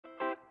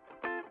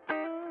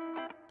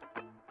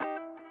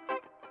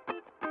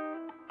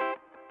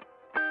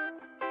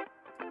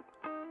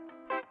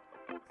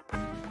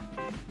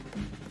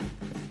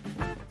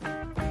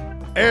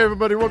Hey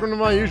everybody, welcome to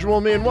My Usual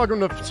Me and welcome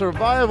to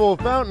Survival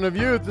Fountain of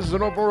Youth. This is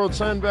an open world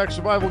sandbox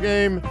survival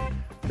game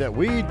that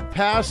we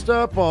passed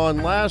up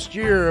on last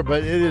year,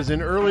 but it is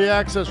in early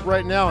access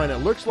right now and it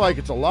looks like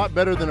it's a lot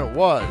better than it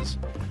was.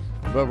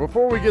 But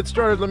before we get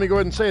started, let me go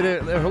ahead and say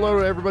hello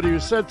to everybody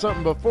who said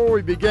something before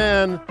we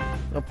began.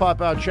 I'll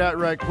pop out chat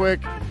right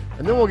quick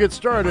and then we'll get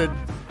started.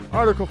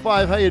 Article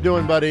 5, how you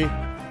doing, buddy?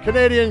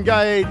 Canadian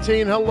Guy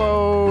 18,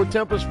 hello.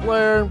 Tempest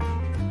Flare,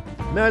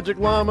 Magic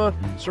Llama,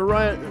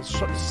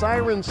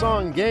 Siren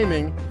Song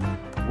Gaming,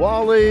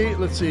 Wally,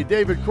 let's see,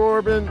 Dave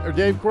Corbin,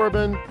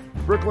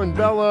 Brooklyn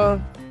Bella,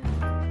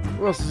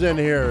 who else is in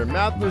here?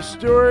 Matthew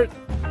Stewart,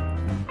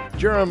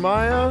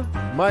 Jeremiah,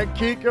 Mike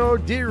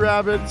Kiko, D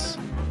Rabbits,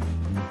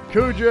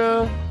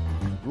 Kuja,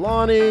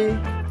 Lonnie.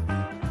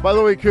 By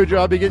the way, Kuja,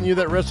 I'll be getting you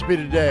that recipe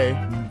today.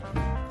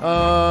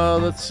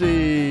 Let's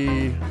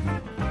see.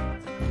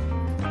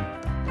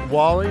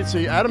 Wally, let's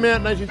see,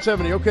 Adamant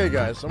 1970. Okay,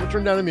 guys, I'm going to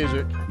turn down the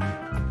music.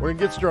 We're going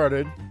to get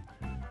started.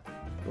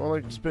 I don't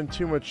like to spend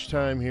too much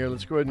time here.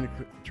 Let's go ahead and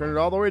turn it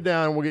all the way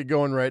down, and we'll get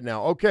going right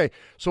now. Okay,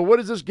 so what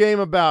is this game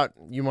about,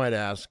 you might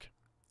ask?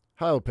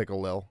 Hello, Pickle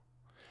Lil.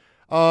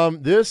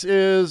 This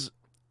is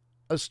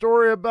a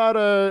story about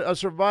a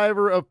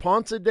survivor of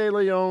Ponce de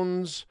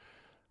Leon's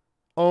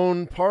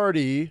own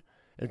party.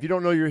 And if you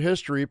don't know your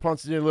history,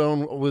 Ponce de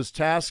Leon was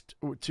tasked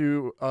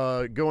to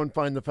go and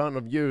find the Fountain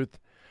of Youth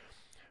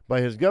by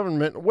his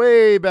government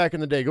way back in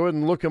the day. Go ahead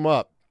and look him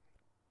up.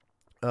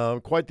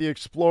 Quite the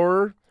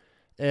explorer.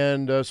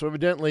 And so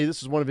evidently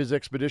this is one of his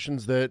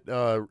expeditions that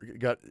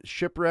got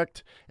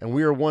shipwrecked, and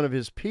we are one of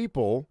his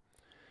people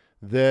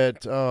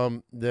that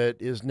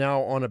is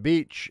now on a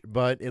beach.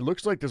 But it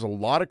looks like there's a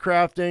lot of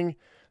crafting.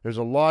 There's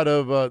a lot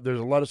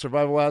of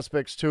survival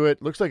aspects to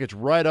it. Looks like it's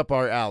right up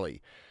our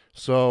alley.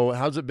 So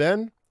how's it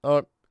been?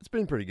 It's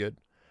been pretty good.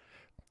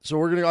 So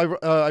we're gonna.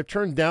 I've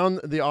turned down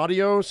the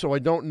audio, so I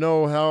don't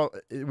know how.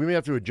 We may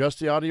have to adjust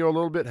the audio a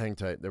little bit. Hang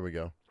tight. There we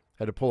go.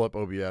 Had to pull up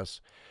OBS.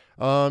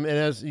 And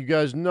as you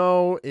guys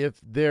know,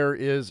 if there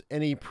is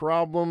any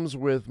problems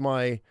with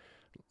my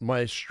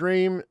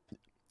stream,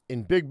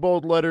 in big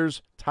bold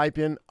letters, type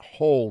in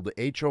hold,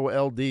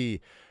 HOLD,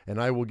 and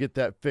I will get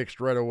that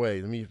fixed right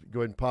away. Let me go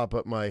ahead and pop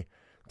up my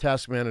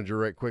task manager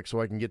right quick so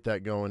I can get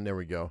that going. There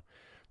we go.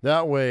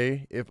 That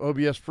way, if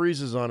OBS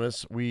freezes on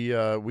us, we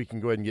can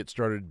go ahead and get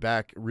started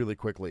back really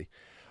quickly.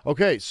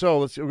 Okay, so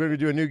we're going to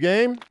do a new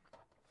game.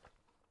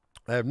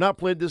 I have not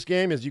played this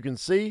game, as you can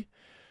see,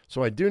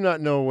 so I do not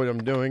know what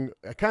I'm doing.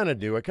 I kind of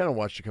do. I kind of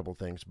watched a couple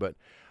things, but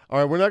all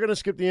right, we're not going to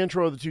skip the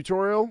intro of the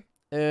tutorial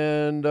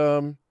and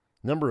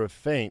number of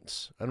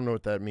faints. I don't know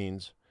what that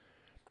means.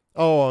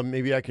 Oh,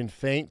 maybe I can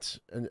faint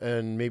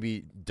and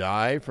maybe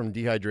die from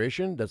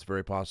dehydration. That's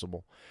very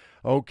possible.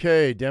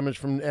 Okay, damage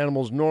from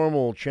animals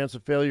normal, chance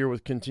of failure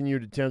with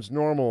continued attempts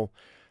normal,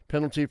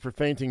 penalty for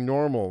fainting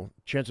normal,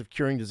 chance of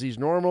curing disease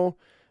normal,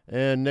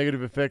 and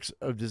negative effects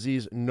of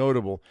disease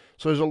notable.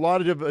 So there's a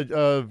lot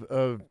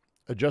of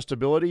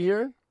adjustability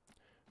here,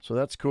 so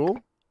that's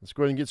cool. Let's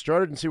go ahead and get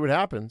started and see what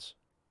happens.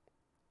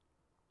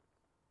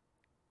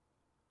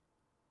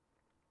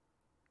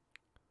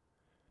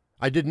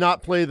 I did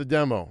not play the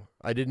demo.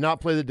 I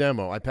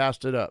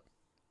passed it up.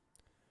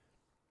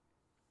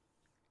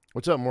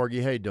 What's up,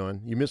 Morgie? How you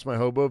doing? You missed my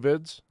hobo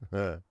vids?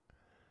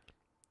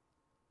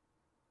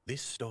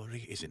 This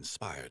story is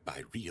inspired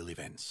by real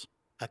events.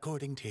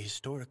 According to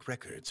historic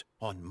records,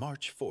 on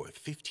March 4th,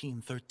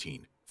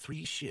 1513,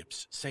 3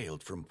 ships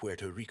sailed from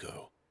Puerto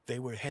Rico. They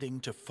were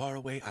heading to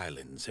faraway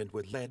islands and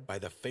were led by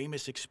the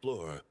famous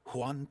explorer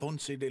Juan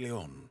Ponce de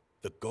Leon.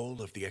 The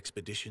goal of the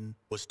expedition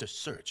was to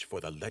search for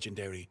the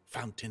legendary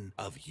Fountain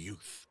of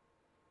Youth.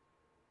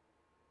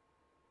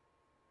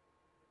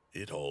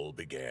 It all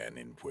began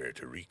in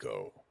Puerto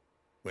Rico,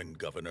 when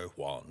Governor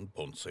Juan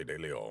Ponce de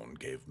Leon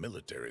gave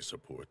military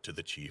support to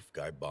the chief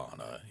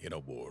Gaibana in a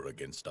war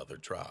against other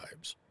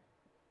tribes.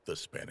 The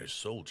Spanish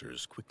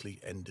soldiers quickly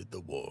ended the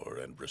war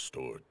and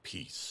restored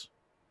peace.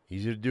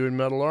 Easy to do in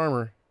metal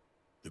armor.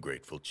 The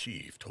grateful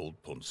chief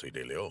told Ponce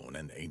de Leon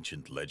an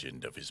ancient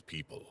legend of his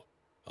people,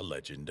 a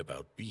legend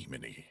about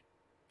Bimini,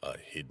 a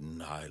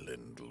hidden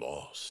island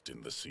lost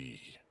in the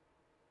sea.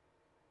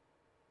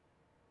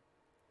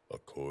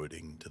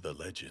 According to the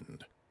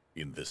legend,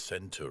 in the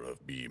center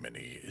of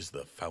Bimini is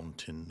the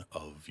Fountain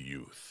of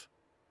Youth.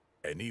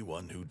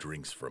 Anyone who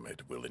drinks from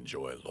it will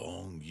enjoy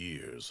long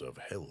years of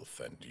health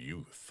and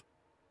youth.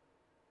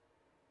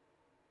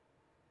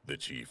 The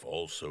chief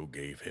also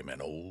gave him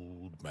an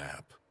old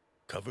map,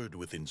 covered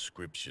with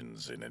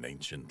inscriptions in an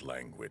ancient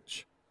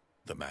language.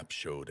 The map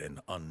showed an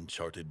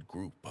uncharted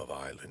group of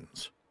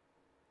islands.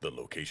 The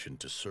location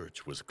to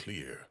search was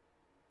clear,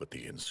 but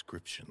the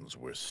inscriptions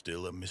were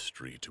still a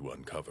mystery to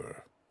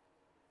uncover.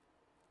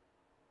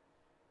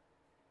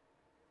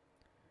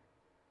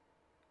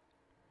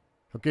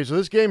 Okay, so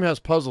this game has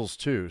puzzles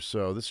too,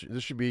 so this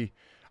should be,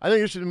 I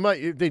think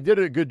if they did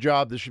a good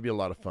job, this should be a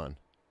lot of fun.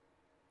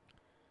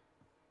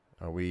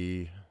 Are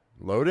we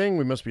loading?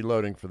 We must be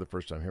loading for the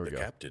first time. Here we go.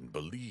 The captain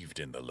believed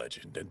in the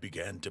legend and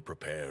began to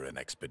prepare an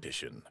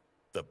expedition.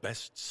 The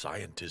best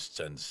scientists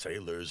and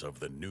sailors of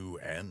the New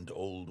and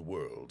Old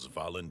worlds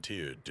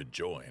volunteered to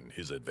join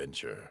his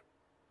adventure.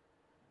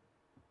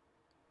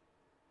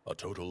 A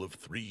total of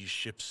 3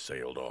 ships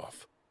sailed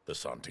off: the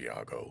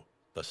Santiago,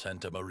 the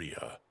Santa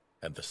Maria,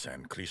 and the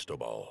San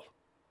Cristobal.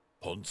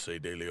 Ponce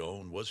de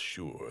Leon was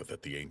sure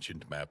that the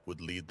ancient map would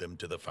lead them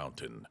to the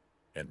fountain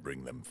and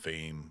bring them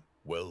fame,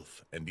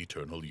 wealth, and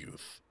eternal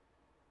youth.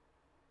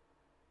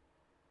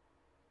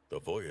 The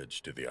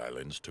voyage to the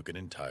islands took an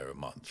entire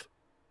month.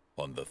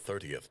 On the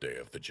 30th day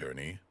of the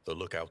journey, the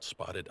lookout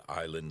spotted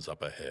islands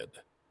up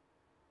ahead.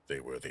 They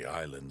were the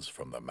islands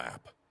from the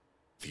map.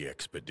 The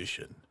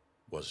expedition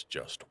was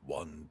just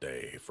 1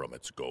 day from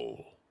its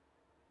goal.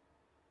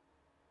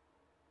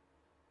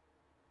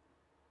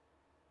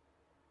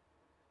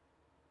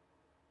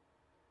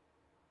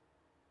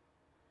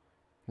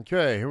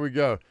 Okay, here we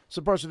go.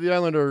 Some parts of the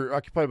island are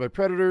occupied by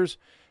predators.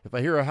 If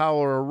I hear a howl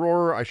or a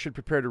roar, I should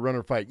prepare to run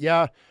or fight.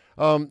 Yeah,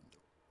 I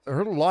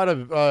heard a lot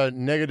of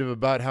negative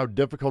about how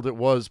difficult it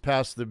was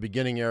past the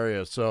beginning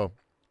area, so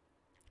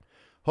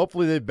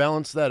hopefully they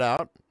balance that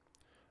out.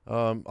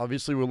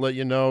 Obviously, we'll let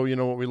you know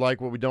what we like,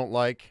 what we don't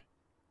like.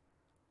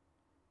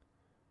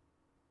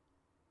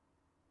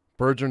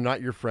 Birds are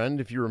not your friend,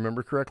 if you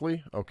remember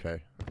correctly.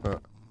 Okay.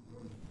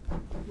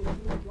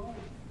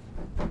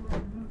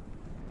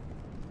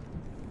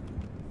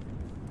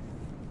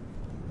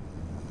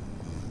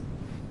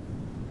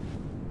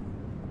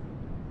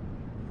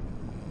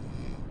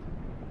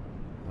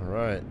 All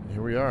right,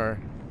 here we are.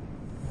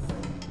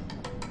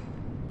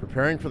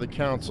 Preparing for the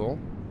council.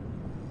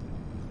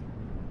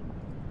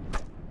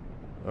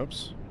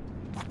 Oops.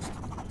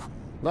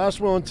 Last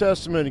will and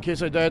testament, in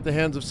case I die at the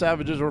hands of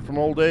savages or from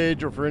old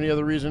age or for any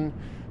other reason,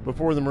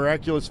 before the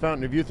miraculous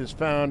fountain of youth is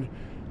found,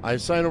 I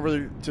assign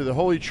over to the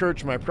Holy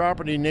Church my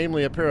property,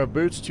 namely a pair of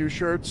boots, 2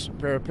 shirts, a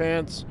pair of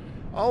pants,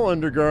 all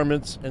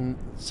undergarments, and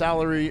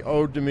salary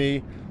owed to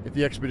me if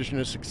the expedition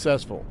is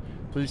successful.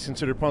 Please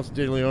consider Ponce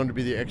de Leon to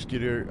be the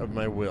executor of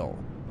my will.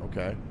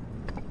 Okay.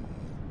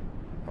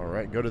 All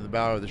right, go to the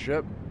bow of the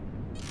ship.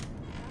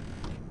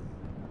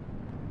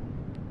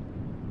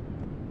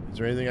 Is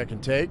there anything I can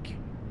take?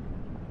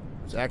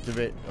 Let's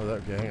activate. Oh,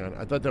 okay, hang on.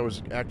 I thought that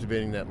was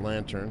activating that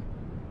lantern.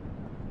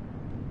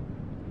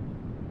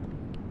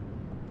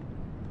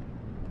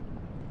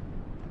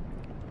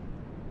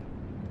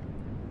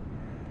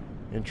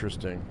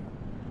 Interesting.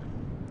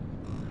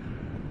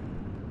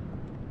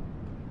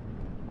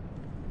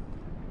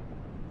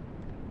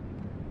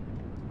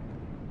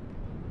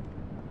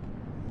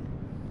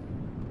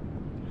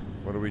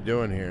 What are we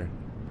doing here?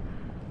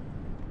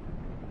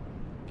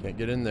 Can't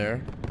get in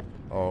there.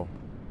 Oh.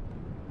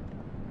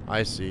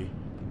 I see.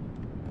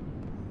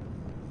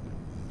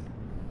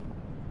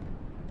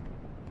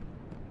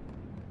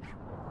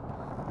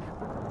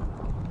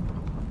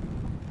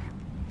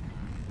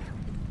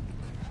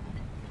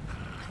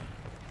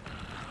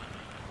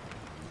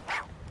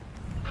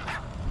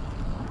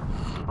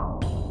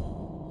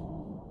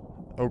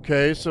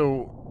 Okay,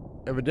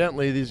 so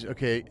evidently these,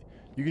 okay,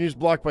 you can use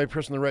block by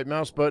pressing the right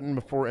mouse button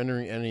before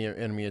entering any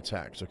enemy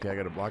attacks. Okay, I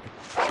gotta block it.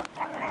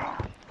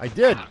 I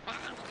did.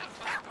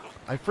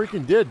 I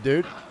freaking did,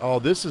 dude. Oh,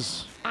 this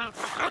is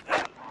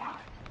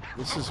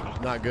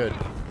not good.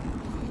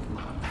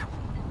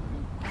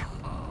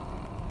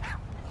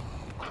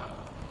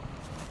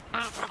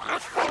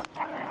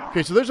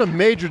 Okay, so there's a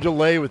major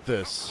delay with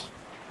this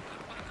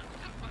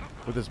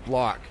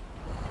block.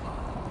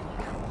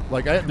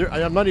 Like,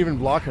 I'm not even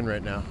blocking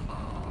right now.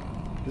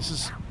 This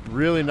is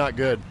really not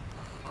good.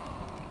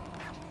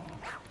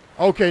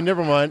 Okay,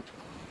 never mind.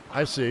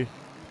 I see.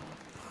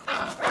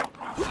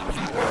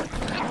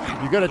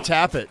 You gotta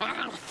tap it.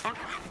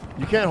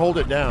 You can't hold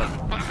it down.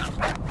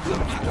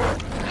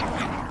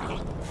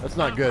 That's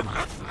not good.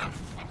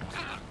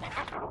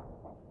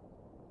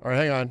 Alright,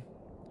 hang on.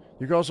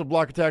 You can also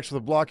block attacks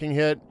with a blocking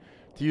hit.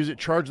 To use it,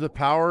 charge the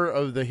power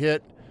of the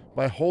hit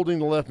by holding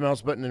the left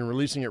mouse button and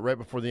releasing it right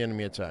before the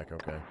enemy attack.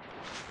 Okay.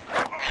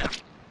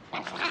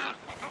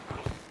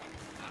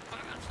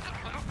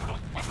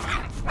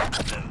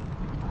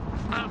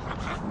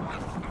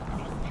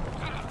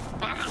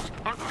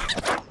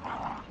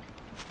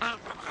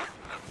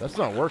 That's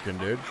not working,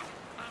 dude.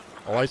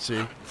 Oh, I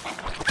see.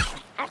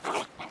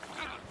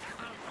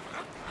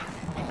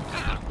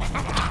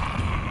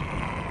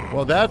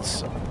 Well,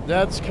 that's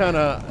kind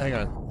of... Hang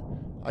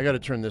on. I got to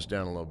turn this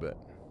down a little bit.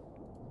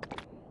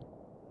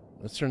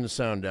 Let's turn the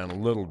sound down a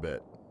little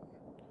bit.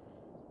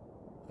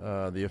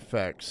 The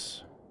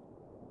effects.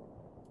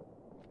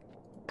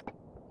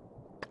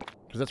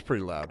 Because that's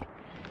pretty loud.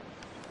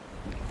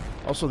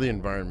 Also the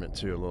environment,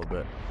 too, a little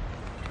bit.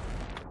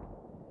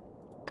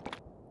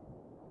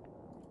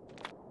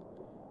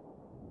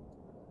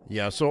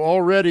 Yeah, so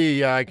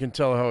already I can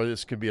tell how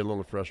this could be a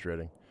little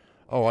frustrating.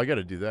 Oh, I got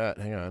to do that.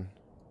 Hang on.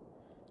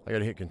 I got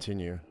to hit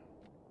continue.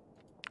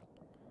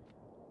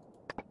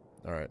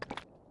 All right.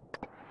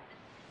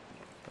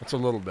 That's a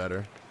little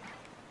better.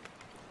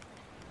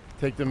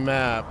 Take the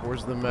map.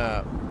 Where's the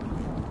map?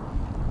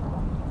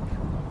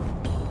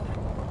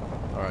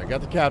 All right, got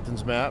the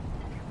captain's map.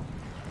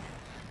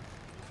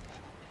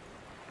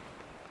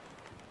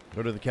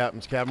 Go to the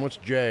captain's cabin. What's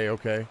J?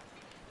 Okay.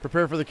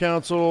 Prepare for the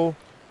council.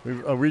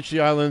 We've reached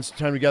the islands.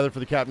 Time to gather for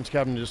the captain's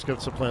cabin to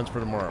discuss the plans for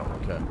tomorrow.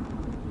 Okay.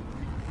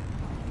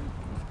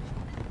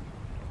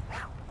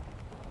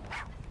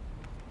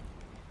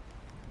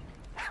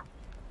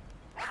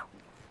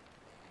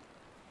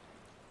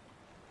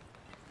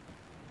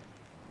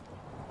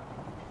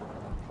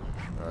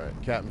 Alright,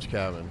 captain's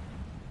cabin.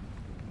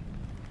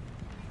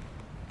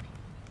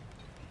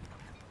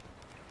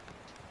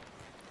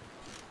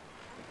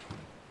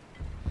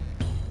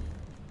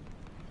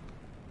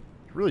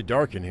 It's really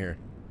dark in here.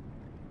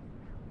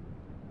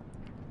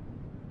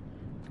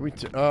 Can we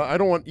I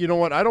don't want, you know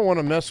what? I don't want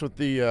to mess with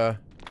the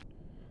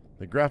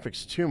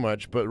graphics too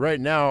much, but right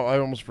now I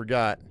almost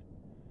forgot.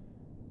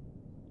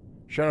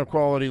 Shadow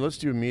quality, let's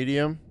do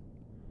medium.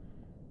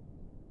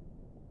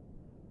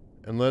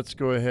 And let's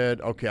go ahead.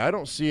 Okay, I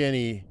don't see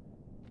any.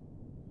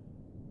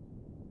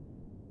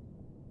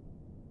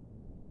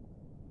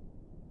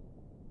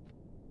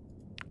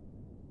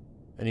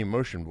 Any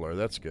motion blur.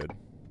 That's good.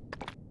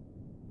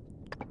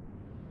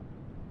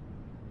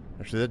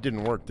 Actually, that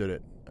didn't work, did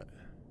it?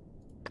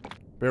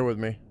 Bear with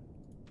me.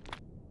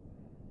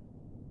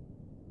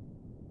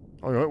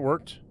 Oh, no, it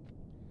worked.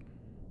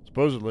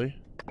 Supposedly.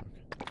 Okay.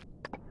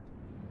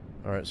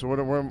 All right, so what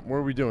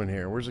are we doing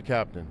here? Where's the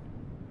captain?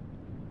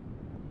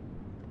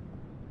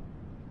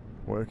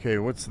 Okay,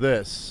 what's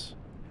this?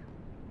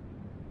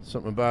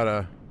 Something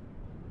about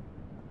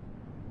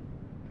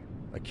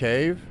a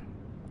cave?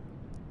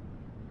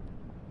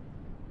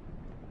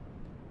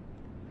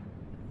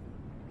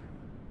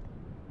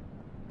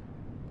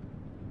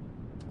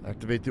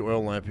 Activate the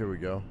oil lamp. Here we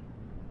go.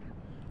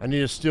 I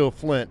need a steel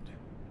flint.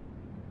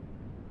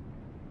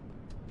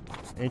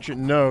 Ancient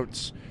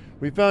notes.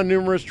 We found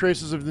numerous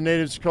traces of the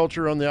natives'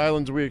 culture on the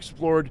islands we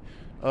explored.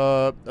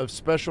 Of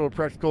special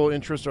practical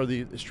interest are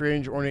the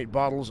strange ornate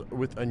bottles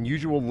with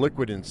unusual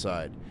liquid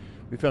inside.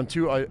 We found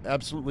two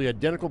absolutely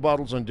identical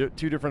bottles on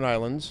two different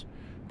islands.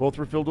 Both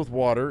were filled with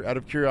water. Out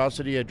of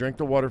curiosity, I drank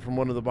the water from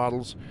one of the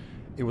bottles.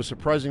 It was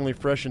surprisingly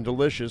fresh and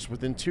delicious.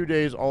 Within 2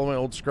 days, all of my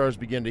old scars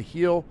began to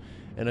heal,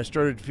 and I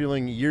started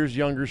feeling years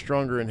younger,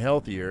 stronger, and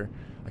healthier.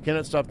 I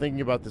cannot stop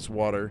thinking about this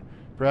water.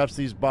 Perhaps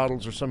these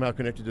bottles are somehow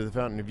connected to the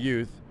Fountain of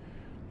Youth.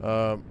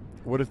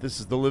 What if this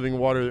is the living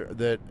water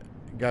that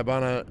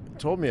Gaibana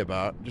told me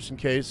about? Just in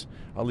case,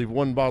 I'll leave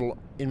one bottle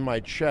in my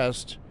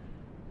chest.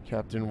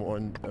 Captain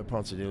Juan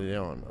Ponce de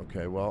Leon.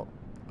 Okay, well,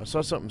 I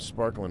saw something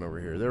sparkling over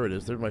here. There it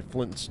is. There's my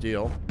flint and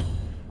steel.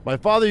 My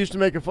father used to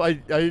make I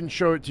didn't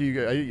show it to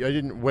you. I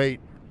didn't wait.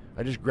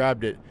 I just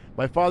grabbed it.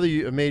 My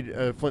father made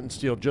flint and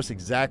steel just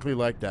exactly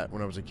like that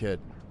when I was a kid.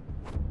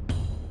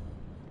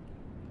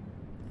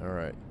 All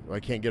right. I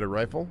can't get a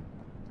rifle?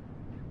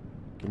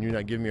 Can you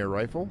not give me a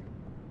rifle?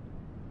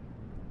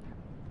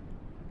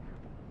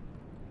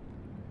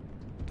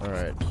 All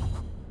right.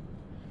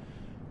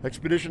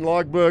 Expedition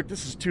logbook.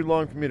 This is too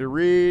long for me to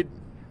read.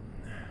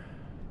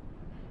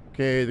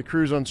 Okay, the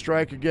crew's on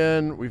strike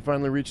again. We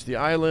finally reached the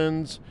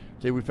islands.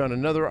 Today we found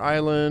another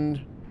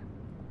island.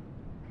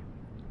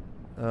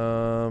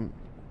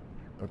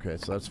 Okay,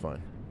 so that's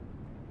fine.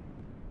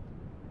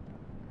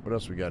 What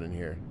else we got in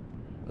here?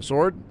 A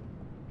sword?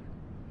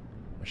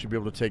 I should be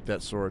able to take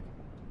that sword.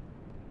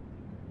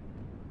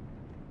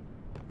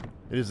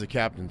 It is the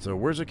captain, so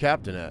where's the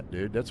captain at,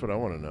 dude? That's what I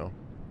want to know.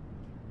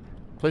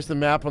 Place the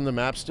map on the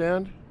map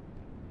stand?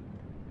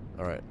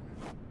 Alright.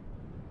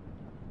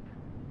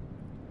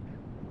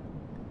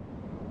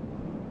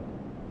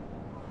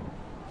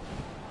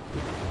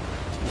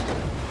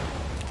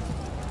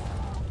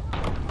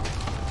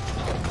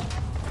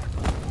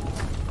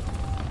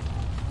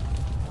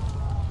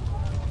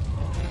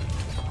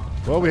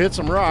 Well, we hit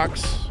some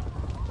rocks,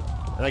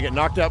 and I get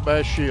knocked out by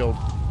a shield.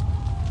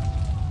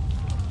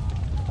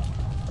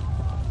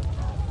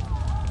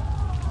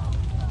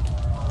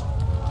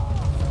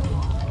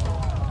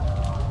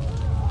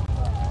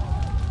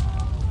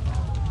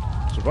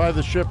 Survive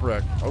the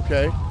shipwreck.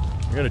 Okay.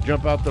 You're gonna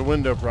jump out the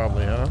window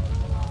probably, huh?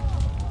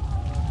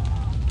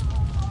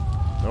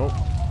 Nope.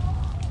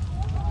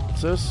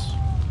 What's this?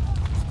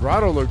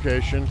 Grotto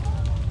location.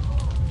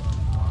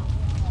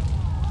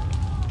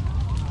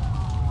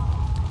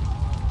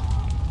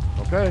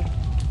 Okay.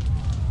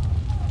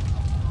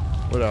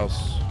 What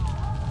else?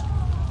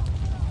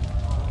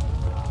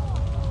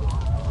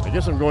 I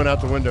guess I'm going out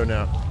the window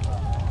now.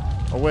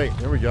 Oh wait,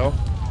 there we go.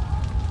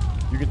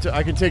 You can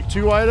I can take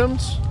 2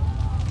 items.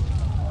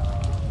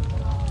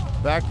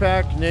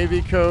 Backpack,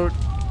 navy coat,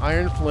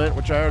 iron flint,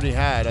 which I already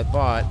had, I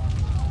thought.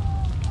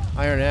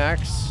 Iron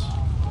axe,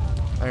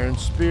 iron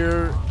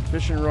spear,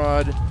 fishing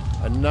rod,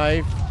 a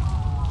knife,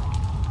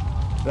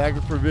 bag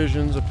of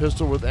provisions, a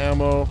pistol with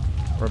ammo,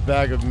 or a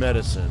bag of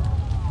medicine.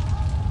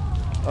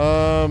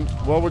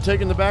 Well, we're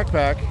taking the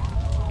backpack.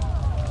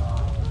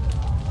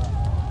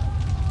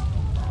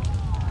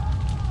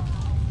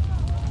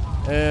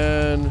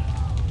 And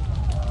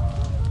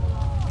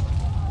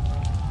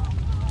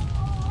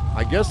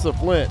I guess the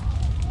flint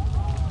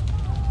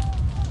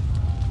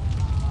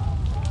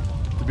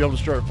to be able to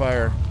start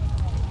fire.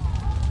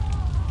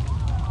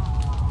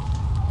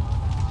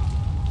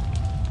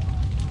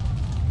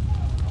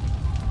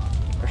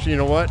 Actually, you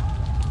know what?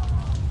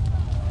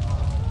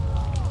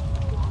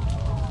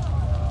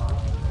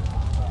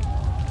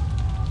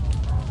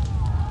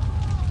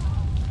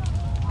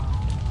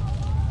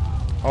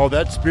 Oh,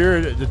 that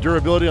spear, the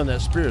durability on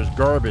that spear is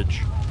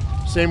garbage.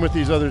 Same with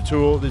these other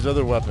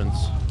weapons.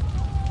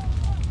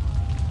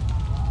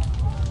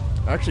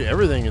 Actually,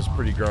 everything is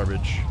pretty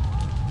garbage.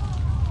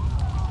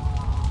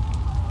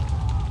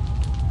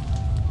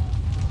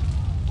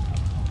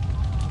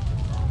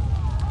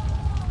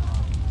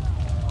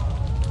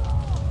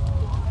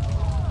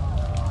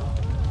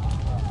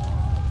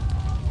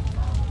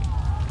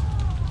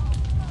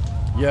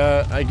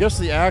 Yeah, I guess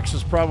the axe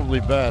is probably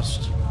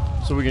best,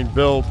 so we can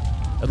build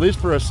at least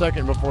for a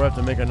second before I have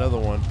to make another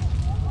one.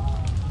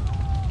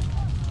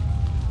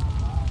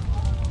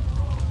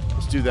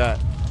 Let's do that.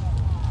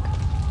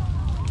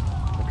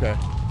 Okay.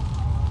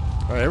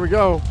 All right, here we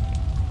go.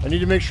 I need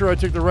to make sure I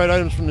took the right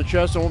items from the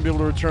chest. I won't be able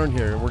to return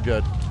here. We're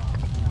good.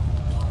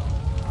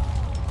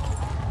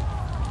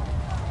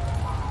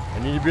 I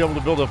need to be able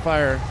to build a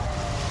fire.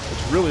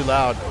 It's really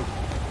loud.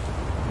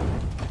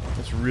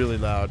 It's really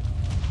loud.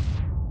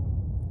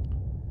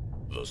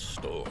 The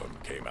storm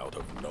came out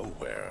of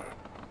nowhere.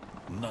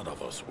 None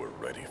of us were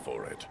ready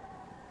for it.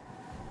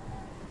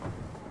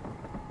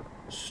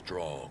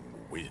 Strong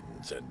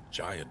winds and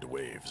giant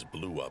waves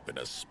blew up in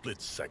a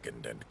split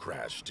second and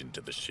crashed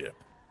into the ship.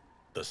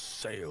 The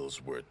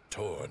sails were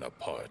torn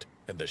apart,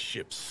 and the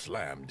ship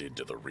slammed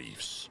into the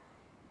reefs.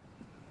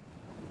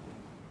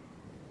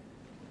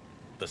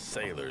 The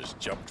sailors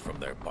jumped from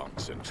their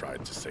bunks and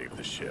tried to save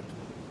the ship,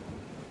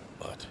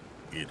 but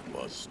it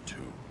was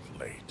too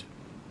late.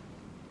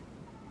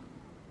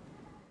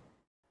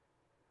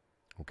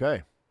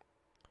 Okay.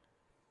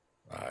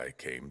 I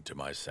came to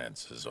my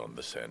senses on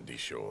the sandy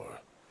shore.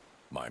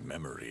 My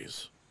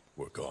memories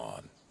were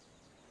gone.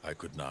 I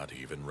could not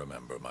even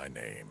remember my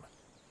name.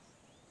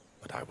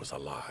 But I was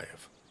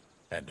alive,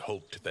 and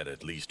hoped that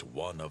at least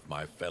one of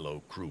my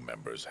fellow crew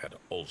members had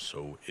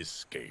also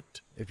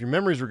escaped. If your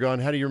memories were gone,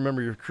 how do you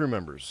remember your crew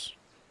members?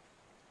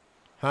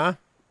 Huh?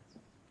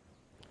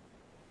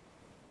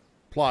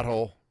 Plot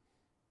hole.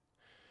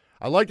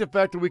 I like the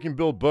fact that we can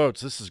build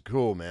boats. This is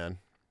cool, man.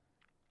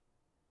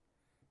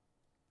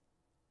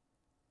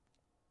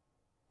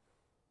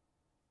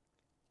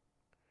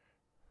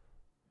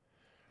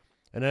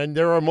 And then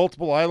there are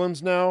multiple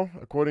islands now,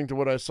 according to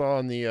what I saw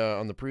on the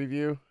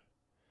preview.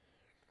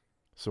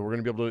 So we're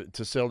going to be able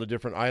to sail to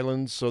different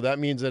islands. So that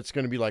means that's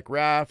going to be like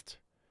raft.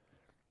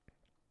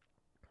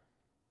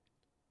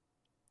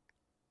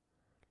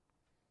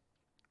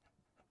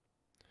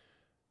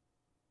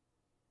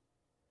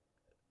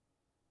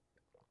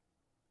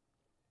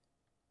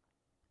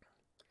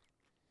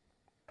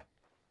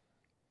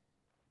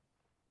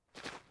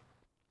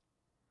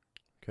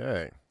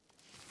 Okay.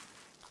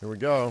 Here we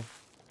go.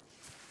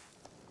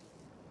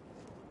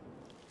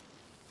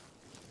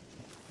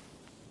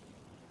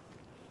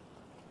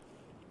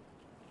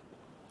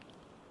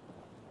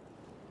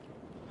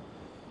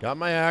 Got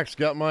my axe,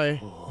 got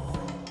my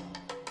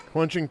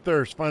quenching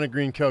thirst, find a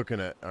green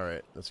coconut. All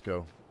right, let's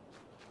go.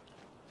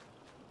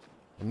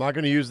 I'm not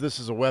going to use this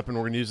as a weapon.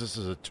 We're going to use this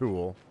as a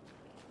tool.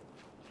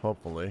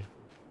 Hopefully.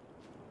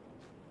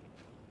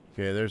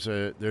 Okay, there's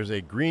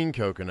a green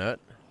coconut.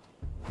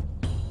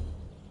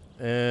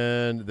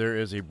 And there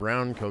is a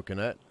brown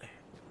coconut.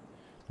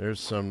 There's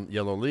some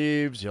yellow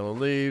leaves. We're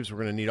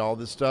going to need all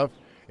this stuff.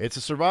 It's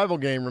a survival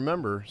game,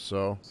 remember,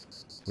 so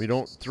we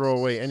don't throw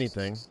away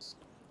anything.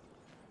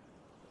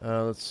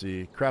 Let's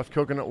see. Craft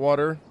coconut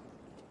water.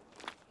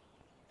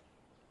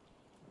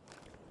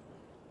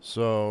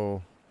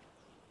 So,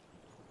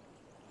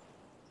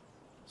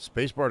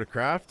 spacebar to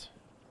craft.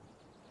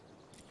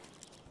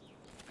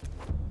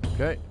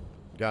 Okay,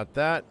 got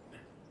that.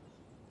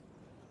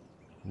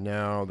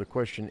 Now, the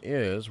question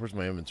is, where's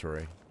my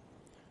inventory?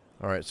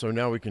 All right, so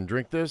now we can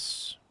drink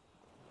this.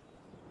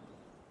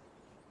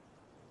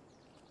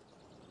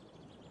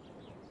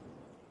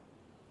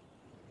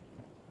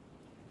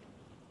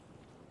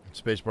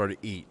 Spacebar to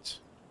eat.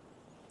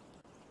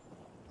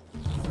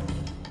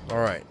 All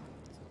right.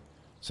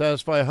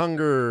 Satisfy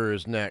hunger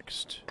is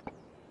next.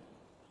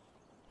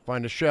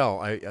 Find a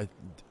shell. A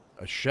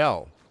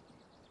shell.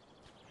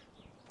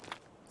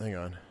 Hang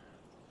on.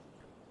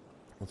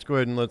 Let's go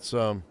ahead and let's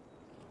all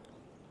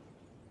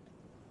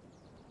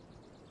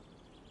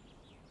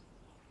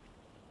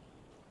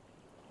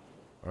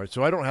right,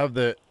 so I don't have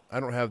the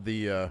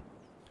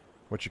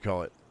what you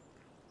call it?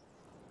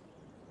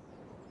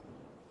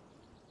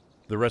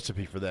 The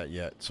recipe for that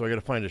yet. So I got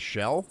to find a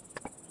shell.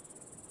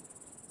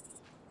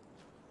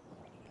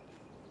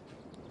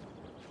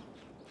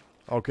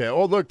 Okay.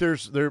 Oh, look,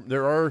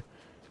 there are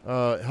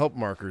help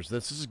markers.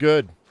 This is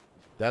good.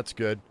 That's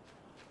good.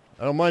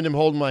 I don't mind him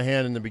holding my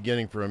hand in the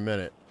beginning for a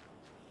minute.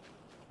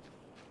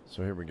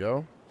 So here we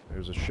go.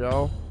 There's a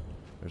shell.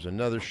 There's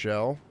another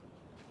shell.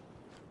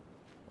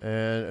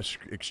 And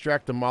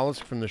extract the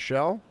mollusk from the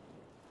shell.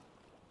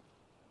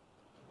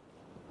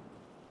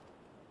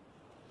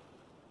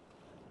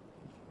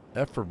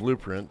 F for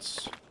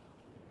blueprints.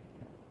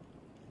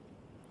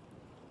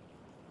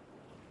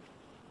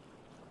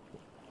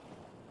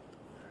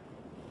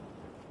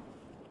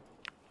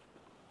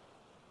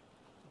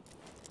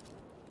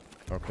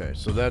 Okay,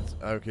 so that's...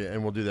 Okay,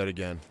 and we'll do that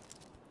again.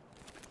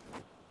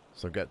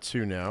 So I've got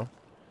 2 now.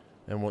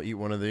 And we'll eat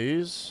one of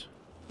these.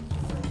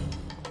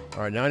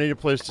 Alright, now I need a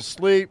place to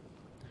sleep.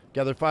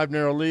 Gather 5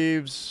 narrow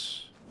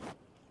leaves.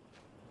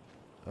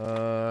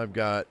 I've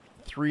got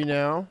 3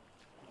 now.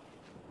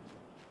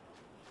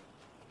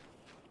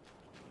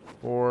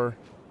 4.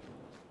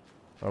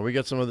 Oh, we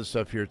got some other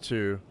stuff here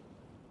too.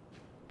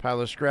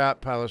 Pile of scrap,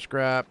 pile of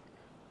scrap.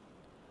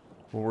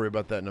 We'll worry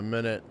about that in a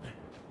minute.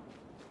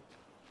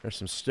 There's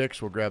some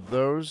sticks. We'll grab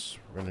those.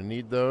 We're going to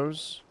need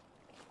those.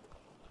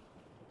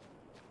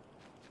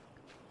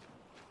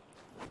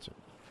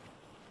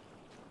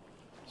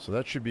 So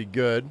that should be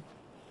good.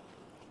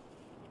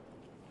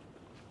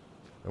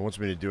 It wants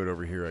me to do it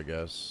over here, I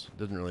guess.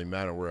 Doesn't really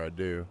matter where I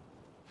do.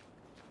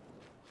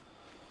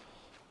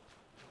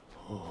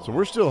 So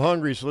we're still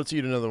hungry, so let's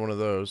eat another one of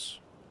those.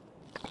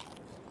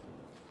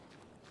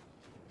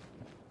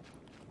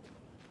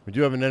 We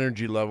do have an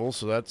energy level,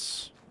 so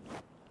that's...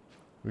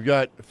 We've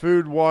got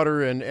food,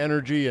 water, and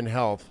energy and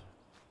health.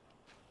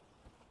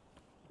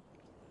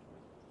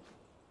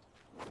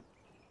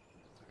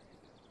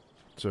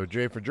 So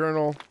J for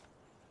journal.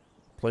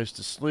 Place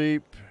to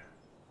sleep.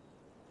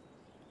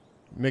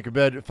 Make a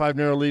bed. 5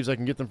 narrow leaves. I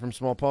can get them from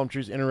small palm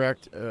trees.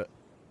 Interact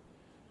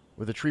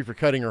with a tree for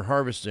cutting or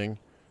harvesting.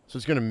 So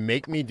it's going to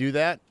make me do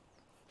that?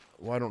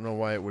 Well, I don't know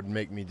why it would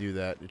make me do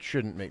that. It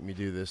shouldn't make me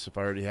do this if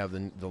I already have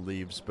the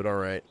leaves, but all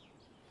right.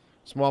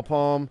 Small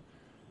palm.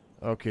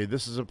 Okay,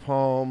 this is a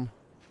palm.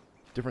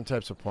 Different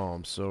types of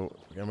palms. So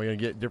am I going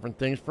to get different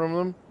things from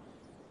them?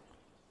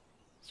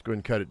 Let's go ahead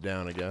and cut it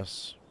down, I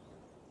guess.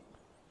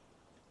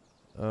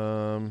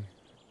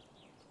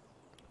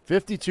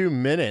 52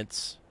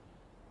 minutes.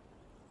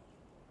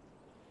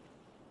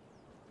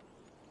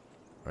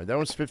 All right, that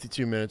one's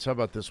 52 minutes. How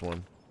about this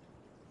one?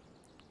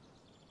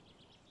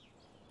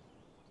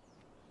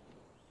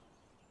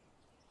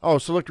 Oh,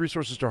 select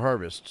resources to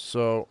harvest.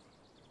 So,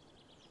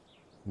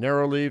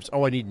 narrow leaves.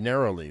 Oh, I need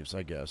narrow leaves,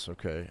 I guess.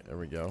 Okay, there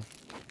we go.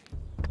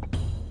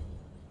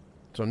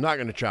 So I'm not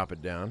going to chop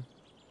it down.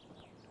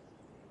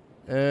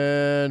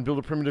 And build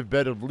a primitive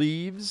bed of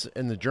leaves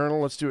in the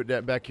journal. Let's do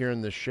it back here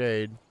in the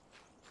shade.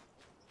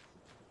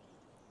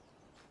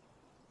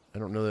 I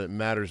don't know that it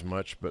matters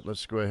much, but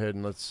let's go ahead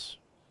and let's...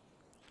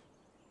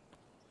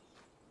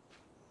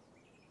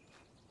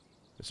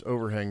 This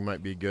overhang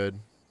might be good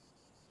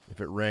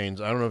if it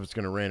rains. I don't know if it's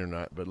going to rain or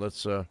not, but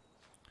let's go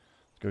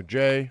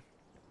J.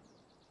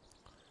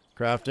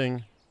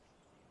 Crafting.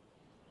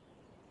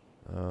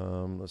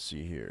 Let's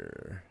see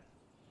here.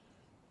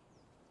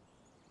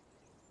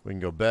 We can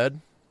go bed.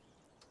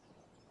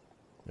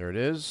 There it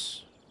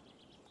is.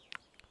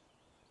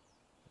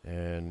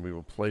 And we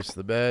will place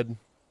the bed,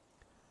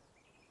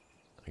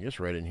 I guess,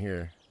 right in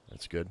here.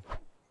 That's good.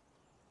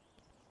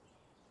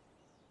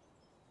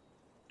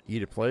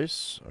 Eat a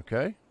place.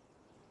 Okay.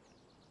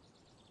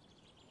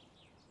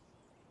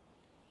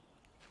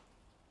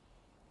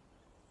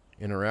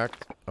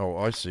 Interact. Oh,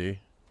 I see.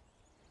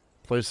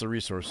 Place the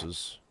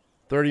resources.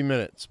 30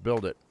 minutes.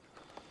 Build it.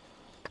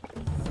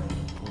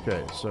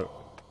 Okay, so...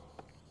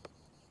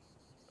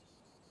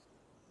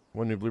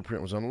 One new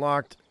blueprint was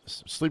unlocked.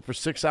 Sleep for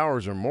 6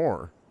 hours or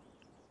more.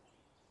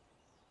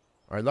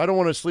 All right, I don't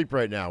want to sleep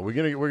right now. We're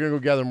gonna go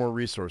gather more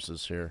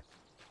resources here.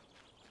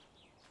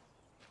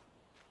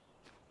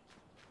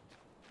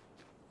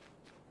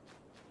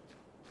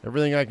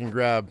 Everything I can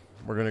grab,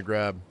 we're gonna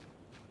grab.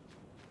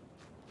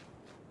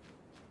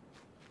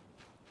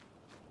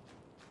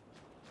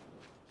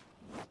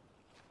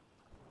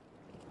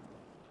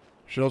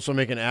 Should also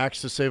make an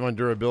axe to save on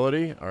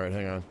durability. All right,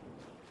 hang on.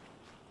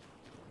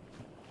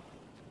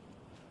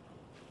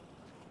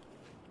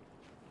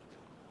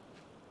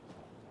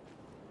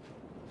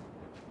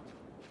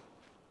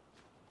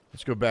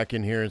 Let's go back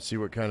in here and see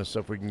what kind of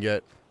stuff we can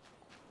get.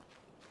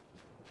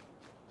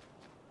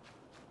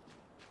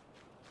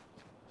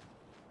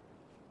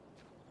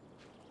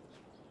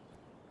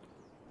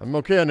 I'm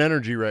okay on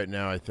energy right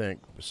now, I think.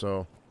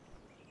 So,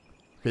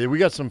 okay, we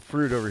got some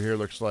fruit over here,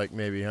 looks like,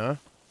 maybe, huh?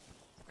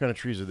 What kind of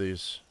trees are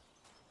these?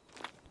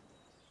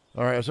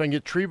 All right, so I can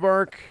get tree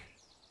bark,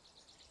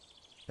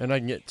 and I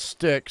can get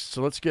sticks.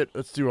 So let's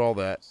do all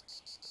that.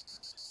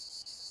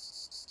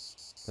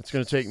 That's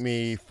going to take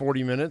me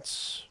 40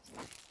 minutes.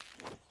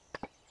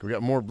 We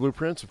got more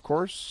blueprints, of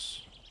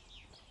course.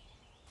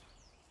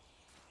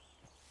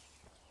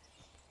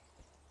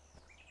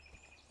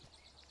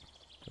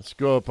 Let's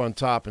go up on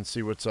top and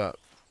see what's up.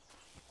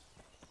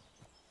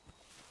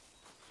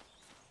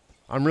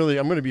 I'm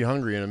going to be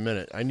hungry in a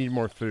minute. I need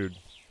more food.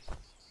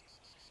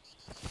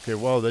 Okay,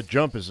 well, that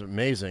jump is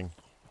amazing.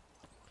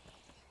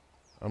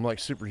 I'm like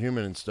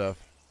superhuman and stuff.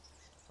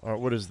 All right,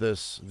 what is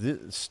this?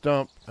 This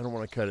stump. I don't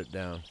want to cut it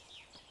down.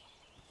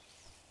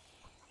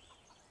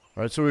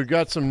 All right, so we've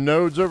got some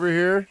nodes over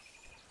here.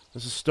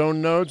 This is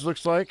stone nodes,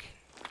 looks like.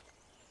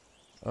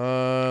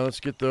 Let's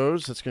get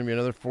those. That's going to be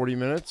another 40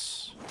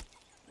 minutes.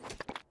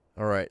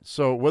 All right,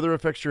 so weather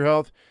affects your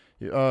health.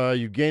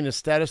 You gain a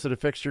status that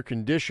affects your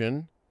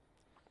condition.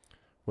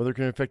 Weather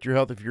can affect your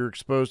health. If you're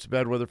exposed to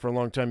bad weather for a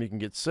long time, you can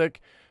get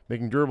sick.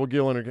 Making durable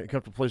gear and a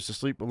comfortable place to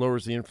sleep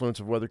lowers the influence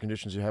of weather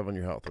conditions you have on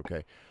your health.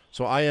 Okay.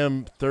 So I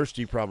am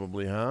thirsty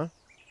probably, huh?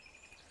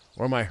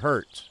 Or am I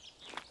hurt?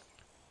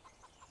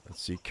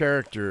 Let's see.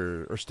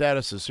 Character or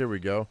statuses. Here we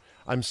go.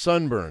 I'm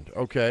sunburned.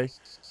 Okay.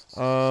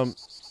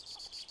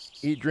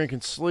 Eat, drink,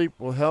 and sleep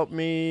will help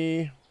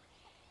me.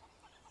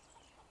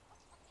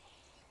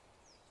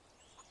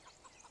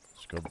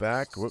 Let's go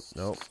back. Whoop,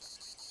 nope.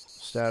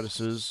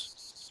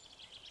 Statuses.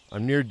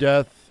 I'm near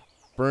death.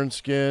 Burned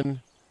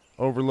skin.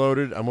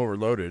 Overloaded. I'm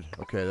overloaded.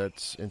 Okay,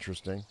 that's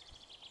interesting.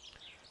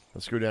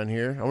 Let's go down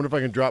here. I wonder if I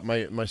can drop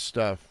my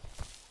stuff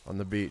on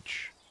the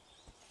beach.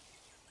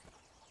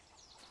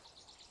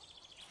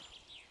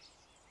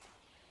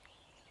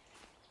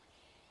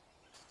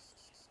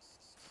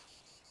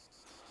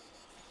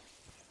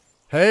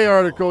 Hey,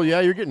 Article. Yeah,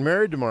 you're getting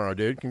married tomorrow,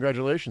 dude.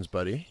 Congratulations,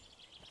 buddy.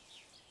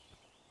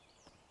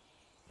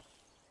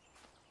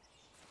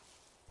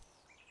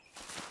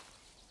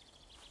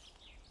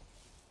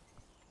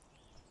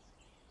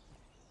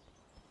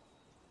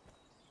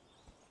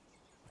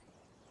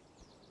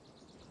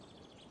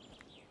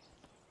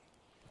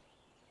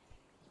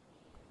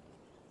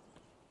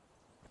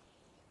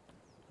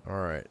 All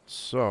right,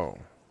 so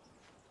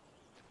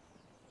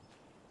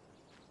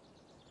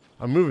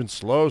I'm moving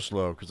slow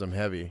because I'm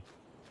heavy.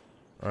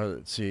 All right,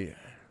 let's see.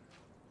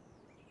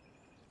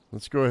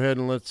 Let's go ahead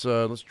and let's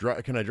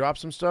drop. Can I drop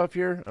some stuff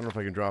here? I don't know if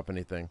I can drop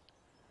anything.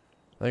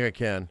 I think I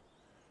can.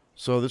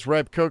 So this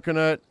ripe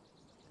coconut,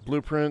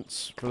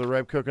 blueprints for the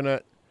ripe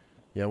coconut.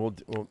 Yeah,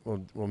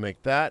 we'll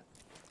make that.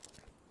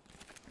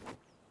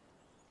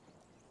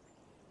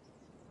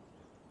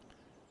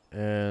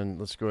 And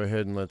let's go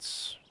ahead and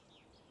let's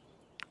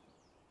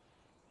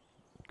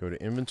go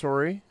to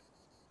inventory.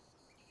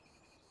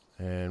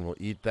 And we'll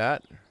eat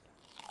that.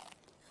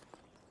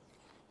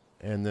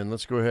 And then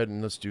let's go ahead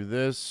and let's do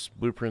this.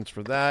 Blueprints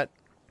for that.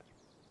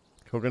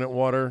 Coconut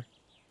water.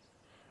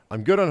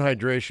 I'm good on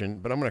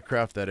hydration, but I'm going to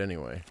craft that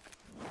anyway.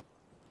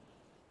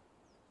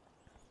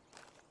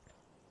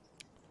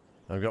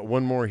 I've got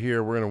one more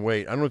here. We're going to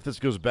wait. I don't know if this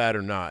goes bad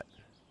or not.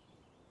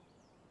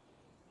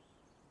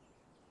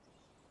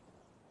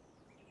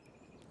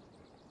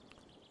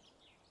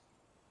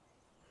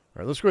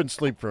 All right, let's go ahead and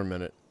sleep for a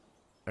minute.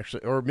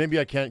 Actually, or maybe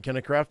I can't. Can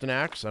I craft an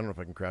axe? I don't know if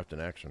I can craft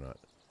an axe or not.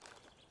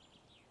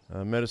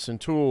 Medicine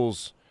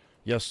tools.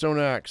 Yeah, stone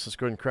axe. Let's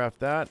go ahead and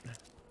craft that.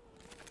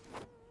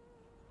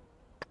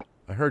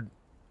 I heard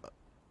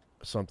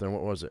something.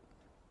 What was it?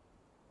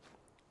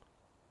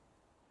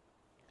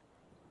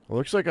 Well,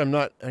 looks like I'm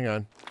not... Hang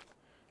on.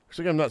 Looks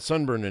like I'm not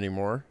sunburned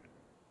anymore.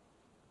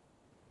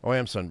 Oh, I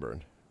am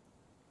sunburned.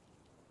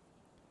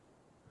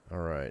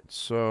 Alright,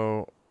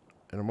 so...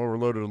 And I'm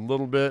overloaded a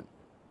little bit.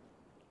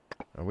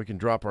 We can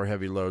drop our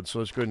heavy load. So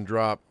let's go ahead and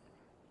drop...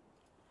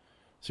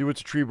 See what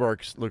the tree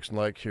bark looks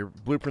like here.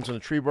 Blueprints on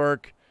the tree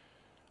bark.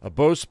 A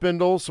bow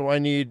spindle. So I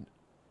need...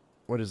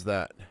 What is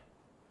that?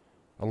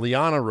 A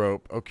liana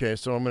rope. Okay,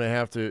 so I'm going to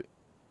have to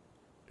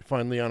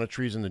find liana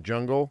trees in the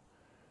jungle.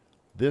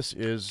 This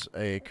is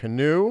a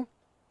canoe.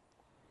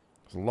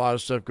 There's a lot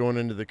of stuff going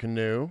into the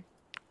canoe.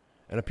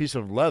 And a piece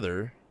of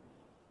leather.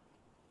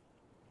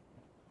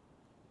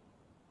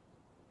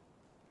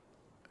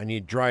 I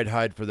need dried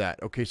hide for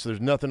that. Okay, so there's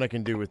nothing I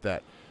can do with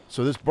that.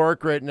 So this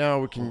bark right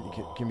now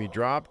can be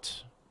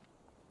dropped.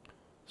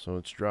 So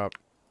let's drop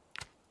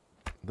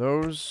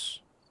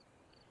those.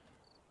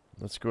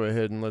 Let's go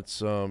ahead and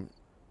let's,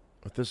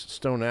 with this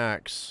stone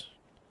axe.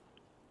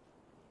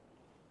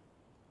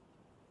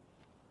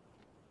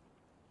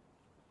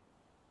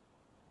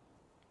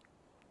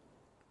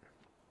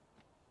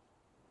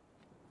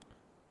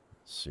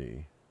 Let's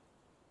see.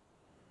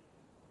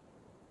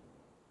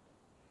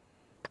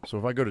 So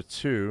if I go to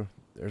 2,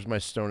 there's my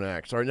stone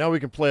axe. All right, now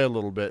we can play a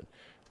little bit.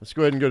 Let's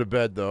go ahead and go to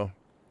bed, though.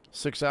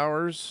 6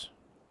 hours.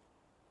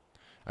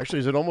 Actually,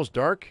 is it almost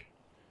dark?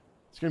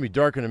 It's going to be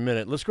dark in a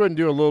minute. Let's go ahead and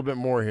do a little bit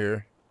more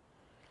here.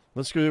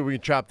 Let's go. We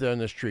can chop down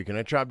this tree. Can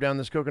I chop down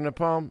this coconut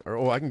palm? Or,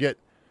 oh, I can get...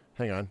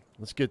 Hang on.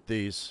 Let's get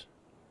these.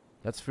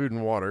 That's food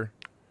and water.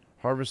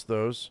 Harvest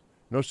those.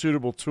 No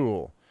suitable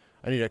tool.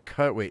 I need a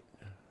cut... Wait.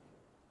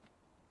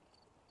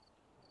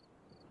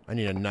 I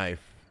need a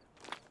knife.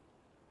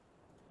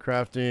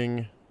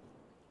 Crafting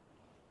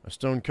a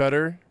stone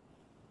cutter.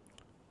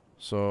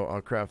 So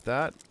I'll craft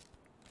that.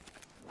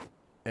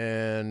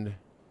 And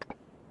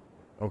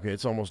okay,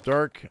 it's almost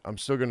dark. I'm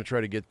still going to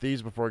try to get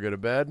these before I go to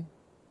bed.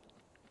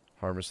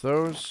 Harvest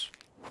those.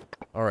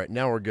 All right,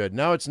 now we're good.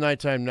 Now it's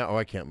nighttime. Now, oh,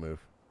 I can't move.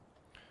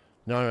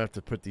 Now I have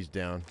to put these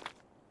down.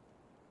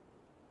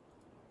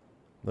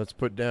 Let's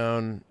put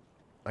down...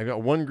 I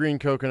got 1 green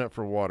coconut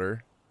for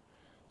water.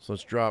 So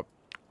let's drop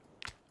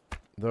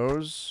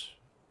those.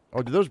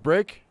 Oh, did those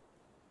break?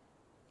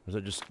 Or is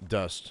that just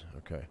dust?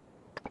 Okay.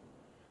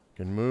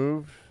 Can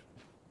move.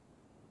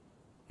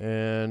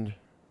 And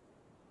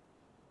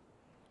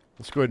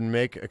let's go ahead and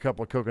make a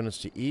couple of coconuts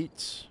to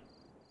eat.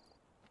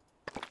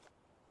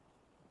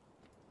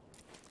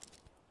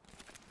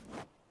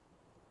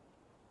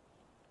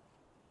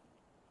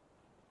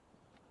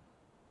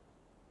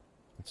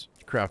 Let's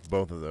craft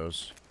both of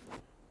those.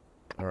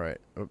 All right.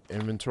 Oh,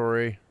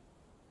 inventory.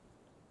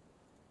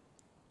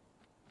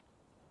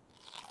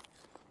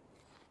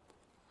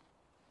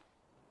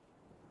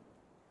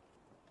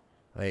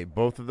 I ate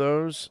both of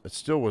those. It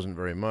still wasn't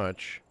very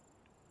much.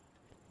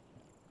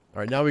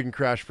 All right, now we can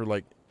crash for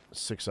like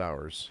 6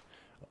 hours.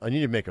 I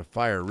need to make a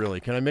fire,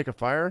 really. Can I make a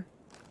fire?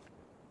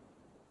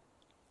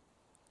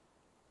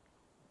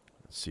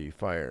 Let's see,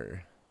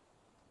 fire.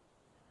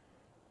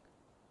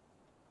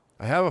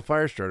 I have a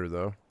fire starter,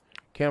 though.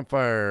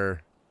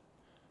 Campfire.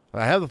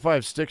 I have the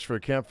 5 sticks for a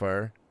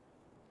campfire.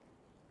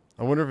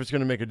 I wonder if it's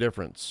going to make a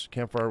difference.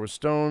 Campfire with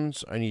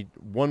stones. I need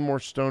 1 more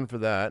stone for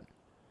that.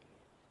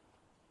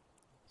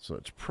 So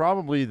it's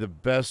probably the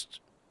best.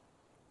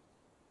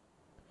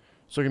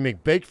 So I can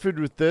make baked food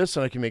with this,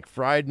 and I can make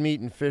fried meat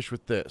and fish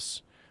with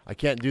this. I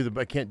can't do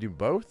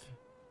both?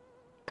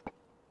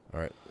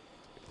 All right.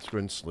 Let's go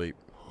ahead and sleep.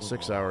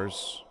 6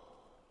 hours.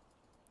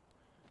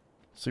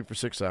 Sleep for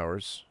 6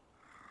 hours.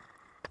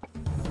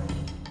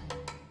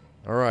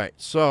 All right.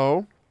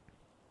 So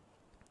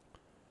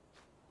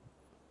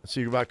let's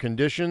see about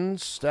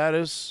conditions,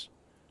 status.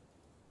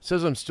 It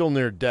says I'm still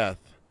near death.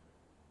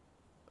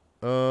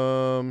 I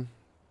don't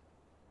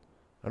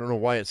know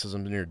why it says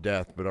I'm near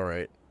death, but all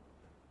right.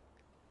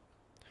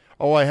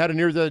 Oh, I had a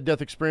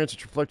near-death experience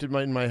which reflected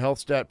in my health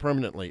stat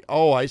permanently.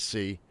 Oh, I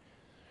see.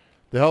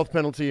 The health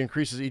penalty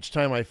increases each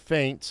time I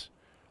faint.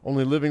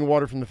 Only living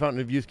water from the Fountain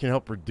of Youth can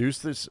help reduce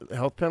this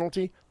health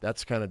penalty?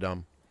 That's kind of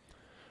dumb.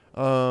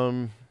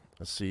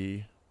 Let's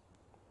see.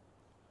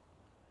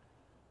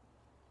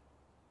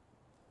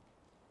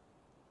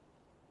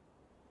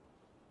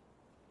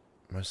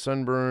 My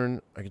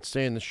sunburn. I can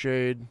stay in the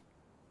shade.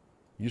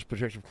 Use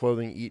protective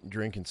clothing, eat,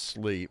 drink, and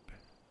sleep.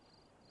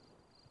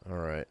 All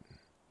right.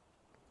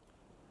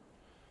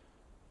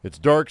 It's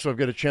dark, so I've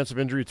got a chance of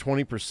injury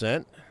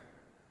 20%.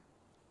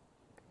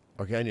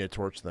 Okay, I need a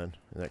torch then,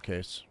 in that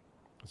case.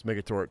 Let's make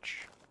a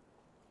torch.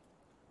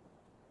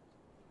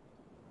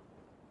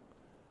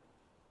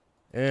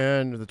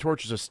 And the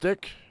torch is a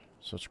stick,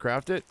 so let's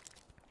craft it.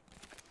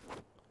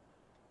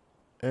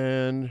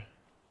 And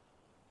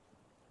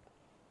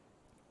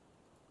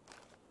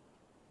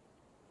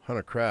hunt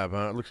a crab,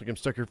 huh? It looks like I'm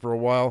stuck here for a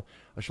while.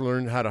 I should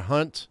learn how to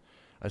hunt.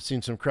 I've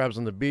seen some crabs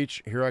on the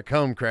beach. Here I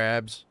come,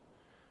 crabs.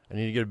 I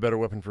need to get a better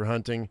weapon for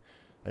hunting.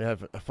 I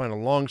find a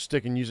long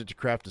stick and use it to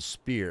craft a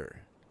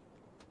spear.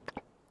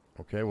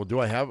 Okay, well, do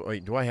I have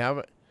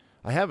it?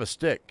 I have a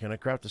stick. Can I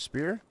craft a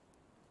spear?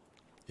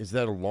 Is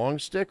that a long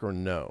stick or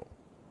no?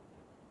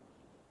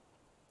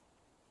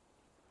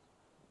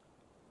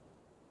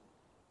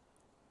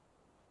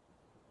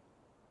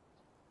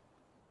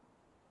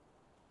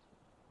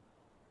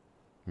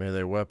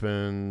 Melee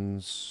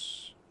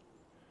weapons.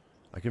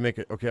 I can make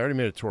it. Okay, I already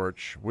made a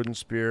torch. Wooden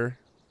spear.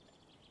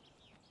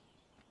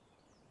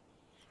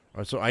 All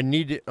right, so I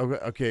need to.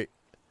 Okay.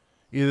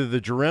 Either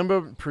the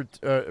Jaremba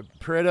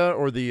Preta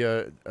or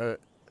the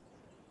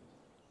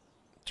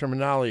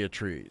Terminalia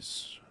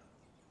trees.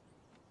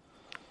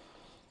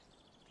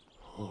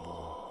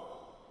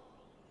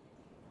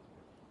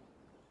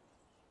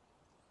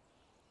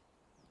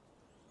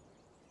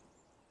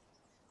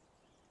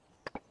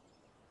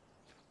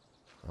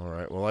 All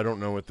right, well, I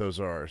don't know what those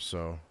are,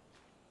 so.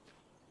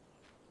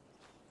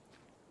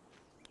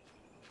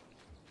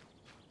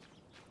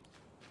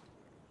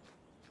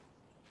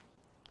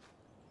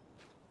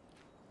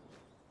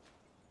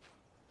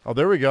 Oh,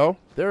 there we go.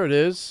 There it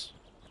is.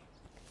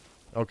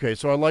 Okay,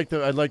 so I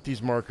like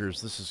these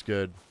markers. This is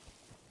good.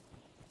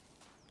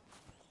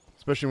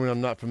 Especially when I'm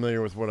not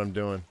familiar with what I'm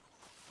doing.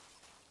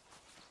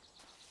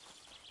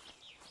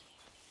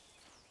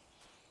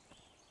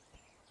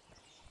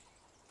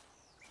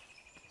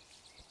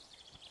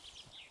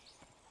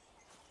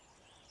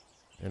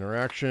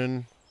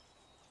 Interaction.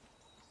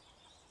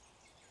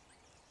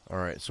 All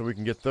right, so we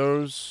can get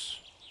those.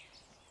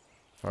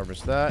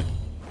 Harvest that.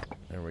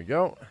 There we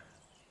go.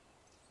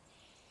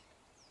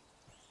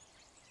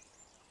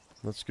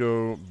 Let's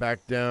go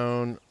back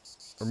down.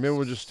 Or maybe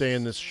we'll just stay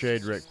in this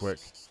shade right quick.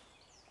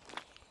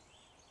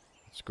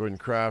 Let's go ahead and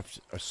craft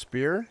a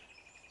spear.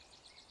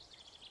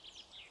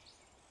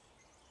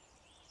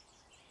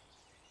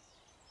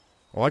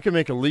 Oh, I can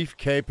make a leaf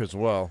cape as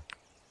well.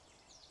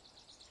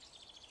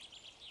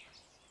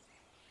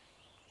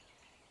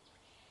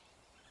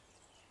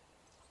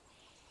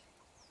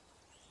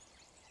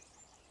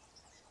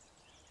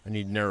 I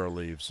need narrow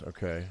leaves.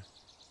 Okay.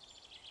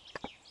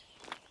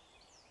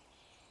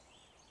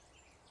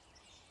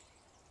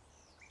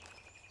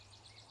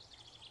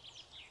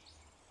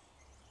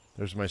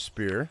 There's my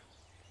spear.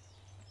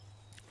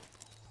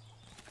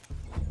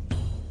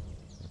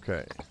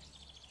 Okay.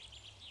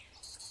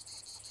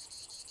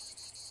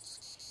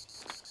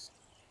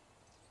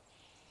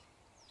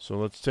 So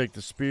let's take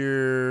the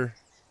spear,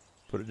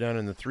 put it down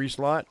in the 3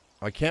 slot.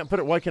 I can't put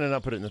it. Why can I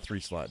not put it in the 3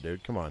 slot,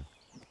 dude? Come on.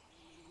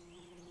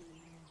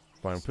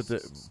 Fine.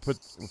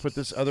 Put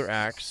this other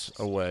axe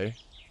away.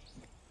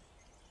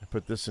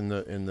 Put this in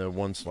the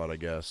 1 slot, I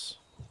guess.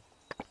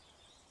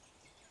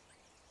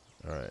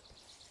 All right.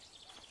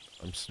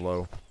 I'm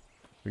slow.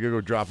 We gotta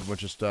go drop a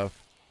bunch of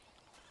stuff.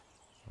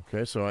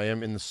 Okay, so I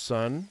am in the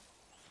sun.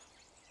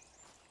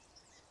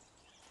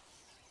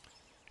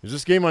 Is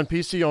this game on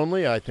PC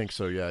only? I think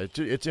so. Yeah,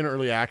 it's in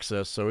early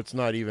access, so it's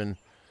not even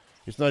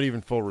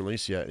full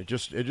release yet. It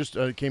just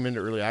came into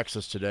early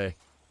access today.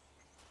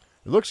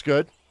 It looks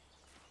good.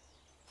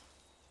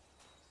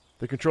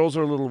 The controls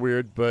are a little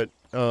weird, but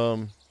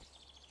we'll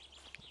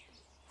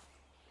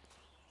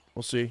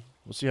see.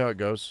 We'll see how it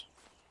goes.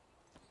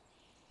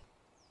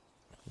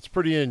 It's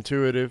pretty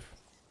intuitive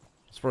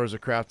as far as the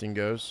crafting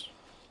goes.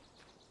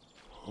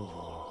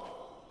 So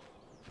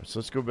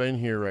let's go in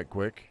here right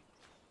quick.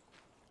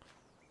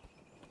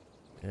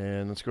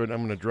 And let's go ahead. I'm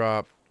going to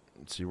drop.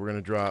 Let's see. We're going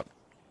to drop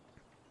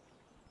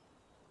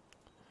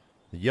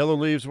the yellow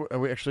leaves.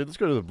 Actually, let's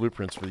go to the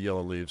blueprints for the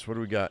yellow leaves. What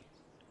do we got?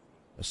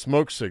 A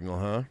smoke signal,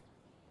 huh?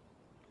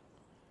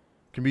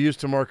 Can be used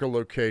to mark a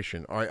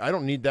location. All right, I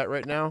don't need that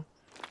right now,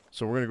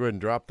 so we're going to go ahead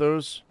and drop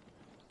those.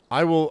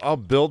 I'll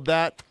build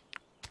that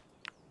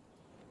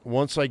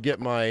once I get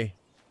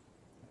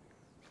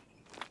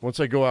once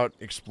I go out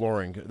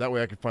exploring. That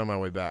way I can find my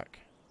way back.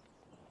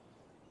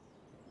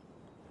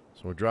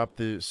 So we'll drop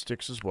the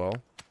sticks as well.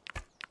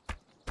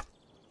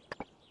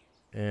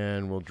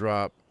 And we'll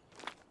drop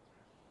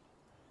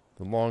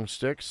the long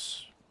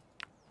sticks.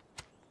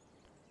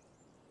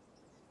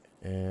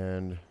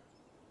 And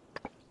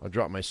I'll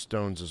drop my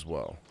stones as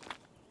well.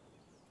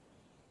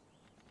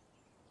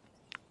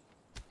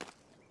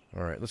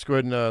 Alright, let's go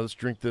ahead and let's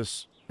drink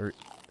this, or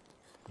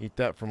eat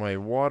that for my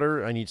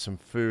water. I need some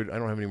food. I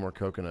don't have any more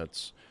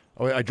coconuts.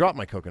 Oh, I dropped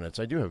my coconuts.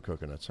 I do have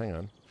coconuts. Hang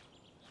on.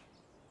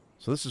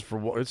 So this is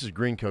for this is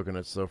green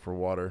coconuts, though, for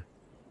water.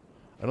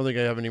 I don't think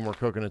I have any more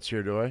coconuts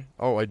here, do I?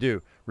 Oh, I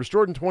do.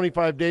 Restored in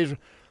 25 days.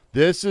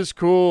 This is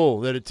cool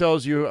that it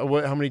tells you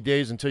how many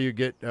days until you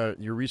get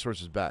your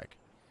resources back.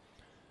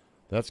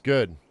 That's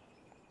good.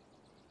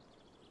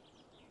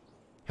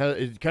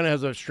 It kind of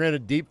has a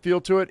stranded deep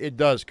feel to it. It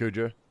does,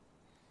 Kuja.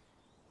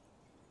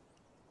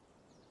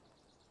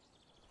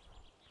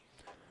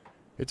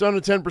 It's on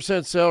a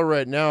 10% sale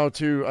right now,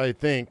 too, I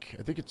think.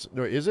 I think it's...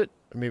 No, is it?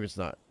 Maybe it's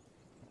not.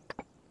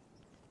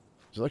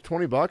 Is it like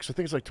 20 bucks? I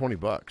think it's like 20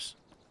 bucks.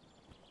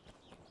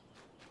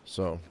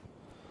 So,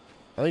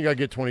 I think I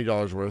get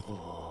 $20 worth.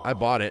 I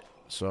bought it,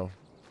 so.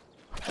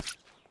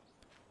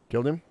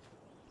 Killed him.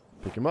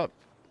 Pick him up.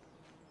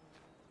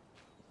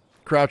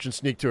 Crouch and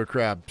sneak to a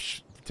crab.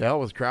 Psh, to hell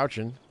with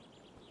crouching.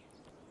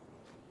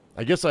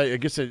 I guess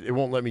it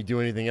won't let me do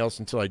anything else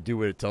until I do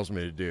what it tells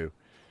me to do.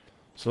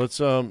 So let's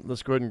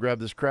go ahead and grab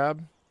this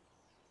crab.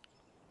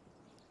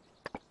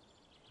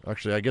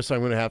 Actually, I guess I'm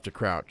going to have to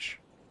crouch.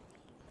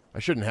 I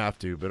shouldn't have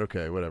to, but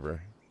okay,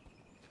 whatever.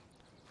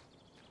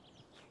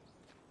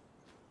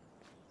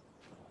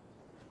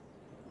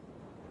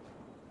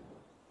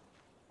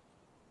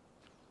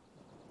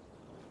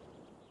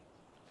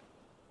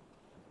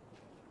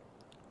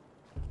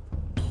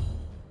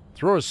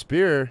 Throw a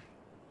spear.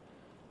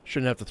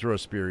 Shouldn't have to throw a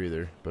spear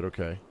either, but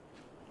okay.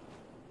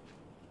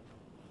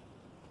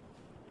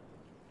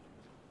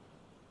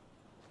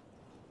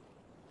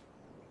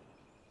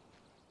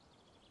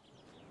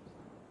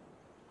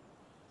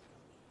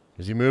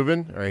 Is he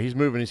moving? All right, he's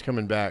moving. He's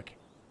coming back.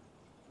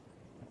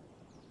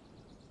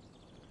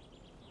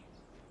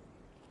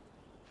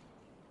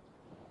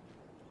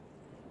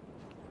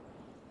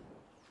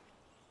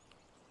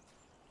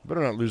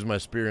 Better not lose my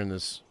spear in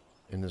this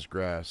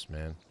grass,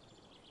 man.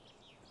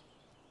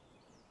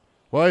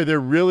 Well, they're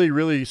really,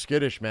 really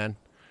skittish, man.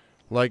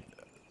 Like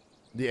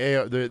the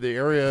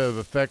area of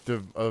effect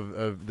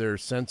of their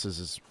senses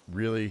is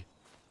really,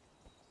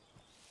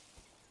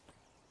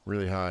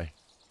 really high.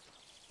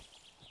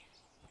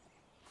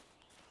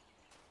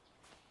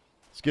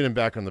 Let's get him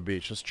back on the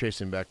beach. Let's chase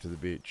him back to the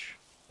beach.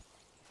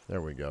 There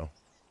we go.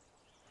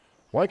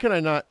 Why can I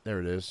not? There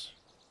it is.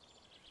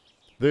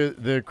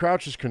 The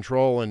crouch is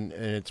control, and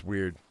it's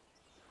weird.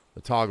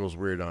 The toggle's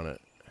weird on it.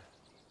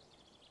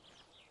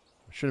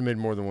 I should have made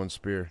more than one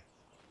spear.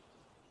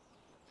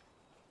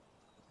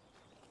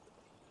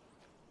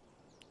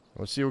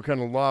 Let's see what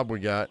kind of lob we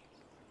got.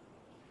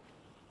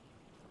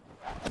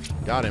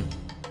 Got him.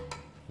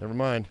 Never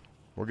mind.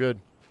 We're good.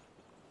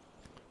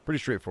 Pretty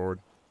straightforward.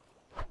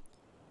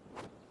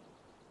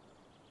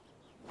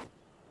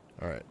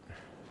 Alright.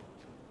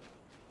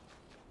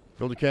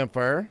 Build a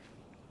campfire.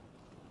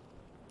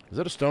 Is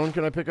that a stone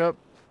can I pick up?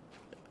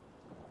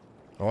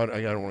 Oh,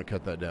 I don't want to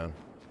cut that down.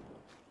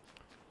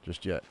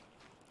 Just yet.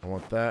 I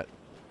want that.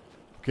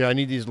 Okay, I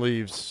need these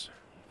leaves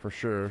for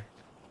sure.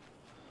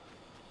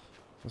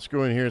 Let's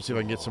go in here and see if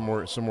I can get some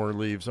more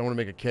leaves. I want to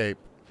make a cape.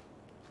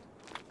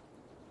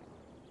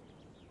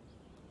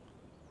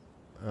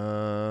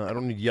 I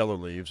don't need yellow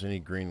leaves. I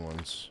need green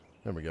ones.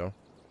 There we go.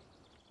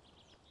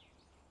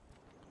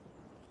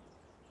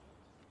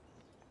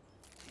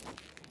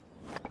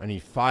 I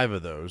need 5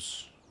 of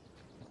those.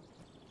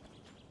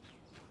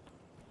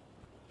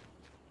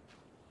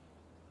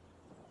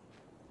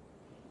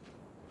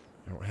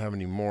 I don't have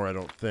any more, I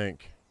don't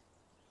think.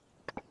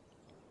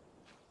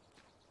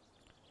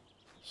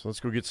 So let's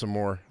go get some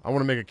more. I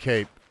want to make a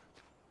cape.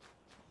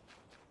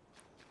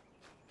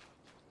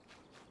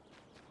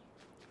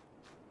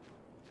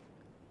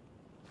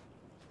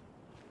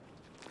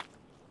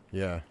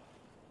 Yeah.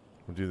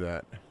 We'll do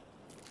that.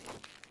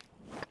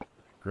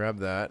 Grab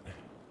that.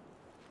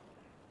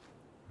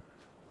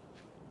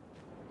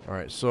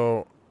 Alright,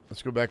 so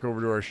let's go back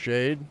over to our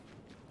shade.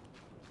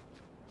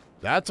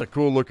 That's a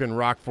cool looking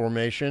rock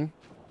formation.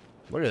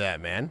 Look at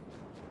that, man.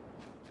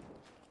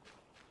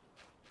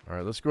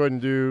 Alright, let's go ahead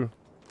and do...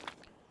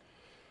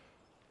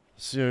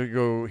 So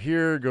go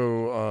here,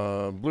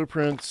 go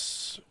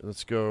blueprints.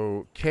 Let's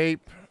go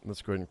cape.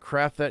 Let's go ahead and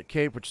craft that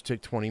cape, which will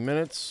take 20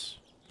 minutes.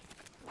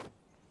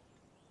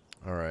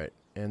 Alright,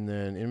 and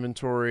then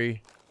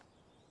inventory.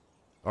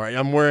 Alright,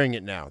 I'm wearing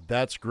it now.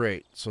 That's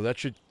great. So that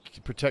should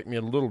protect me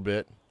a little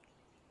bit.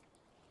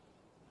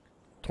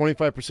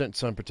 25%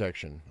 sun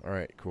protection.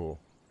 Alright, cool.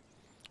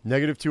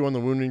 -2 on the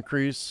wound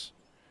increase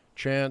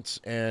chance,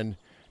 and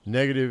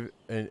negative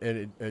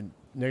and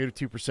negative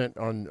 2%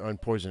 on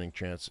poisoning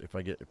chance if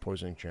I get a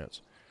poisoning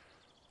chance.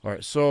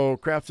 Alright, so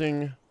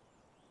crafting.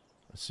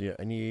 Let's see,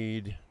 I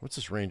need... What's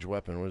this ranged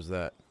weapon? What is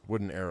that?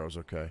 Wooden arrows,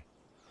 okay.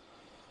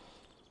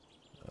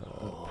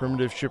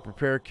 Primitive ship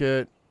repair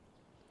kit.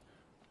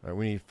 Alright,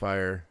 we need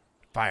fire.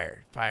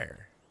 Fire.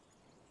 Fire.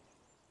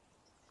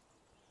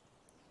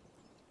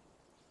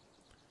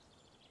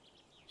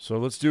 So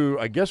let's do...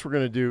 I guess we're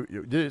going to do...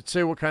 Did it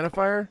say what kind of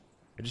fire?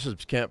 It just says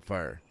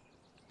campfire.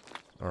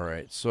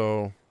 Alright,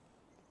 so...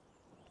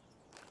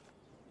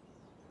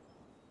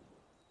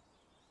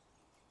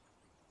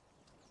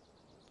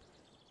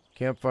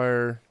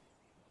 Campfire.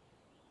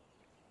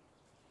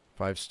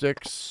 5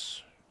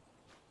 sticks.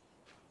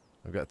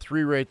 I've got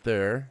 3 right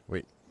there.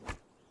 Wait.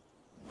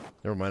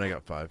 Never mind, I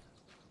got 5.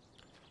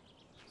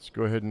 Let's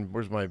go ahead and...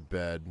 Where's my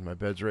bed? My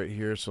bed's right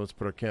here, so let's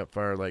put our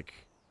campfire,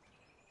 like...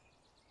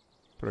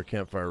 Put our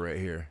campfire right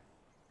here.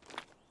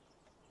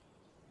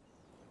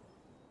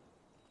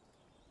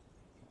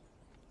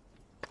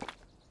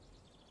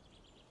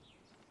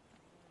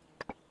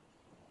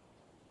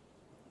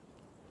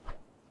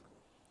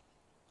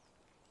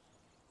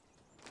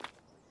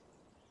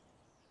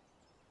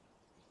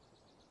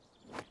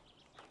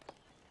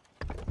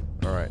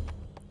 Alright.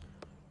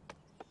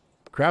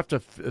 Craft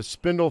a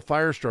spindle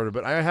fire starter,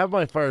 but I have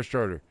my fire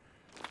starter.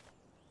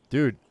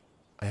 Dude,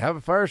 I have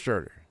a fire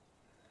starter.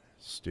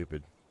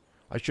 Stupid.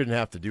 I shouldn't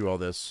have to do all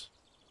this.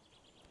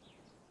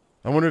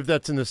 I wonder if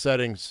that's in the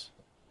settings.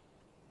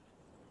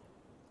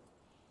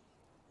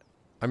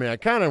 I mean, I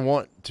kind of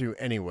want to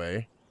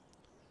anyway.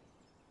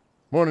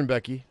 Morning,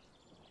 Becky.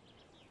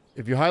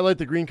 If you highlight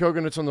the green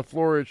coconuts on the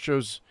floor, it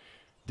shows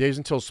days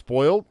until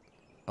spoiled.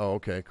 Oh,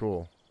 okay,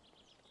 cool.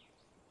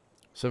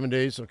 7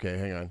 days? Okay,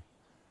 hang on.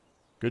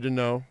 Good to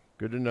know.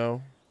 Good to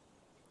know.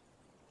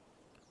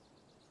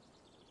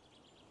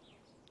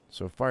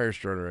 So, fire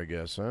starter, I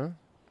guess, huh?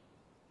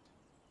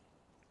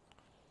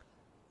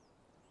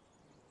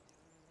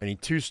 I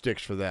need 2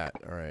 sticks for that.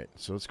 Alright,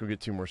 so let's go get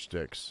 2 more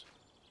sticks.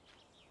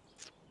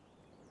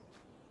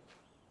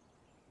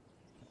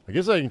 I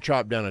guess I can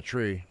chop down a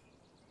tree.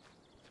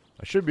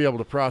 I should be able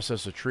to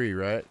process a tree,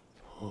 right?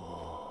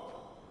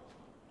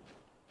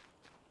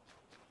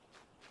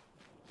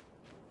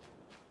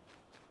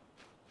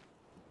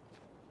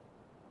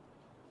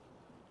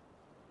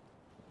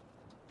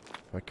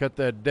 If I cut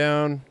that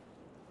down...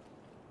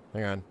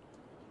 Hang on.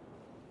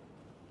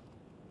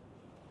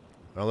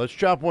 Now let's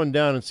chop one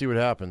down and see what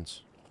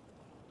happens.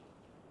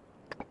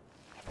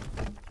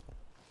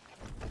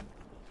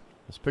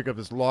 Let's pick up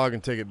this log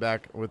and take it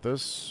back with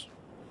us.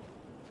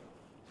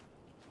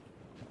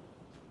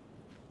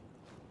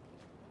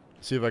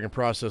 See if I can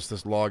process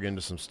this log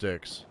into some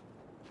sticks.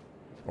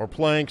 Or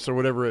planks or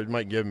whatever it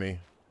might give me.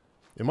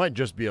 It might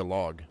just be a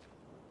log.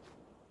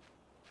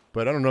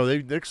 But I don't know.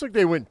 It looks like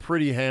they went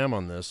pretty ham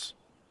on this.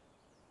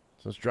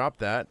 So let's drop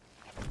that.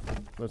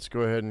 Let's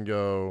go ahead and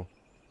go...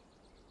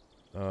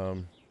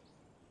 hang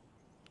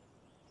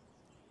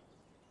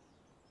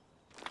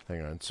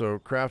on. So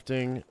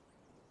crafting...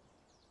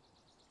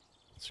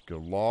 Let's go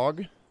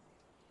log.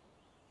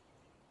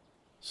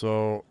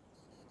 So...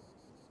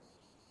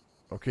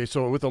 Okay,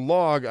 so with a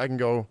log, I can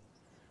go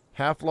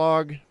half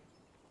log.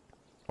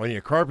 I need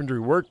a carpentry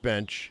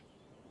workbench.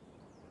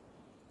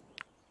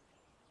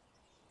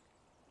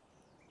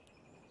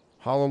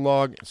 Hollow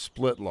log,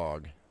 split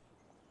log.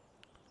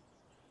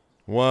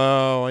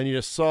 Wow, I need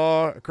a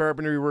saw, a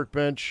carpentry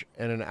workbench,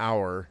 and an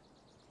hour.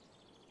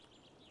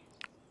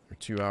 Or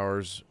 2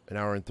 hours, an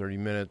hour and 30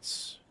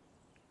 minutes.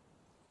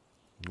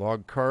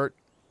 Log cart.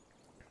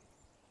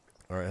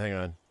 Alright, hang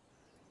on.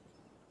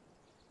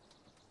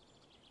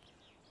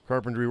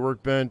 Carpentry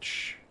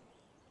workbench.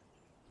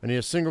 I need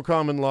a single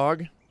common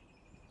log,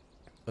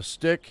 a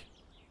stick,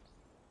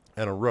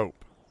 and a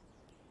rope.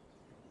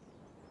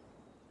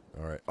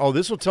 Alright. Oh,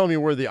 this will tell me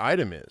where the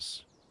item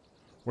is.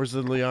 Where's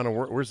the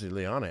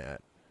Liana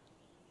at?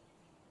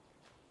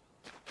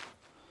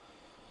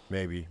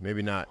 Maybe.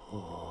 Maybe not.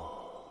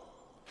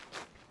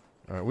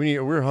 Alright,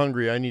 we're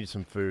hungry. I need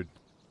some food.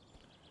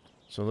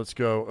 So let's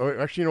go. Oh,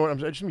 actually, you know what?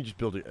 Let me just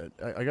build it.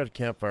 I got a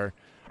campfire.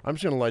 I'm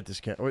just going to light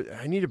this camp.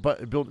 I need to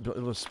build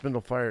a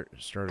spindle fire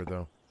starter,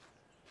 though.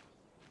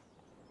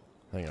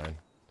 Hang on.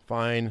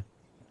 Fine.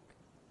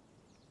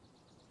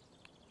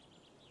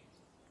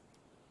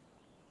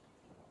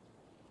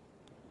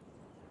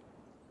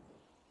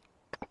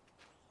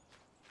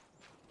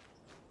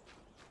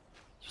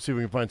 See if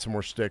we can find some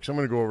more sticks. I'm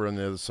going to go over on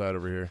the other side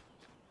over here.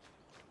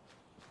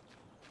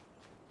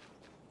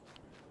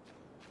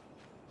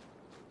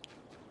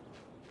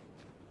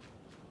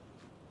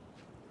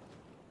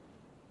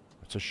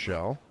 It's a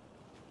shell.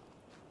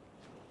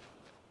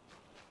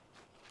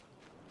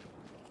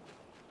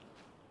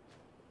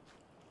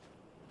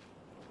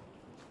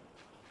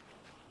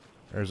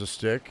 There's a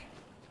stick.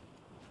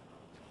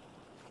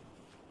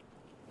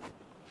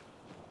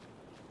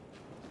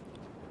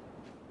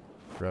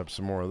 Grab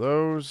some more of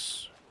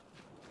those.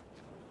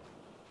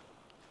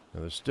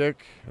 Another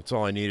stick. That's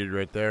all I needed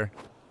right there.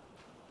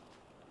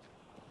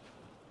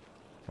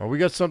 Oh, we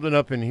got something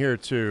up in here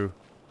too.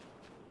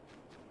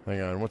 Hang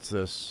on, what's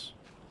this?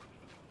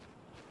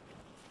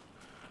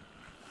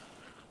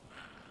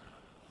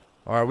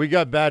 Alright, we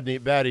got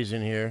baddies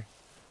in here.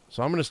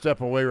 So I'm going to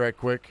step away right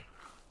quick.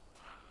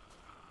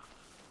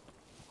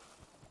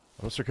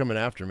 Unless they're coming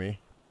after me.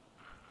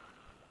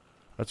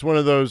 That's one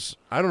of those,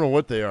 I don't know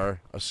what they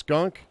are. A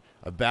skunk?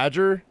 A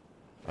badger?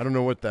 I don't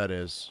know what that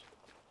is.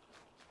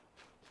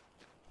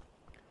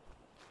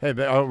 Hey,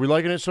 are we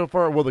liking it so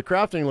far? Well, the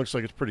crafting looks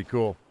like it's pretty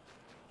cool.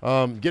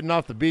 Getting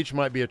off the beach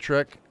might be a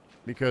trick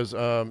because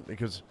the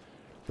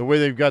way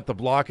they've got the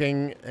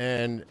blocking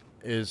and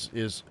is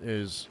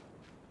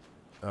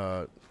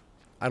I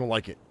don't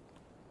like it.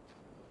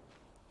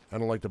 I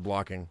don't like the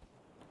blocking.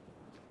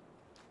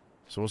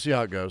 So we'll see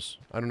how it goes.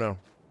 I don't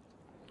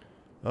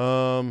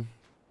know.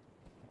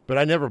 But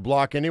I never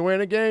block anyway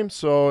in a game,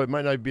 so it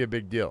might not be a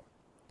big deal.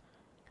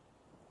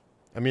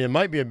 I mean, it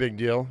might be a big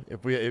deal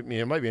if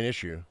it might be an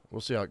issue. We'll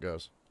see how it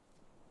goes.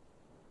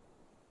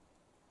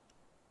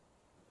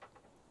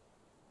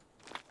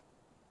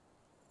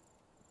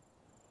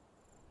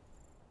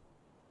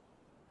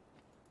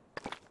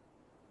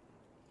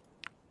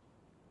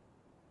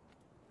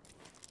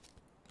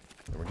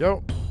 There we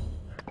go.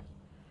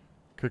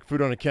 Cook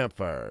food on a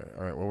campfire.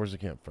 All right, well, where's the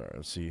campfire?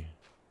 Let's see.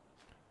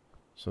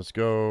 So let's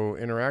go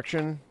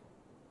interaction.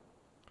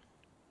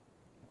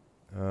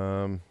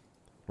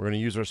 We're going to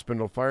use our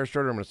spindle fire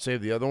starter. I'm going to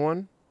save the other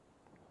one.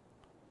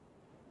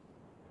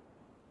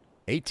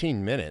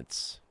 18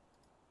 minutes.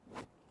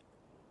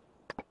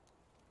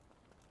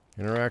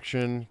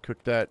 Interaction.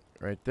 Cook that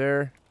right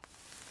there.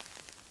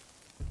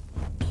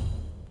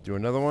 Do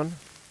another one.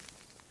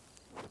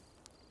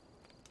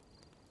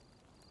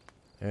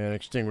 And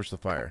extinguish the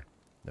fire.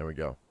 There we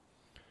go.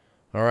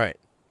 All right.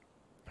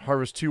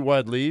 Harvest 2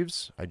 wide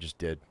leaves. I just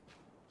did.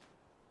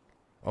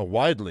 Oh,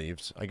 wide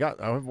leaves.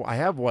 I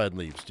have wide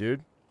leaves,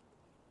 dude.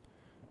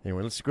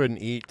 Anyway, let's go ahead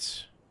and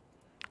eat.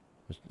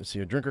 Let's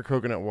see. A drink of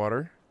coconut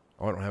water.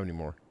 Oh, I don't have any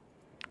more.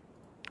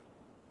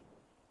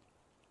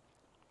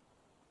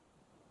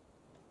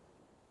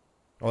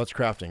 Oh, that's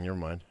crafting. Never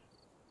mind.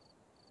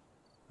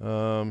 Go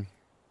ahead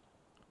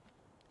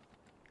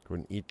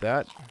and eat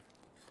that.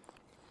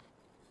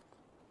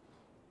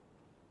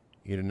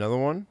 Eat another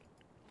one.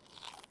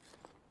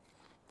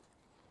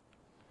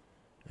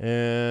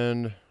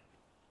 And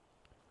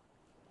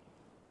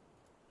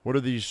what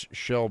are these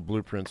shell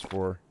blueprints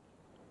for?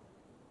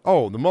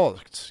 Oh, the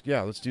mollusks.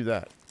 Yeah, let's do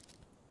that.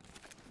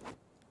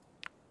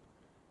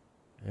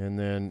 And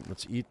then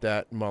let's eat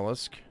that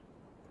mollusk.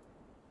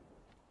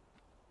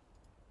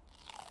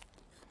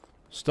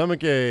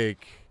 Stomach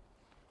ache.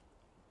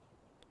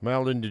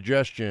 Mild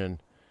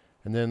indigestion.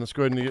 And then let's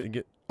go ahead and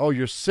get oh,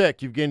 you're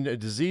sick. You've gained a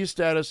disease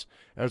status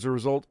as a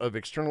result of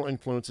external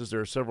influences.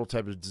 There are several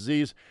types of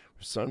disease.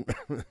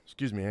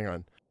 Excuse me, hang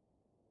on.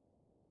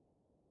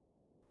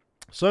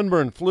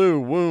 Sunburn,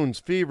 flu, wounds,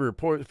 fever,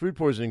 food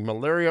poisoning,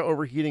 malaria,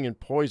 overheating, and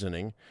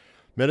poisoning.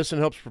 Medicine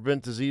helps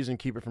prevent disease and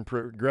keep it from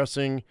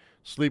progressing.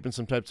 Sleep and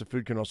some types of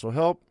food can also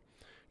help.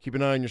 Keep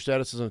an eye on your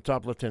statuses on the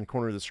top left-hand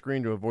corner of the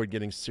screen to avoid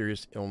getting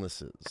serious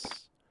illnesses.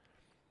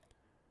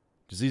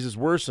 Disease is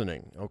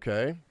worsening.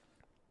 Okay.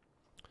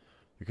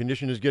 Your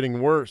condition is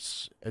getting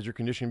worse. As your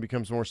condition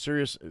becomes more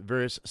serious,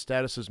 various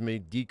statuses may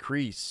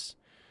decrease.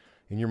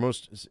 In the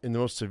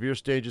most severe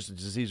stages, the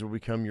disease will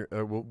become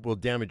will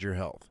damage your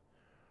health.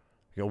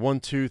 You got 1,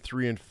 2,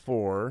 3, and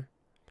 4.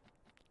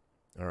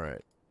 All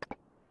right.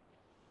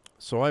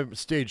 So I'm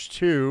stage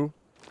 2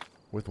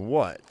 with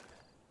what?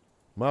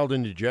 Mild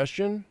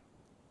indigestion.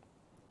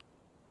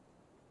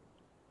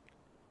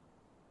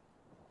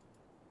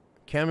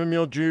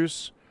 Chamomile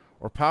juice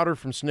or powder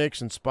from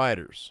snakes and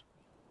spiders.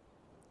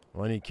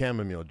 Well, I need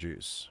chamomile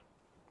juice.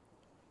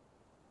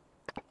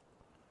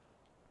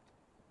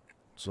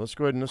 So let's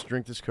go ahead and let's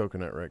drink this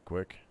coconut right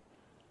quick.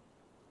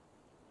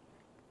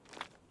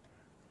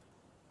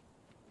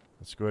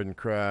 Let's go ahead and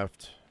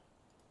craft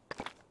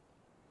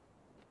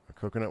a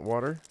coconut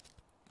water.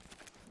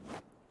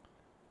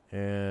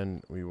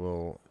 And we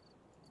will...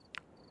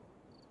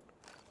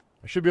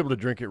 I should be able to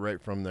drink it right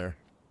from there.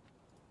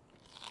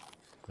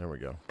 There we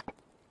go.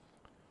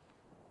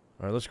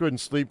 All right, let's go ahead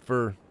and sleep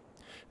for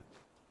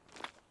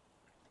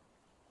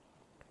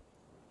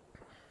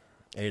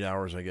 8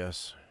 hours, I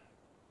guess.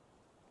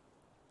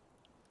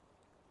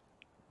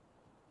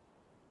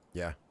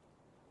 Yeah.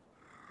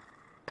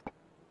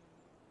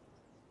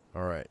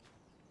 All right.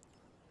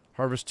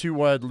 Harvest 2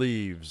 wide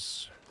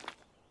leaves.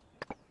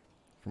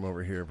 from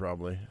over here,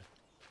 probably.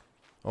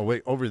 Oh,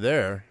 wait, over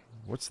there?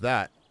 What's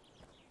that?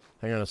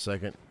 Hang on a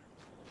second.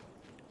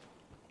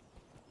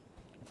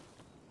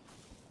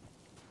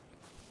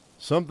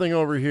 Something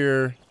over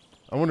here.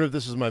 I wonder if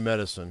this is my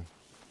medicine.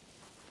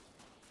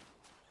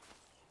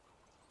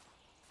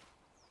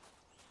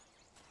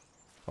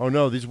 Oh,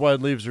 no, these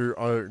wide leaves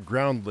are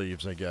ground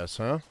leaves, I guess,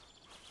 huh?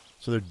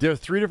 So there are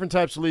 3 different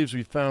types of leaves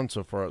we've found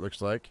so far, it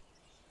looks like.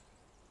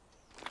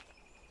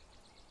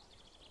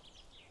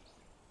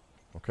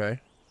 Okay.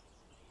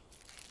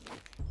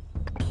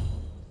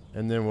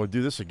 And then we'll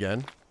do this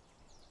again.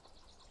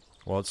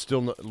 Well, it's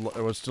still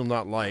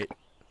not light.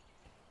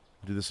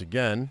 Do this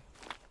again.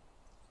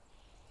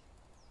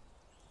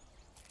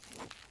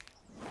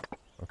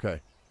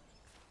 Okay.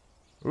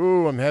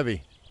 Ooh, I'm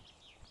heavy.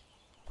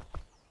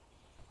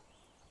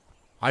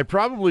 I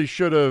probably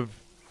should have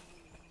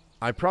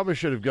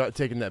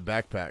taken that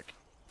backpack.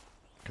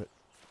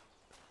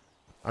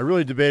 I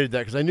really debated that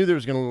because I knew they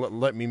was going to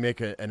let me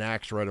make an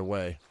axe right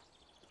away.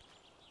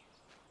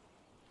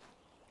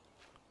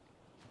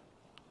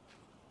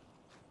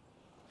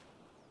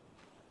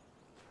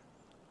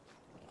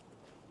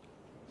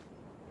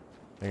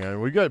 Hang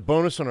on, we got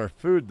bonus on our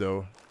food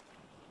though.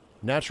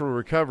 Natural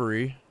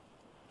recovery.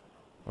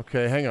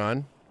 Okay, hang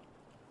on.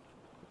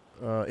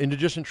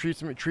 Indigestion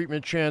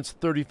treatment chance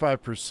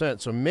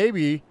 35%. So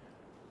maybe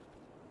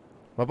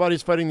my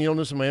body's fighting the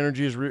illness and my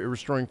energy is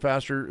restoring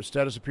faster.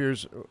 Status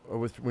appears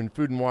when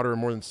food and water are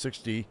more than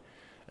 60,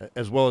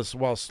 as well as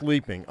while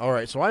sleeping. All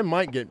right, so I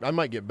might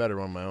get better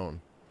on my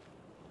own.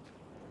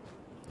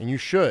 And you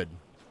should,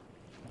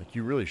 like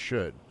you really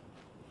should.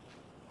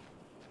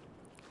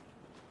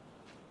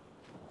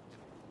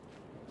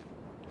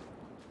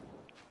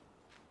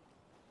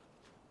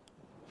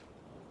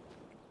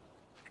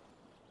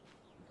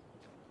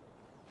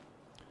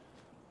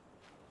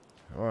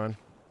 Come on.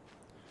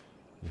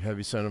 You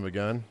heavy son of a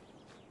gun.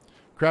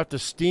 Craft a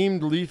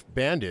steamed leaf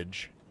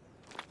bandage.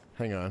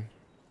 Hang on.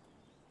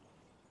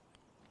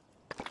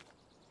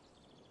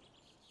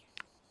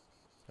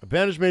 A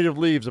bandage made of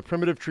leaves, a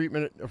primitive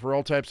treatment for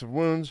all types of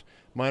wounds.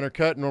 Minor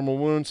cut, normal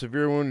wound,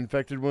 severe wound,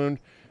 infected wound.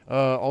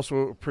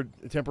 Also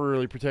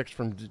temporarily protects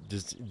from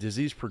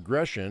disease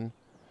progression.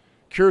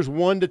 Cures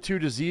 1 to 2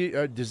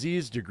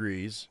 disease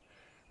degrees.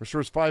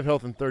 Restores 5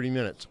 health in 30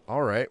 minutes.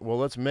 All right, well,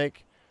 let's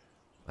make...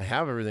 I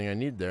have everything I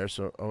need there,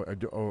 so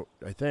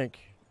I think.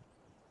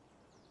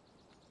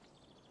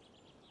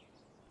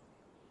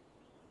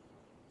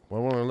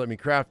 Well, won't let me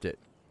craft it.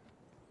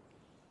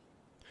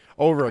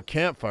 Over a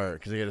campfire,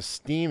 because I got to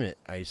steam it,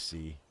 I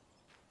see.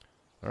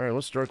 All right,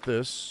 let's start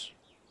this.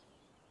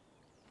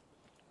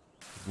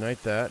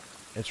 Ignite that.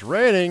 It's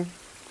raining.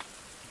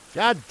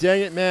 God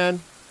dang it, man.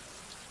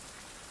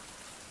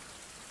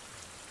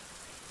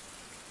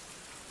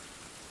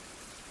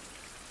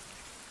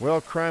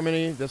 Well,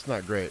 criminy, that's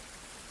not great.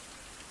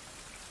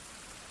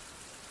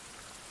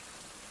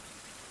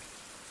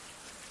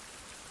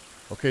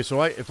 Okay,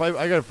 so I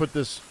gotta put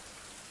this.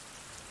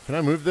 Can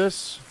I move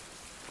this?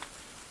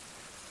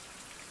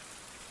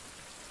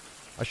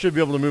 I should be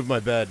able to move my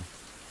bed.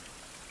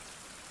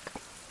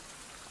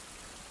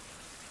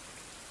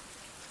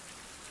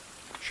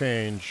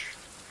 Change.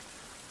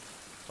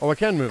 Oh, I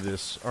can move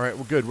this. All right,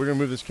 well, good. We're gonna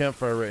move this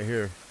campfire right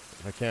here,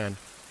 if I can.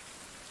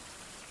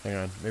 Hang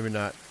on, maybe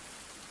not.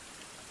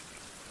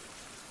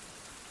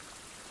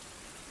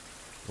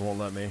 It won't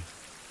let me.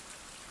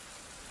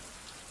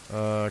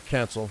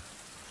 Cancel.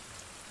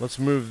 Let's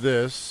move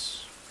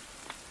this.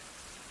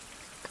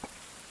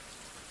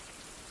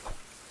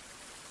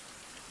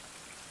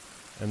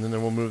 And then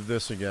we'll move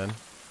this again.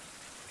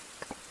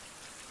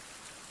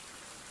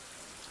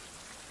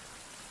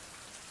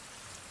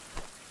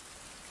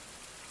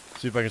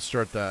 See if I can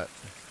start that.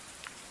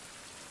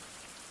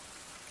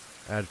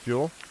 Add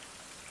fuel.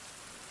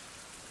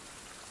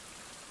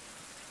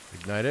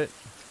 Ignite it.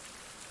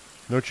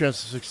 No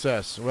chance of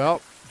success.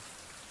 Well,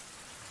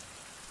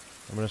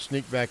 I'm going to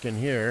sneak back in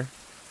here.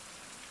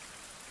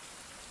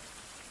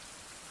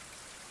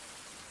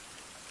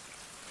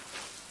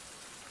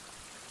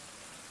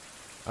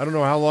 I don't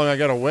know how long I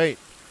gotta wait.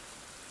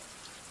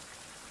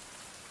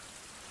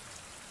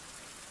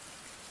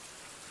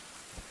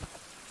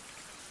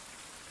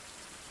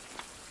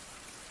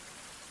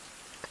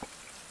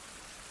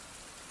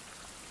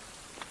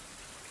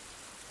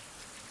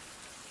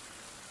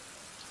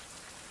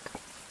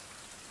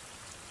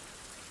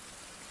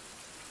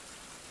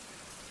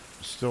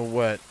 Still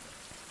wet.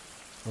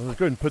 Well, let's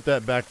go ahead and put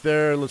that back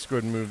there. Let's go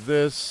ahead and move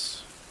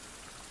this.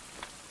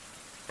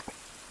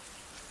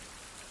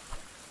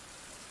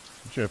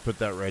 I'm going to put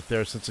that right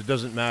there since it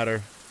doesn't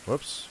matter.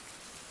 Whoops.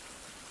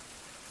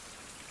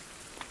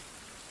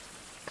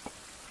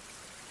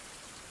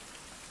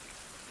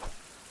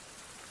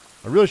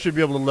 I really should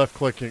be able to left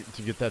click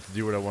to get that to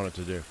do what I want it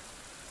to do.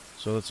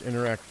 So let's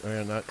interact,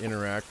 not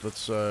interact.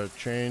 Let's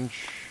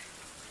change,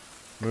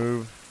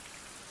 move.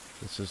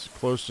 It's as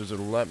close as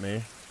it'll let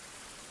me.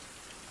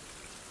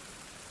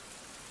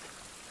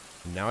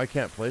 Now I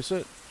can't place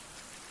it?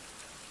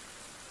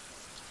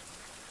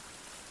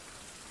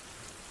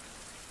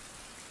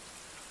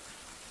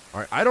 All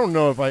right, I don't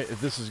know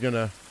if this is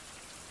gonna.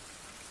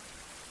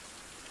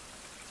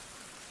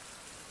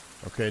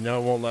 Okay, now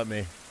it won't let me.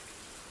 It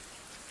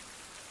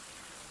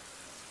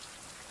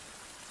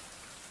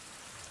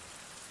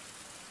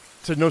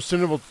said no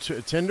sendable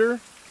Tinder.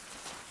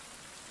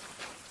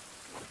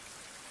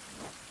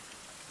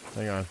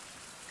 Hang on.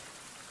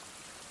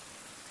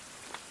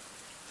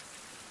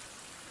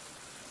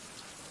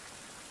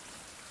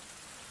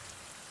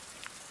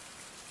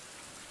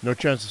 No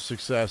chance of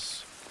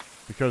success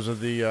because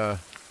of the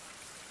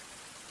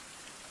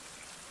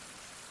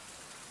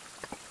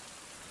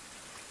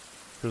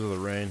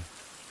rain.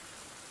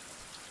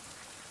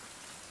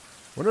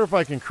 Wonder if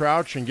I can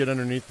crouch and get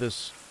underneath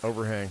this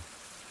overhang.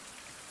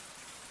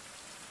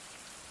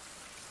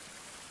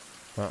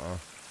 Uh-uh.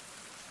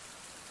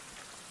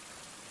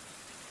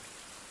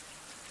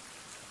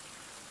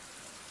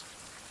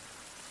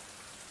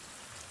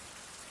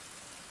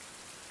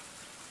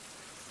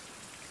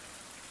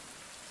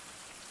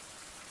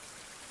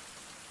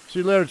 See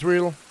you later,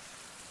 Tweedle.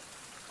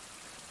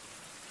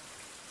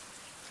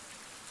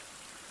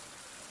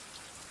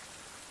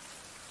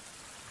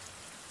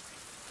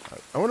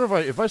 I wonder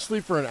if I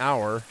sleep for an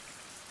hour.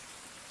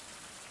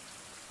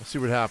 Let's see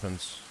what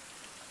happens.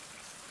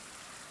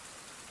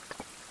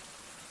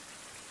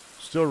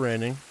 Still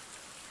raining.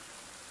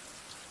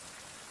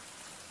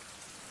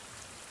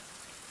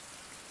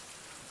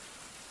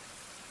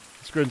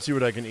 Let's go ahead and see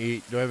what I can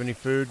eat. Do I have any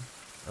food?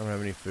 I don't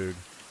have any food.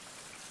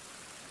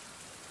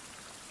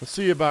 Let's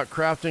see about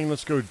crafting.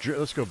 Let's go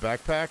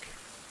backpack.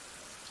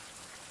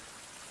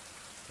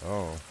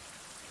 Oh.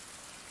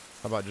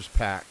 How about just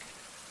pack?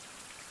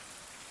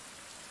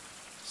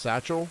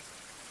 Satchel.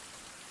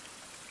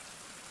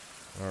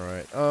 All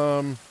right.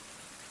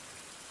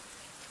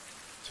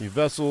 See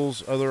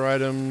vessels, other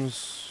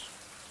items,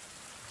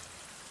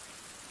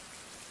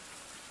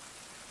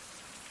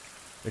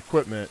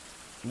 equipment,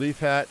 leaf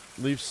hat,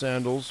 leaf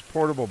sandals,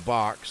 portable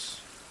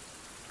box.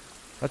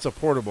 That's a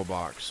portable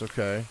box.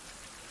 Okay.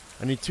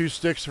 I need 2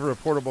 sticks for a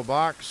portable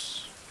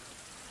box.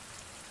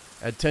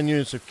 Add 10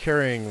 units of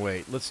carrying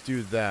weight. Let's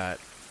do that.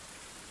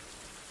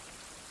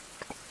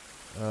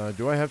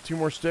 Do I have 2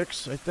 more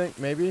sticks? I think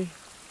maybe.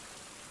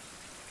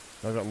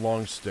 I've got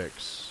long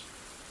sticks.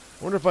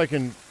 I wonder if I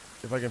can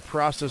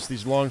process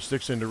these long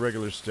sticks into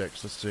regular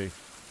sticks. Let's see.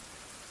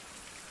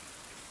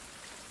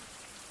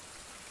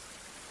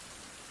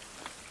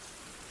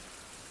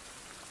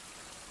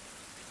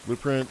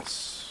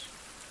 Blueprints.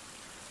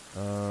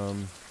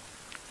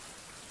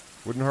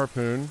 Wooden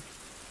harpoon.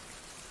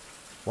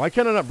 Why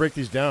can't I not break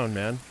these down,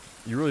 man?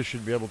 You really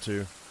should be able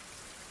to.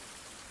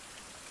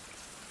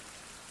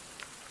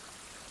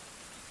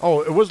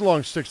 Oh, it was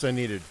long sticks I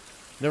needed.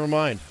 Never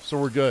mind.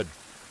 So we're good.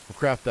 We'll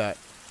craft that.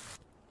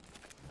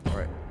 All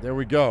right. There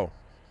we go.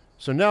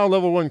 So now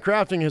level 1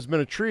 crafting has been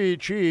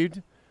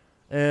achieved.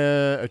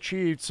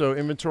 So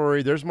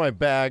inventory. There's my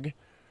bag.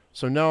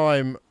 So now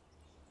I'm...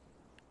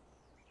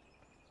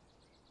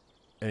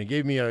 And it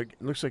gave me a...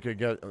 Looks like I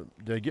got...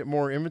 Did I get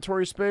more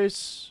inventory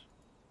space?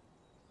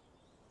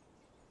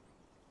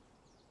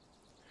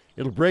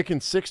 It'll break in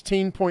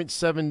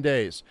 16.7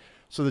 days.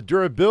 So the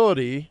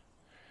durability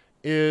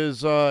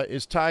is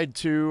tied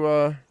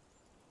to...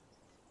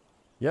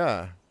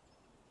 yeah.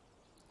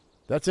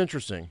 That's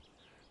interesting.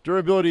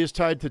 Durability is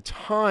tied to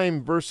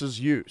time versus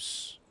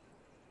use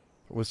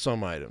with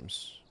some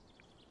items.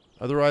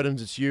 Other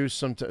items it's use,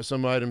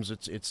 some items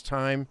it's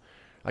time.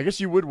 I guess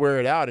you would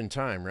wear it out in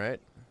time, right?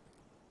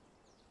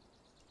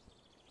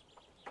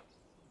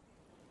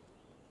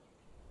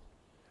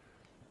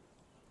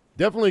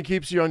 Definitely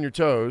keeps you on your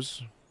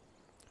toes.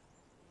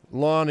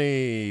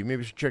 Lonnie, maybe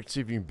you should check to see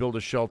if you can build a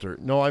shelter.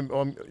 No,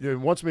 it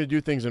wants me to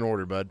do things in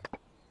order, bud.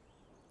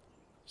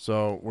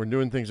 So we're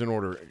doing things in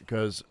order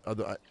because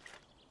I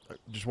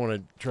just want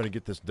to try to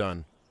get this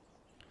done.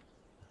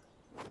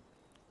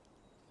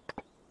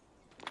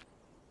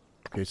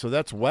 Okay, so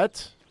that's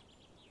wet.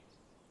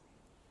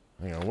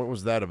 Hang on, what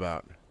was that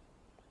about?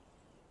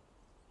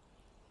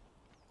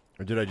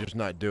 Or did I just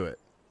not do it?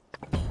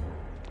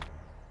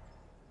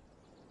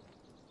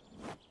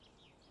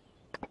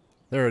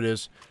 There it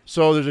is.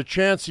 So there's a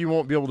chance you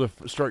won't be able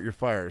to start your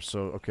fire. So,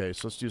 okay,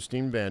 so let's do a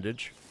steam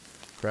bandage.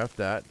 Craft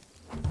that.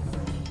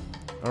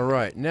 All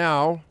right,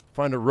 now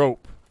find a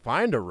rope.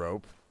 Find a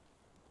rope?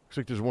 Looks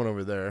like there's one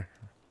over there.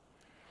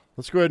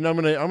 Let's go ahead and I'm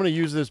gonna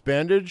use this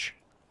bandage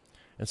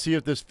and see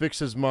if this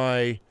fixes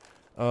my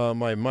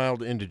my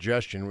mild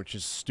indigestion, which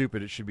is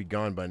stupid. It should be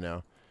gone by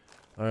now.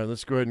 All right,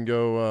 let's go ahead and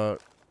go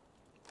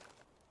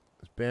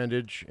this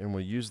bandage, and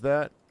we'll use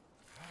that.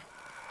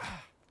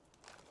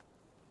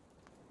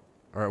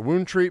 All right,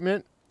 wound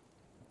treatment.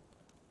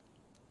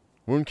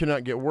 Wound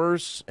cannot get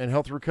worse, and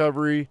health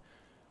recovery.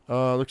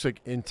 Looks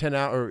like in 10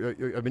 hours,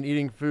 I've been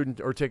eating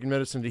food or taking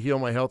medicine to heal.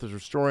 My health is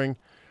restoring.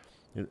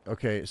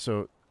 Okay,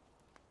 so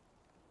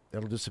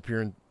that'll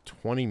disappear in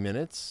 20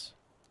 minutes.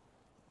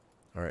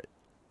 All right.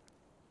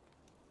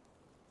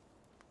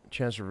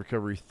 Chance of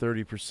recovery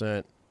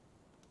 30%.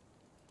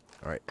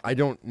 All right, I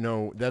don't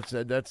know. That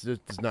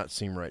does not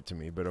seem right to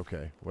me, but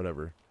okay,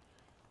 whatever.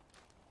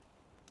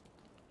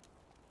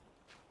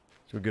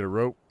 Let's go get a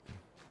rope.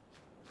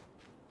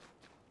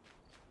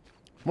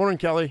 Morning,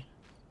 Kelly.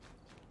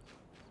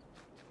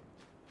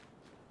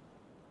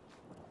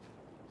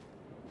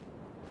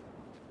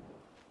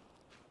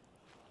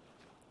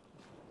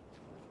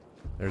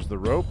 There's the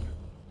rope.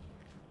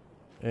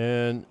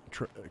 And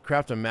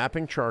craft a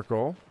mapping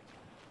charcoal,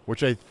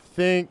 which I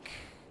think...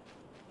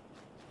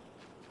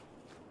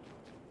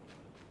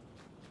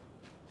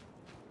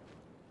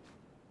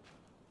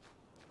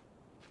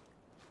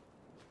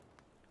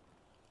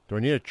 Do I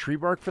need a tree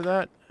bark for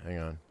that? Hang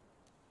on.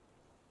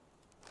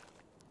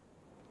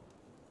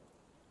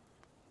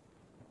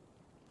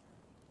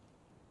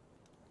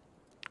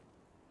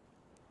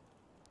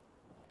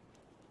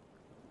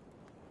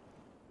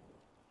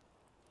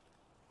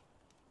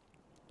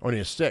 Oh, I need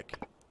a stick.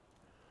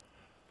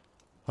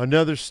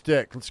 Another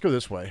stick. Let's go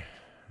this way.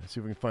 Let's see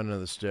if we can find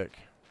another stick.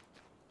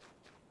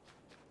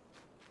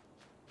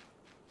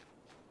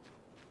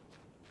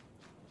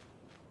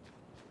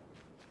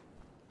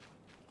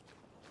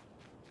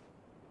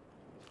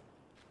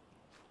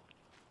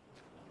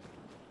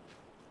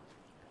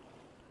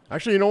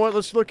 Actually, you know what?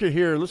 Let's look at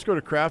here. Let's go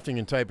to crafting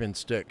and type in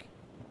stick.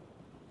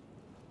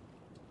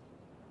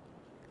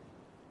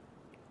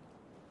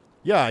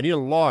 Yeah, I need a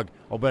log.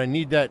 Oh, but I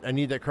need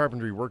that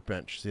carpentry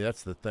workbench. See,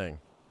 that's the thing.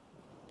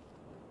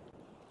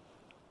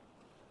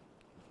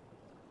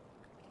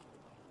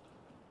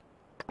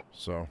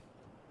 So.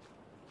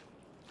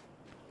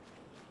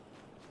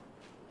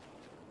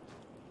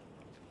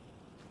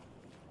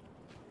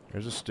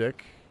 Here's a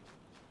stick.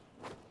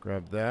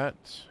 Grab that.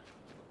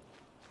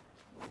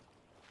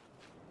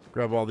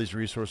 Grab all these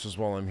resources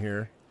while I'm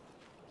here.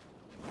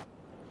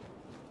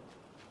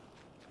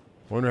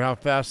 Wonder how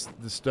fast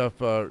this stuff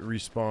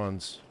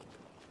respawns.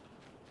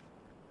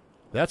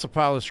 That's a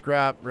pile of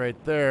scrap right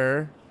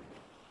there.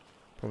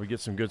 Probably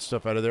get some good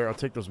stuff out of there. I'll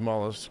take those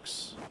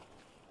mollusks.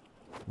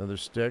 Another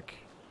stick.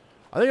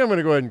 I think I'm going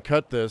to go ahead and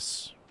cut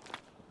this.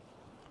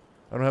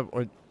 I don't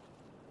have...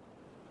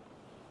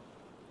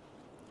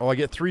 Oh, I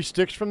get 3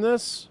 sticks from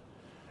this?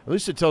 At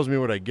least it tells me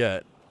what I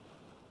get.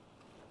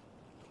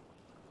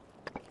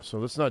 So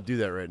let's not do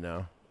that right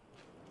now.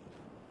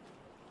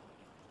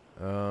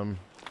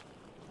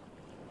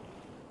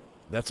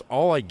 That's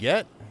all I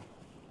get?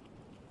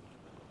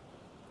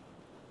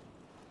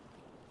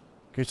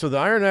 Okay, so the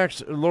iron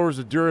axe lowers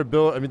the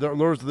durability. I mean, that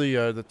lowers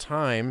the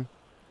time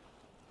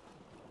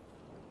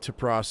to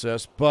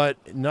process,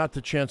 but not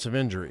the chance of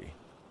injury.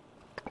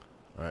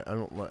 All right, I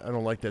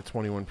don't like that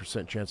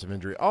 21% chance of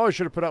injury. Oh, I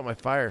should have put out my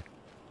fire.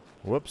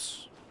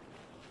 Whoops.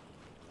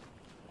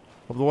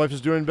 Hope the wife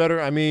is doing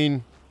better. I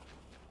mean,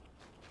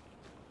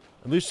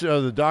 at least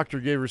the doctor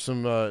gave her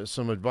some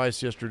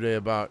advice yesterday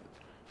about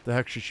the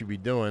heck she should be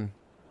doing.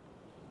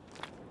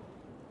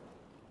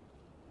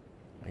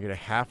 I get a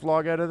half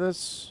log out of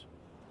this.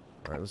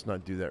 All right, let's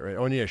not do that right.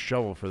 Oh, I need a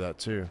shovel for that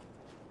too.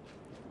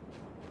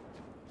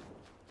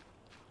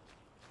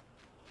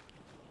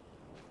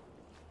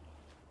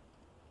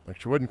 Like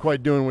she wasn't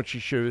quite doing what she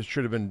should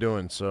have been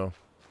doing. So,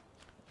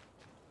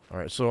 all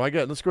right. So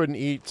let's go ahead and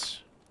eat.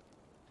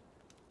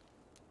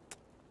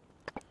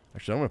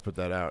 Actually, I'm gonna put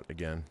that out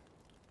again.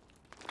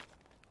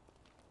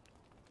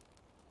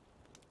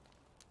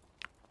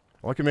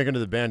 Well, I can make into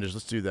the bandage.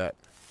 Let's do that.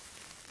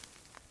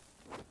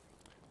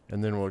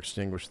 And then we'll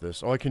extinguish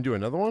this. Oh, I can do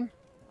another one?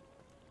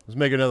 Let's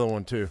make another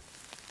one, too.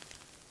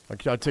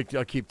 I'll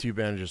keep 2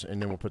 bandages, and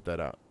then we'll put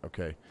that out.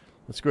 Okay.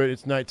 Let's go ahead.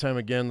 It's nighttime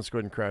again. Let's go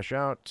ahead and crash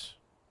out.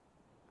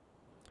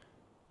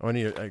 Oh, I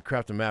need to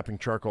craft a mapping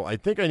charcoal. I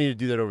think I need to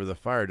do that over the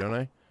fire, don't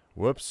I?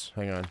 Whoops.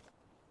 Hang on.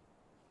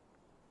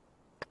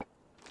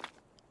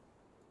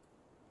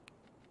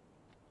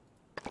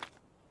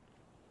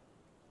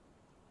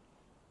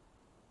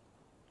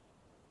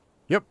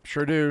 Yep,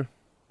 sure do.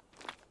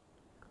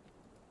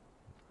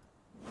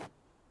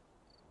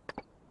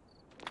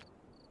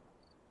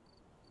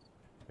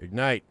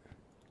 Ignite.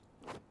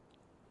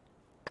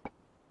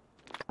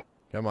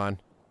 Come on.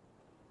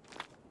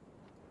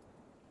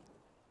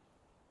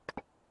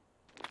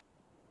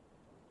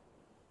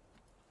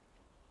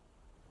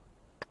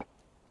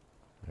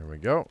 There we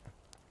go.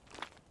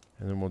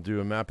 And then we'll do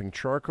a mapping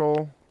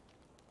charcoal.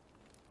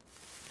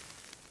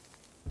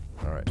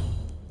 All right.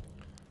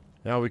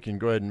 Now we can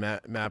go ahead and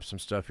map some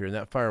stuff here. And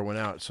that fire went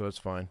out, so that's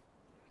fine.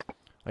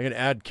 I can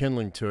add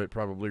kindling to it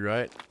probably,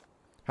 right?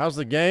 How's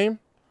the game?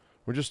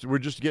 We're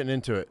just getting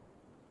into it.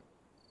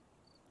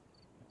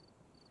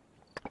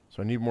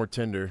 So I need more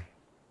tinder.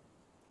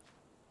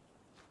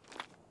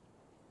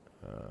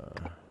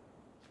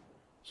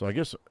 So I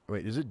guess,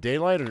 wait, is it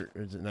daylight or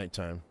is it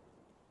nighttime?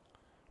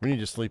 We need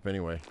to sleep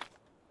anyway.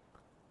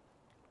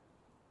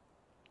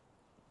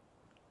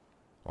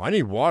 Oh, I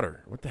need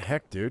water. What the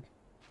heck, dude?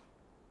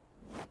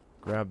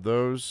 Grab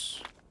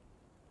those.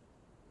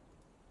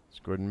 Let's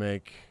go ahead and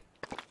make...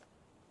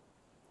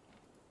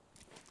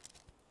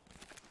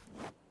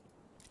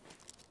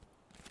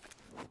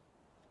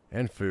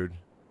 And food.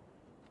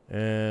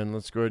 And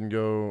let's go ahead and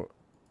go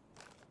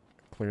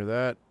clear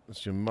that.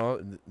 Let's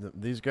do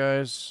these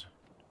guys.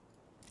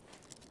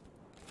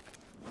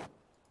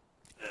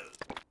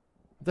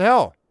 What the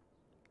hell?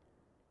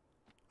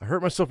 I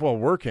hurt myself while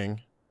working.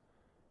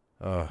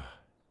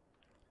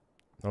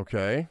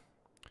 Okay.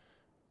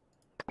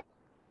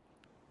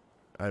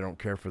 I don't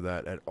care for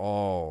that at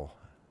all.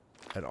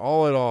 At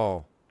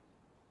all.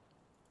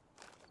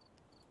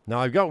 Now,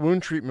 I've got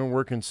wound treatment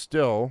working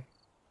still.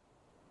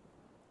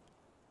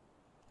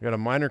 I got a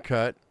minor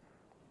cut.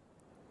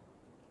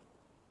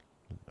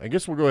 I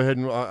guess we'll go ahead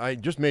and... I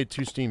just made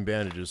 2 steam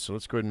bandages, so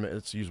let's go ahead and...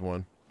 Let's use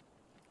one.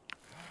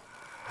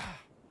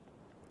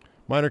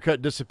 Minor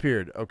cut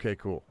disappeared. Okay,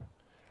 cool.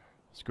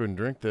 Let's go ahead and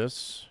drink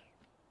this.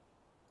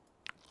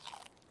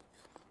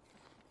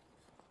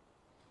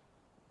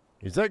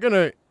 Is that going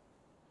to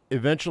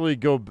eventually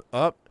go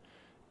up?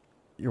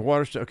 Your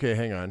water... Okay,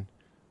 hang on.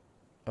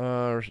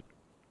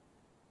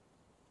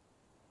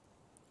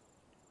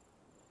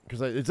 Is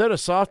that a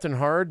soft and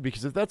hard?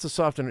 Because if that's a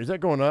soft and... Is that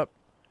going up?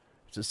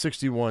 It's at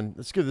 61.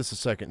 Let's give this a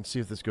second and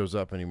see if this goes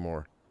up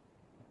anymore.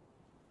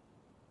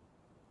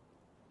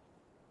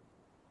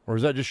 Or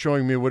is that just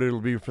showing me what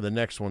it'll be for the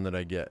next one that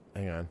I get?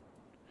 Hang on.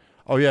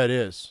 Oh, yeah, it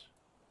is.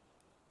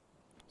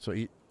 So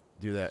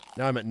do that.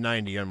 Now I'm at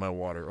 90 on my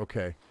water.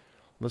 Okay.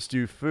 Let's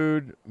do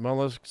food,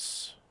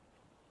 mollusks.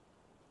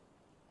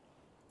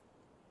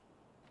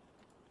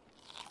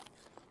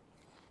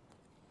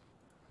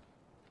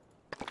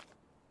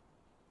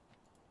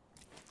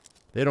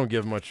 They don't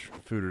give much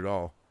food at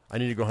all. I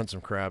need to go hunt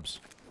some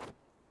crabs.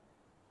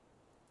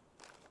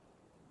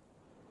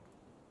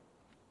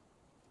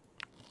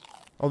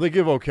 Oh, they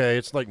give okay.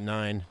 It's like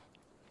 9.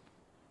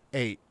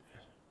 8.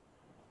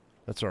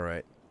 That's all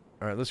right.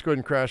 All right, let's go ahead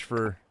and crash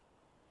for...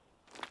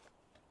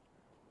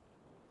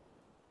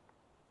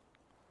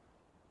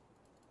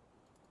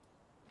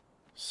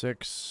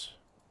 Six.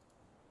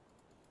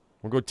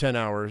 We'll go 10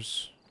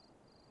 hours.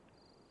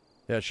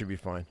 Yeah, it should be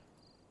fine.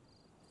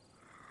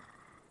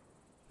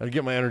 I'll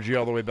get my energy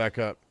all the way back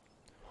up.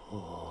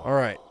 All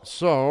right,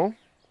 so...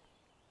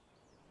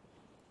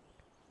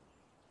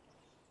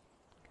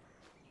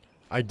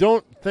 I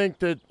don't think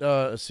that...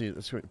 let's see.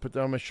 Let's put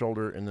that on my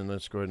shoulder, and then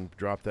let's go ahead and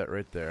drop that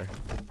right there.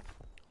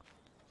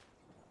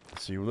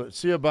 Let's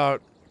see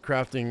about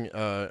crafting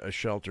a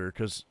shelter,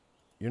 because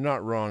you're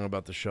not wrong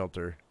about the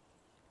shelter.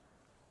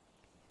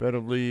 Bed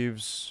of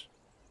leaves,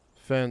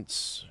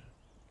 fence,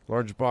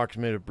 large box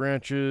made of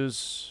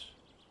branches,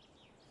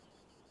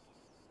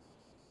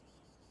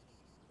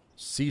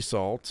 sea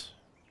salt.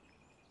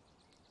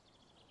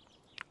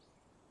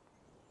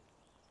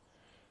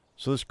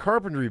 So this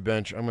carpentry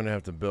bench I'm going to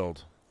have to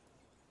build.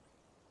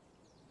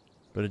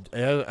 But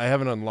I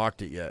haven't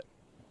unlocked it yet.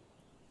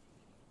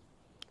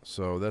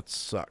 So that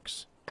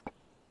sucks.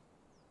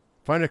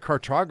 Find a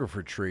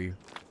cartographer tree.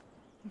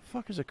 What the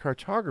fuck is a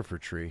cartographer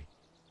tree?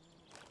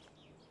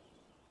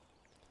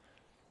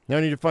 Now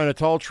I need to find a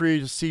tall tree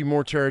to see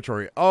more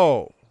territory.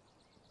 Oh!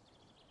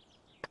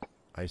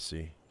 I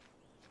see.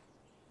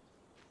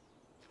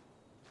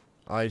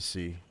 I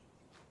see.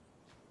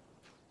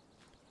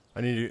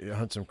 I need to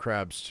hunt some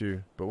crabs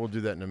too, but we'll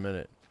do that in a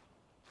minute.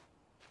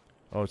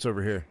 Oh, it's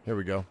over here. Here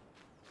we go.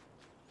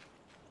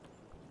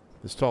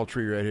 This tall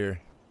tree right here.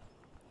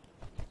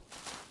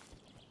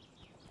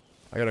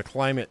 I gotta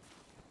climb it.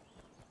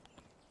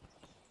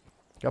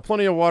 Got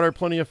plenty of water,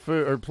 plenty of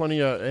food, or plenty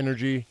of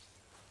energy.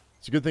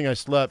 It's a good thing I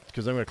slept,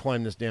 because I'm gonna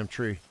climb this damn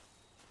tree.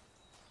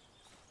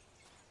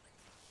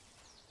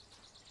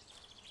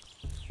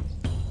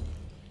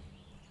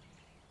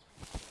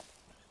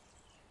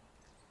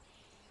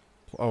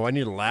 Oh, I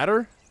need a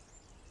ladder?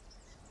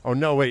 Oh,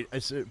 no, wait. I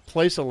said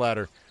place a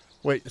ladder.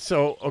 Wait,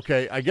 so,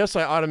 okay. I guess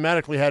I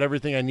automatically had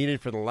everything I needed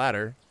for the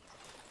ladder.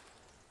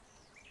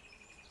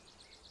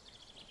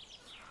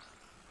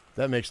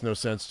 That makes no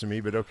sense to me,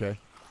 but okay.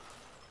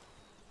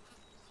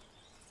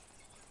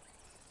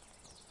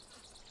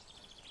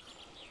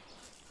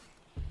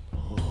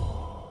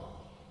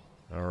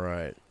 All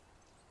right.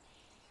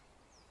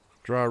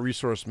 Draw a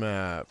resource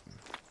map.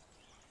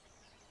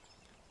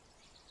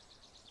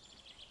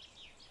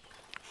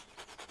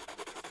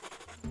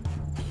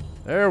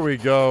 There we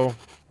go.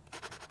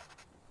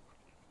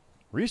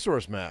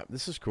 Resource map.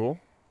 This is cool.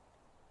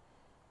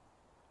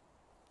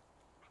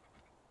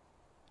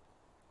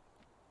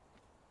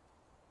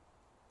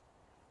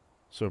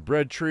 So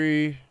bread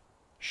tree.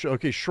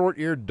 Okay,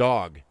 short-eared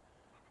dog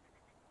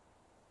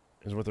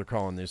is what they're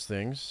calling these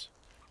things.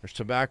 There's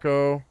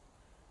tobacco,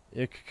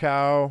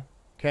 cacao,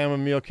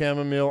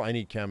 chamomile. I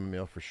need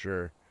chamomile for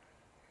sure.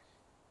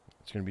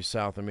 It's going to be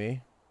south of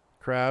me.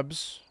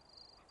 Crabs.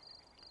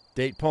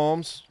 Date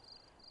palms.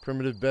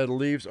 Primitive bed of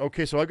leaves.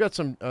 Okay, so I've got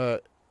some, I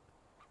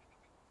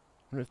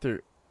wonder if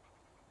they're,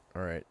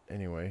 all right,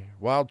 anyway.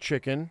 Wild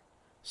chicken,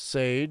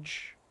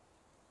 sage.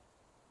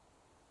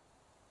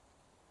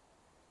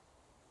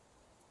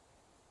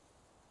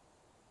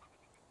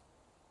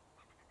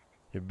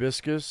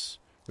 Hibiscus.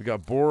 We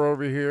got boar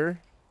over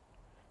here.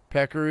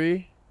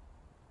 Peccary.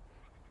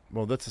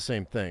 Well, that's the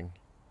same thing,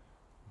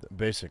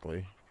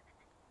 basically.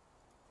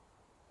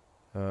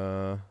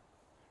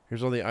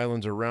 Here's all the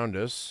islands around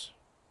us.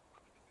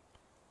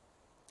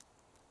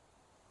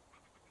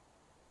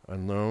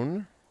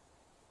 Unknown.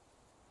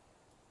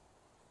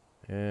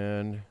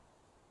 And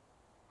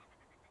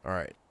all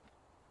right.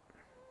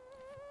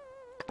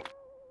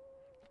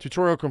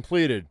 Tutorial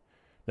completed.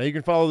 Now you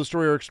can follow the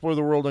story or explore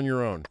the world on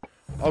your own.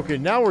 Okay,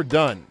 now we're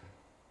done.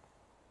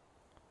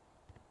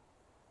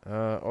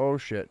 Oh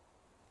shit.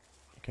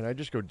 Can I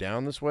just go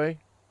down this way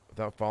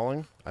without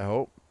falling? I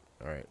hope.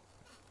 All right.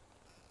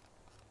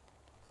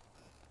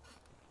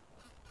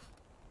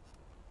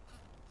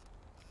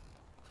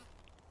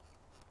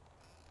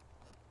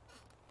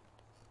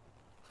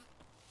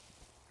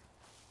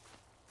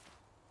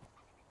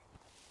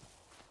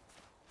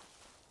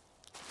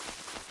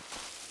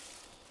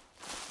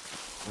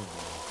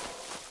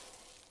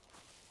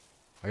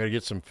 I gotta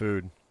get some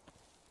food.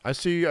 I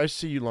see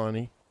you,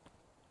 Lonnie.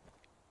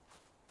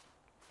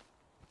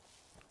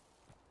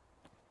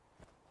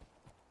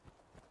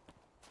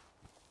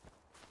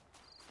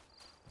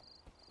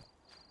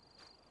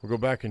 We'll go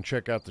back and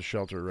check out the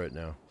shelter right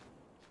now.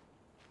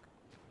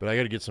 But I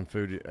gotta get some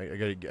food. I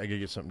gotta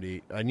get something to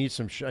eat. I need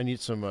some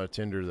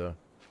tinder though.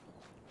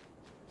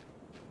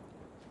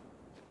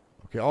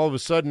 Okay, all of a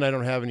sudden I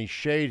don't have any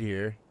shade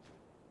here.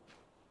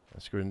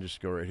 Let's go ahead and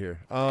just go right here.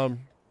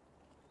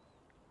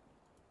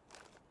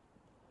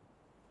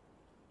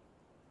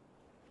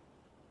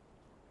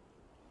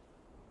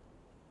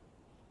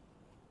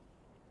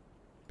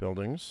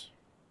 Buildings.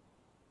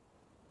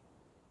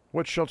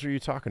 What shelter are you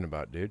talking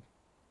about, dude?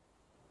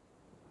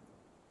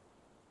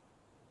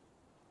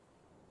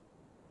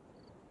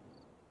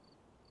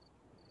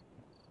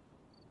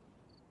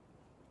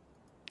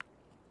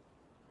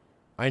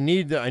 I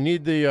need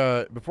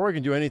the before I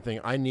can do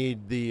anything, I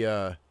need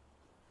the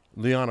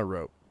liana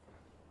rope.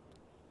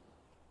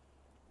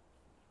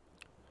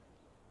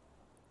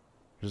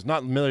 It's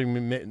not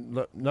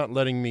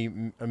letting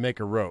me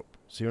make a rope.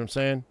 See what I'm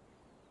saying?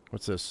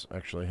 What's this?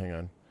 Actually, hang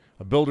on.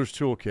 A builder's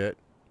toolkit. Let's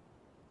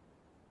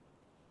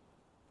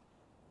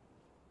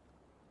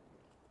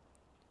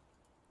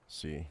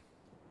see.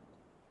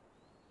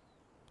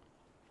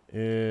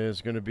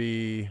 Is going to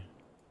be.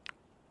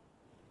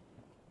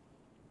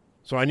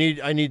 So I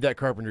need that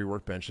carpentry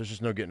workbench. There's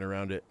just no getting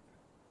around it.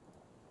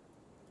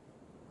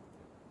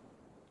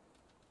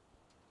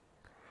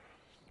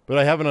 But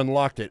I haven't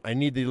unlocked it. I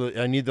need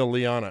the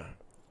liana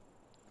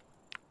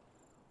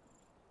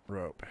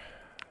rope.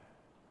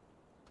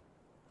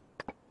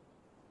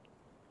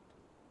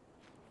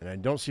 And I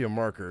don't see a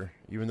marker,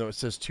 even though it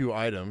says 2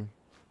 item.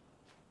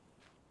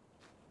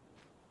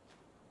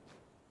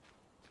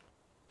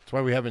 That's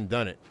why we haven't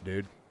done it,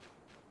 dude.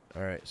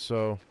 All right,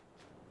 so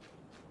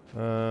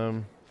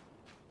where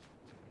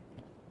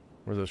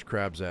are those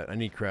crabs at? I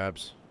need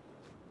crabs.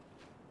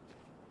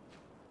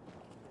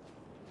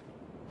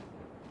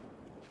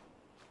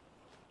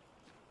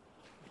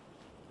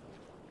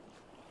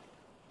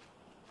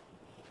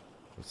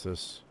 What's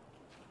this?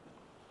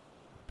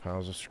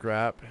 Piles of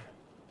scrap.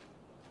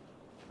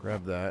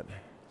 Grab that.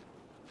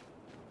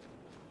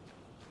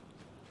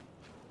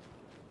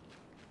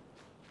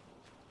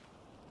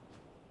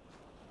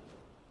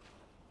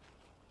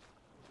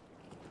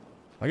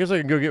 I guess I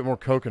can go get more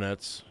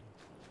coconuts.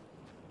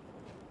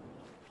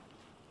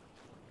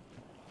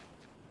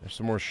 There's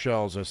some more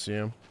shells, I see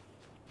them.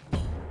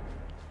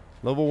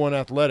 Level 1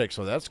 athletics,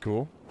 so that's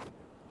cool.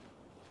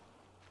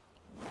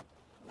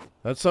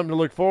 That's something to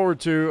look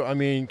forward to. I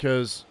mean,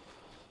 because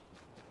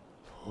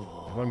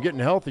if I'm getting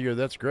healthier,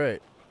 that's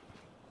great.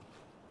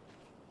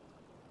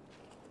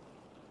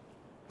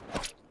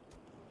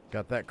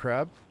 Got that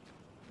crab.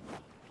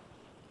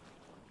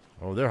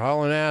 Oh, they're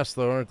hauling ass,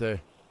 though, aren't they?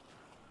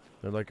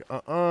 They're like,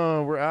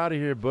 we're out of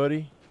here,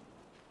 buddy.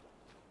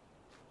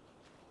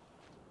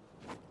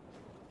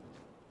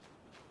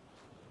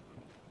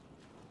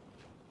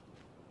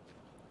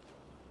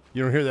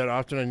 You don't hear that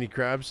often. I need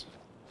crabs.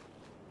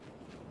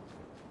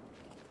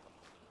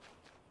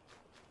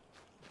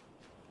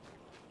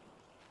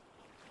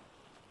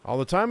 All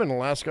the time in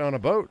Alaska on a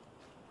boat.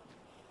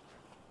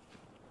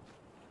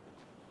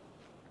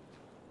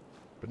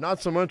 But not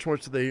so much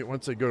once they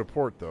go to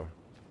port, though.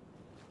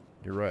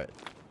 You're right.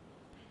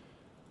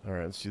 All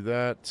right, let's do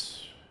that.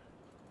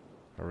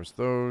 Harvest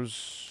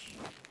those.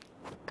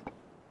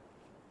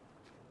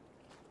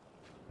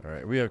 All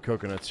right, we have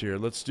coconuts here.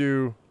 Let's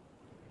do...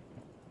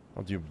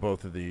 I'll do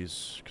both of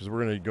these, because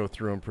we're going to go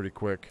through them pretty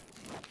quick.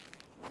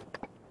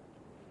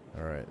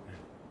 All right.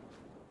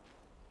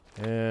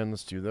 And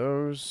let's do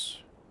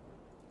those.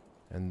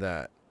 And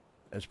that.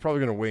 It's probably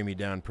going to weigh me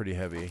down pretty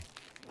heavy.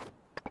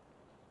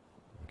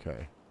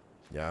 Okay.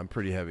 Yeah, I'm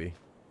pretty heavy.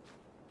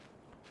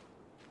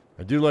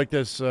 I do like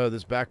this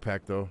this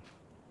backpack, though.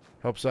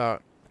 Helps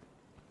out.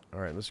 All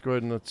right, let's go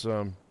ahead and let's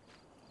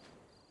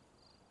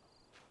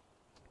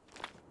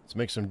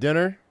make some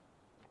dinner.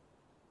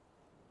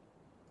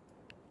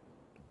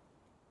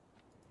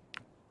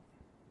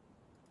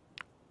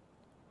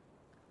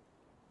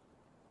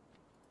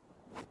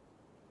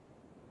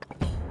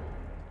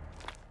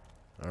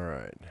 All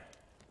right.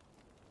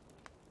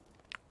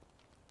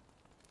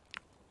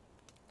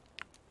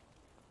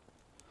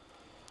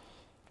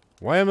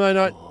 Why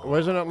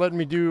is it not letting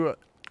me do...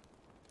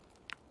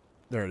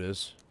 There it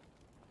is.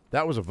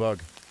 That was a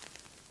bug.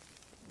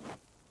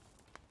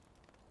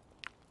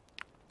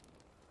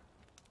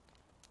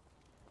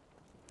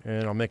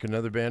 And I'll make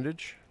another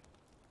bandage.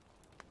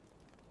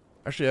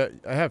 Actually,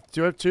 I have...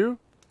 Do I have two?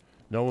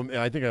 No,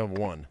 I think I have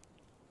one.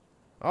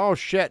 Oh,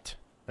 shit.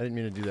 I didn't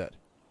mean to do that.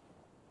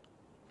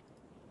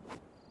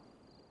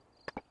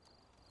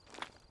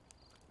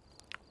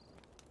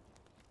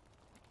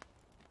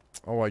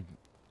 Oh, I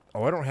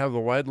don't have the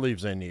wide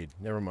leaves I need.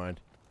 Never mind.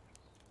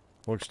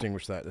 We'll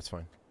extinguish that. That's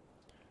fine.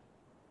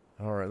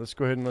 All right, let's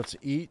go ahead and let's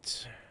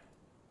eat.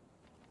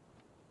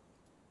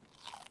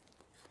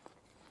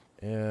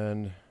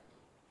 And...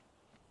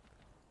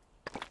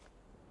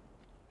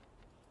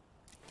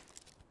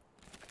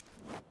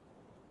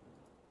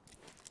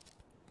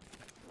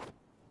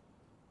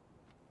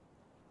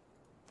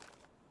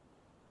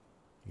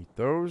 eat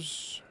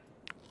those.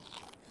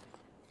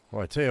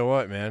 Well, I tell you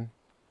what, man.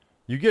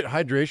 You get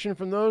hydration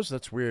from those?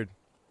 That's weird.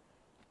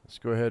 Let's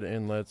go ahead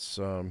and let's...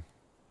 I'm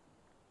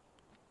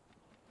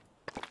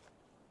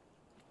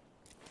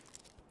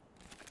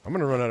going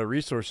to run out of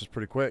resources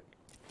pretty quick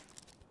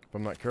if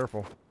I'm not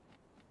careful.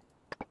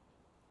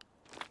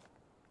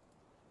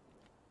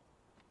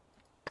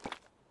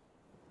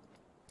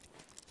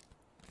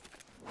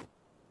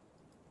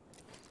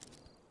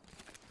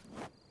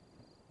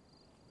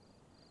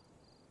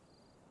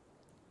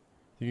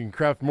 You can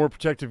craft more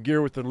protective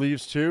gear with the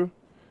leaves too?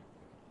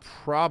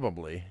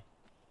 Probably.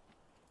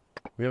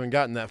 We haven't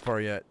gotten that far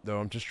yet, though.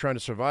 I'm just trying to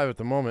survive at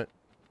the moment.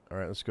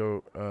 Alright, let's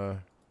go.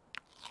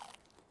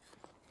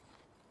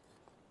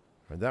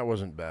 That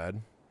wasn't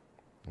bad.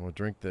 We'll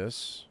drink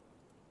this.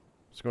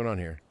 What's going on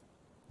here?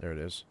 There it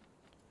is.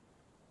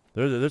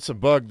 That's a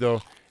bug,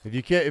 though.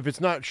 If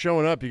it's not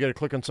showing up, you got to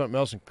click on something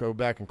else and go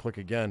back and click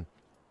again.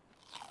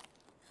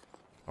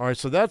 All right,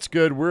 so that's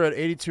good. We're at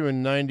 82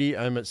 and 90.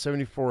 I'm at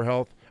 74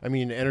 health. I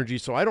mean energy,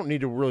 so I don't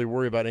need to really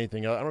worry about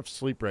anything else. I don't have to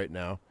sleep right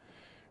now.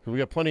 We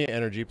got plenty of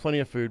energy, plenty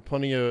of food,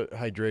 plenty of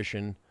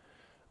hydration.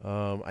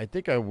 I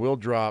think I will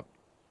drop.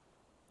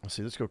 Let's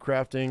see. Let's go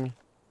crafting.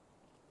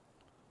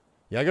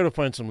 Yeah, I got to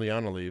find some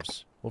liana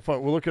leaves.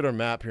 We'll look at our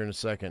map here in a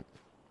second.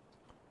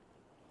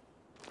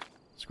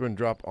 Let's go ahead and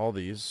drop all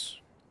these.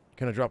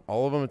 Can I drop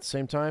all of them at the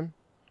same time?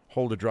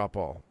 Hold to drop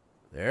all.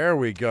 There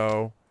we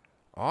go.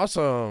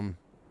 Awesome.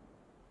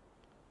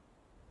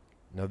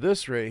 Now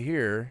this right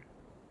here,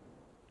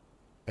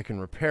 I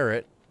can repair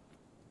it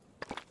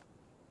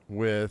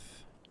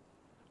with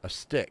a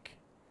stick.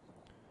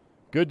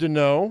 Good to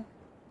know.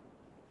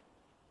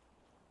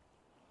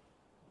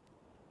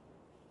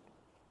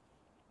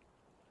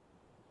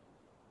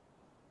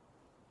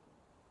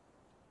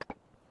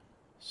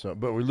 So,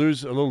 but we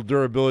lose a little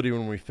durability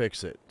when we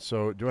fix it.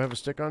 So, do I have a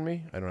stick on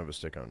me? I don't have a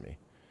stick on me.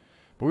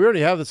 But we already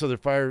have this other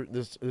fire,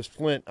 this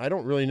flint. I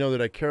don't really know that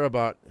I care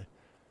about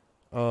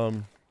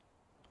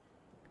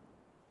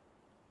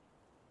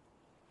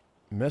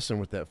messing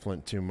with that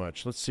flint too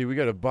much. Let's see. We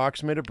got a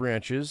box made of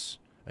branches.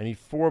 I need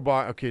 4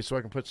 box. Okay, so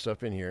I can put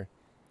stuff in here.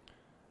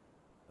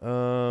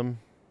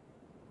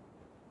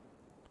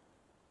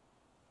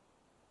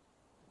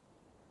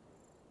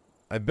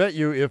 I bet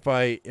you if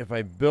I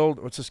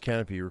build, what's this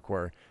canopy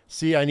require?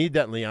 See, I need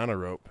that liana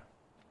rope.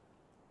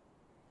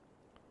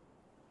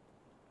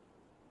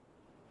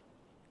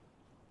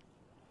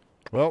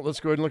 Well, let's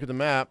go ahead and look at the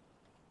map.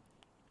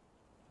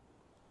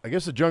 I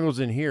guess the jungle's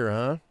in here,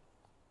 huh?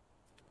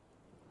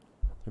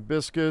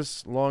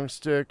 Hibiscus, long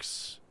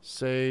sticks,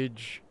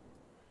 sage,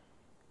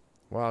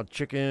 wild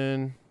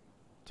chicken,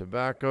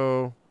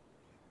 tobacco.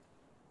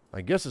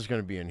 I guess it's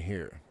going to be in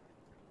here.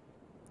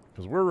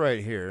 Because we're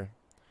right here.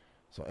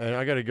 So, and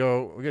we got to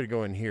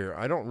go in here.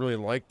 I don't really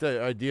like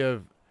the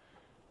idea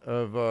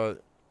of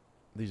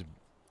these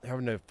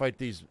having to fight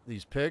these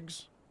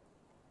pigs.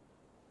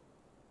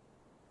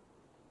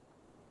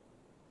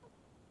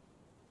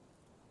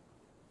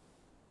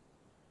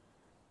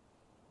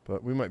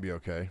 But we might be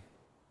okay.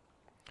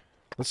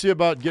 Let's see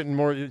about getting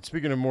more,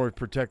 speaking of more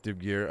protective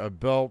gear, a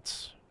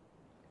belt,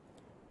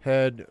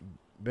 head,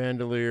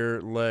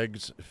 bandolier,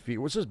 legs, feet.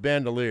 What's this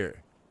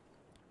bandolier?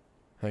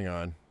 Hang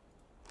on.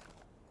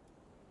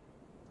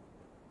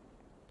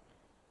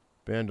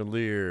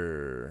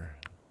 Bandolier.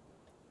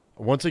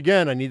 Once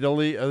again, I need a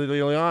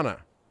liana.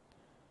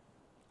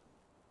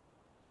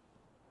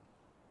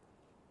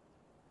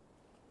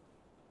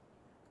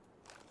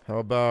 How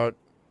about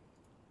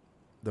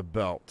the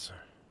belt?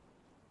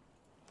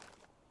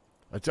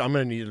 I'm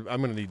gonna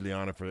need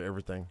liana for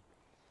everything.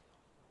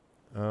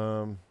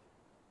 Let's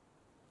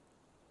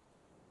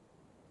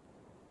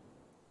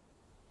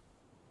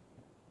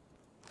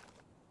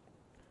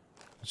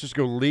just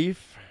go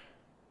leaf.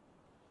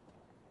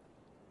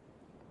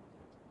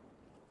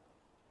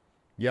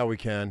 Yeah, we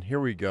can. Here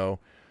we go.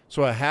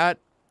 So a hat,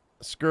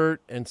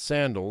 skirt, and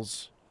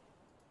sandals.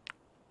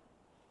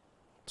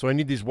 So I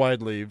need these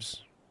wide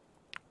leaves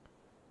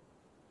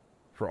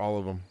for all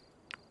of them.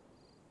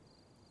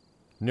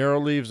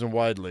 Narrow leaves and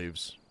wide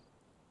leaves.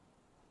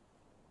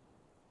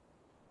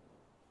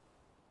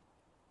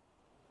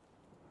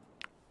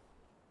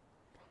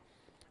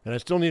 And I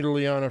still need a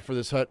liana for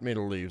this hut made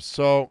of leaves.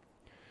 So,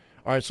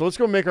 all right, so let's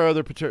go make our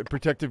other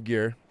protective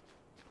gear.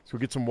 So we'll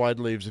get some wide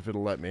leaves if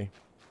it'll let me.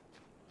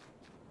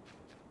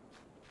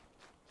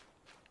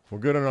 We're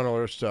good on all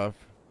our stuff.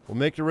 We'll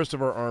make the rest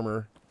of our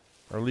armor,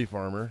 our leaf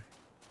armor.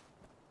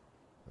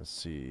 Let's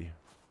see.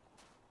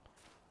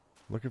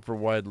 Looking for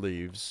wide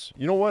leaves.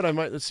 You know what? I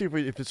might. Let's see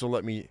if this will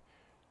let me.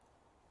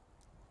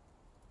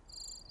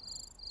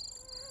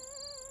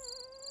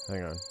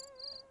 Hang on.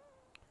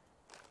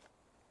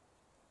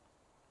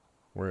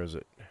 Where is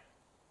it?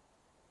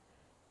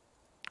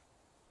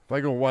 If I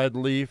go wide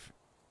leaf,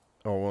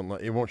 oh,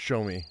 it won't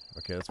show me.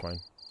 Okay, that's fine.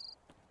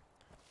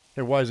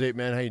 Hey, Wise 8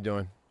 man, how you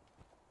doing?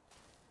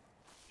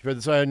 You've had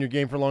this eye on your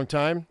game for a long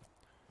time.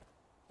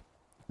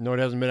 No, it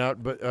hasn't been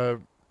out, but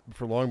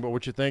for long. But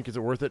what you think? Is it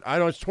worth it? I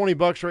don't know. It's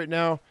 $20 right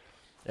now,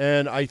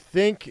 and I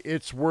think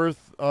it's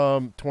worth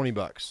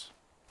 $20.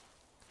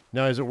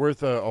 Now, is it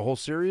worth a whole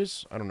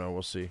series? I don't know.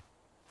 We'll see.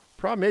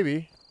 Probably,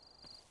 maybe.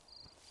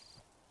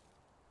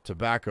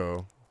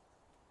 Tobacco.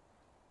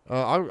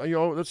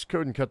 Let's go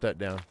ahead and cut that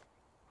down.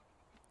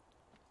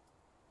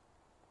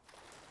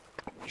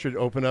 Should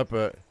open up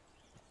a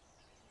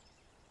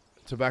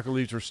tobacco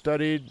leaves were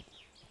studied.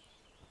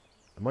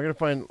 Am I gonna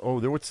find? Oh,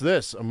 what's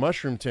this? A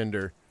mushroom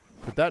tinder.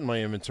 Put that in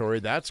my inventory.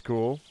 That's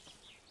cool.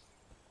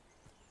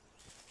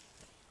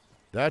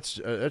 That's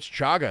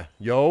chaga,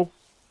 yo.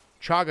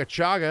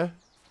 Chaga.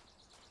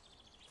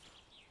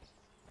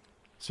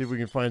 See if we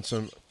can find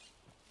some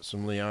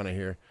liana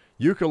here.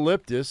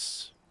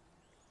 Eucalyptus.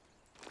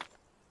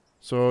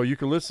 So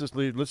eucalyptus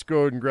leaf. Let's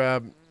go ahead and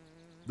grab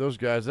those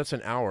guys. That's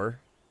an hour.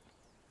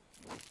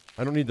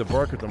 I don't need the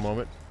bark at the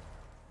moment,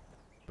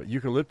 but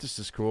eucalyptus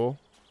is cool.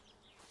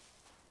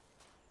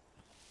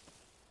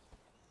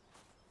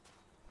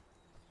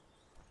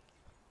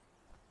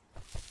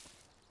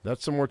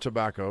 That's some more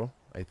tobacco,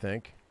 I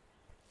think.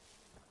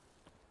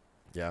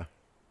 Yeah.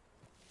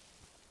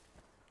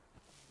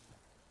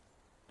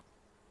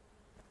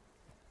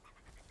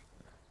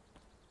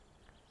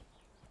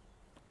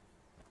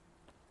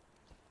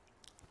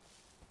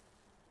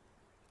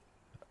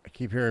 I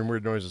keep hearing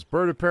weird noises.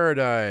 Bird of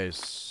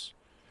paradise.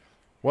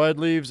 Wide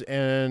leaves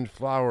and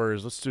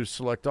flowers. Let's do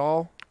select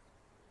all.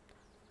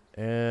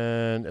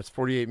 And it's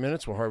 48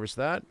 minutes. We'll harvest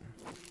that.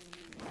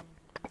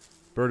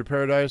 Bird of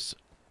paradise.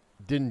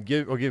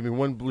 Will give me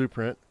one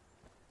blueprint.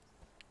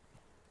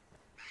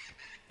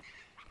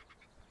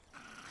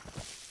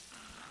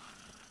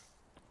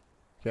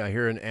 Okay, I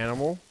hear an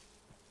animal.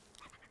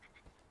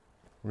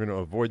 We're going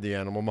to avoid the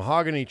animal.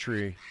 Mahogany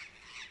tree.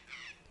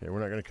 Okay, we're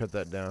not going to cut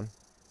that down.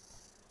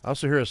 I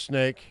also hear a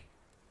snake.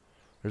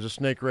 There's a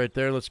snake right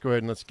there. Let's go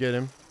ahead and let's get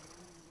him.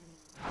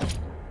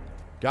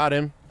 Got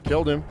him.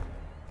 Killed him.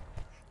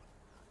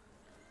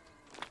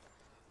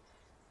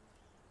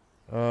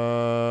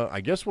 I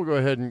guess we'll go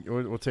ahead and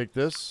we'll take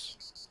this.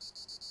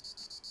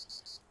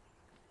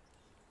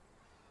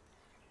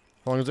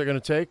 How long is that going to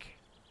take?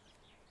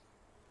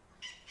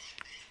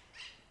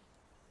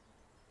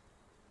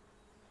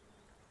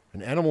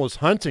 An animal is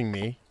hunting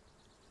me.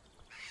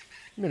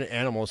 I mean, an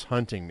animal is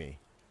hunting me.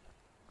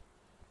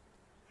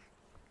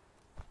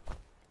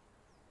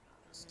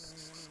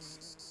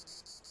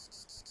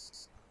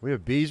 We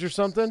have bees or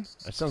something?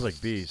 That sounds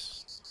like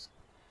bees.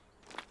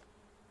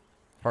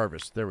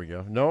 Harvest. There we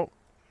go. Nope.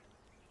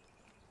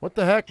 What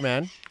the heck,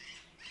 man?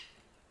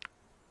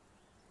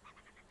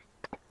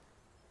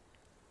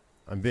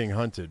 I'm being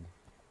hunted.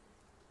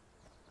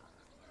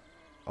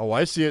 Oh,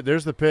 I see it.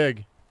 There's the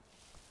pig.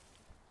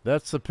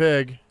 That's the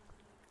pig.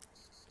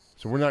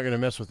 So we're not going to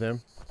mess with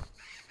him.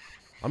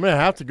 I'm going to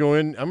have to go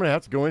in. I'm going to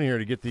have to go in here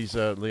to get these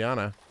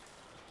liana.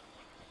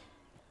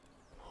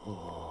 I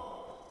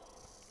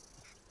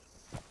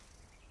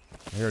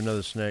hear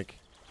another snake.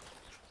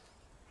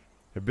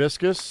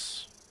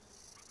 Hibiscus.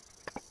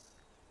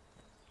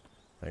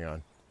 Hang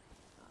on.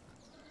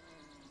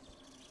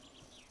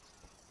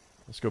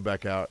 Let's go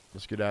back out.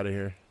 Let's get out of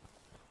here.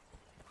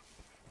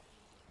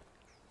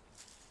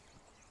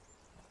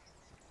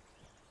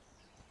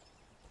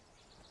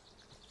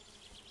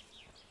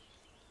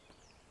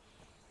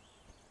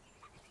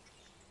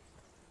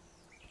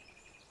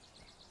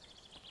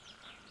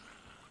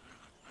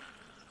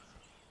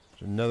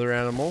 There's another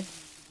animal.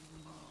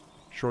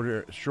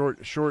 Short-eared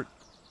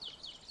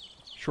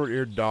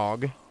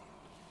dog.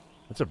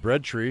 That's a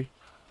bread tree.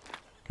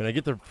 Can I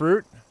get the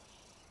fruit?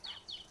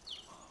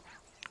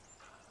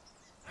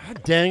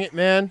 God dang it,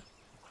 man.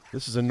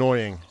 This is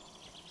annoying.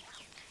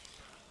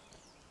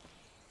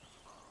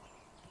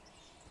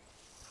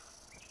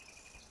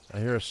 I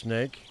hear a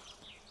snake.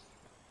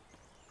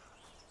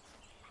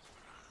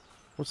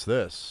 What's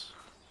this?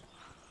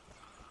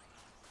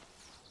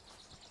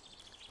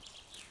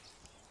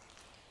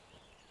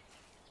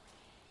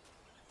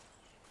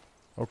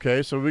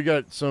 Okay, so we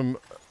got some...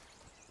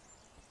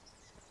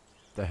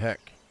 The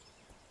heck?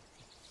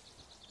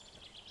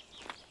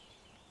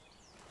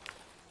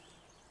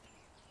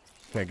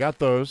 Okay, I got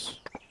those.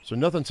 So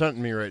nothing's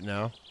hunting me right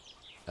now.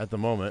 At the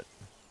moment.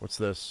 What's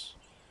this?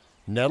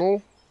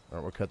 Nettle?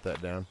 Alright, we'll cut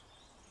that down.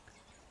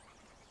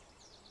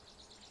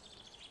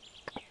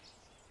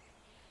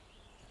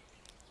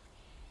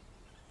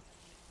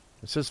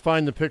 It says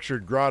find the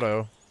pictured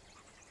grotto.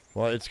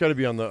 Well, it's got to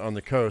be on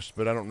the coast,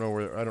 but I don't know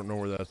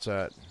where that's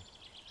at.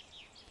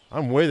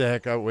 I'm way the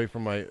heck away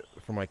from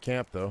my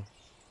camp though.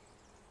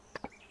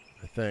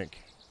 I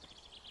think.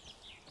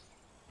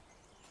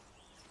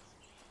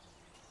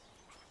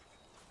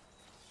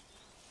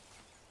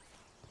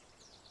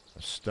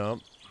 A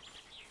stump.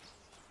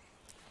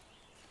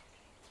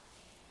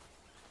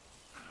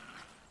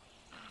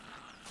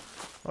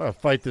 I gotta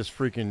fight this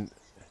freaking.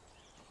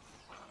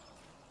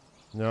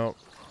 No.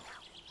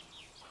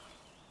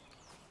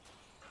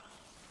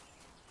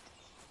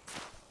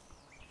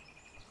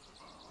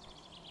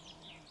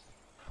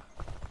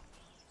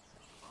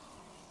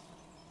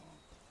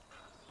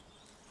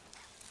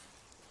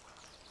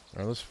 All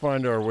right, let's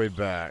find our way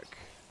back.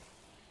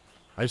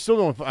 I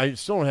still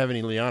don't have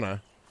any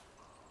liana.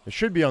 It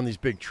should be on these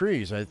big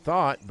trees, I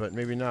thought, but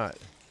maybe not.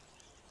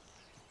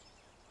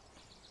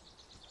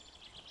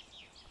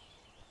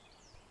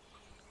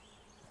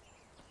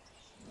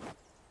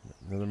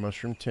 Another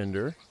mushroom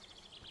tinder.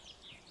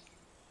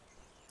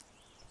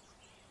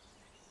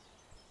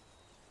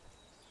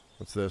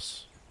 What's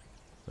this?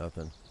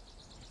 Nothing.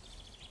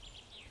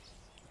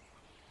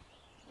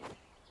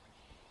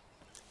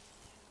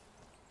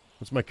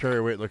 What's my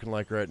carry weight looking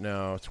like right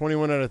now?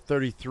 21 out of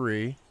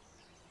 33.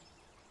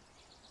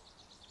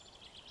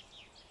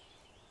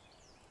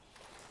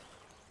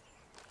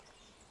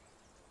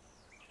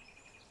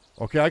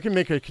 Okay, I can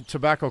make a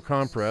tobacco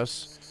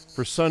compress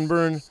for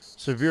sunburn,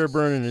 severe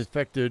burn, and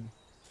infected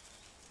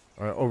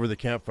over the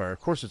campfire.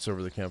 Of course it's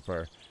over the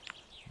campfire.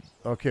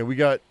 Okay, we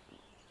got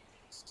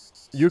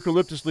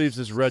eucalyptus leaves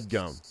is red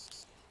gum.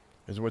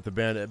 Is what the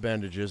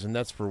bandage is, and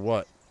that's for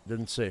what?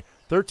 Didn't say.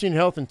 13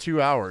 health in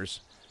 2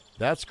 hours.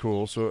 That's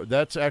cool. So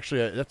that's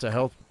actually that's a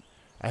health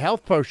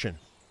potion.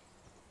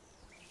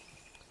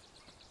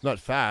 Not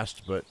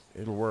fast, but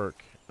it'll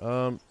work.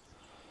 I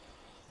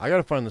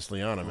gotta find this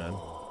liana, man.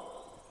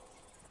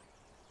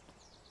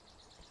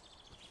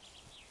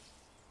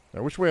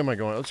 Now, which way am I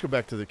going? Let's go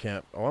back to the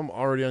camp. Oh, I'm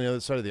already on the other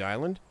side of the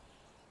island?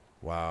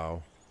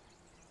 Wow.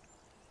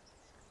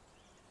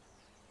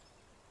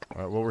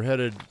 All right, well, we're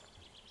headed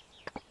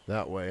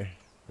that way.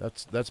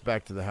 That's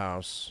back to the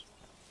house.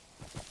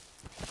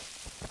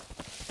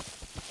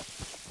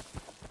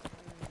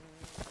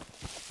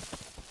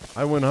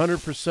 I went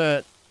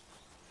 100%.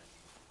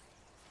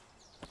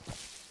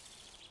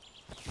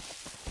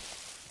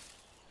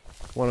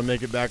 Want to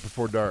make it back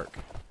before dark.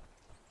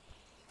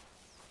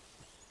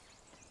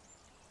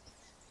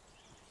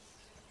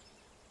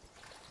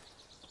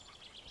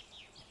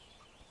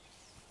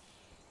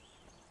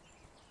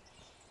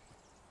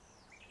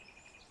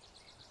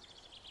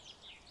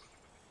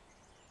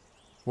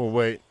 Well,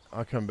 wait.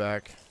 I'll come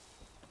back.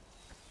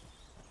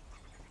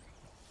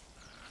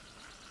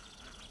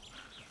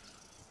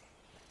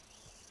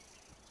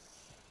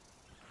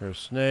 There's a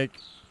snake.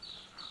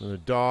 And a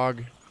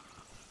dog.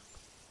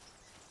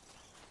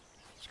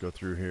 Let's go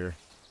through here.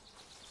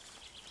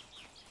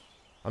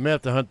 I may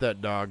have to hunt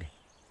that dog.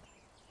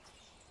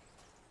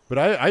 But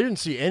I didn't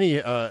see any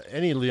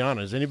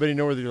lianas. Anybody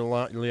know where the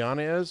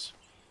liana is?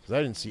 Because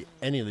I didn't see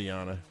any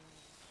liana.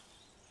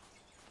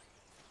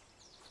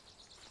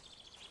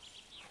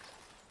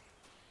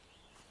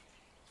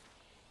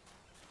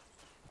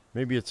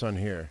 Maybe it's on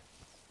here.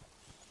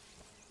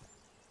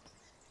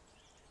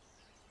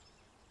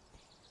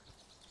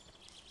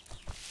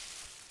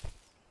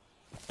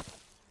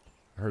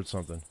 I heard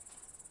something.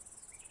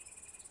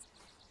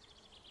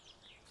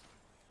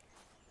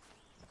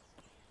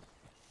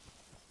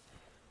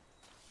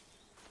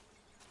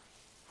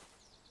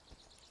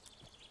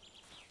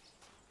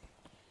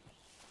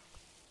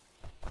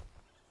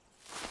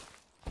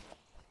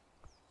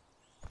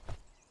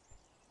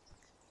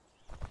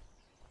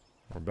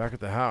 We're back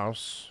at the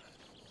house.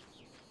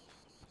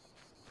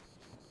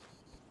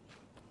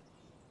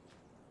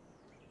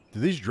 Do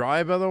these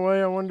dry, by the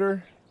way, I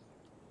wonder?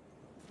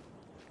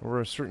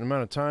 Over a certain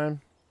amount of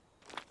time?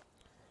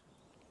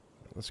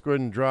 Let's go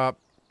ahead and drop.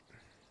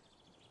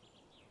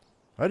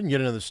 I didn't get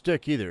another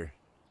stick either.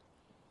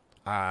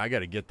 I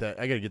gotta get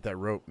that. I gotta get that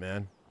rope,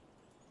 man.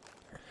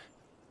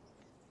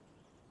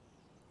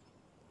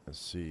 Let's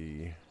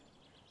see.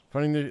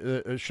 Finding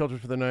the shelter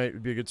for the night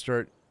would be a good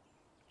start.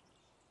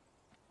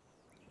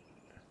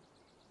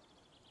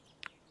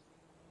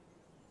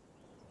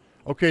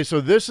 Okay, so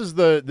this is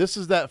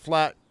that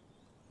flat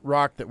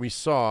rock that we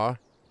saw,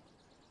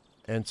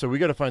 and so we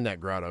got to find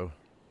that grotto.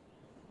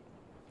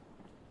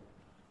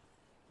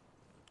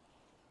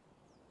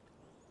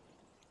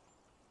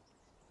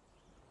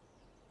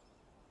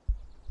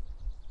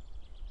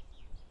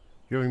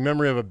 You have a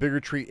memory of a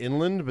bigger tree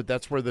inland, but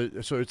that's where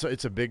so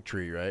it's a big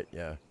tree, right?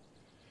 Yeah.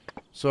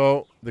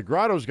 So the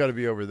grotto's got to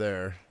be over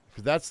there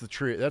because that's the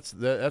tree. That's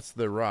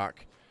the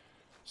rock.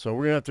 So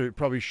we're gonna have to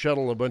probably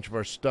shuttle a bunch of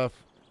our stuff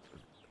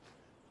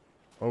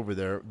over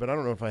there, but I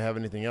don't know if I have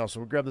anything else. So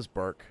we'll grab this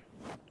bark.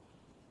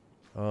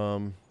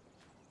 I'll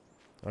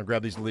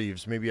grab these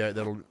leaves. Maybe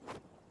that'll.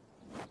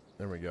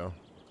 There we go.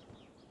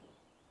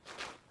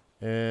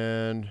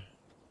 And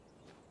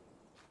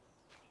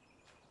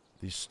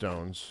these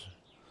stones.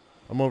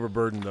 I'm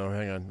overburdened though.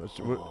 Hang on.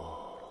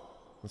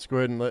 Let's go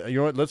ahead and you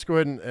know what? Let's go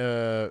ahead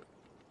and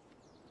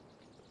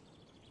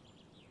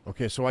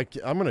Okay, so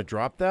I'm going to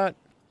drop that.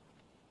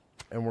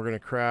 And we're going to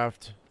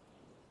craft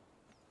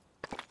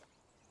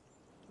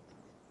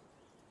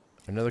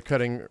another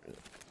cutting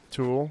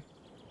tool.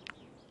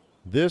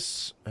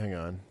 This, hang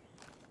on.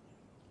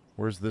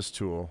 Where's this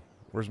tool?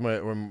 Where's my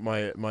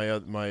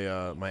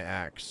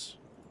axe?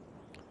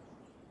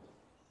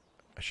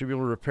 I should be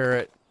able to repair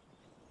it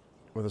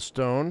with a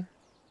stone.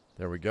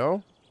 There we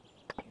go.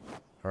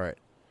 All right.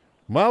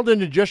 Mild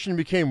indigestion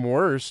became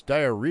worse.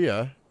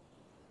 Diarrhea.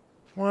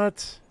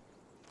 What?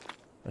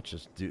 That's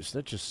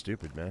just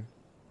stupid, man.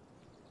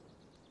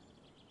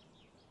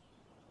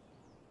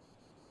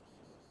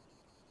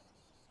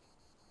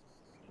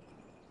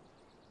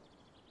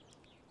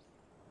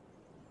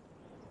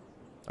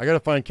 I gotta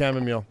find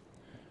chamomile.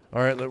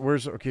 All right,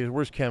 where's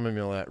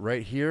chamomile at?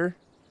 Right here.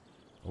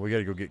 Oh, we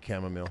gotta go get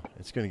chamomile.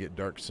 It's gonna get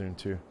dark soon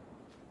too.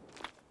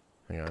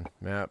 Hang on,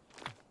 map.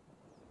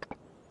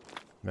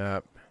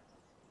 All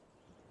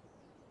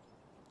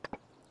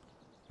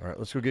right,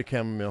 let's go get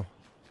chamomile.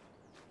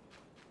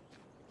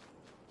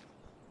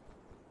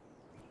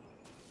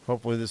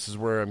 Hopefully, this is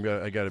where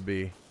I gotta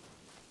be.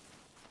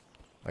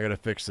 I gotta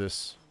fix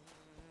this.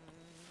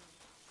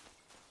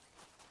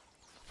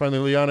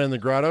 Finally, Liana in the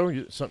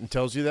grotto. Something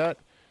tells you that.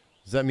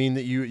 Does that mean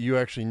that you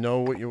actually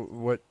know what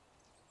you're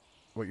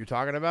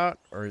talking about,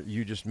 or are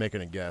you just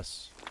making a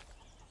guess?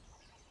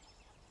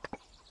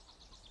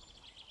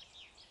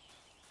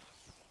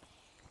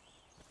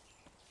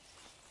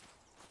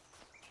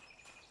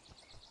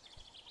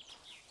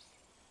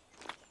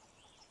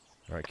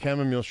 All right,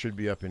 chamomile should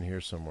be up in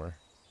here somewhere.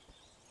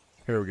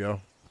 Here we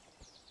go.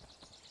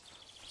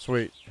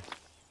 Sweet.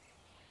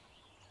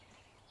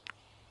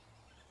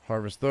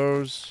 Harvest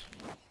those.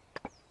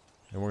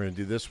 And we're going to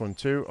do this one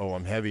too. Oh,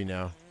 I'm heavy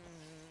now.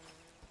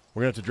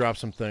 We're going to have to drop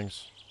some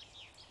things.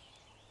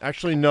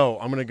 Actually, no.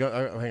 I'm going to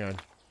go... hang on.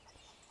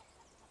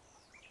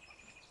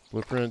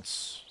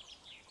 Blueprints.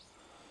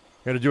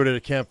 Got to do it at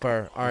a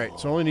campfire. Alright,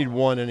 so I only need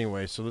one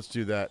anyway, so let's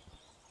do that.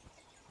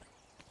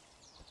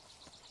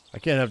 I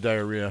can't have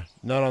diarrhea.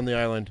 Not on the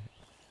island.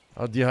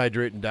 I'll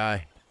dehydrate and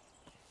die.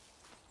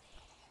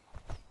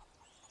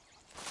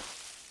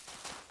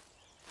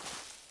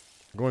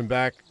 Going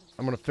back...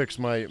 I'm gonna fix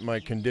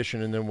my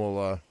condition, and then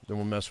we'll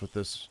mess with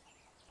this.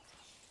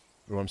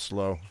 Oh, I'm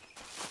slow.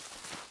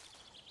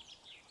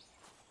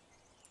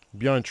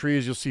 Beyond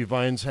trees, you'll see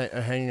vines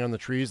hanging on the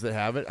trees that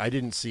have it. I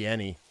didn't see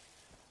any,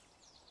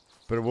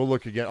 but we'll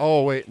look again.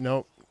 Oh wait,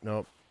 nope.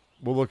 We'll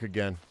look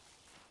again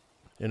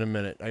in a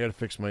minute. I gotta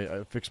fix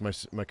my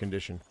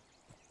condition.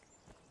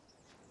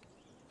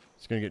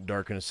 It's gonna get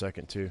dark in a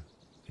second too,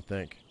 I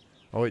think.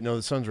 Oh wait, no,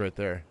 the sun's right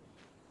there.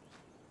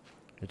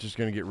 It's just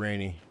gonna get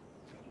rainy.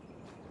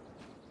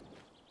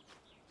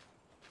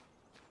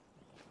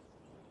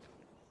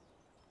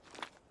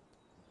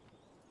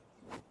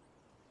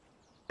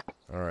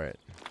 Alright.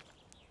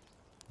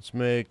 Let's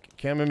make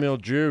chamomile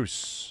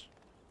juice.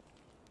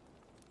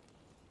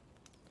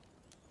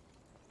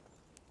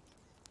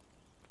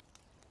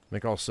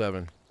 Make all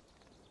 7.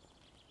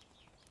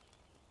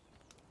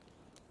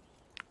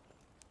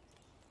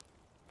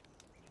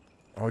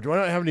 Oh, do I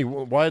not have any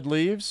wide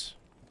leaves?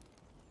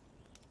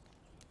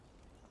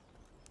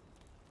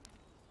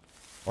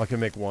 Oh, I can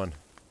make 1.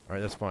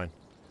 Alright, that's fine.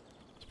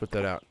 Let's put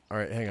that out.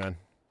 Alright, hang on.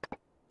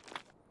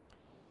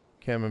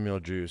 Chamomile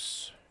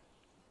juice.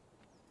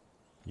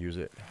 Use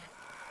it.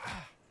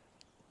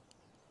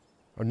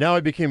 Oh, now I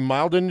became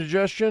mild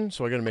indigestion,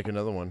 so I gotta make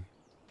another one.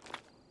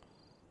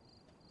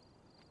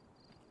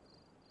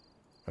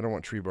 I don't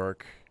want tree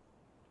bark.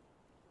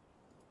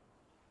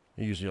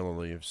 I use yellow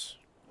leaves.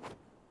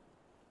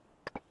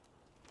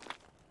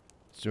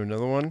 Let's do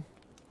another one.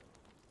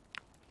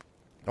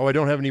 Oh, I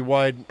don't have any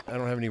wide,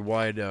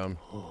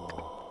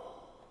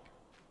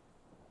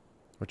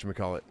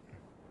 whatchamacallit.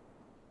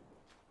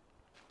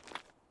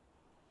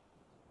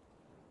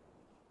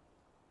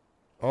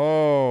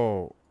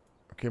 Oh,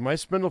 okay. My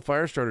spindle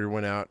fire starter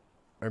went out.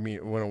 I mean,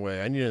 it went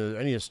away. I need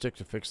a stick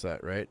to fix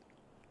that, right?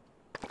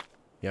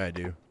 Yeah, I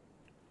do.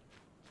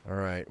 All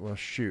right. Well,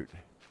 shoot.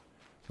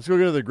 Let's go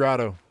to the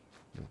grotto.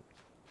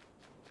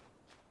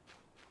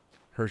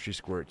 Hershey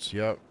squirts.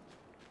 Yep.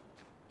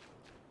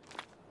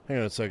 Hang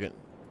on a second.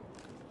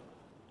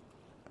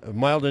 A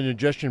mild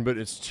indigestion, but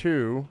it's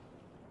 2.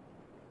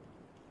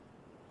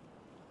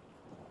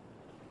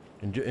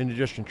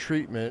 Indigestion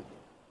treatment.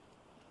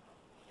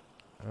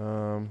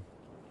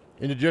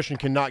 Indigestion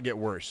cannot get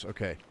worse.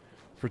 Okay.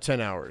 For 10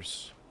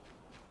 hours.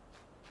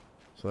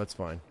 So that's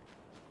fine.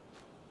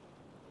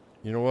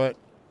 You know what?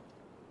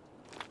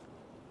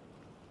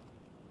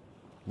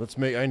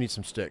 I need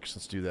some sticks.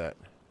 Let's do that.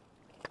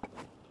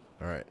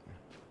 Alright.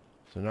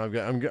 So now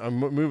I'm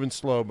moving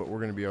slow, but we're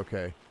going to be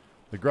okay.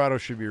 The grotto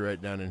should be right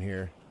down in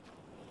here.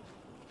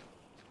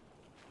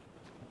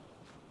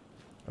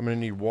 I'm going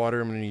to need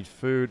water. I'm going to need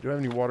food. Do I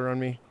have any water on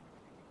me?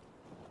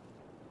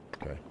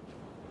 Okay.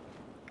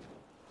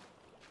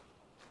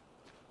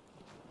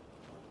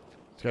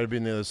 It's got to be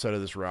on the other side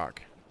of this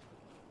rock.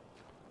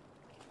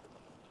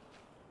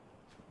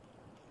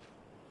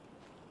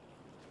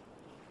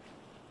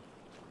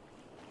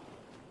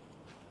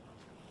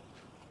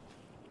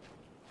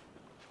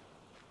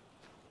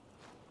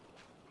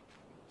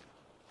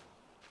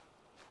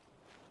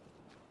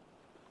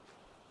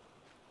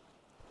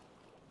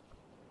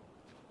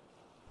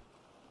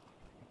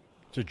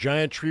 It's a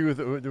giant tree with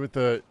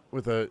a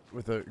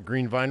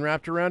green vine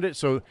wrapped around it.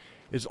 So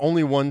it's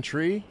only one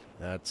tree.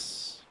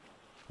 That's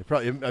it.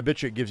 Probably. I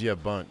bet you it gives you a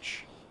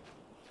bunch.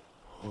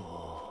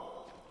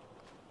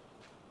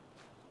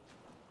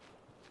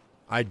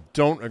 I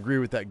don't agree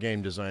with that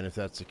game design if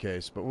that's the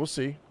case, but we'll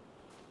see.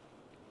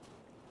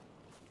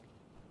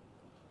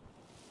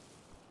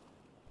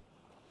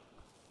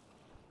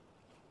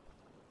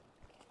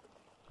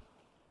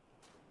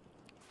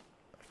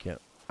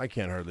 I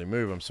can't hardly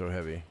move. I'm so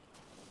heavy.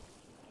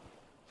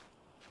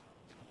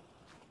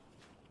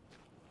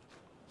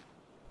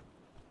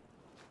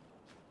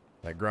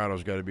 That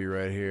grotto's got to be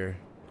right here.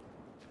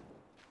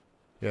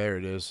 Yeah, there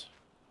it is.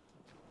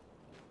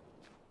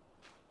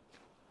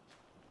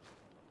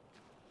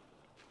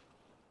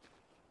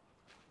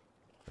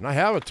 And I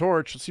have a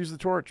torch. Let's use the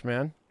torch,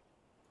 man.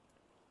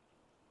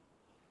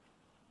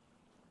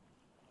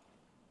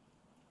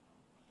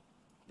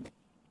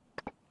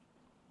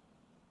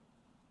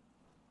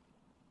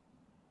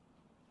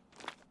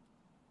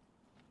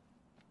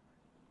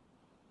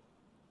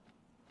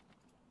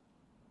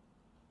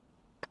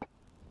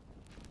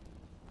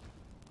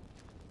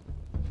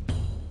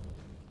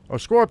 Oh,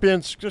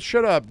 scorpions. Just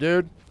shut up,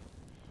 dude.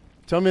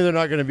 Tell me they're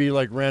not going to be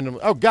like random.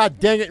 Oh, god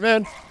dang it,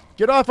 man.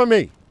 Get off of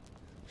me.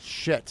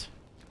 Shit.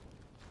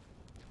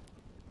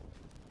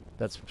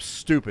 That's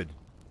stupid.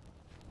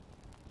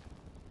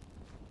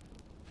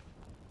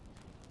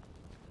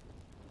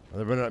 Well,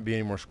 there better not be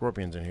any more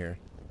scorpions in here.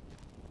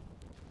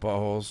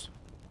 Buttholes.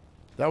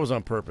 That was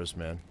on purpose,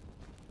 man.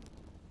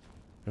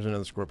 There's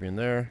another scorpion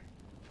there.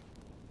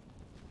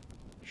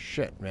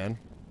 Shit, man.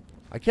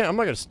 I'm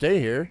not going to stay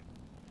here.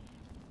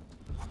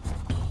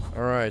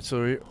 Alright,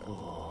 so we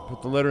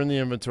put the letter in the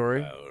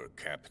inventory. Our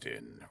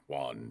captain,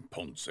 Juan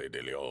Ponce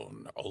de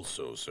Leon,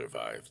 also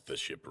survived the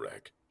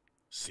shipwreck.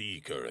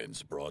 Sea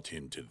currents brought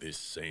him to this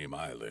same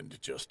island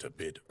just a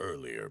bit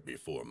earlier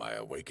before my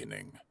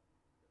awakening.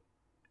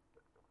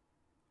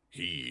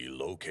 He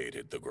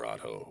located the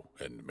grotto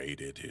and made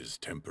it his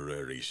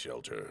temporary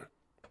shelter.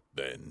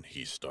 Then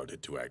he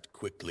started to act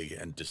quickly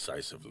and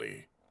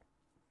decisively.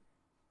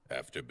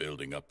 After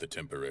building up the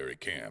temporary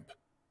camp,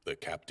 the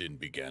captain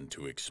began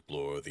to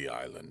explore the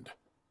island.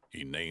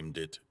 He named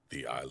it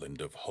the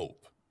Island of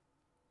Hope.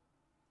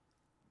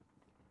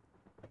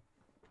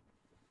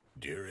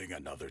 During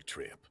another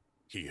trip,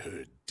 he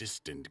heard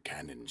distant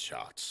cannon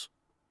shots.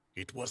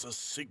 It was a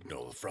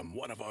signal from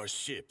one of our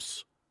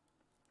ships.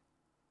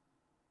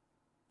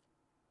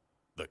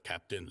 The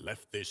captain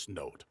left this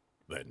note,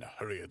 then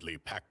hurriedly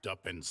packed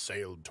up and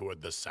sailed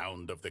toward the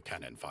sound of the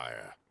cannon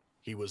fire.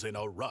 He was in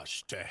a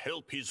rush to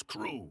help his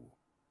crew.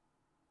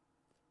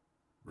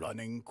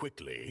 Running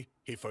quickly,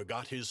 he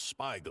forgot his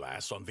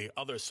spyglass on the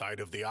other side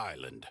of the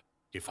island.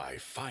 If I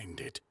find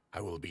it,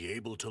 I will be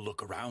able to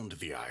look around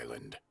the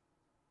island.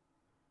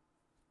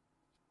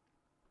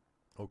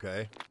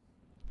 Okay.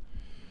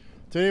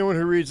 To anyone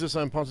who reads this,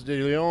 I'm Ponce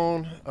de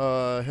Leon,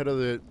 head of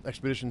the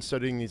expedition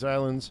studying these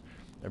islands.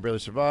 I barely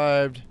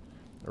survived.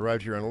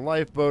 Arrived here on a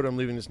lifeboat. I'm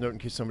leaving this note in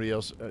case somebody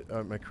else,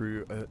 my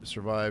crew,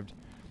 survived.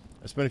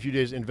 I spent a few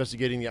days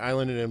investigating the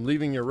island, and I'm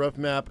leaving a rough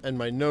map and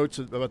my notes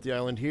about the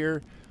island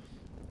here.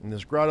 In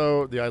this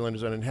grotto, the island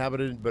is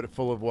uninhabited, but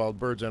full of wild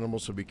birds,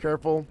 animals, so be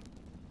careful.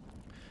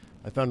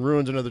 I found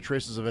ruins and other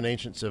traces of an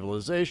ancient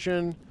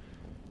civilization.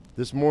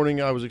 This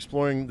morning, I was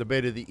exploring the bay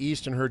to the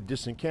east and heard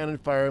distant cannon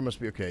fire. It must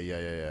be okay.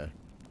 Yeah.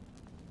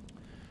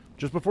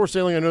 Just before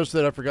sailing, I noticed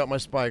that I forgot my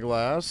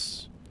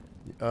spyglass.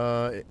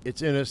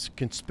 It's in a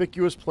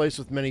conspicuous place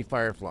with many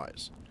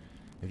fireflies.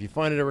 If you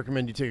find it, I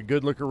recommend you take a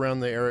good look around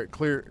the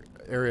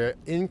area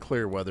in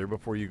clear weather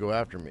before you go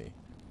after me.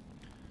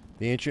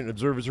 The ancient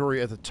observatory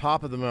at the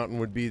top of the mountain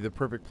would be the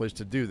perfect place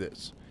to do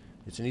this.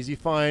 It's an easy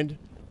find.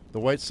 The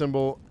white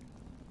symbol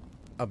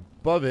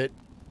above it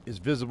is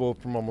visible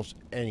from almost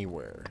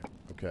anywhere.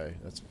 Okay,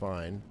 that's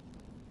fine.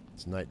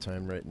 It's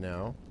nighttime right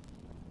now.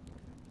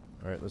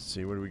 Alright, let's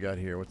see. What do we got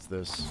here? What's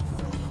this?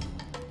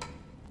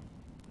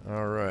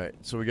 Alright,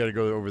 so we got to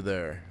go over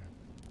there.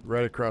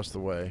 Right across the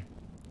way.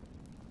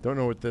 Don't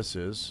know what this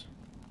is.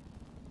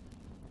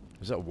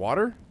 Is that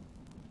water?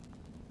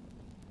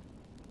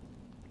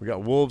 We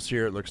got wolves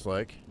here, it looks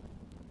like.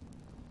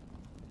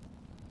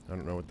 I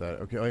don't know what that...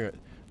 Okay,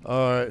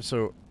 alright,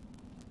 so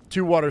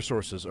 2 water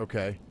sources,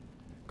 okay.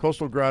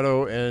 Coastal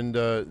grotto and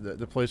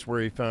the place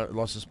where he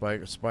lost his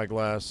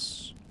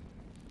spyglass.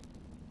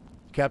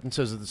 Captain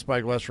says that the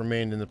spyglass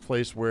remained in the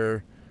place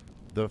where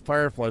the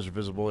fireflies are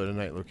visible at a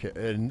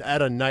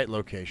night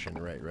location.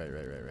 Right.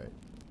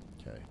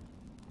 Okay.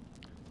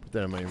 Put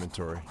that in my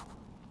inventory.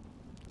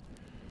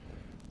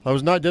 I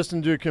was not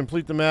destined to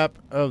complete the map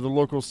of the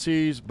local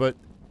seas, but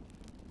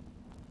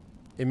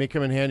it may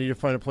come in handy to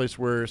find a place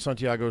where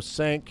Santiago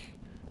sank,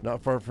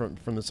 not far from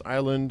this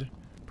island.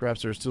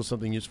 Perhaps there's still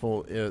something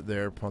useful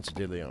there, Ponce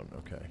de Leon.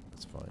 Okay,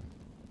 that's fine.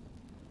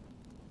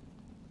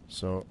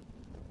 So,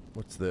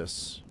 what's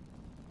this?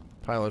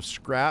 Pile of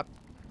scrap.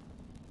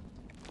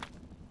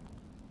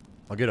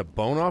 I'll get a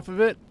bone off of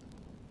it?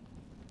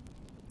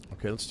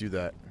 Okay, let's do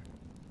that.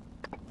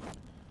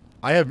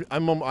 I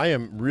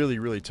am really,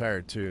 really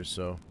tired too,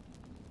 so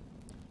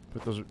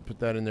put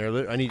that in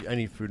there. I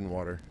need food and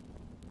water.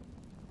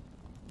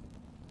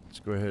 Let's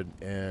go ahead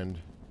and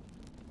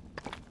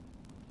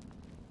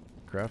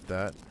craft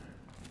that.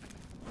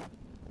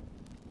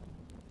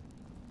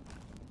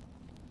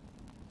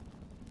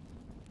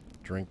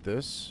 Drink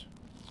this.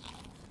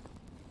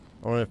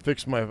 I want to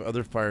fix my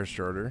other fire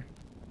starter.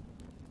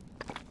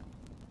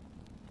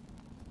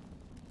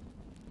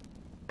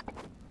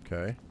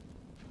 Okay.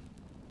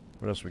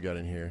 What else we got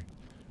in here?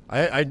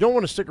 I don't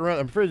want to stick around.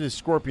 I'm afraid these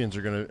scorpions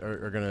are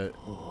gonna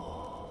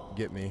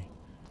get me.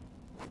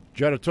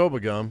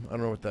 Jatatoba gum. I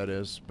don't know what that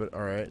is, but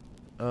all right.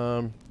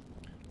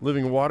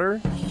 Living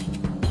water.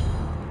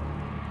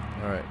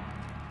 All right.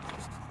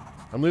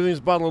 I'm leaving this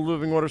bottle of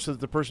living water so that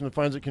the person who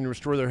finds it can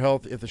restore their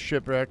health if the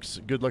ship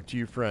wrecks. Good luck to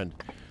you, friend.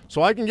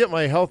 So I can get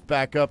my health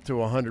back up to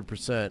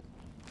 100%.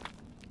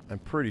 I'm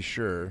pretty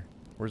sure.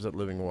 Where's that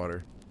living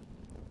water?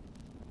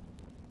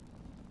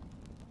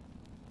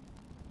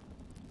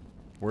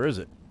 Where is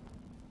it?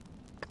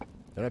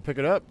 Did I pick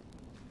it up?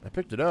 I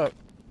picked it up.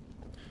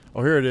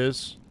 Oh, here it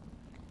is.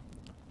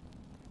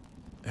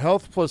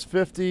 Health plus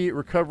 50,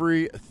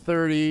 recovery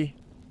 30.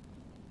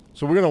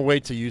 So we're going to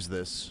wait to use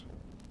this.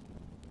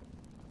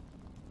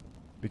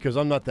 Because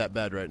I'm not that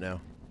bad right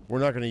now. We're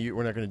not going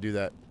to do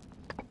that.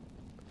 All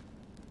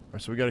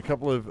right, so we got a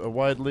couple of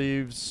wide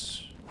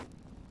leaves.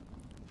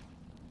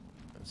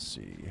 Let's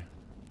see.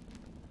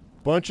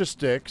 Bunch of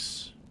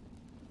sticks.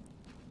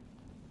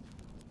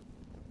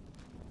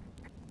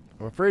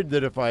 I'm afraid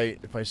that if I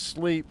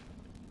sleep...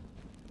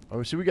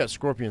 Oh, see, we got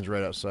scorpions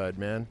right outside,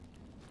 man.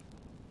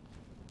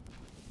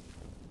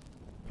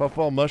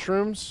 Puffball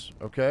mushrooms.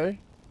 Okay.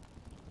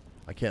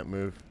 I can't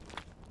move.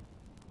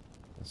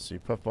 Let's see.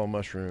 Puffball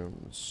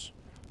mushrooms.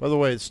 By the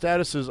way, the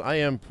status is I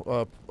am...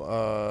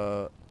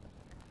 oh,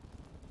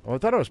 I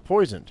thought I was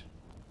poisoned.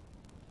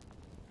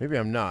 Maybe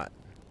I'm not.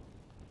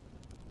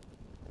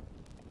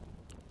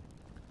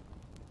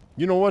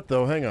 You know what,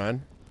 though? Hang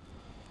on.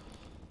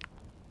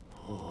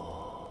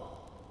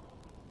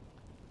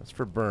 That's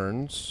for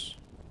burns.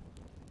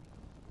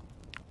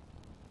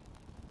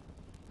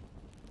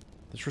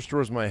 This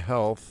restores my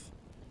health.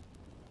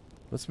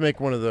 Let's make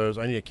one of those.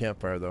 I need a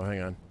campfire, though.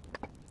 Hang on.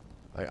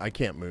 I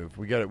can't move.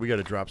 We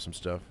gotta drop some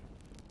stuff.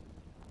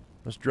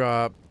 Let's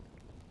drop...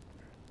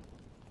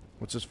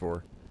 What's this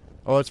for?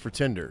 Oh, it's for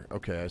tinder.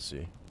 Okay, I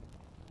see.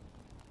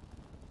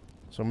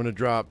 So I'm gonna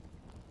drop...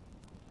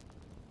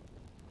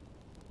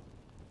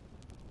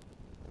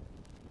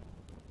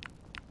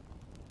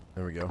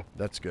 There we go.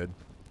 That's good.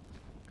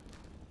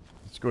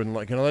 Let's go ahead and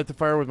light... Can I light the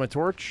fire with my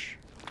torch?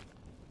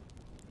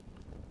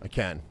 I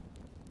can.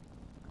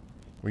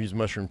 We use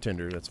mushroom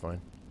tinder. That's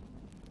fine.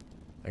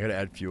 I gotta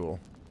add fuel.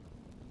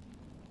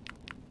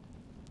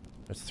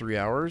 That's 3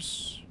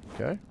 hours.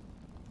 Okay.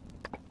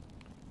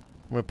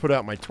 I'm gonna put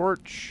out my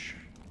torch.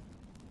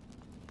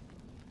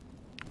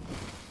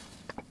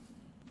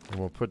 And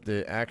we'll put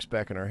the axe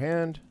back in our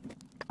hand.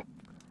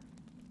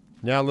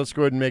 Now let's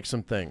go ahead and make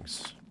some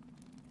things.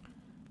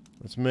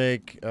 Let's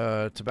make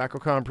tobacco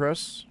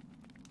compress.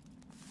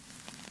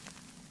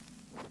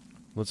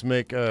 Let's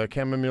make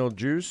chamomile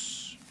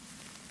juice.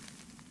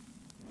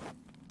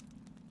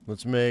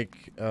 Let's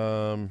make...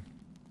 I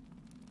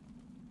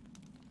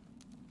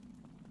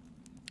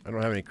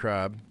don't have any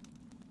crab.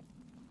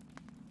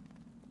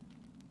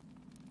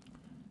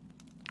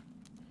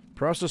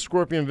 Processed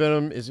scorpion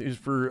venom is used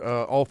for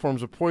all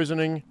forms of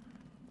poisoning.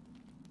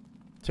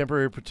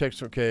 Temporary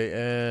protects, okay,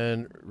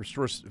 and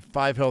restores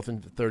 5 health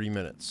in 30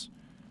 minutes.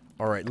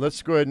 All right,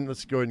 let's go ahead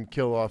and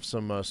kill off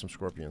some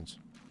scorpions.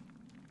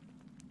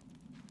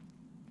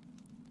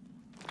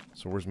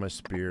 So where's my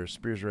spear?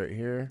 Spear's right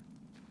here.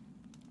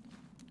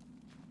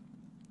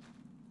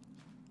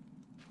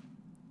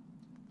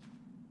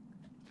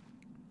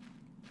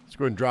 Let's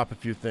go ahead and drop a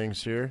few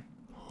things here.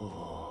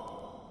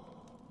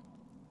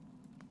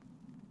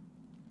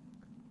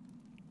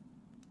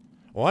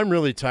 Well, I'm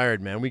really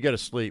tired, man. We gotta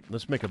sleep.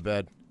 Let's make a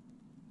bed.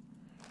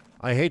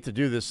 I hate to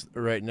do this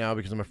right now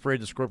because I'm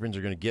afraid the scorpions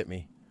are gonna get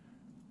me.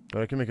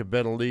 But I can make a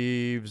bed of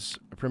leaves,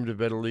 a primitive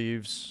bed of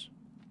leaves.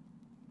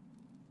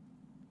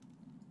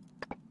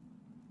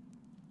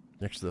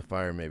 Next to the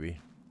fire, maybe.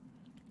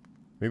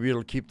 Maybe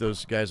it'll keep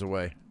those guys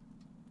away.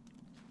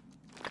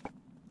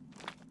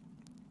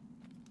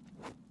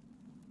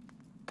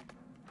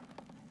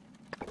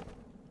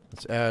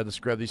 Let's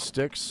grab these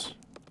sticks.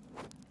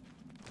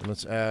 And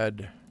let's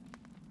add...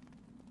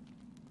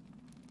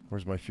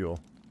 Where's my fuel?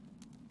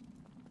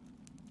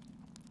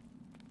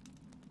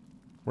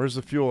 Where's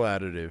the fuel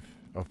additive?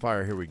 Oh,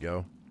 fire, here we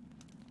go.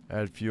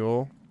 Add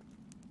fuel.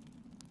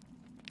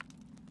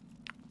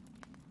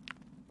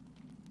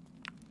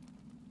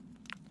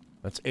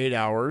 That's 8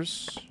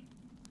 hours.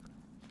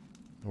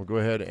 We'll go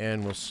ahead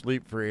and we'll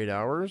sleep for 8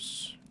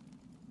 hours.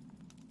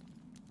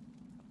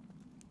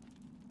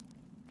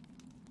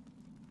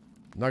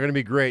 Not going to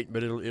be great,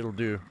 but it'll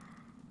do.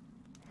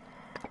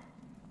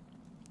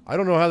 I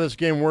don't know how this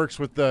game works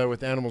with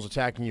animals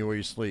attacking you while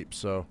you sleep,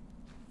 so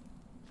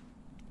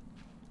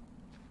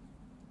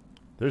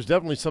There's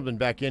definitely something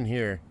back in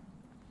here.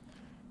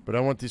 But I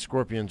want these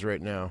scorpions right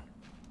now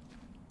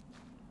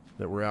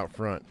that were out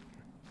front.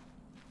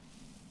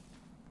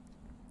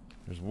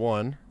 There's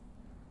one.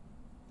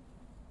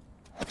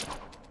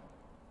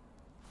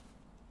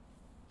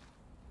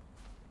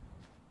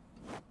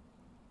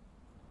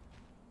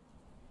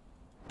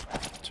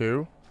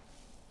 Two.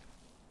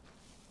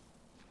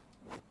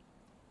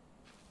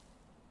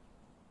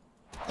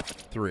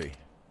 Three.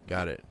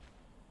 Got it.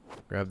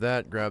 Grab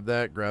that, grab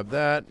that, grab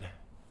that.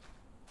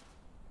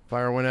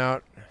 Fire went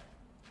out.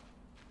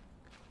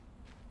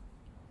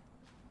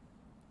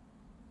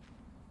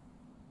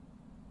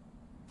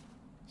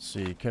 Let's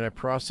see, can I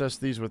process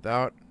these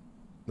without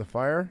the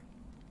fire?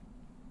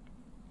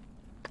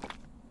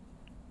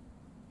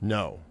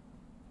 No.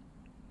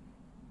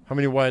 How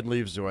many wide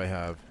leaves do I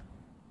have?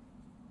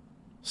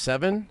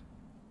 7?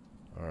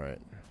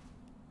 Alright.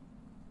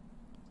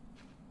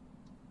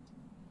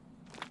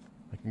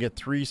 I can get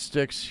 3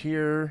 sticks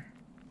here.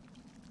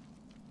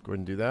 Go ahead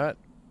and do that.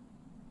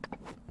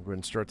 Go ahead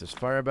and start this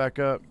fire back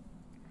up.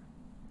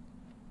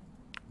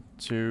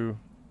 2.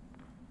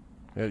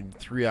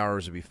 3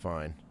 hours would be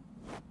fine.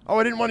 Oh,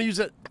 I didn't want to use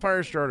that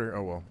fire starter.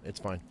 Oh, well, it's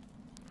fine.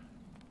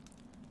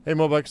 Hey,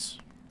 Mobucks.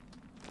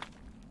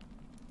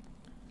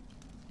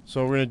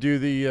 So we're going to do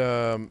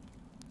the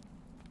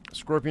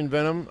scorpion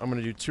venom. I'm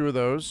going to do 2 of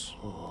those.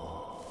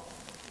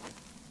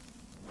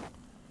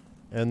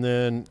 And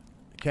then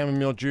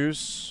chamomile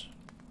juice.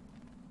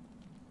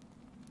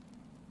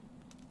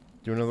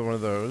 Do another one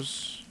of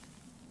those.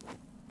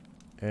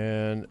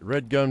 And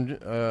red gum,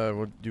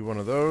 we'll do one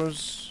of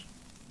those.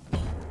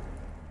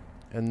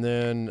 And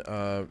then,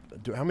 how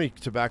many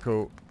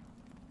tobacco?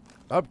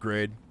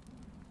 Upgrade.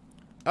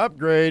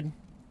 Upgrade.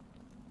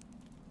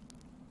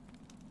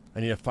 I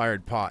need a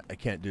fired pot. I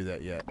can't do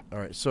that yet.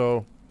 Alright,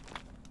 so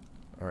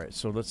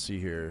let's see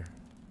here.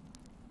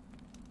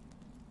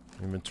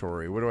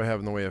 Inventory. What do I have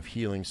in the way of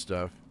healing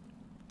stuff?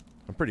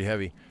 I'm pretty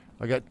heavy.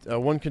 I got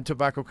 1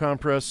 tobacco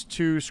compress,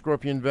 2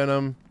 scorpion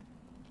venom,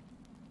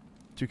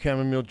 2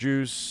 chamomile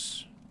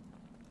juice,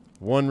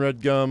 1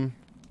 red gum.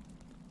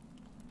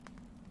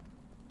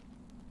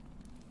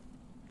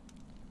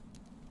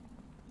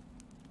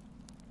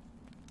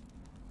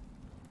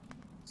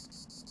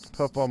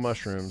 Puffball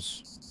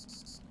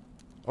mushrooms.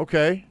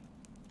 Okay.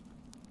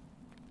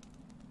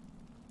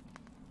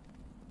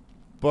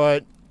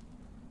 But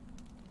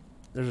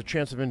there's a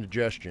chance of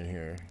indigestion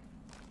here.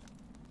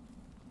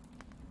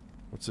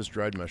 What's this?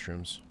 Dried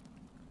mushrooms.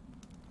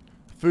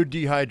 Food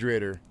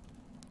dehydrator.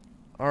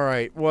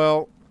 Alright,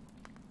 well,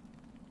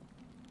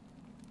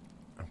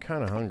 I'm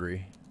kind of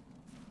hungry.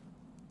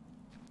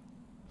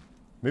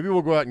 Maybe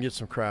we'll go out and get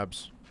some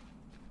crabs.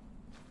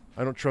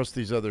 I don't trust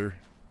these other...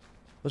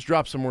 Let's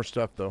drop some more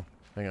stuff, though.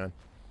 Hang on.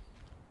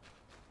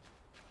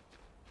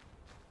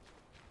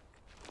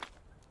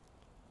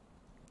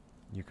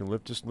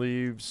 Eucalyptus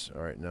leaves.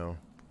 Alright, no.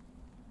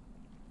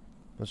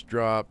 Let's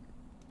drop...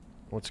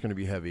 What's going to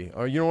be heavy?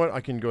 Oh, you know what?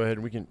 I can go ahead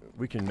and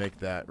we can make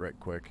that right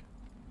quick.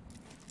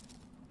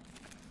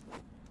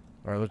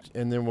 All right,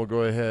 and then we'll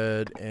go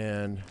ahead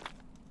and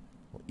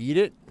we'll eat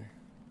it.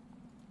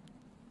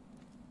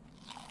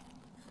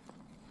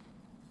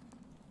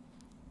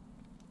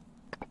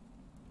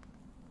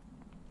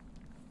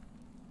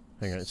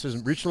 Hang on. It says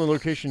reach the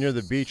location near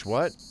the beach.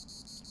 What?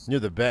 Near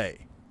the bay.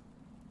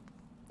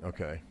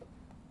 Okay.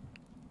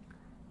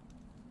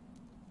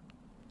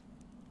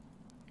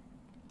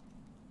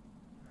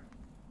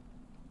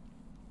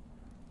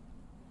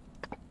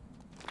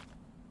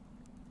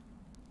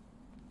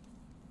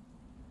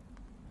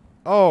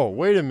 Oh,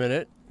 wait a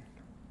minute.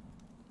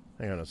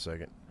 Hang on a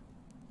second.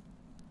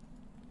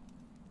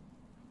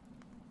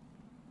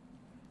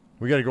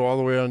 We got to go all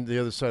the way on the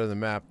other side of the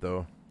map,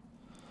 though.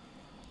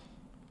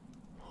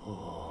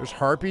 There's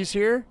harpies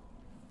here?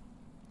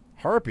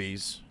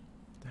 Harpies?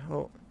 What the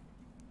hell?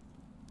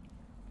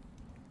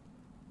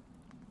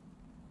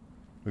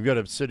 We've got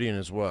obsidian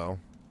as well.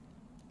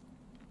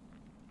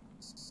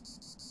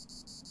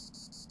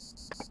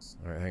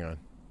 Alright, hang on.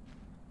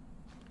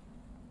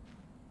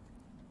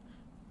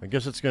 I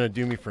guess it's going to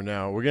do me for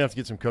now. We're going to have to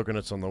get some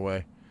coconuts on the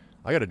way.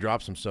 I got to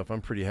drop some stuff. I'm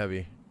pretty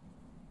heavy.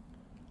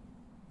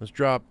 Let's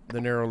drop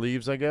the narrow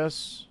leaves, I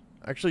guess.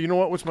 Actually, you know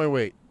what? What's my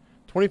weight?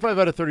 25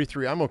 out of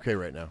 33. I'm okay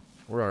right now.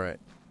 We're alright.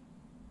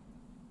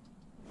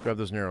 Grab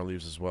those narrow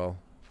leaves as well.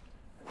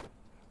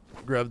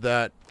 Grab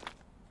that.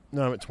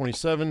 Now I'm at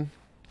 27.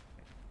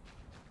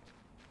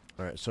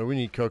 Alright, so we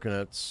need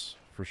coconuts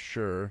for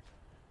sure.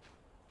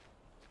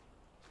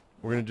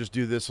 We're going to just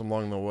do this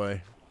along the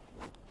way.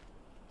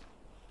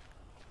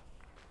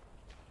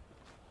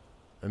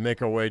 And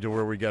make our way to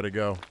where we got to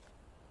go.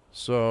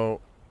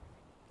 So,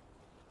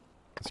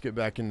 let's get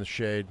back in the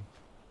shade.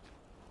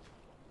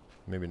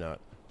 Maybe not.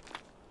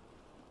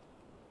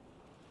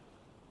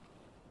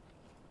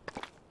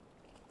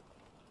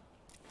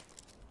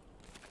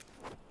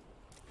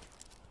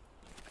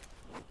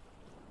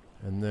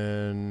 And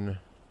then...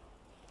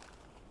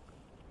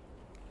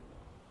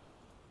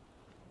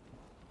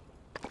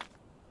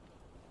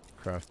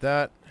 craft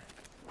that.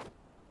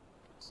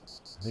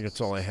 I think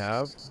that's all I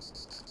have.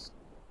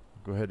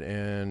 Go ahead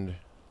and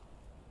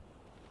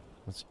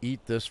let's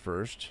eat this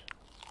first.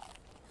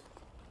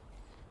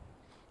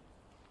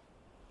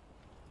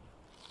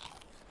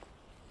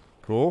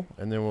 Cool.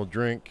 And then we'll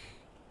drink.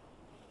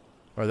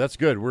 All right, that's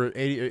good. We're at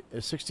 80,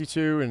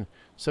 62 and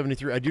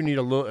 73. I do need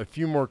a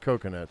few more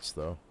coconuts,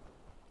 though.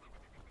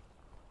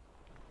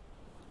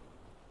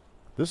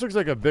 This looks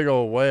like a big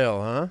old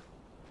whale, huh?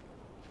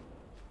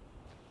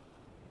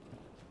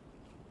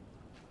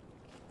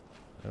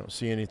 I don't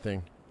see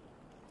anything.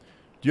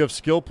 Do you have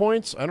skill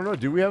points? I don't know.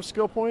 Do we have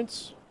skill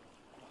points?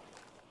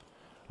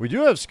 We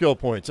do have skill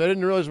points. I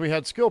didn't realize we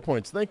had skill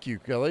points. Thank you,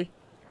 Kelly.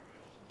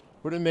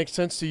 Would it make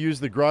sense to use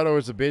the grotto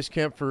as a base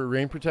camp for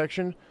rain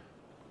protection?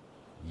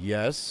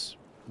 Yes,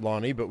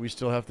 Lonnie, but we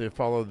still have to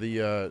follow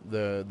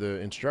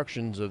the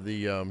instructions of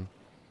the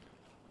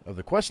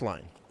quest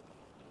line.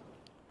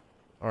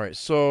 All right,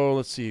 so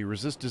let's see.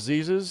 Resist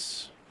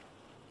diseases.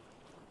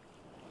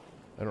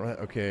 I don't have.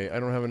 Okay, I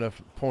don't have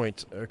enough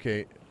points.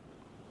 Okay.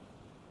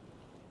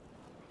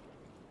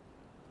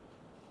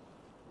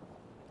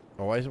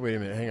 Oh, wait a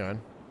minute. Hang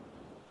on.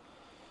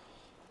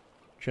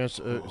 Chance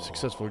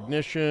successful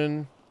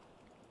ignition.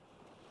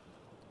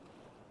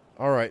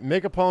 All right,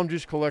 make a palm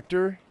juice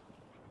collector.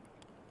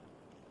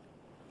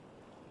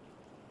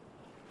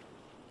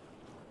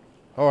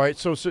 All right,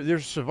 so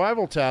there's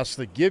survival tasks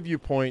that give you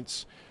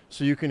points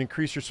so you can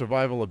increase your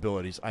survival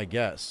abilities, I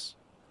guess.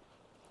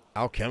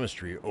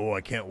 Alchemistry. Oh,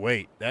 I can't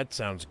wait. That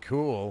sounds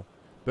cool.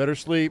 Better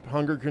sleep,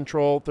 hunger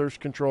control, thirst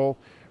control,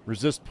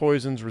 resist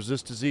poisons,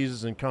 resist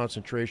diseases, and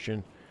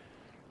concentration.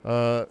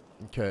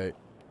 Okay.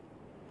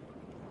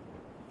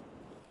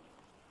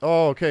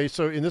 Oh, okay.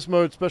 So in this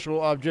mode, special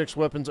objects,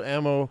 weapons,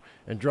 ammo,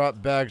 and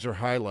drop bags are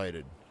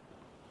highlighted.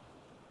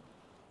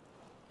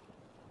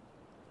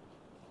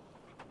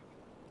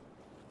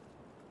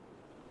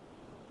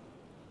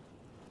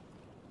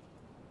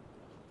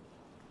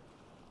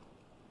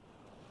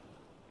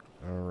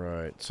 All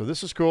right. So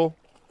this is cool.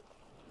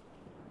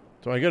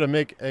 So I got to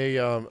make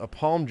a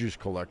palm juice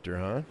collector,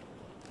 huh?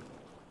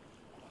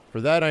 For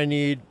that, I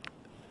need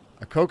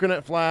a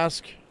coconut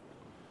flask,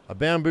 a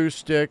bamboo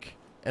stick,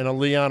 and a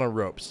liana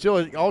rope. Still,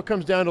 it all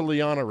comes down to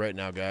liana right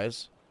now,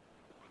 guys.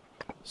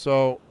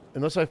 So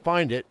unless I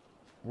find it,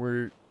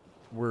 we're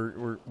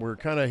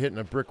kind of hitting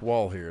a brick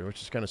wall here,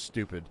 which is kind of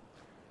stupid.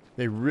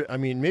 I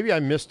mean, maybe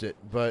I missed it,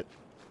 but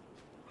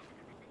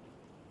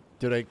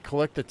did I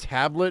collect the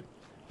tablet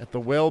at the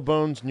whale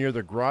bones near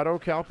the grotto?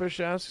 Calfish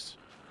asks.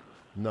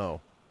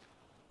 No,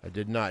 I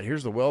did not.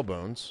 Here's the whale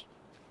bones.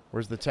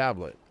 Where's the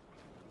tablet?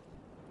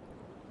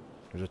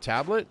 There's a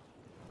tablet?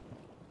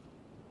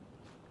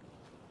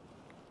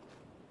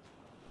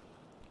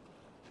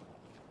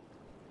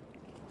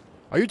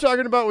 Are you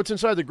talking about what's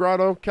inside the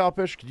grotto,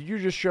 Calfish? Did you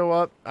just show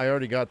up? I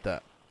already got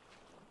that.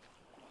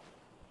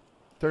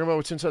 Talking about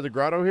what's inside the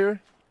grotto here?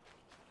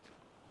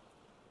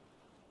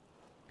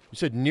 You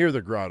said near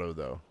the grotto,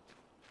 though.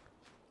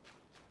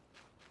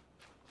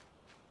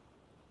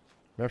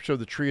 Map showed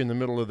the tree in the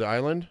middle of the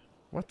island?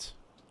 What?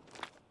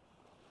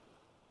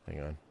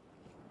 Hang on.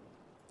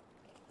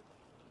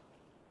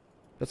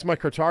 That's my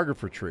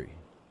cartographer tree.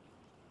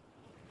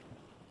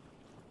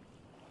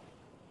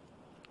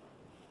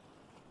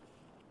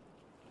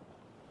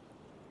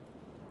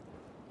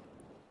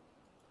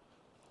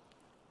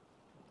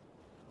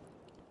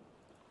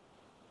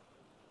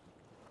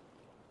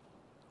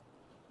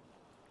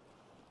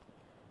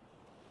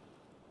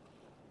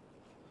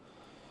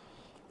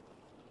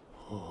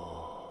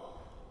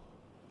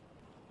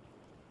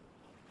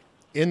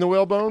 In the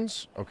whale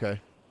bones? Okay.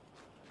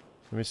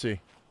 Let me see.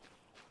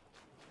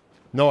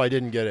 No, I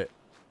didn't get it.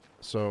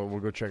 So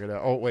we'll go check it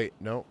out. Oh, wait.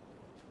 No.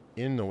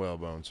 In the whale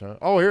bones, huh?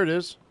 Oh, here it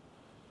is.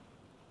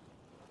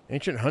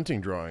 Ancient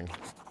hunting drawing.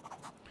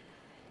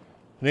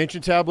 An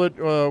ancient tablet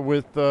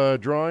with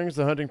drawings.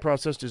 The hunting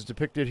process is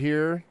depicted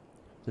here.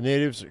 The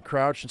natives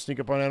crouch and sneak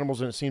up on animals,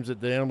 and it seems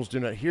that the animals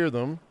do not hear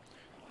them.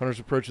 Hunters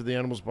approach the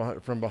animals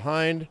from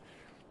behind.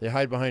 They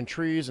hide behind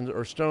trees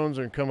or stones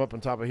and come up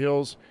on top of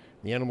hills.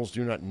 The animals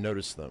do not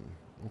notice them.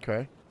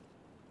 Okay.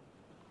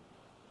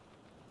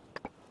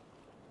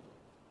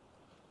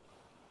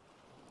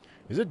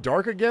 Is it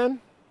dark again?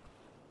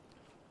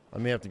 I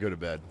may have to go to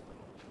bed.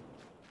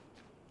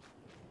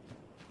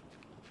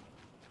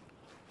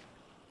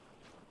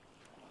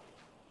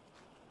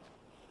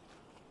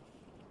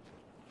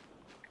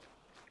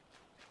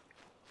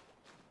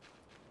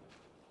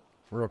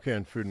 We're okay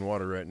on food and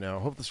water right now.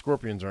 Hope the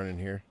scorpions aren't in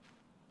here.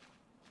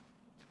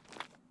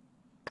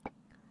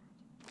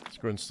 Let's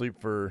go ahead and sleep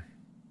for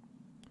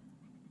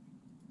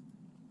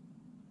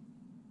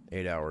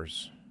 8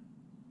 hours.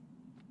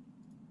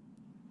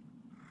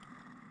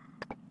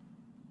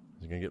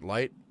 Is it going to get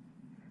light?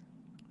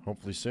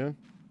 Hopefully soon.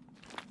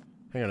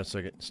 Hang on a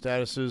second.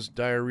 Statuses,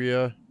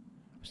 diarrhea.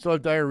 Still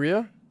have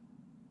diarrhea?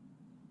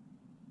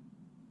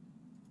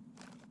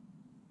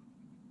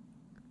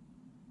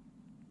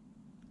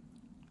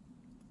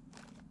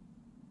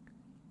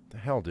 The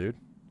hell, dude?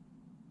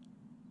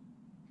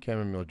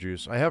 Chamomile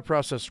juice. I have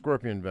processed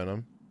scorpion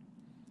venom.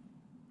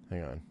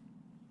 Hang on.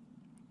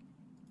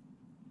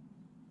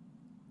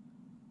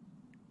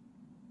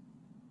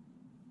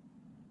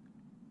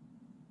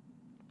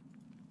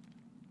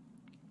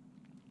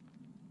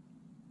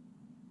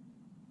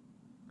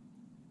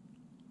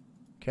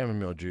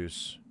 Chamomile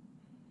juice.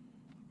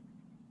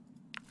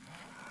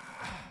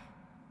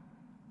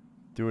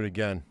 Do it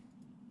again.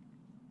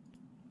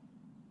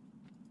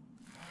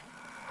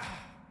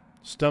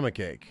 Stomach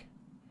ache.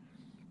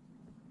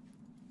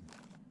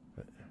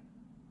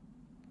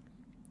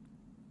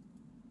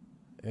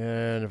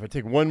 And if I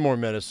take one more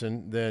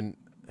medicine, then...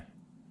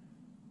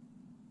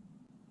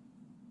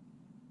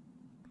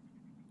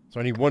 So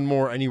I need one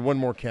more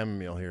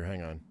chamomile here.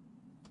 Hang on.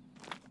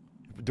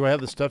 Do I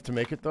have the stuff to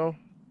make it, though?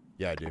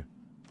 Yeah, I do.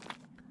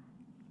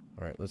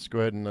 All right, let's go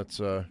ahead and let's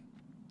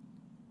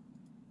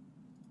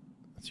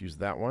use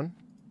that one.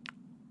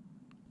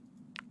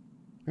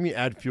 Let me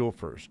add fuel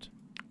first.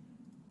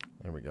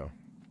 There we go.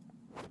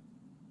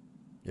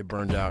 It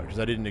burned out because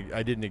I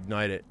didn't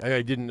ignite it.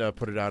 I didn't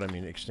put it out. I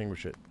mean,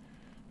 extinguish it.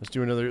 Let's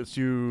do another. Let's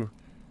do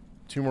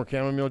 2 more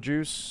chamomile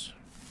juice,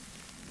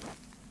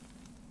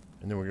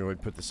 and then we're going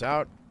to put this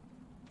out.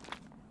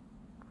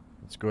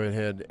 Let's go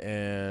ahead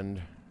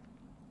and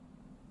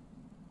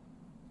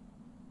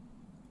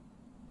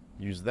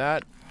use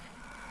that.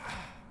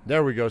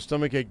 There we go.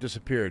 Stomach ache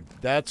disappeared.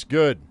 That's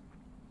good.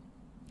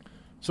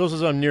 So it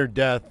says I'm near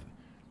death,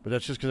 but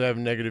that's just because I have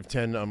a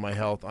 -10 on my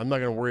health. I'm not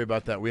going to worry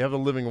about that. We have the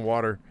living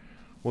water.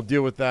 We'll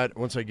deal with that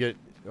once I get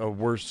a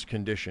worse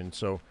condition.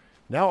 So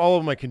now all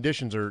of my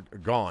conditions are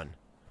gone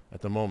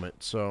at the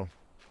moment. So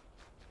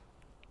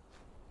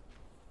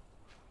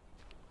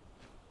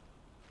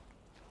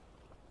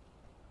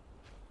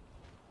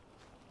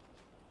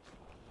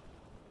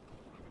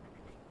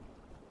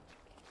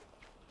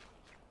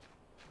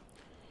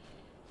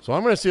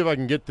I'm going to see if I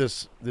can get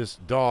this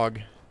dog.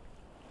 I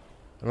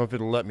don't know if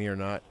it'll let me or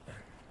not.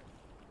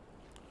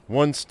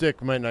 One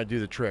stick might not do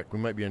the trick. We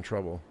might be in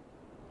trouble.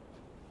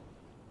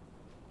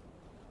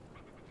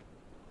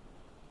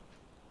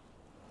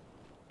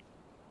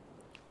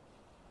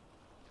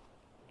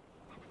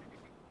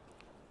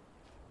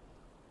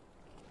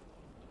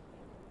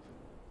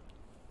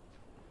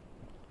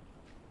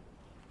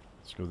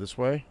 Let's go this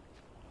way.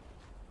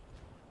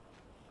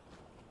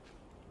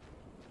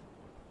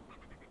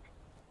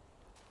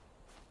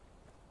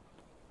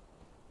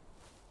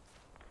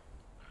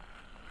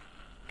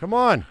 Come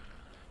on.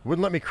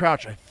 Wouldn't let me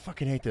crouch. I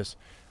fucking hate this.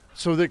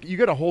 So you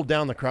got to hold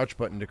down the crouch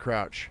button to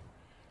crouch.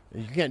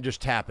 You can't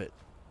just tap it.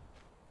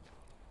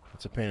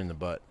 It's a pain in the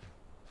butt.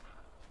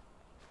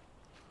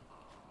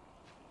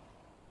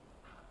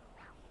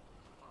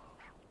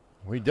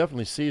 Well, he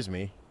definitely sees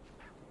me.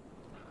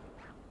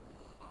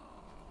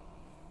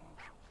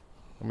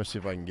 I'm going to see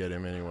if I can get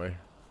him anyway.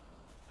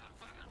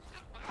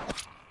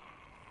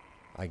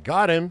 I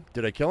got him.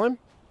 Did I kill him?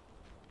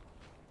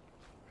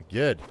 I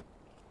did.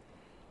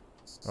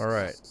 All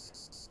right.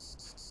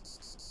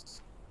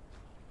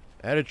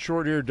 Added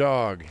short ear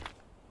dog.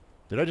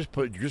 Did I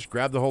just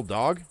grab the whole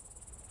dog?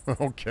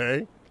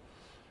 Okay.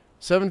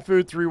 7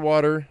 food, 3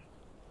 water.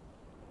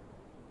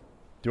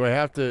 Do I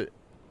have to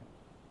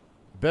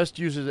best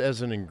use it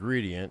as an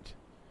ingredient?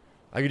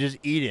 I could just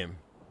eat him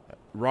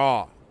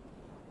raw.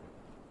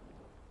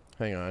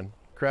 Hang on.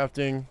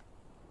 Crafting.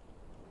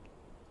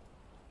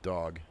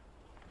 Dog.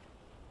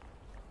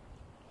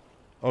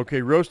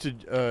 Okay,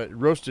 roasted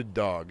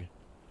dog.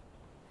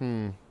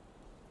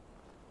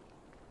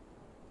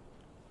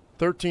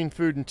 13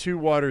 food and 2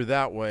 water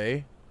that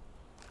way.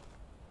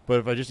 But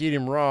if I just eat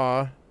him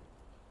raw,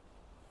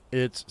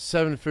 it's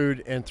 7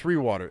 food and 3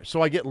 water.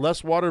 So I get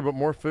less water but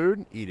more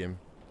food? Eat him.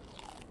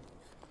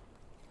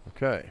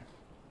 Okay.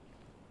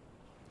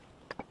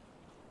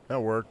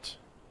 That worked.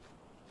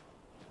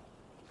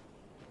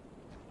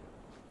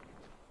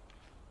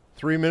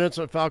 3 minutes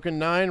on Falcon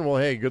 9? Well,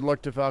 hey, good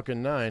luck to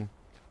Falcon 9.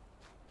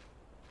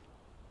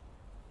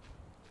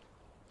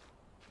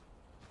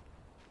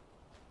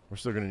 We're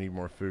still going to need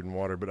more food and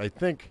water, but I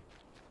think...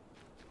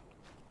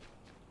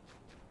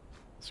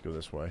 Let's go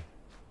this way.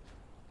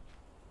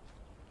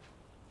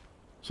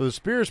 So the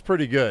spear is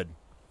pretty good.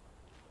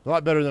 A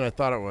lot better than I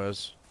thought it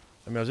was.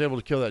 I mean, I was able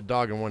to kill that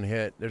dog in one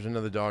hit. There's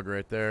another dog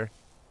right there.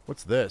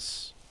 What's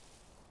this?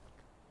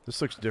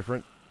 This looks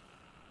different.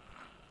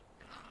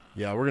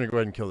 Yeah, we're going to go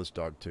ahead and kill this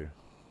dog too.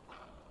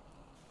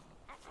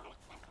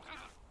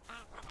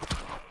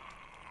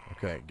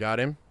 Okay, got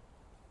him.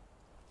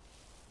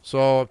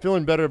 So,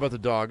 feeling better about the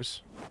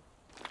dogs.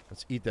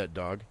 Let's eat that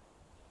dog.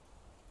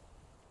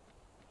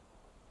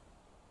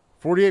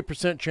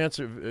 48% chance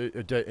of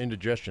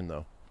indigestion,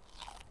 though.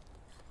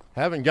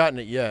 Haven't gotten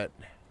it yet.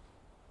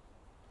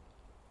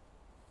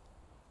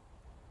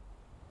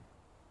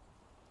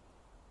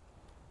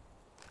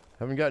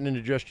 Haven't gotten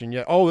indigestion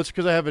yet. Oh, that's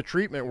because I have a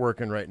treatment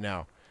working right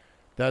now.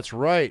 That's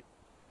right.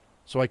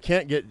 So I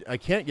can't get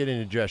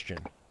indigestion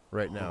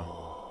right now.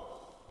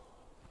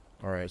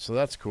 All right, so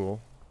that's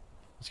cool.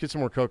 Let's get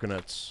some more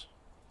coconuts.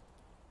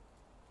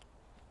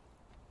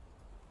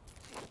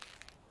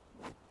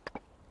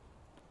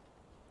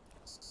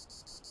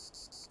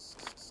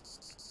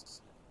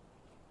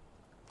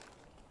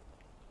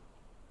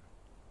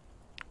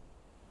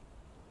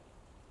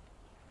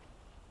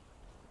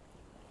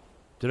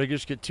 Did I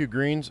just get 2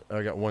 greens?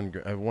 I got one.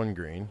 I have 1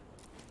 green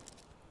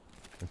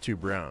and 2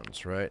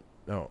 browns, right?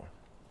 No.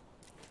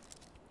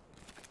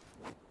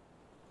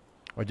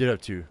 I did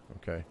have 2.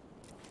 Okay.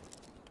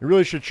 It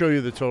really should show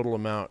you the total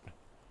amount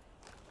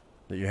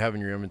that you have in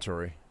your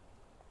inventory.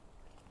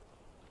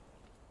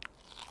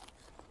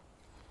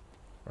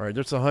 Alright,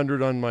 there's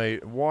 100 on my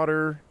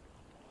water.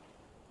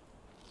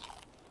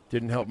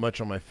 Didn't help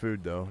much on my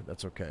food, though.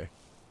 That's okay.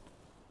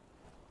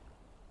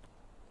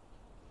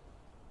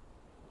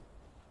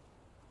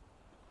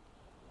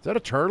 Is that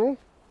a turtle?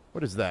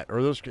 What is that? Or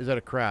is that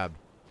a crab?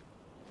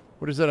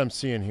 What is that I'm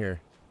seeing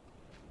here?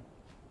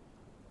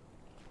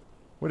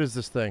 What is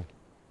this thing?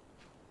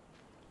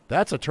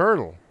 That's a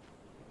turtle.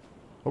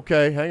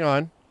 Okay, hang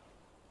on.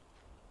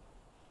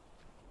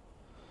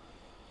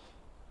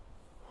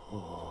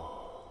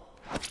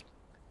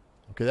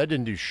 Okay, that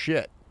didn't do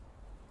shit.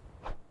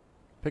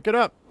 Pick it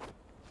up.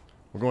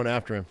 We're going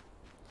after him.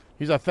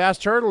 He's a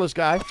fast turtle, this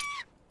guy.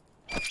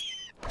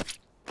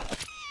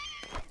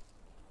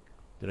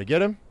 Did I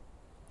get him?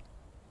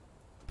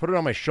 Put it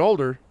on my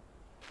shoulder.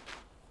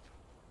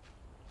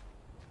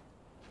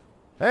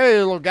 Hey,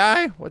 little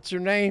guy. What's your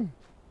name?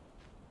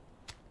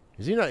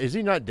 Is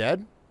he not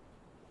dead?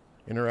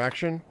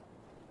 Interaction.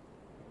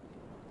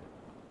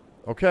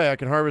 Okay, I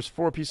can harvest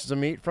 4 pieces of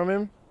meat from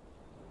him.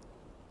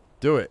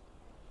 Do it.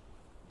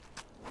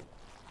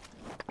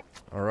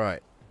 All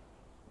right.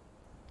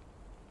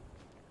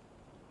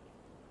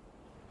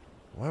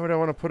 Why would I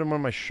want to put him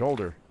on my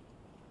shoulder?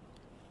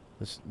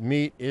 This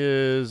meat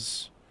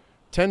is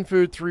 10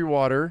 food, 3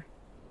 water.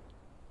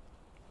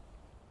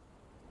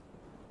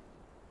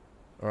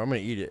 Or I'm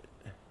going to eat it.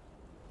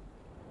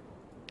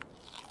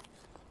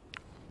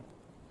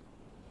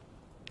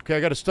 Okay, I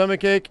got a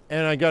stomach ache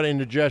and I got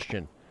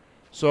indigestion.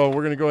 So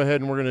we're going to go ahead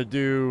and we're going to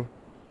do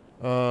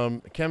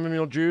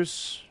chamomile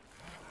juice.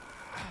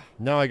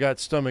 Now I got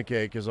stomach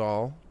ache is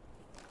all.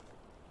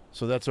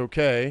 So that's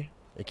okay.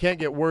 It can't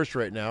get worse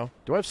right now.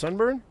 Do I have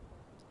sunburn?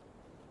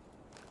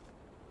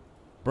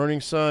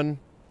 Burning sun.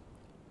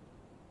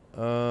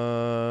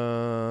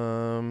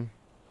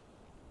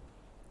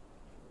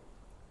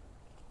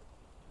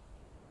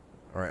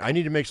 Alright, I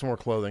need to make some more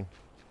clothing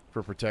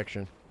for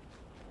protection.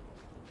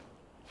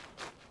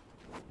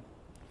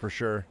 For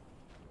sure.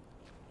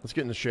 Let's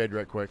get in the shade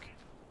right quick.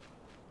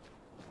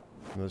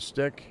 Another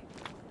stick.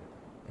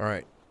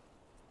 Alright.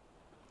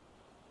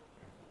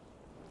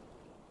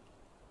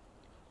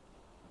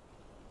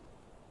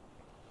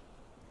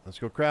 Let's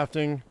go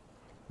crafting.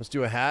 Let's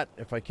do a hat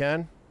if I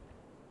can.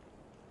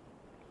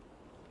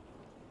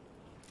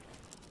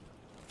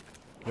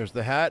 There's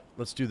the hat.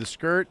 Let's do the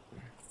skirt.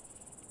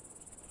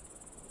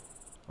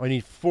 Oh, I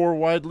need 4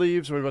 wide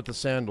leaves. What about the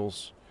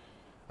sandals?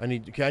 I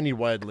need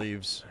wide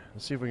leaves.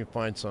 Let's see if we can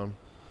find some.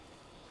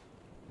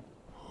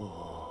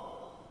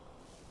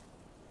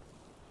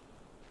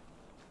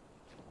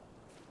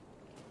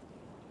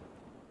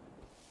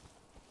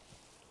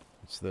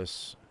 What's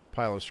this?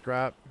 Pile of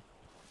scrap.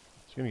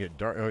 It's gonna get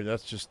dark. Oh,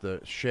 that's just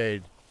the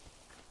shade.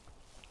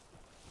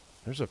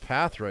 There's a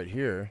path right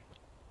here.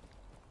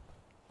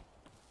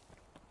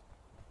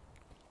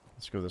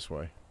 Let's go this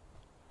way.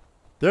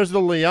 There's the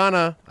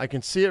liana. I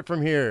can see it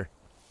from here.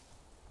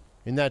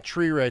 In that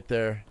tree right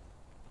there.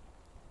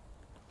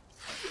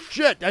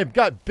 Shit! I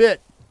got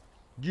bit!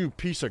 You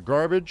piece of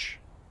garbage.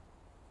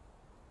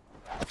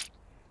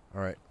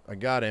 Alright, I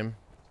got him.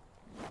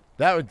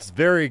 That was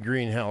very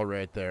green hell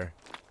right there.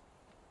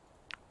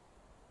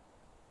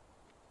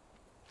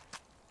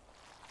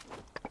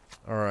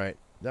 Alright,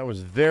 that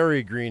was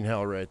very green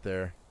hell right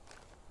there.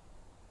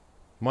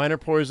 Minor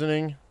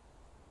poisoning.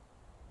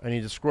 I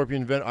need the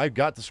scorpion venom. I've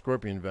got the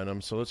scorpion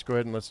venom, so let's go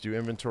ahead and let's do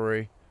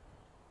inventory.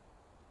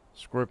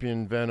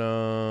 Scorpion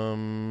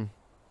venom.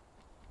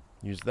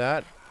 Use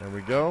that. There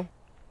we go.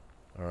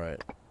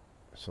 Alright.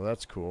 So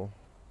that's cool.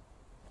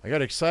 I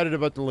got excited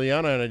about the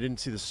liana and I didn't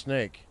see the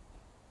snake.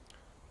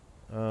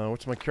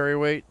 What's my carry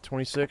weight?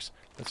 26.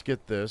 Let's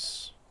get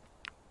this.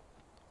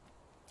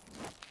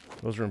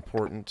 Those are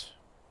important.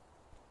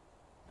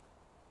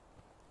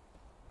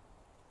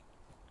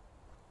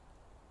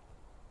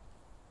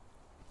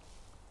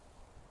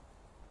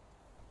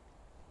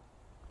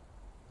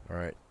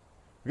 Alright.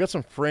 We got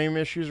some frame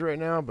issues right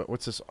now, but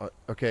what's this?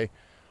 Okay.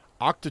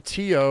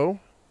 Octatio,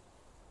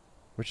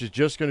 which is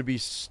just going to be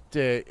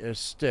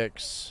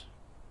sticks.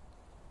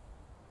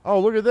 Oh,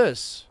 look at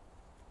this.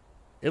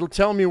 It'll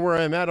tell me where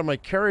I'm at on my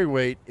carry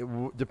weight,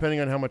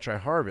 depending on how much I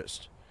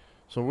harvest.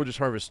 So we'll just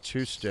harvest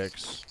 2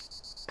 sticks.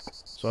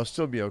 So I'll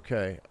still be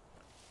okay.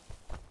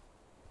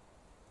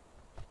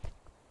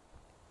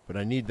 But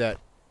I need that.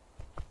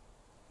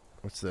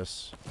 What's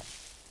this?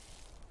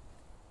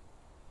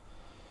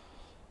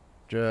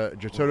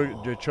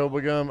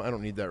 Jojoba gum. I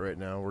don't need that right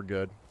now. We're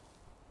good.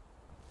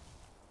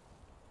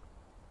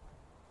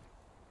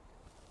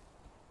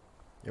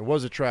 It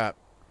was a trap.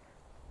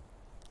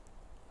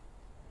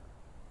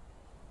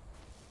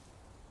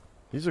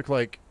 These look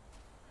like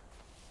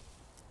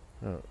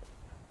look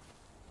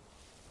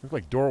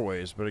like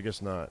doorways, but I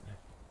guess not.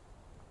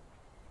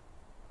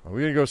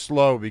 We're gonna go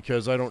slow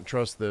because I don't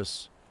trust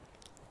this.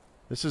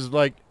 This is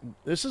like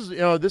this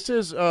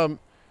is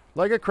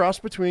like a cross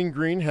between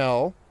Green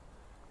Hell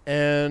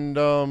and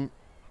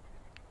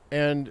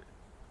and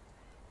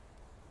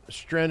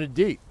stranded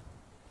deep.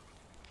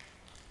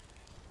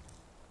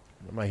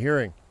 What am I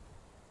hearing?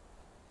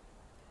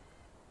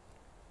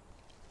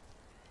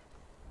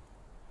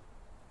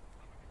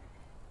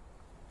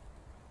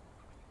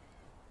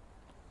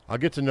 I'll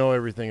get to know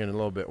everything in a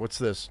little bit. What's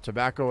this?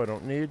 Tobacco I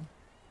don't need.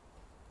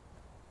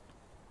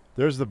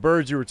 There's the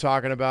birds you were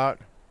talking about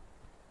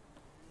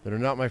that are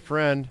not my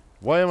friend.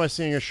 Why am I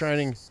seeing a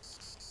shining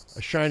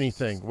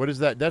thing? What is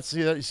that?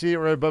 You see it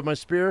right above my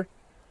spear?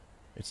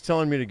 It's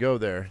telling me to go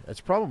there. That's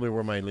probably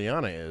where my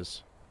liana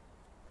is.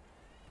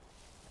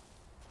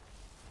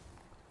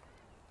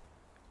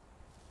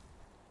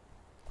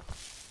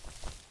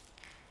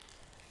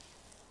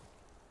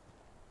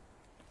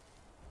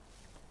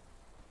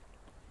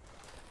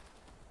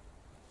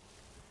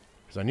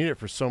 Because I need it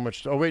for so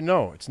much. Oh wait,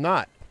 no, it's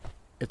not.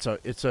 It's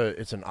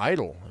an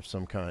idol of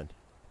some kind.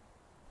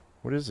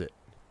 What is it?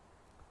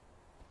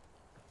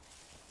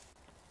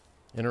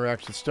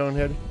 Interacts with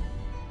Stonehead.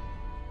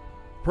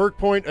 Perk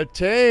point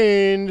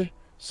attained.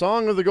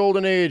 Song of the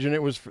Golden Age, and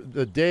it was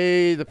the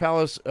day the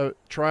Palace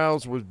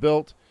Trials was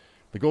built.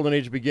 The Golden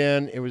Age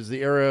began. It was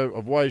the era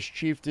of wise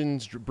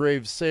chieftains,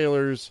 brave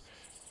sailors,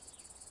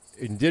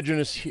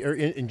 ingenious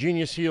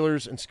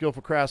healers, and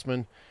skillful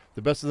craftsmen.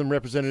 The best of them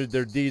represented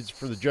their deeds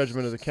for the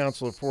judgment of the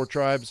Council of Four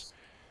Tribes,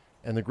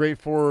 and the Great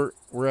Four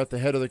were at the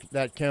head of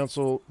that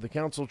council. The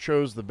council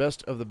chose the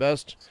best of the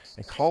best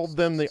and called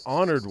them the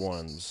Honored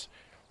Ones.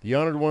 The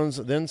Honored Ones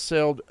then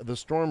sailed the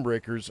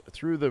Stormbreakers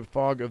through the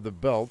fog of the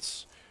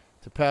Belts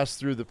to pass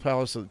through the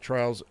Palace of the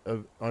Trials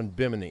on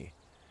Bimini.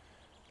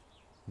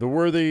 The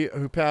worthy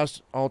who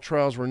passed all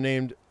trials were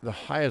named the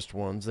highest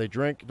ones. They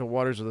drank the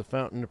waters of the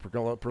fountain to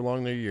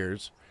prolong their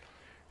years,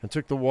 and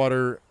took the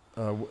water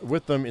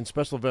with them in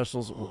special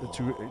vessels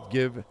to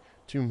give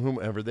to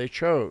whomever they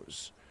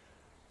chose.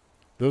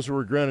 Those who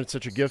were granted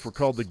such a gift were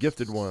called the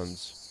Gifted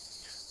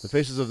Ones. The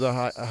faces of the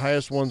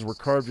highest ones were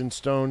carved in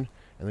stone,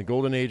 and the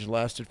Golden Age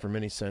lasted for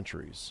many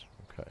centuries.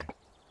 Okay. I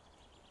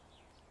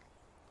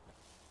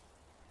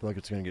feel like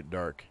it's going to get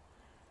dark.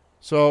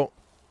 So,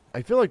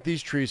 I feel like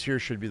these trees here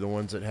should be the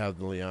ones that have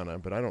the liana,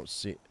 but I don't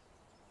see...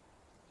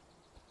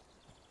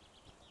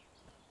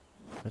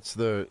 That's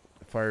the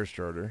fire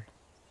starter.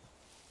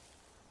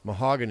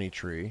 Mahogany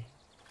tree.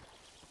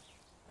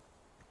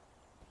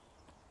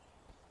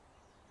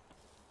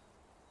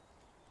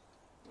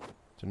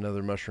 It's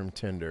another mushroom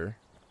tinder.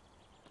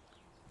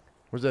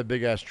 Where's that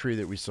big ass tree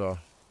that we saw?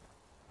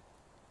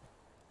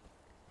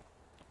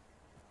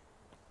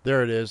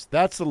 There it is.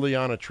 That's the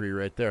liana tree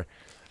right there.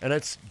 And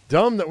it's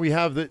dumb that we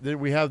have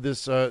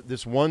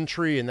this one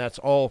tree and that's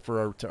all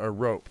for a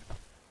rope.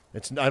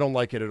 I don't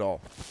like it at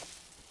all.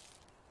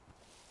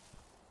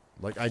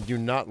 Like, I do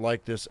not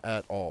like this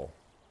at all.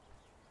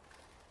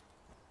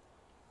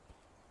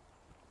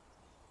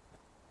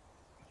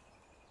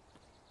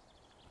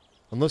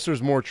 Unless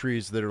there's more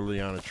trees that are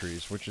liana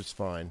trees, which is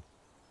fine.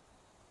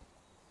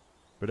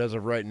 But as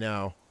of right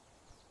now,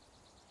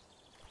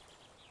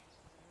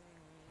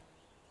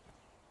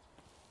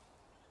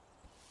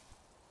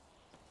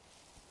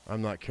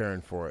 I'm not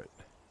caring for it.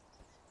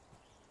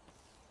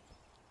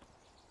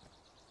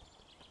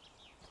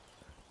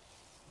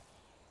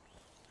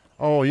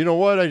 Oh, you know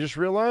what I just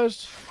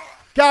realized?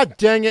 God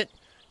dang it!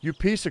 You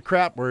piece of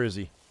crap. Where is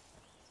he?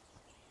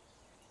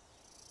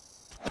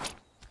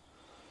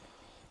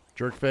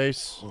 Jerk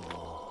face.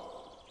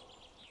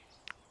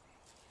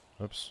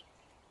 Oops.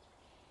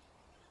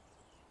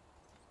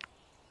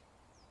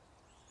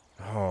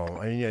 Oh,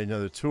 I need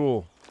another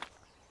tool.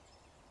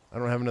 I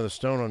don't have another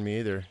stone on me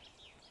either.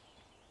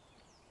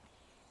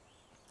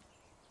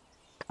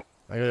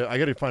 I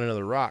gotta find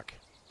another rock.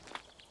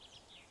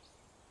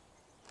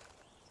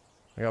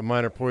 I got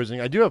minor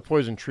poisoning. I do have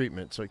poison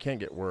treatment, so it can't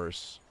get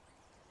worse.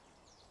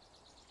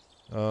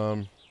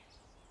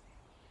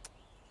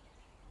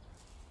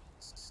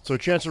 So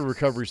chance of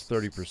recovery is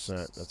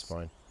 30%. That's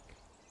fine.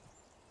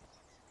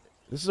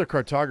 This is a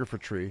cartographer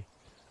tree.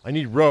 I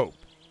need rope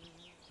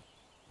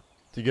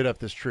to get up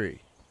this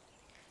tree.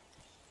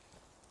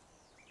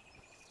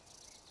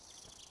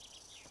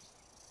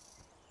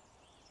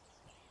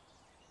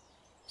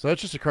 So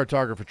that's just a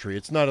cartographer tree.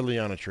 It's not a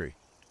liana tree.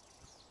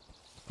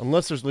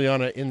 Unless there's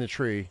liana in the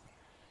tree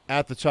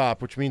at the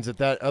top, which means that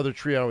that other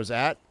tree I was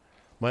at,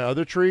 my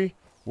other tree,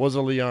 was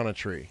a liana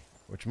tree,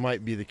 which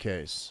might be the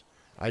case.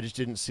 I just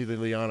didn't see the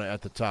liana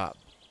at the top.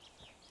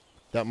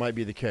 That might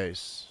be the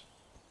case.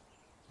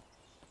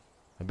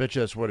 I bet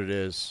you that's what it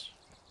is.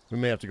 We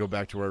may have to go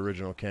back to our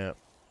original camp.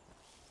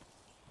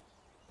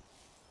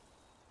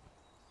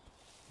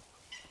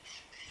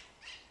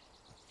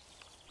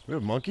 Do we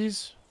have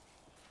monkeys?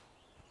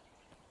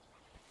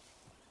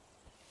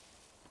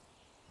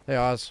 Hey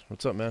Oz,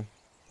 what's up, man?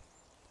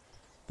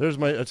 There's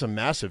my, that's a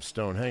massive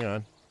stone, hang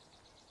on.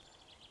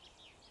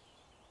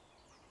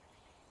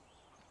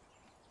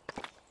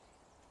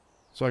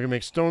 So I can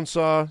make stone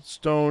saw,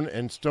 stone,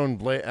 and stone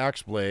blade,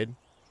 axe blade.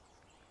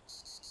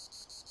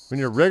 We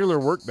need a regular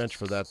workbench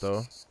for that,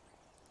 though.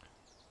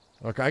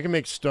 Okay, I can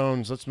make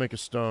stones. Let's make a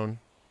stone.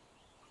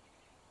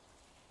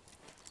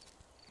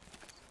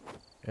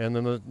 And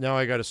then now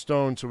I got a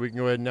stone, so we can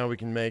go ahead and now we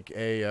can make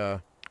a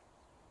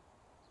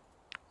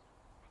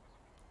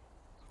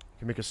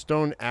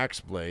stone axe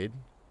blade.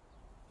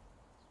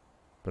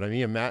 But I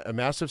need a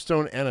massive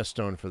stone and a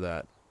stone for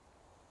that.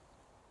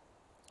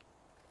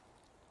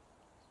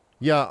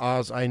 Yeah,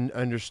 Oz, I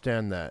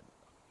understand that.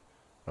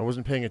 I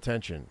wasn't paying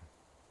attention.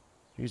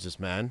 Jesus,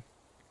 man.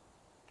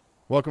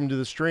 Welcome to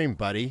the stream,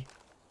 buddy.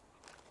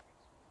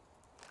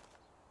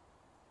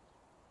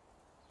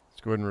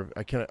 Let's go ahead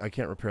and I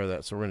can't repair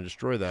that, so we're going to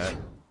destroy that.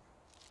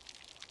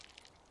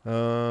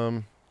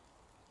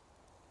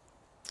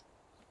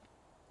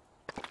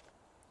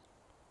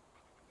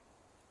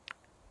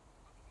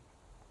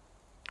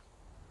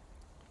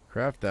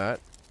 Craft that.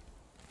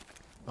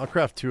 I'll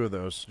craft 2 of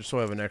those, just so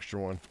I have an extra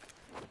one.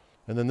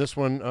 And then this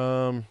one,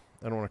 I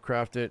don't want to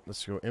craft it.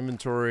 Let's go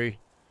inventory.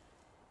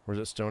 Where's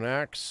that stone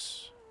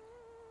axe?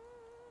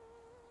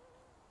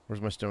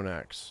 Where's my stone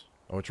axe?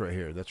 Oh, it's right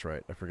here. That's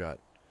right. I forgot.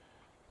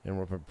 And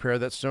we'll prepare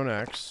that stone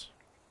axe.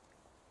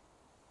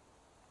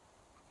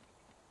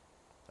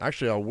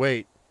 Actually, I'll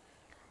wait,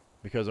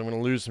 because I'm going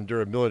to lose some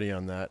durability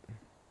on that.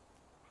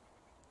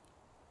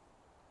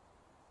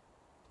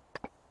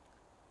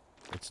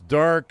 It's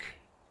dark.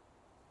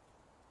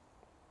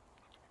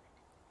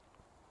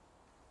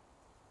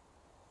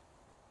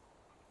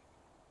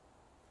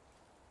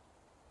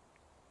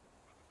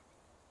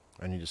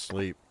 I need to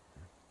sleep.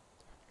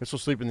 Guess we'll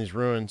sleep in these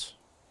ruins.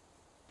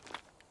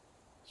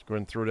 Let's go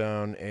ahead and throw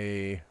down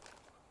a...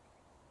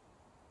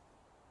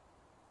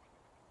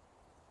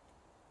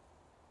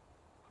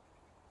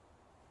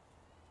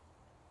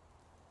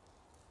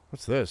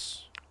 What's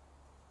this?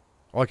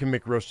 Oh, I can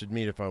make roasted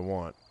meat if I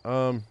want.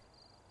 So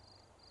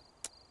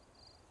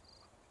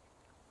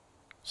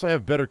I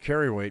have better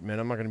carry weight, man.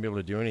 I'm not going to be able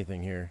to do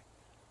anything here.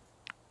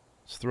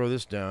 Let's throw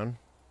this down.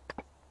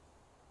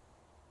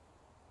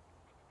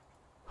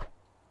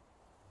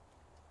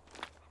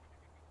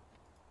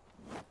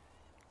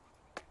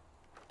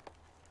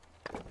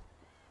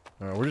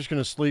 Alright, we're just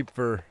going to sleep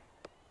for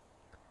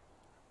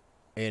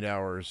 8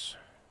 hours.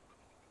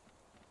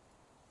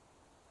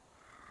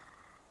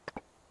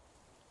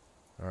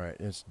 Alright,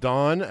 it's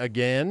dawn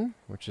again,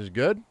 which is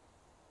good.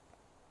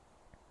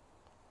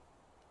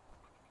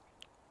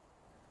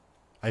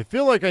 I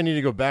feel like I need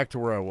to go back to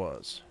where I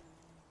was.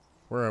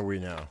 Where are we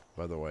now,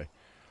 by the way?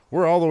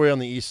 We're all the way on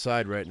the east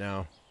side right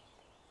now.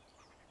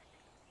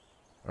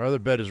 Our other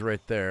bed is right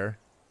there.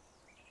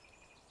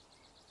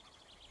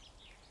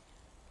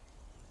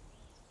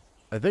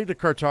 I think the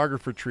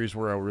cartographer tree is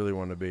where I really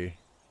want to be.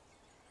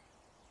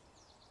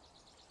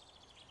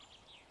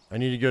 I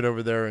need to get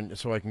over there and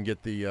so I can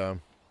get the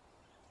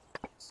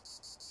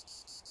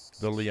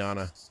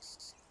liana.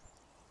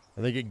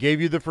 I think it gave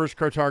you the first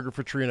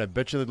cartographer tree, and I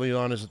bet you the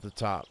liana is at the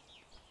top.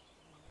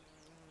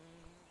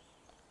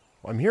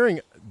 Well, I'm hearing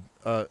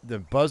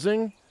the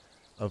buzzing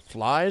of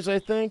flies, I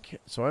think.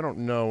 So I don't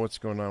know what's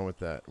going on with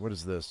that. What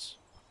is this?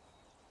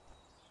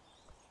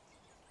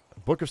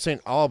 Book of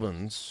St.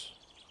 Albans.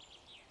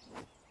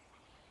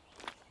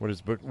 What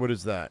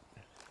is that?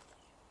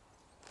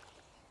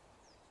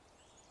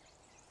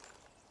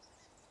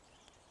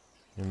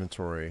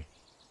 Inventory.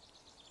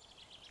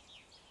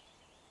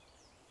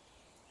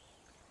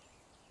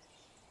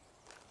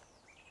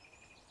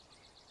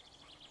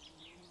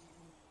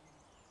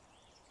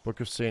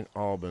 Book of St.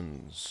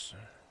 Albans.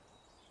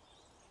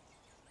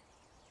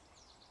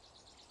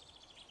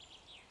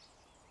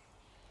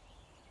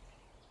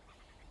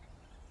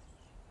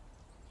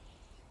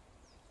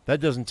 That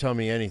doesn't tell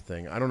me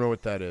anything. I don't know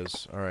what that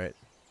is. All right.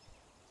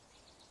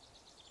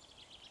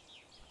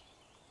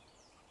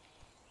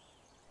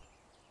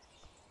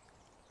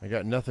 I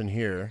got nothing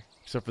here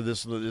except for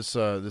this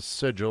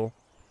sigil,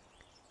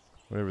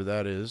 whatever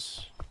that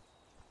is.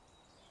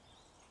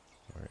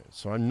 All right.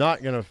 So we're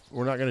not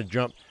gonna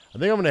jump. I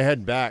think I'm gonna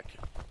head back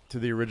to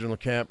the original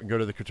camp and go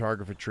to the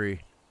cartographer tree.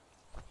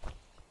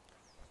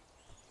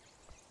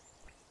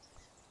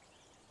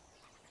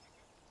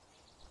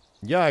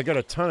 Yeah, I got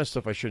a ton of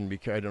stuff I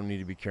don't need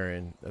to be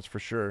carrying. That's for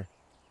sure.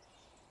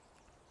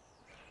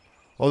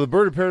 Oh, the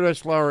bird of paradise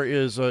flower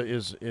is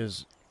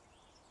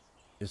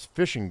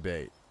fishing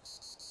bait.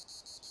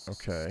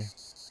 Okay.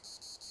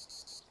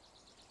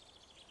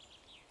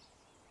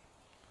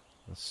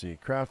 Let's see,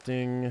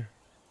 crafting.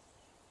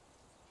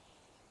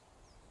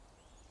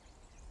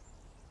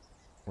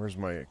 Where's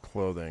my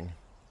clothing?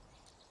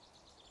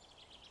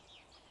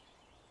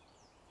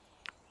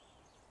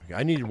 Okay,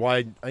 I need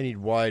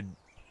wide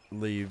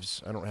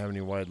leaves. I don't have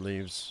any wide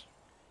leaves.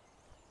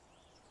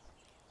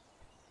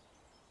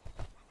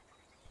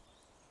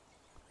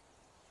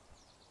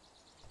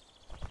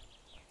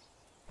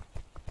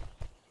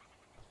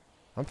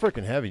 I'm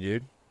freaking heavy,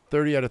 dude.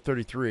 30 out of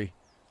 33.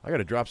 I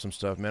gotta drop some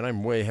stuff, man.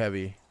 I'm way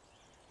heavy.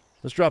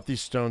 Let's drop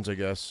these stones, I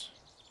guess.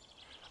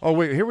 Oh,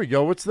 wait, here we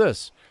go. What's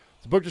this?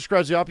 The book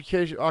describes the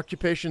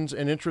occupations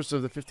and interests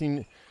of the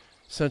 15th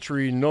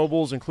century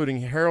nobles,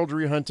 including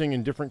heraldry, hunting,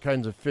 and different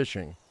kinds of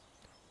fishing.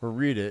 We'll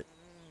read it.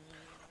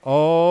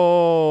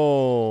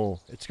 Oh,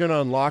 it's going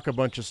to unlock a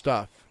bunch of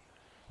stuff.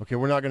 Okay,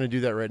 we're not going to do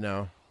that right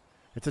now.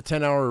 It's a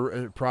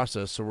 10-hour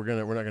process, so we're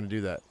not gonna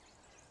do that.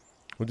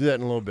 We'll do that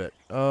in a little bit.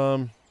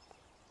 I'm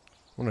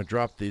gonna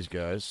drop these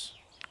guys.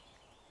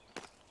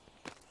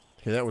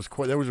 Okay, that was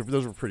quite.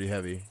 Those were pretty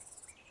heavy.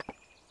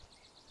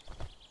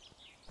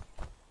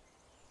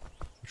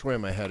 Which way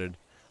am I headed?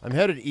 I'm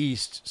headed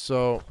east,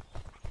 so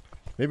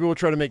maybe we'll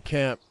try to make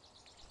camp.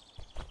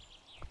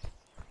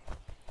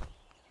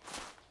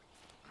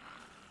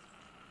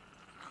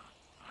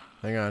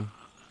 Hang on.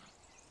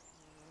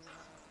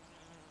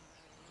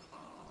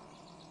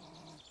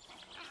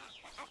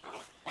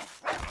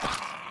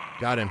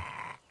 Got him.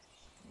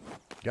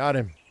 Got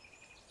him.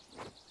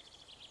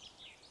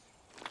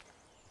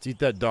 Let's eat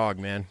that dog,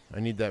 man. I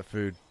need that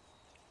food.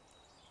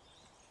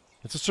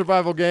 It's a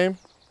survival game.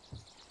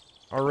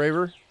 Our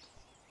Raver.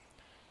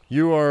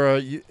 You are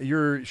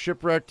you're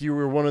shipwrecked. You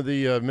were one of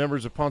the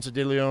members of Ponce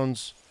de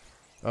Leon's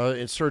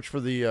in search for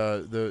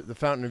the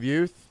Fountain of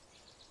Youth,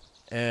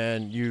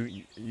 and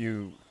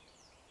you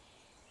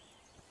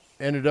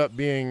ended up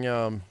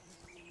being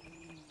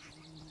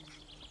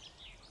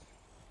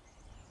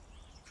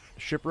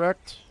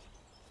shipwrecked.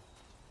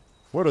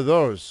 What are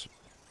those?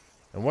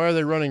 And why are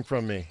they running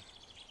from me?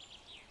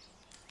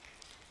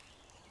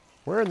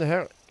 Where in the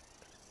hell?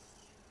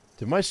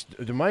 Did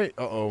my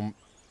uh-oh.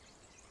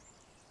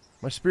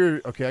 My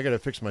spear, okay, I gotta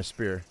fix my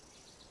spear.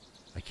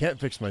 I can't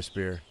fix my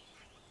spear.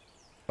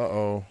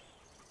 Uh-oh.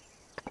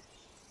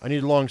 I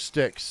need long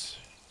sticks.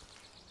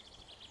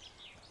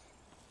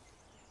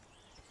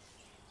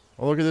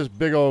 Oh, look at this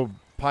big old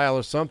pile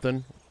of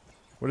something.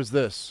 What is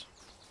this?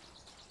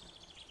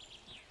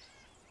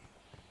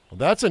 Well,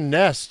 that's a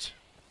nest.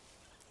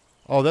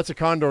 Oh, that's a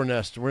condor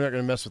nest. We're not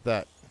gonna mess with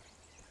that.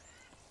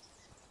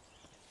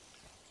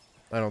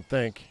 I don't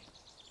think.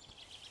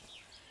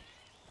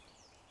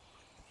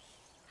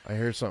 I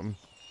hear something.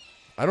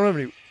 I don't have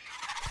any...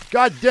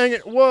 God dang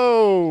it!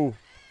 Whoa!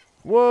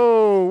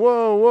 Whoa!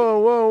 Whoa! Whoa!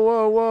 Whoa!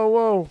 Whoa! Whoa!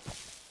 Whoa!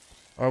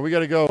 All right, we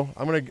gotta go.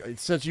 I'm gonna...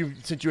 Since you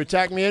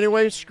attacked me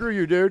anyway, screw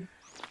you, dude.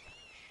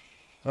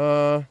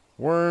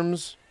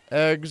 Worms,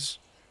 eggs.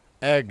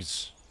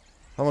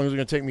 How long is it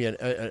gonna take me?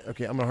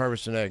 Okay, I'm gonna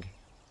harvest an egg.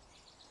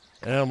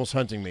 An animal's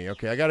hunting me.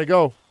 Okay, I gotta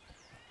go.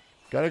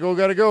 Gotta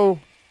go.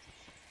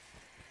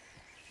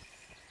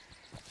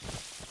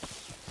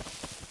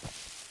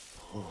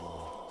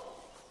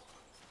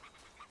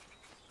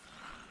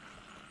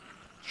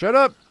 Shut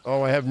up!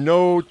 Oh, I have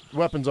no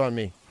weapons on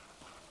me.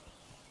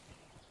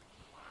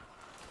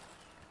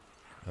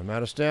 I'm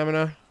out of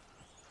stamina.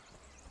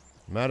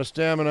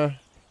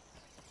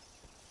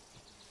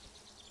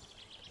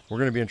 We're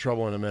gonna be in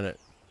trouble in a minute.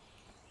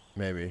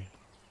 Maybe.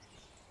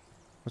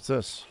 What's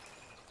this?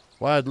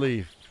 Wild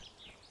leaf.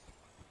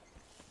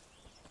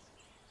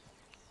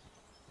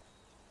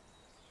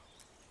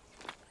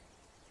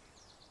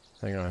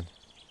 Hang on.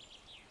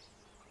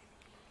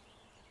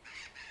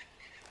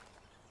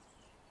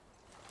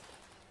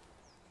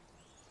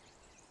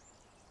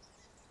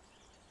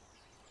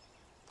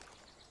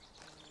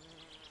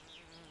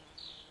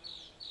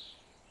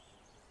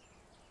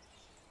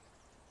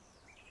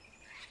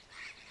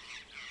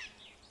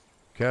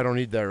 Okay, I don't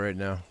need that right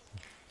now.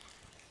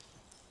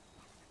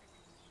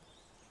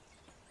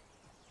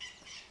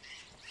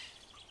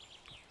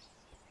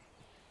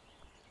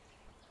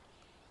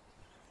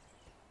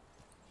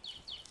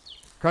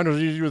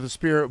 Condor's easy with a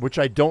spear, which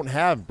I don't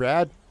have,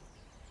 Brad.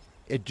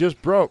 It just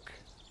broke.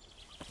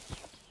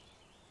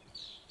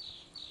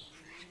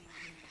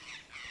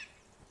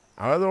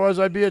 Otherwise,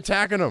 I'd be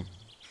attacking them.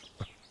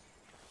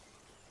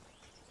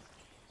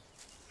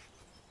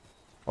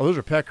 Oh, those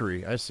are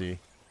peccary. I see.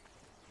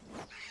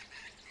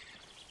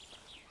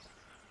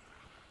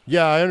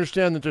 Yeah, I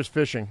understand that there's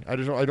fishing. I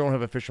don't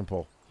have a fishing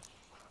pole.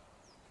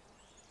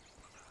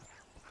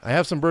 I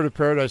have some bird of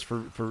paradise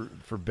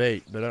for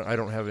bait, but I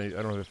don't have any.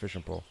 I don't have a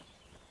fishing pole.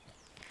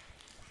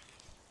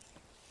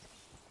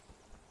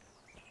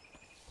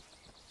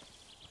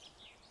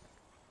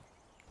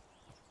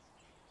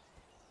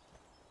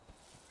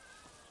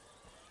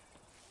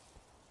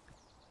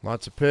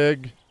 Lots of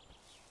pig.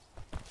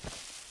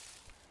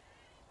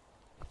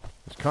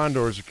 These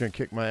condors are gonna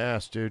kick my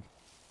ass, dude.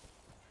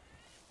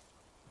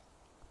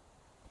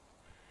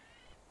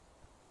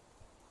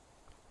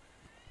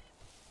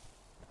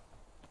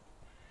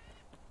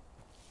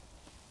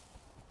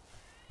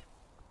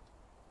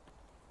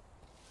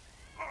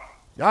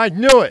 I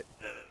knew it!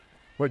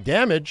 What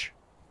damage?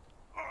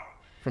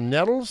 From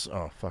nettles?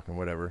 Oh, fucking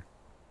whatever.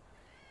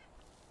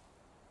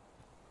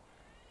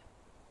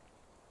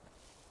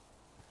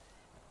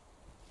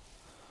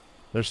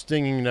 They're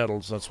stinging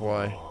nettles, that's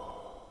why.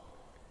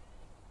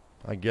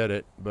 I get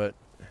it, but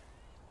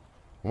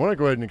I want to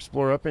go ahead and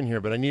explore up in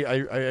here, but I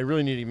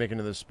really need to make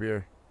into this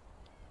spear.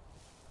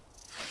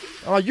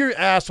 Oh, you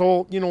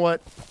asshole. You know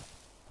what?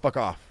 Fuck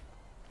off.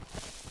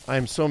 I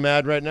am so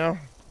mad right now.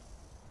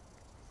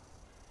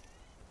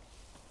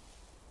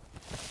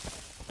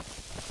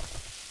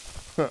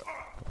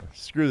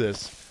 Screw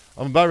this.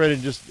 I'm about ready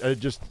to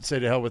just say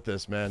to hell with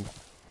this, man.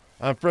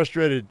 I'm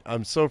frustrated.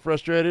 I'm so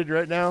frustrated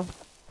right now.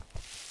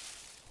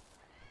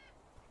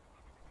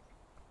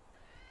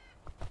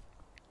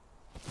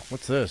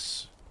 What's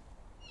this?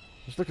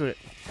 Let's look at it.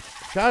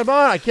 Come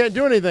on, I can't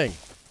do anything.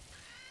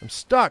 I'm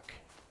stuck.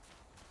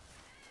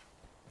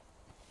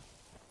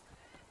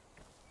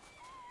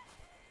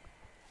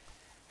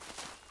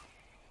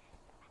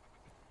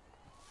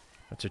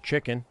 That's a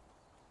chicken.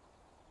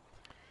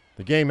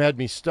 The game had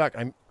me stuck.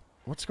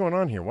 What's going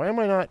on here? Why am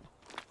I not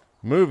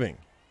moving?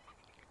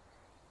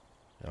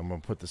 I'm going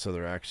to put this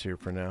other axe here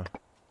for now.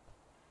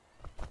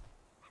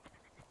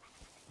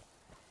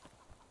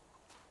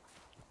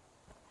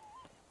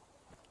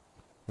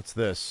 What's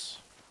this?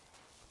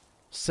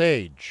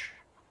 Sage.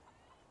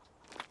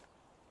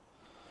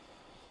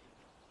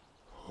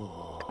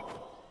 All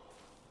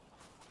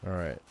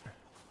right.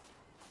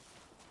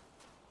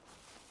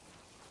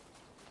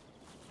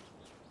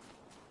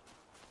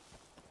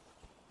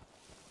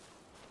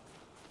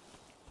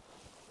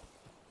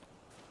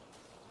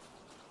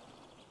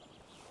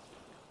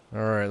 All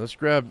right, let's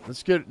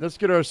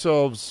get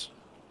ourselves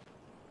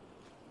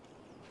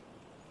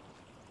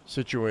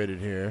situated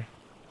here.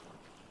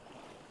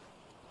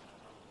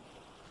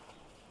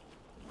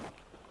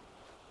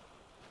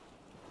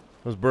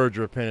 Those birds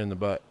are a pain in the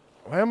butt.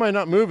 Why am I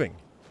not moving?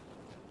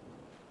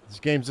 This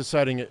game's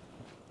deciding it.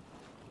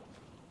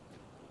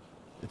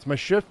 It's my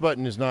shift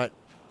button is not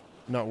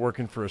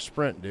working for a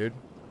sprint, dude.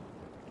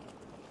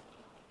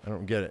 I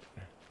don't get it.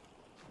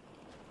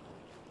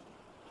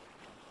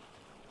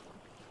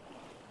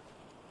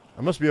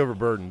 I must be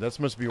overburdened. That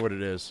must be what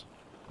it is.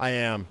 I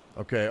am.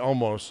 Okay,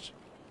 almost.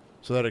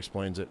 So that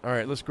explains it. All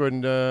right, let's go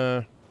ahead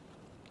and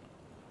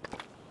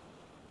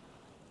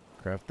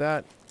craft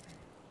that.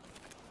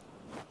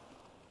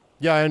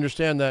 Yeah, I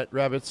understand that,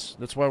 rabbits.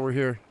 That's why we're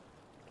here.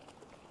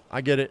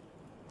 I get it.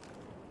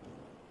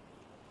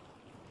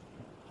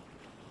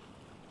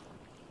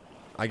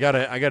 I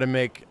gotta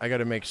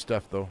make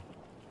stuff though,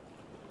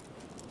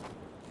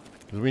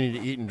 because we need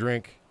to eat and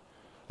drink.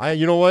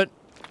 You know what?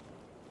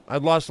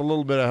 I've lost a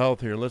little bit of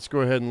health here. Let's go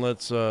ahead and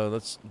let's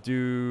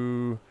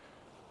do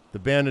the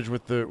bandage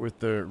with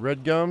the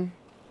red gum,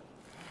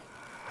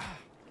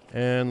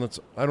 and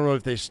I don't know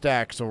if they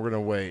stack, so we're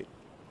gonna wait.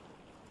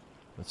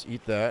 Let's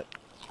eat that.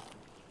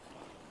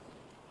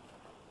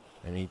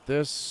 And eat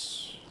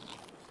this.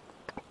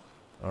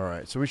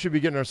 Alright, so we should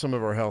be getting some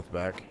of our health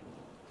back.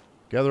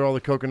 Gather all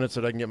the coconuts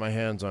that I can get my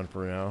hands on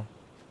for now.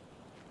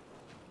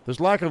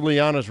 This lack of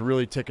liana's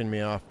really ticking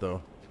me off,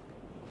 though.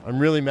 I'm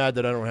really mad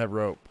that I don't have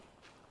rope.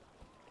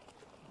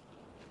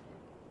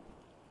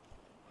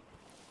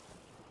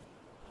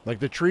 Like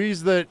the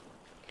trees that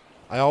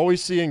I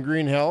always see in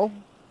Green Hell,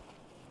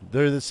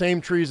 they're the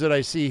same trees that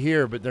I see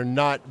here, but they're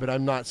not. But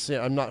I'm not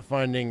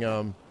finding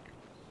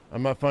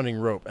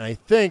rope, and I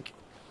think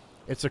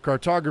it's the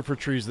cartographer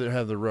trees that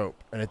have the rope,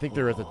 and I think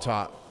they're at the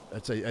top. I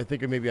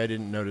think maybe I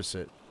didn't notice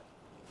it.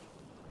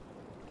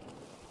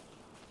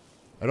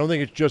 I don't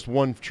think it's just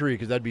one tree,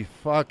 because that'd be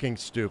fucking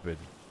stupid.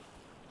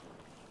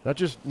 Not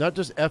just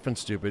effing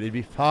stupid. It'd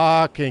be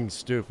fucking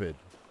stupid.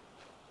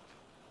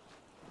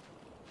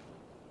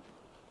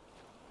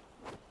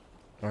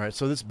 All right,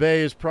 so this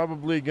bay is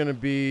probably going to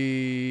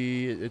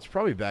be... It's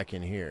probably back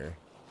in here.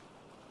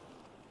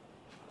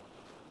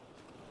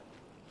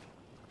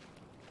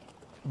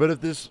 But if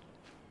this...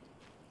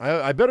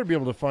 I better be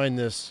able to find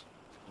this...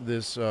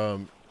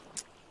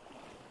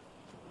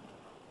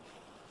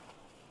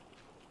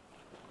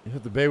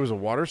 If the bay was a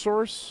water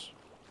source?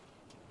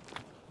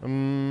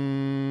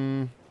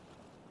 Don't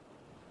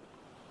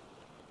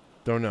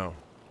know.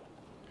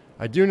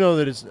 I do know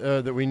that it's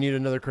that we need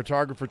another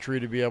cartographer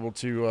tree to be able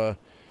to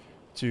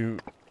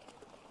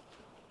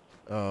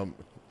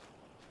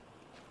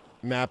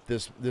map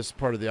this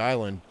part of the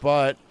island,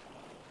 but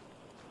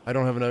I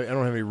don't have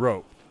any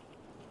rope.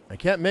 I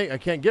can't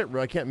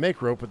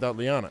make rope without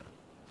liana.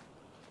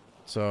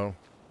 So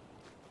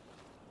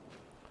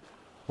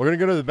we're gonna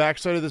go to the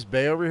backside of this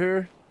bay over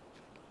here.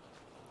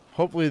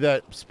 Hopefully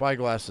that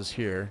spyglass is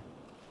here.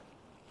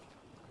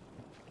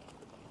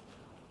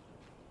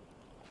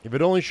 If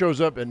it only shows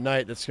up at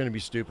night, that's going to be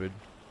stupid,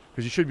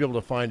 because you should be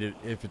able to find it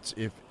if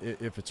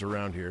it's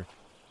around here.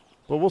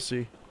 But we'll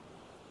see.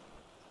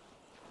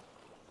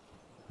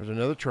 There's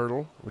another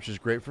turtle, which is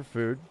great for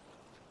food.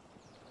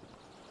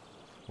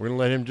 We're going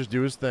to let him just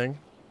do his thing.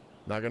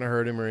 Not going to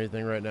hurt him or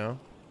anything right now.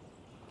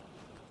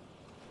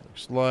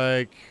 Looks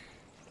like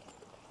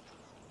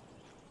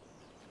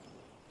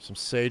some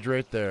sage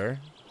right there.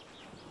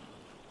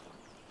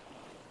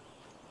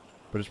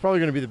 But it's probably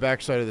going to be the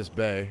backside of this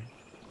bay.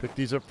 Pick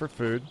these up for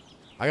food.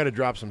 I got to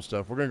drop some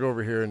stuff. We're going to go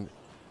over here and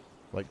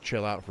like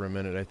chill out for a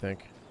minute, I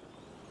think.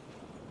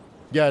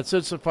 Yeah, it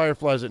said some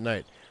fireflies at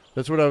night.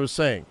 That's what I was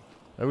saying.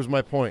 That was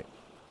my point.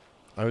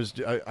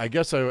 I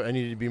guess I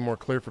needed to be more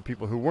clear for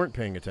people who weren't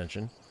paying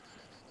attention.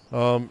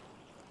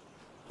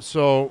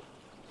 So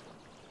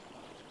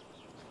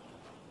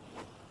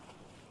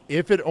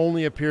if it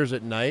only appears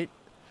at night,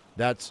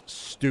 that's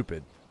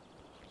stupid.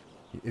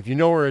 If you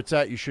know where it's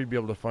at, you should be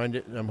able to find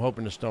it. And I'm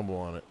hoping to stumble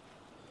on it.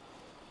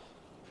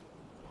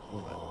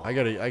 I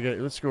gotta.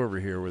 Let's go over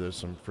here where there's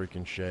some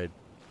freaking shade.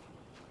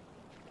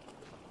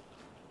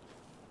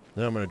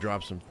 Then I'm gonna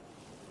drop some.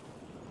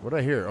 What'd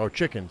I hear? Oh,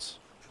 chickens.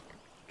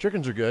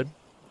 Chickens are good.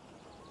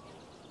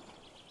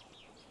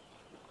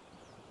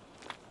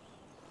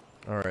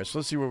 Alright, so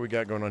let's see what we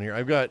got going on here.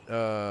 I've got,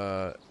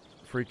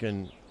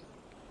 freaking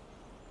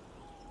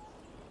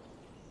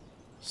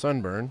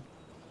sunburn.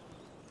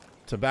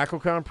 Tobacco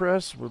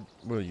compress?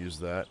 We'll use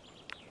that.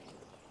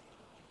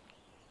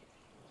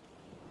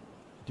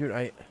 Dude,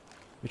 it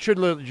should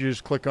let you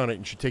just click on it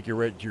and should take you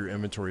right to your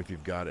inventory if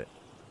you've got it.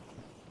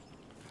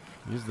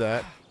 Use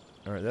that.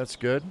 Alright, that's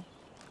good.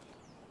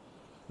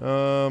 I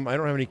don't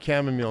have any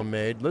chamomile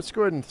made. Let's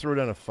go ahead and throw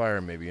down a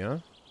fire maybe, huh?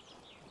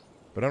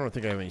 But I don't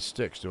think I have any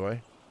sticks, do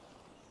I?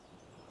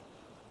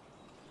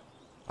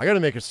 I gotta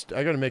make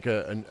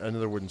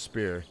another wooden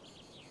spear.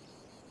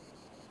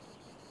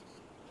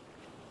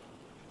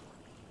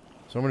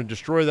 So I'm gonna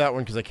destroy that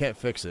one because I can't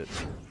fix it.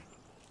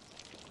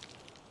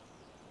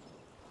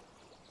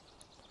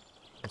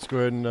 Let's go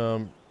ahead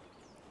and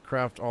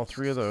craft all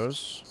 3 of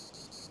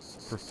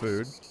those for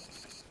food.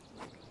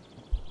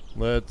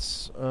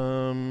 Let's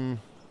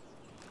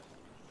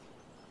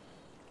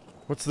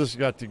what's this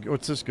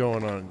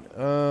going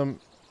on?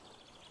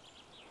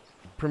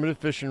 Primitive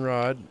fishing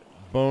rod,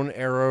 bone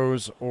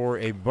arrows, or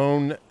a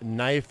bone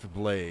knife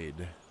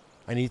blade.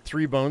 I need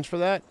 3 bones for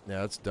that?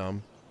 Yeah, that's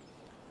dumb.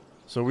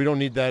 So we don't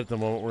need that at the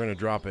moment. We're going to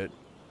drop it.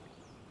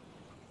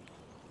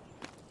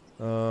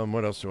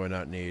 What else do I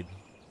not need?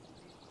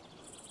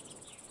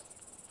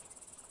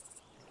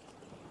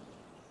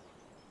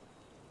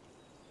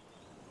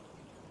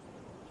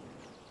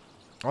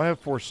 I have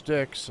 4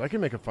 sticks. I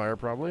can make a fire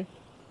probably.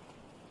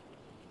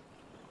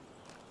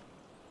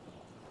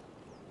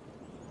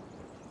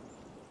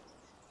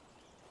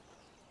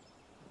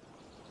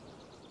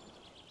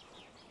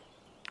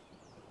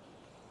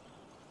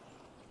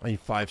 I need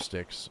 5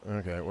 sticks.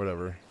 Okay,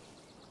 whatever.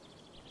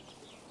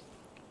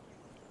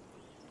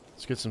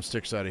 Let's get some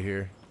sticks out of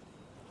here.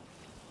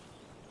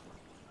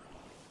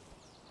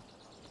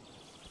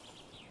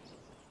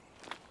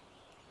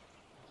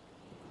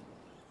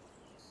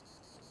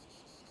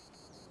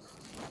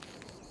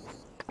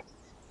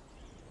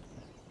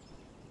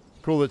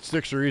 Cool that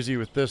sticks are easy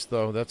with this,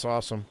 though. That's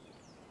awesome.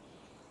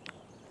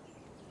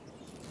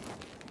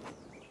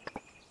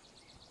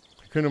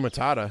 Hakuna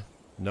Matata?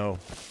 No.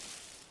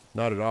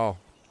 Not at all.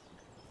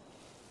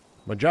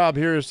 My job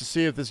here is to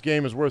see if this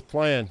game is worth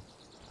playing.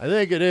 I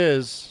think it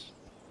is.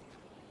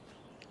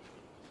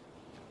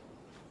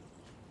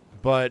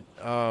 But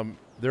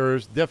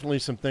there's definitely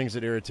some things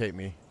that irritate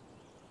me.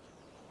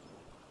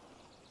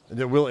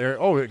 That will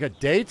irritate. Oh, we got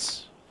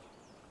dates?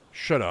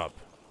 Shut up.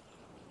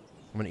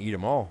 I'm going to eat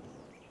them all.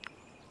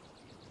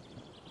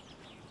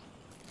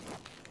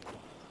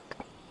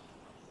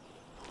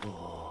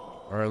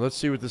 All right, let's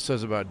see what this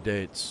says about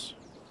dates.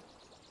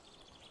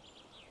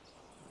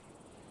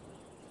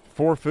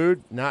 4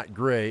 food, not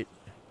great.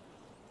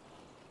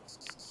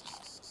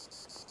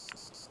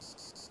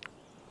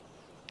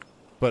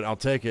 But I'll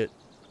take it.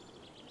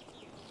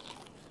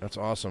 That's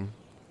awesome.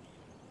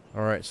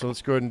 All right, so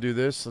let's go ahead and do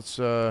this. Let's,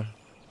 I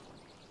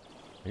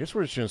guess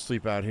we're just going to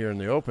sleep out here in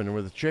the open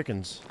with the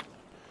chickens.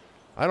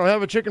 I don't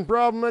have a chicken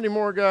problem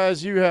anymore,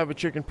 guys. You have a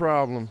chicken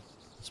problem.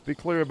 Let's be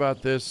clear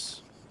about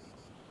this.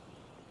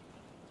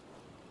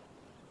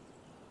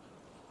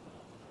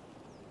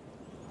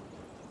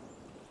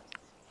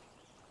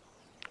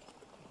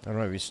 I don't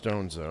have any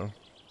stones, though.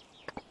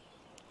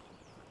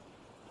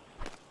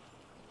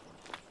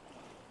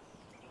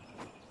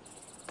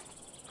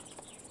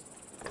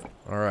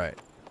 Alright.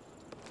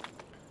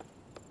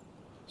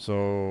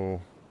 So,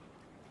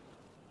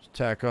 let's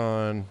tack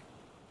on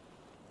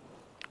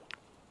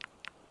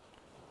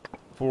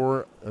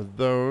 4 of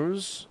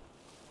those.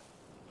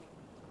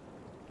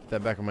 Put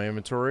that back in my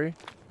inventory.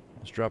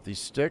 Let's drop these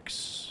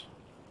sticks.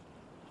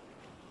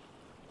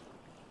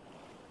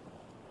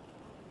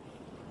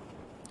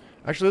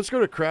 Actually, let's go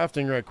to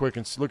crafting right quick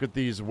and look at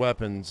these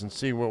weapons and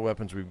see what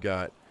weapons we've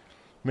got.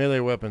 Melee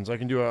weapons. I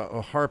can do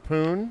a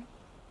harpoon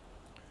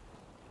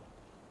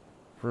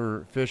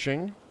for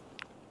fishing.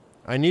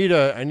 I need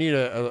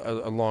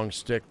a long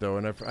stick though,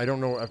 and I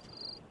don't know.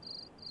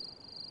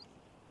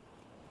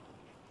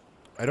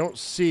 I don't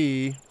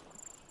see.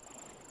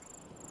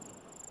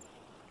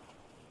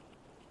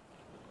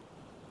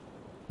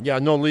 Yeah,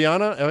 no,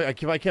 Liana.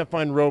 If I can't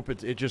find rope,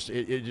 it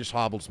just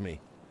hobbles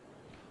me.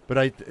 But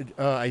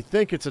I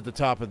think it's at the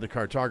top of the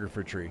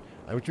cartographer tree,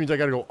 which means I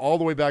got to go all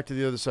the way back to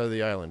the other side of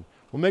the island.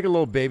 We'll make a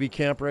little baby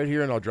camp right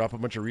here, and I'll drop a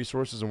bunch of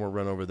resources, and we'll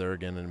run over there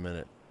again in a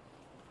minute.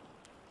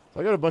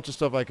 So I got a bunch of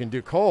stuff I can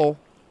do. Coal.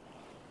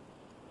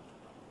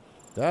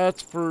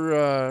 That's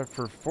for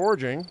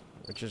forging,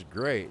 which is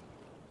great.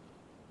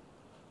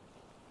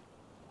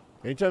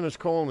 Anytime there's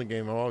coal in the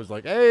game, I'm always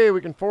like, hey, we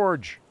can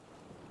forge.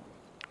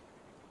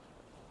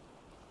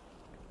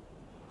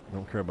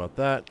 Don't care about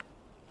that.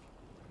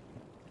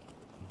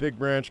 Big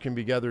branch can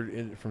be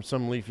gathered from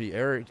some leafy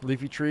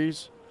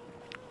trees.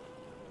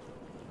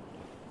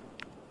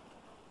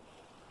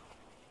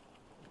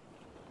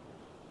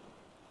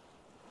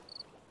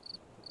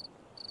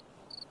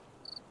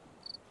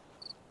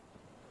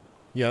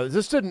 Yeah,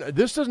 this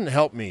doesn't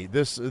help me.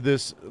 This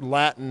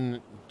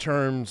Latin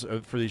terms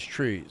for these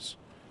trees,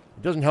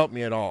 it doesn't help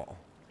me at all.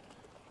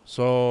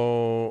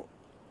 So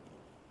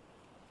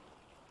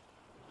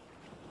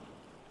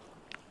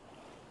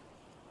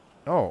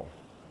oh.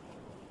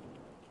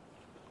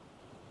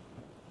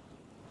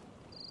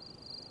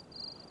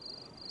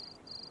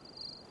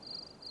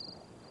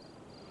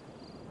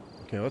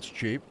 Okay, that's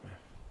cheap.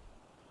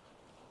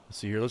 Let's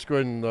see here. Let's go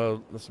ahead and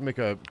let's make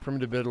a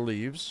primitive bed of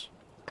leaves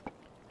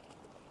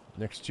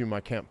next to my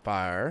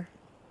campfire.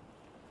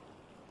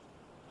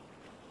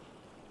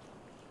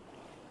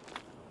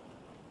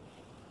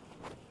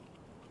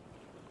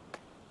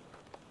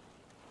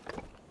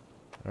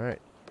 All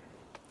right.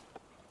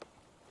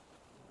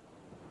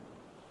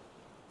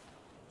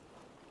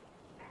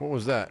 What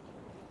was that?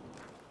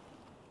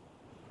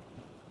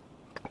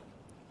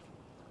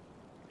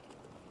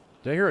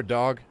 Did I hear a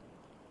dog?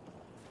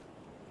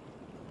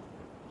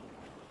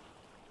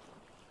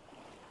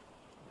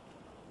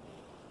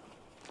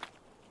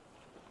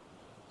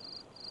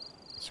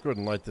 Let's go ahead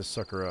and light this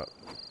sucker up.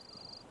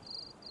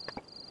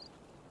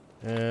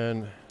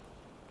 And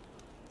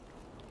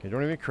okay,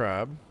 don't have any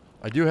crab.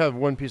 I do have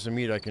one piece of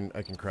meat I can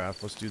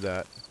craft. Let's do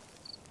that.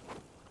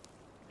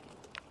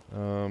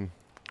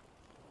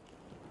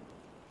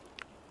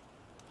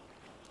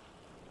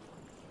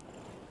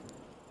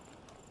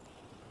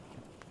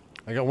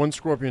 I got one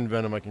scorpion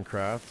venom I can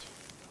craft.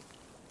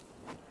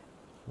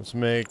 Let's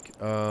make,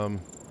 I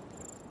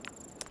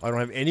don't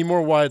have any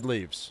more wide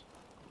leaves.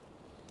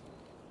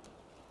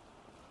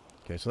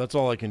 Okay, so that's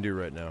all I can do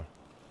right now.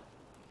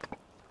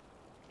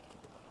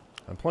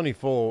 I'm plenty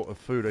full of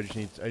food. I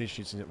need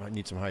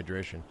some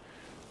hydration.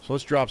 So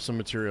let's drop some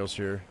materials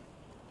here.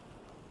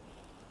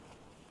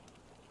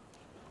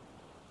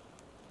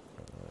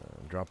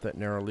 Drop that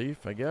narrow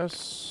leaf, I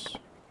guess.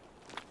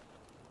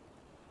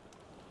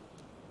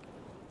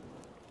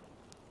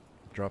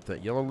 Drop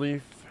that yellow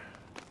leaf.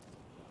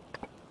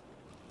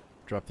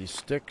 Drop these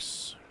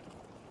sticks.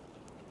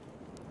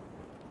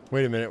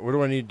 Wait a minute. What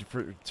do I need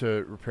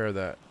to repair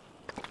that?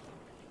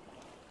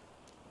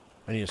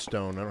 I need a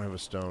stone. I don't have a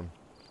stone.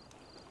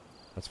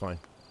 That's fine.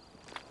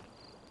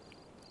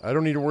 I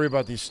don't need to worry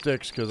about these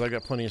sticks because I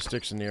got plenty of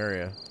sticks in the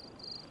area.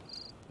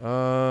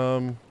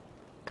 I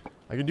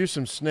can do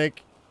some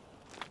snake.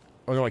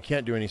 Oh no, I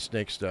can't do any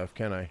snake stuff,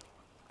 can I?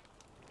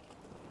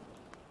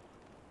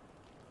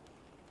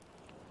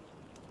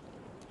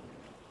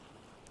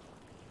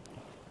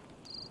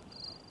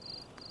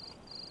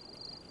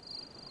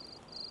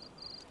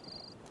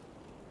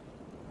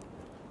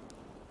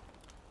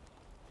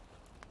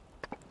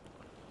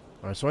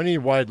 Alright, so I need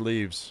wide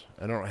leaves.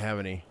 I don't have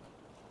any.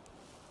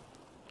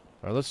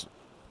 Alright, let's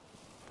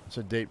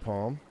a date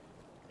palm.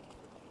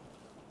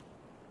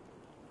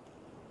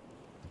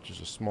 Which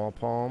is a small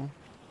palm.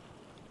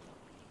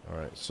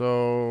 Alright,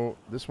 so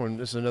this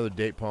is another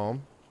date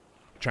palm.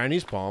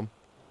 Chinese palm.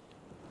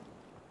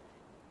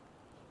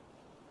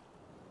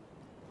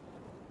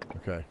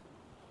 Okay.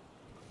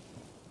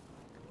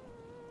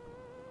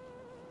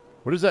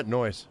 What is that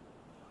noise?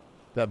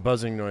 That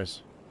buzzing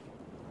noise?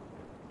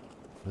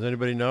 Does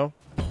anybody know?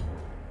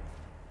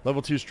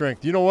 Level 2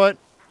 strength. You know what?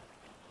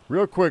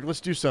 Real quick,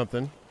 let's do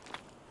something.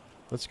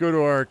 Let's go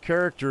to our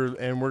character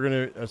and we're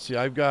gonna let's see,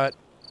 I've got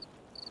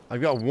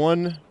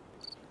one.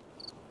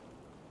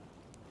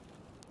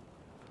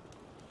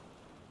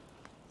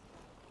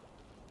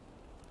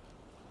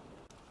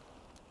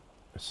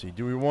 Let's see,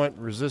 do we want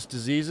resist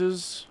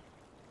diseases?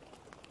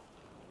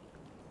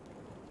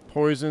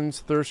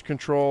 Poisons, thirst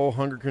control,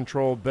 hunger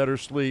control, better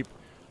sleep,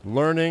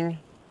 learning.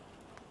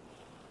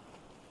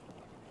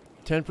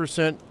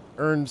 10%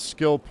 earned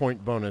skill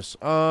point bonus.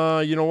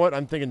 You know what?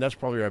 I'm thinking that's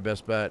probably our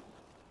best bet.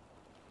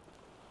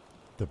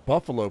 The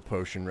buffalo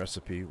potion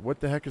recipe. What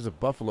the heck is a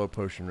buffalo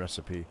potion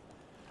recipe?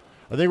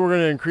 I think we're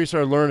going to increase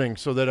our learning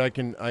so that I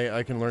can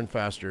learn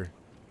faster.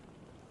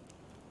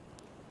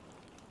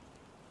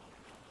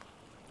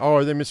 Oh,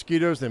 are they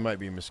mosquitoes? They might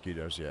be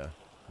mosquitoes, yeah.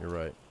 You're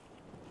right.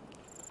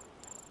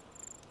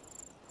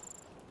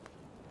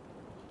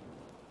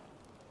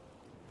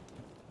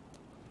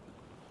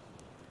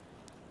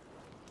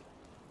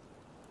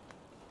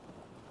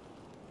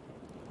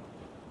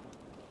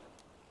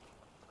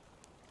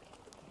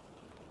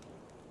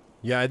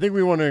 Yeah, I think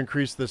we want to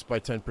increase this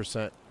by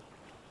 10%.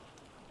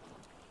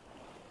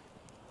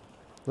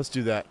 Let's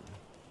do that.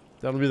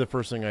 That'll be the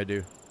first thing I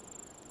do.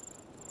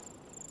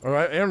 All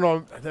right, I don't know.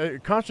 The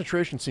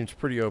concentration seems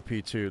pretty OP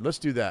too. Let's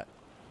do that.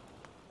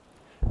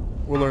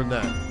 We'll learn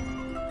that.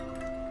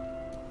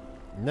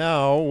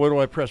 Now, what do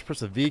I press? Press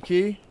the V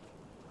key.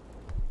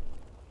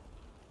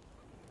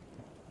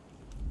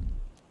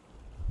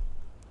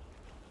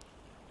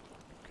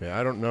 Okay,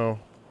 I don't know.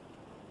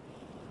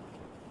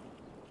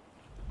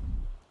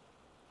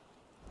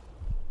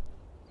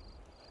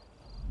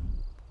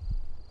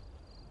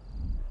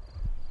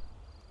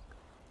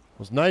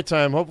 It's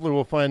nighttime. Hopefully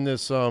we'll find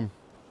this,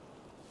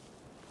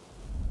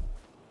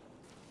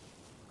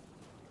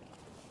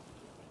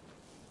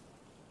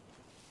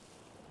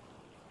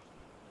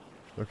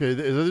 Okay,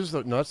 no,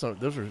 that's not.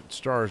 Those are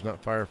stars,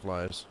 not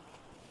fireflies.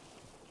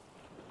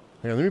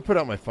 Hang on, let me put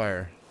out my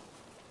fire.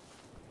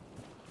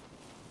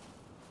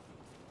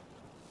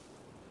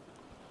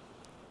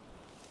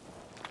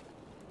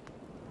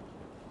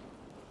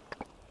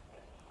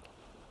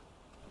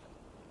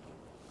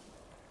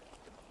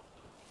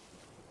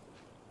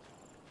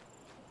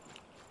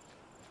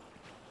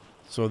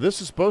 So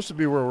this is supposed to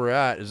be where we're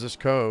at, is this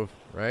cove,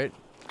 right?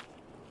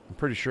 I'm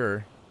pretty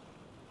sure.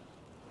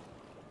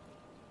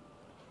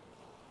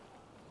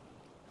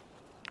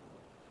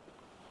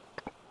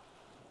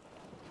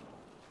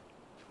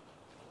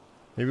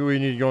 Maybe we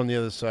need to go on the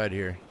other side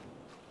here.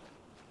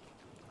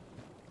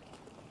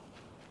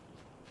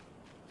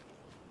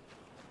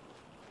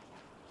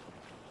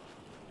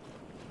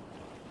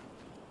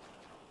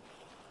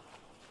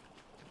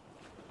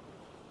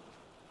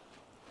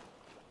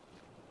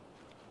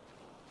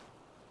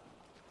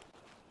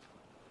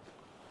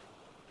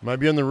 Might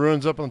be in the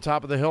ruins up on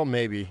top of the hill,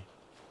 maybe.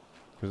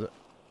 Because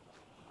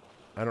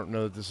I don't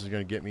know that this is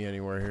going to get me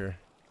anywhere here.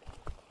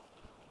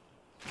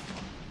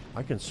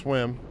 I can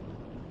swim.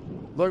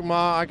 Look,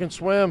 Ma, I can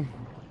swim.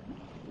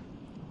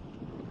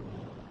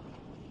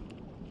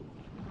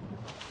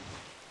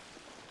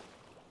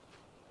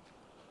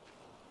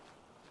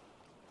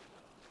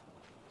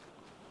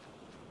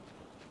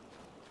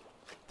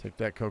 Take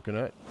that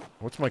coconut.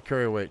 What's my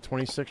carry weight?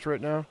 26 right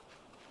now?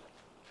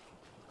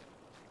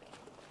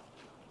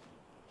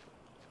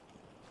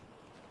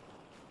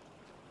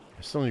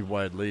 I still need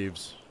wide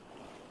leaves.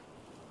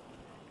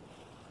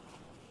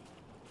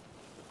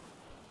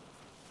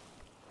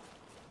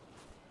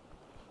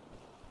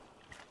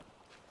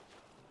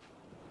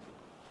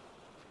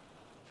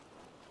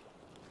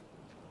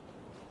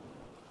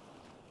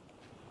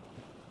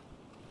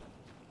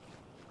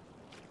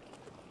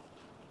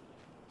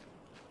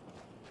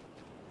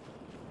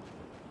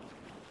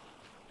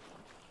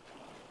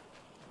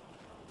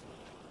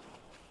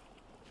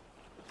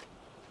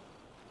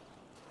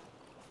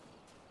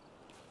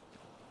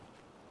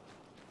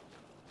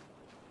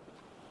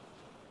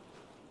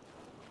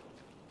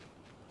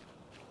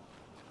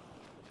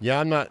 Yeah,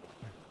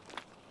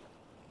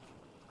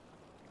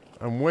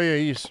 I'm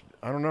way east.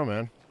 I don't know,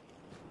 man.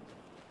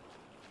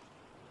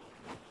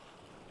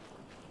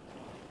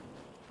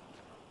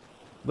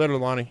 Later,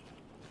 Lonnie.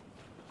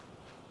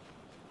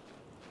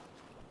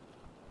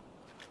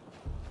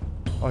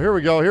 Oh, here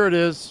we go. Here it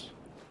is.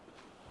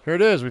 Here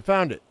it is. We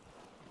found it.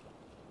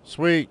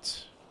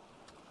 Sweet.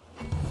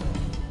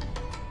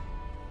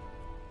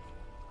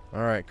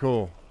 All right,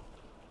 cool.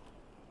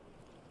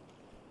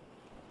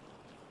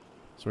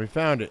 So we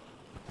found it.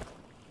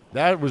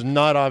 That was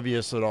not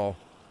obvious at all.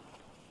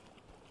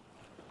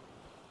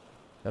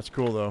 That's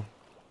cool, though.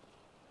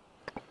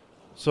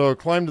 So,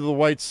 climb to the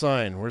white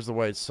sign. Where's the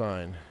white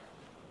sign?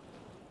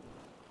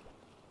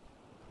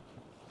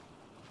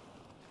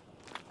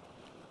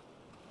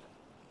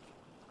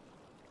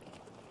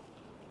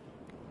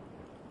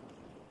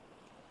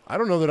 I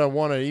don't know that I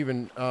want to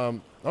even...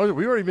 oh,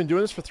 we've already been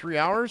doing this for 3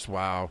 hours?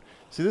 Wow.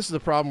 See, this is the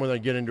problem when I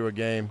get into a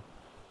game.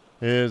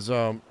 It's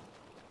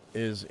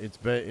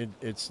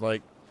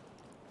like...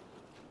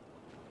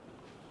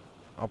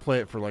 I'll play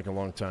it for like a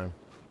long time.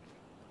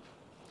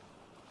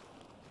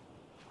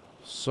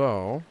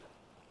 So...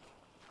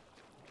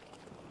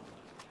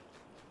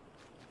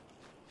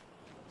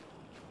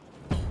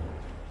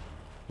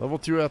 Level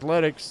 2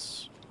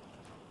 athletics.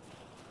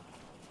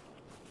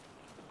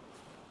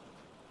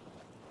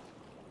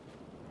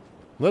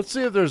 Let's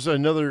see if there's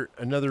another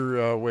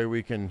way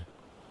we can...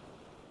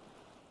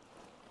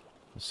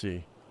 Let's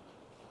see.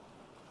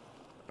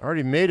 I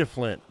already made a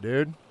flint,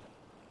 dude.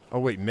 Oh,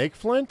 wait, make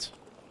flint?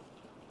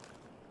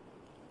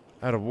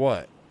 Out of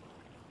what?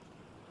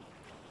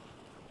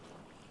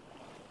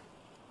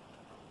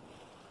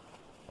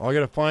 Oh, I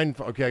gotta find...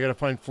 Okay, I gotta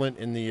find flint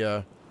in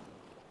the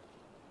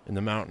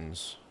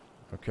mountains.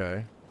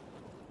 Okay.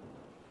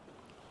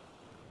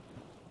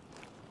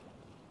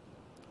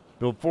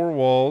 Build 4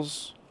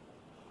 walls.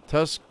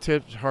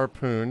 Tusk-tipped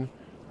harpoon.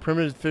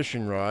 Primitive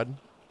fishing rod.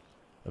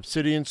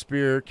 Obsidian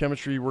spear.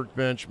 Chemistry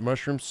workbench.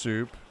 Mushroom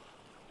soup.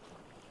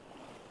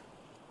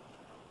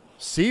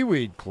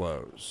 Seaweed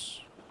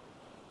clothes.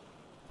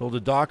 Build a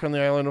dock on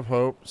the Island of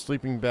Hope.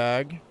 Sleeping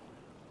bag.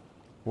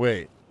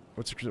 Wait.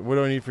 What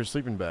do I need for a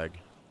sleeping bag?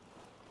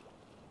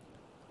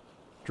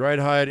 Dried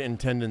hide and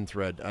tendon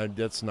thread.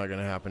 That's not going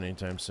to happen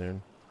anytime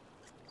soon.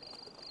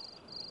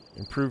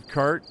 Improved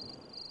cart.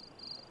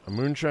 A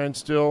moonshine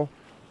still.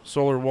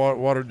 Solar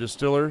water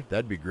distiller.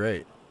 That'd be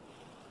great.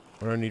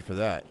 What do I need for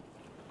that?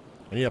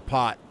 I need a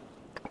pot.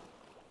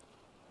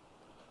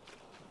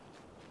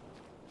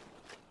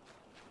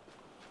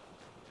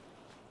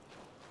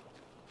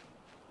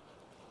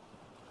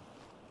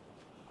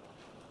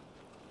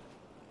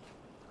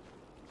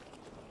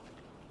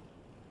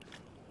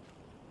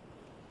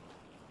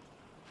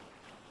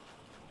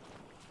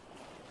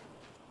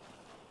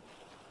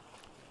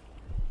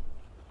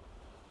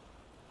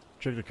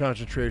 Check the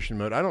concentration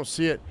mode. I don't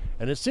see it.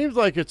 And it seems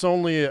like it's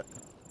only...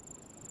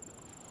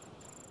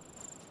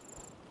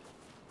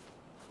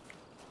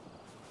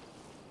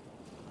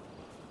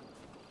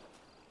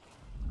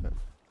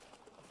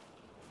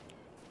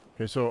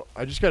 Okay, so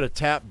I just got to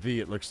tap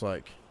V, it looks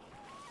like.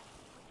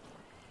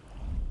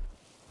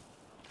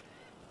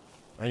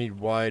 I need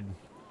wide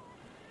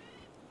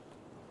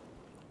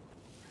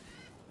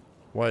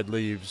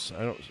leaves.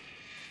 I don't...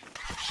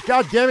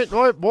 God damn it,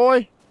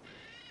 boy!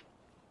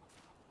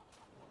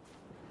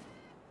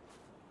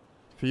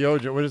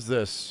 Fioja, what is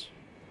this?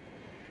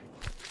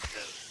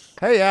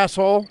 Hey,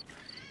 asshole!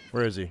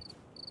 Where is he?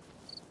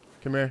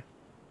 Come here.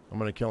 I'm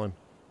gonna kill him.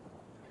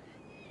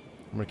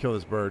 I'm gonna kill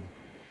this bird.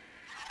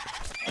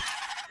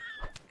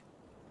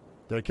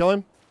 Did I kill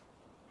him?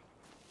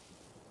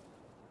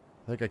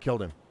 I think I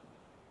killed him.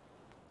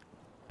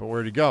 But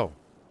where'd he go?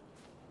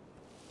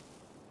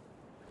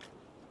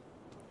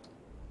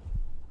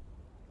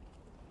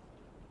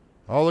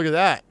 Oh, look at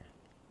that.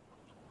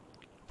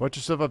 Bunch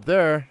of stuff up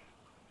there.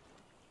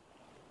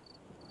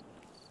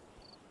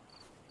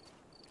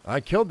 I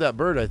killed that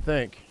bird, I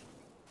think.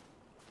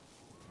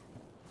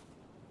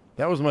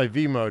 That was my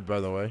V mode, by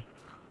the way.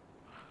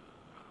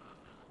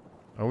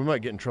 Oh, we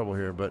might get in trouble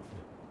here, but...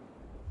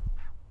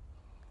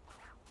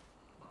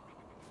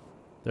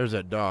 There's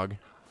that dog.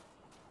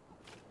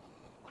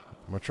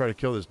 I'm gonna try to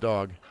kill this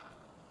dog.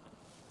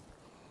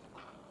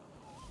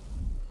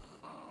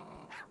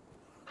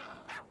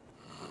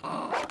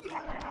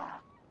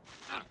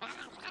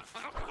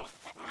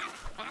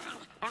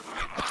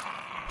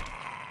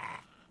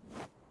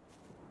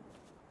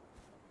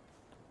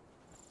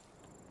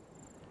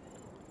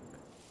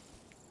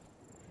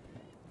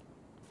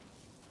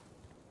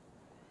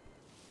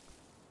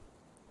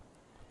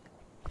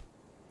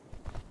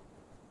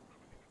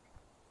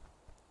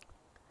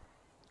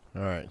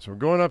 Alright, so we're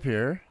going up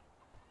here.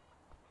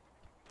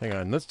 Hang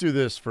on, let's do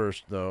this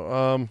first,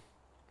 though.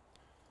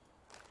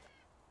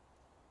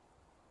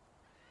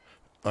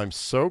 I'm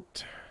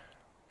soaked.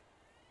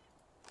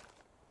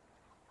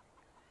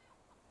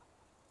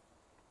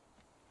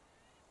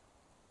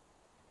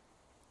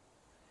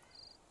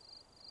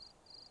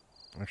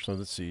 Actually,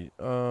 let's see.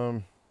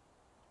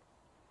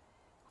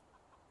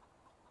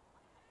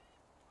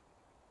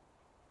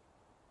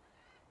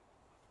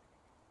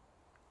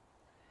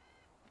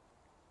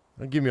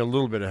 That'll give me a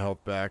little bit of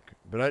health back,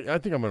 but I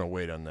think I'm going to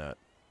wait on that.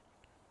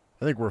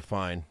 I think we're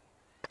fine.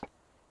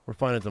 We're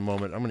fine at the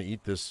moment. I'm going to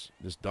eat this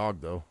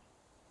dog, though.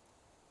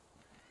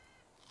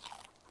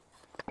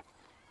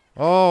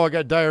 Oh, I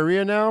got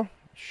diarrhea now?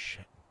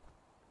 Shit.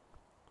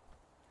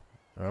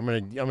 I'm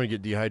gonna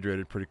get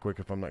dehydrated pretty quick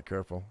if I'm not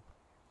careful.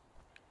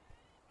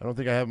 I don't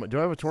think I have my... Do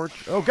I have a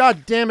torch? Oh,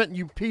 God damn it,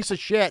 you piece of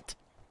shit!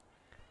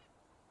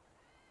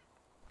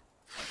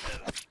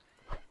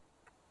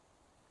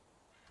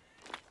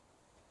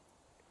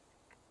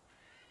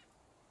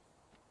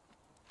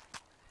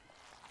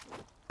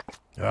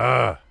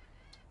 Ah.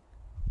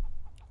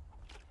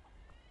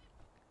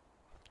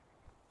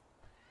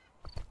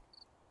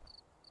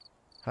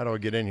 How do I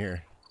get in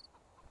here?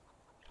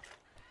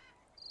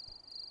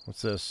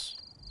 What's this?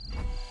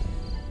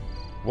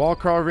 Wall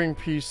carving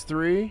piece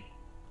 3.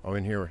 Oh,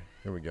 in here.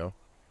 Here we go.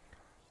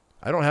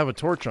 I don't have a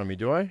torch on me,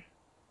 do I?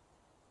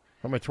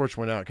 Oh, my torch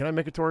went out. Can I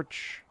make a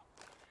torch?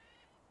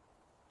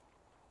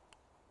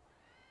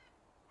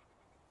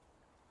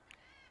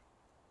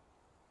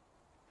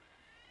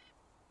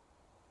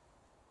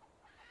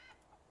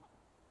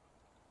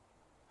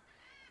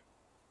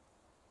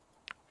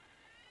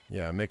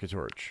 Yeah, make a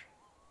torch.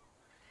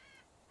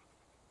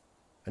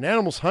 An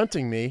animal's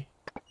hunting me.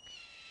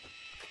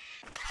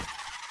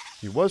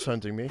 He was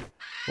hunting me.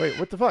 Wait,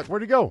 what the fuck?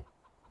 Where'd he go?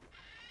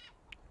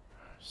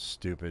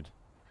 Stupid.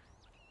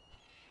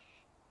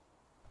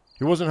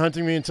 He wasn't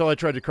hunting me until I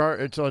tried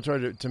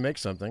to make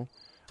something.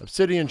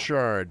 Obsidian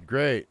shard,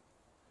 great.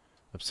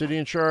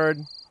 Obsidian shard.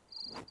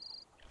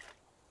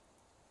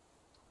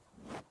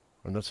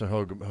 And that's a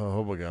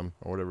hobogum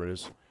or whatever it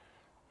is.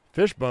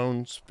 Fish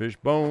bones, fish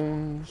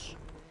bones.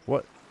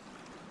 What?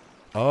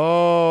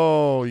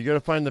 Oh, you got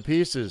to find the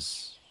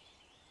pieces,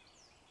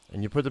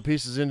 and you put the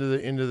pieces into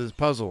this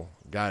puzzle.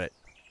 Got it.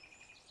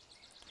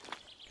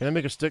 Can I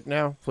make a stick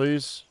now,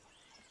 please?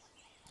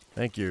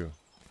 Thank you.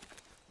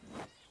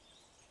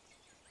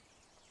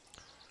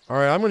 All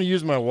right, I'm going to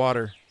use my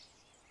water.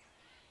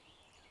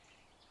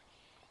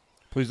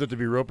 Please let there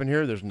be rope in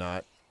here. There's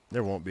not.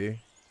 There won't be.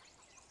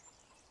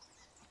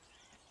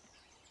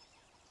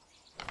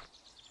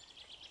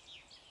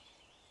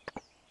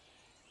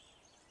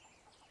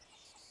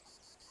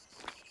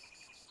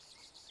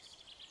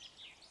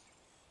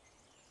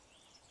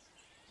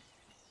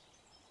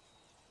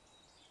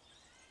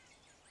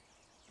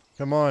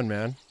 Come on,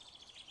 man.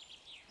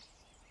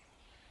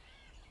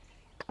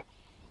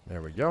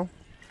 There we go.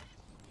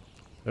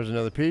 There's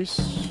another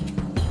piece.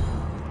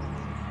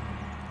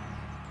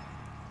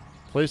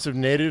 Place of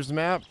natives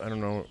map. I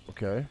don't know.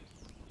 Okay.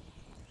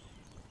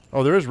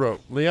 Oh, there is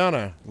rope.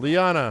 Liana.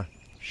 Liana.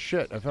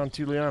 Shit, I found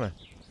 2 liana.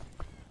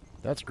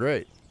 That's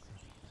great.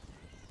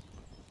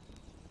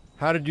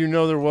 How did you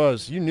know there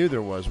was? You knew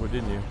there was, what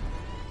didn't you?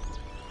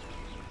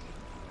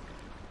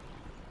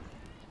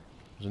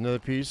 There's another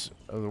piece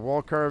of the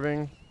wall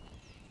carving.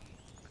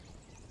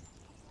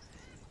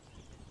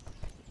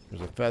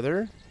 There's a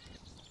feather.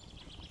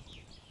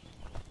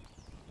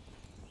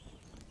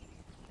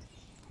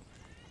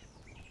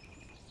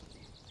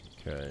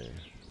 Okay.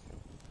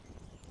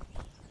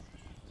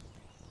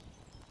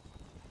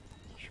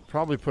 Should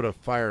probably put a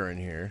fire in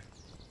here.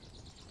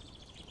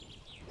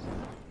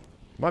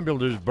 Might be able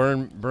to just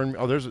burn.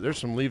 Oh, there's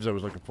some leaves I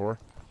was looking for.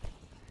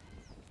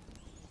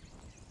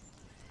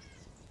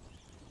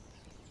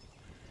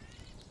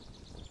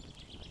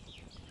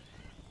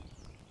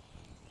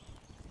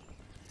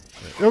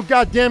 Oh,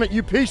 God damn it,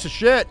 you piece of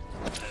shit!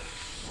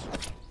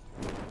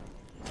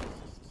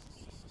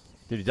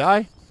 Did he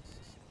die?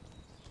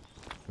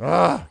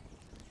 Ah!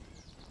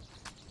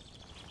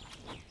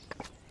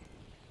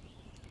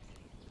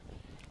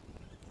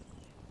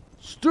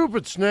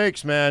 Stupid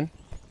snakes, man.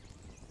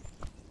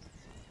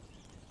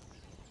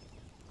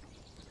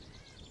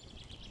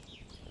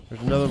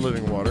 There's another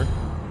living water.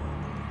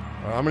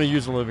 I'm going to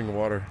use the living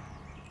water.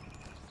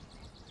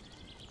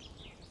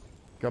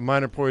 Got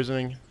minor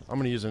poisoning. I'm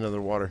going to use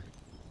another water.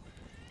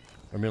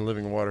 I mean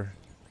living water.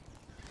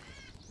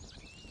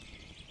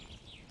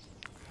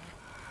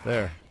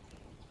 There.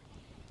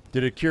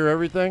 Did it cure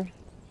everything?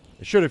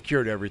 It should have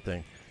cured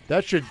everything.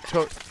 That should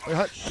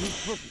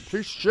piece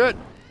of shit.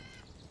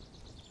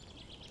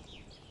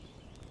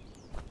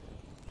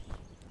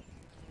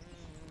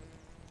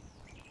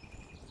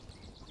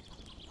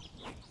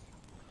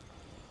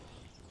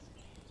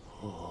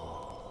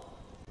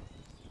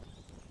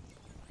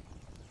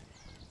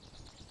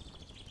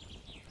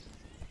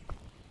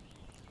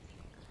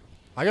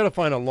 I gotta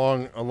find a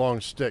long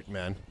stick,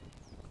 man.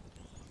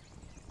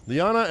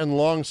 Liana and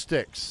long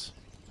sticks.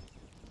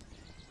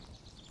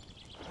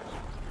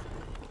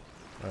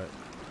 Alright.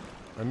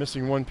 I'm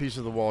missing one piece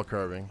of the wall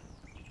carving.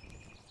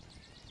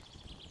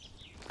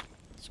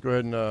 Let's go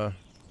ahead and, the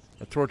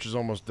torch is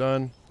almost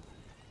done.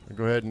 I'll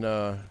go ahead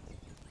and,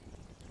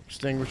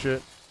 extinguish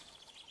it.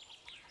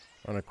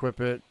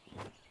 Unequip it.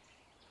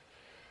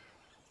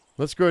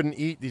 Let's go ahead and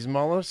eat these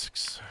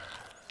mollusks.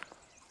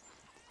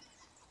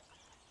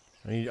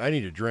 I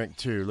need a drink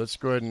too. Let's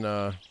go ahead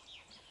and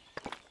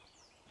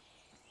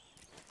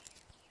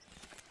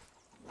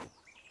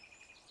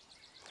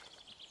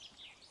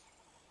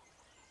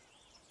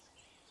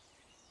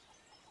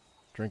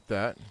drink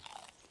that.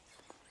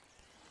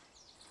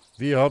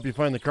 V, help you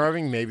find the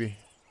carving? Maybe.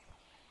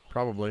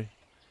 Probably.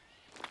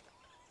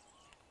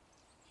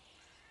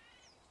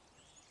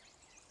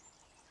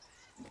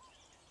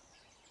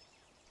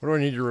 What do I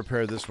need to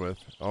repair this with?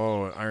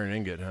 Oh, an iron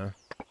ingot, huh?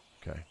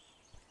 Okay.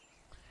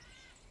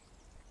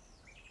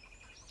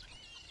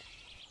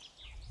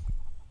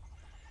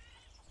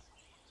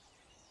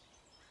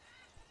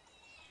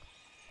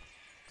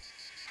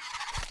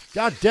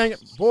 God dang it,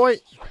 boy!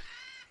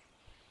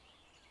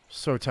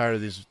 So tired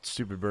of these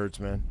stupid birds,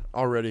 man.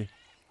 Already.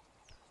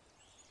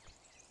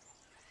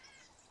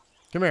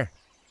 Come here.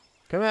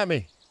 Come at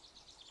me.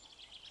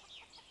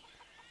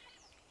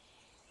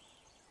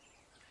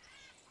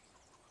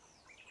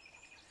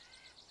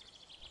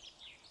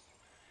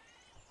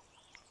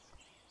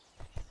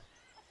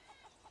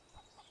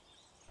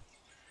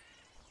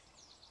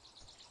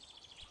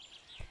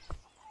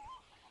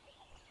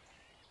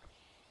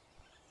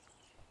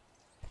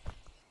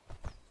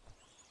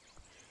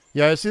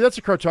 Yeah, see, that's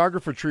a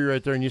cartographer tree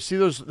right there, and you see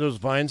those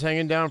vines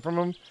hanging down from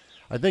them.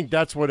 I think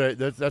that's what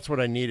that's what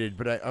I needed.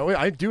 But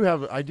I do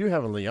have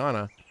a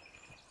liana.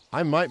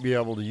 I might be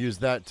able to use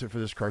that for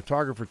this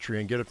cartographer tree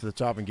and get up to the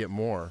top and get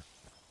more.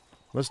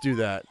 Let's do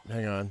that.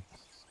 Hang on.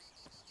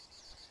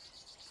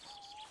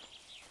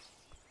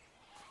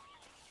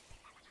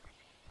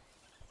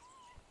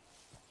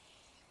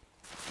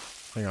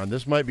 Hang on.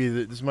 This might be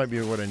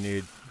what I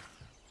need.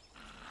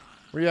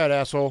 Where you at,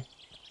 asshole?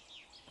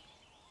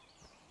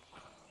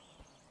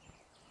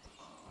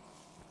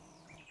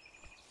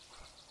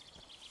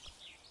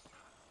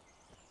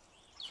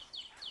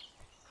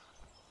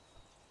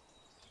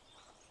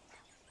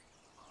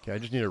 Okay, I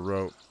just need a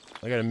rope.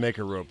 I gotta make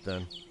a rope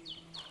then.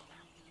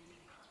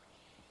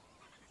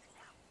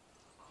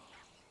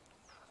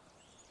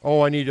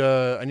 Oh, I need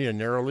a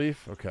narrow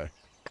leaf. Okay,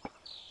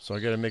 so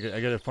I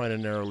gotta find a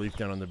narrow leaf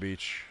down on the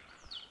beach.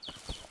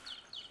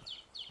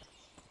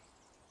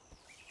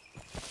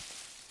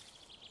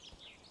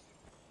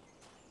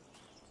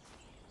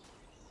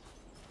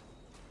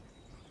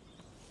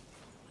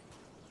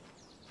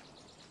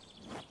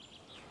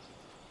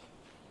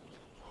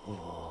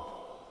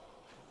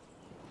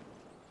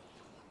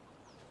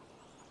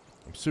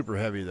 Super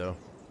heavy though.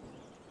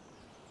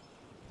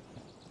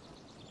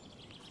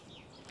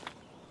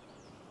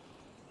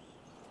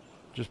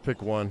 Just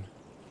pick one.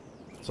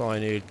 That's all I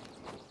need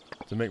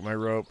to make my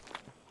rope.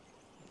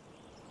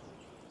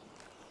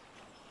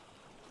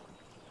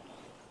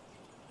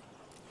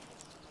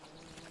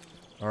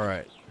 All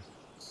right.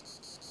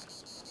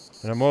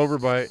 And I'm over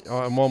by. Oh,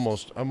 I'm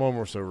almost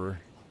over.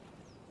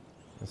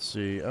 Let's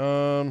see.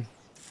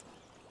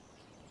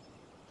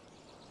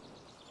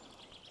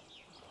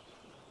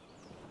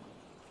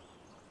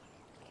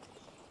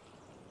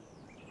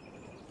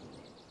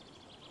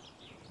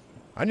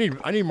 I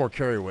need more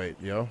carry weight,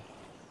 yo.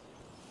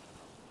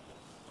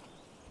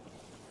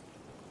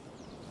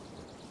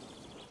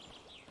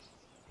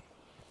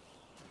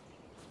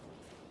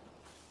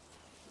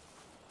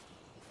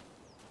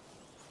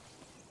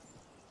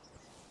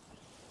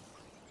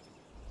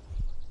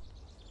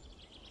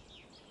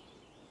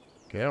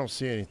 Okay, I don't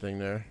see anything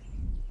there.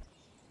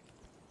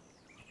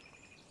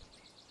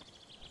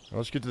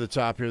 Let's get to the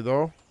top here,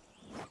 though.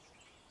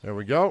 There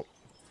we go.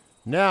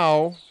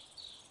 Now,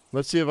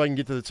 let's see if I can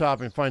get to the top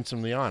and find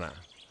some liana.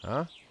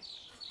 Huh?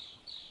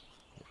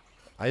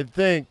 I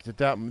think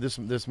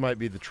this might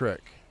be the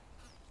trick.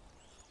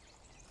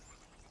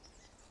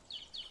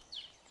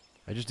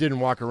 I just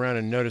didn't walk around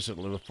and notice it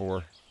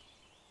before.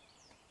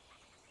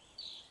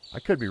 I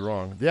could be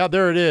wrong. Yeah,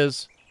 there it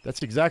is.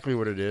 That's exactly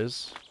what it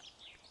is.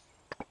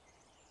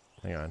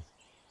 Hang on.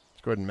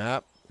 Let's go ahead and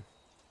map.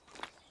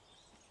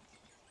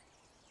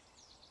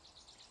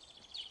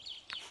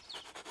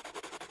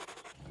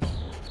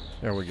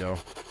 There we go.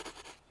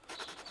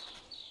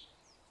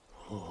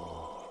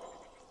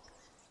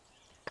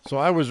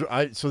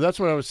 So that's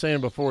what I was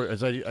saying before,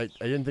 is I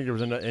didn't think there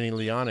was any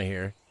liana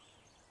here.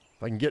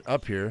 If I can get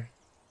up here.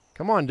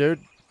 Come on, dude.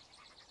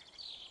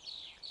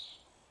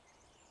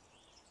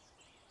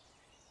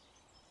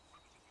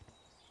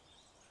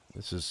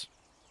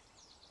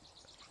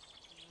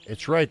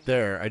 It's right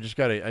there. I just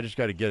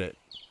gotta get it.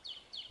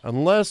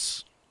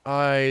 Unless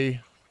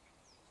I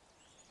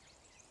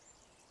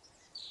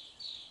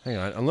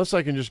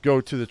can just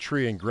go to the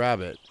tree and grab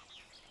it.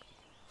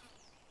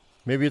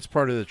 Maybe it's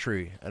part of the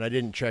tree, and I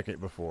didn't check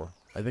it before.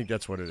 I think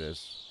that's what it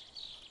is.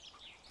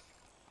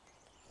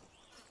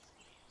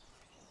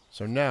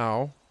 So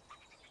now...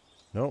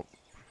 Nope.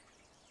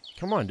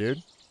 Come on,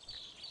 dude.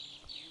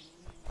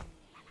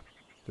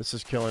 This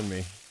is killing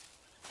me.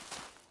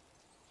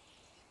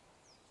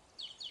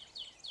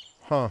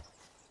 Huh.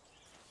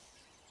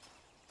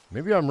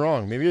 Maybe I'm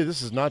wrong. Maybe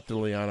this is not the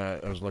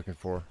liana I was looking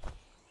for.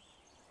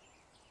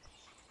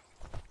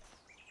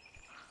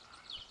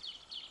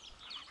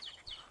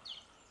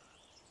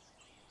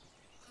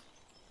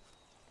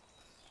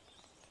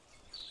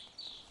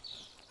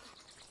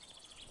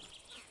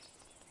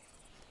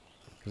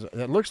 Because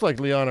that looks like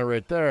liana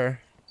right there,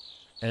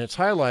 and it's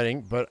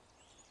highlighting, but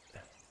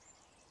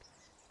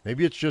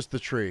maybe it's just the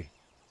tree.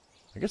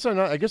 I guess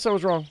I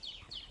was wrong.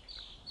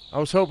 I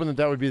was hoping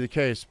that would be the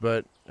case,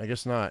 but I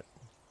guess not.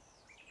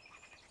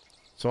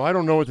 So I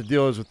don't know what the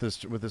deal is with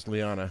this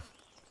liana.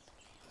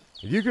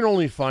 If you can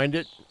only find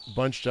it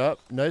bunched up,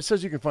 no, it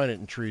says you can find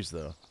it in trees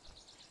though,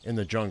 in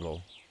the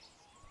jungle.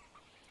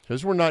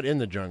 Because we're not in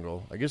the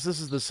jungle. I guess this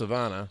is the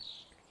savannah.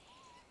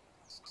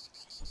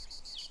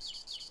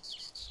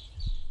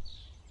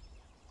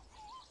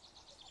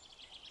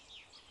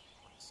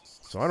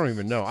 So I don't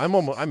even know.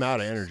 I'm out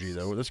of energy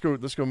though. Let's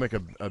go make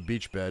a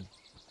beach bed.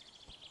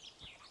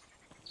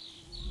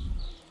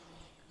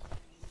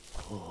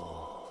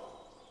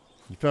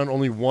 You found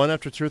only one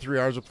after 2 or 3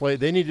 hours of play.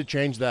 They need to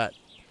change that.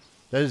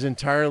 That is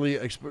entirely,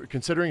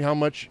 considering how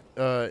much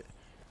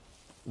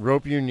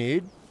rope you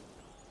need,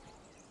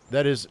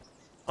 that is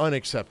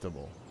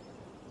unacceptable.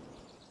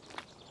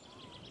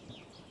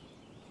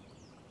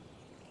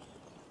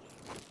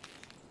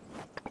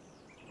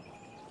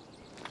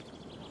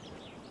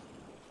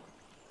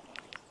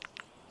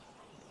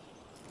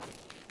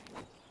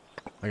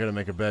 I gotta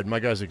make a bed. My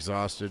guy's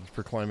exhausted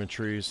for climbing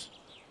trees.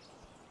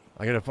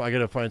 I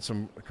gotta find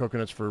some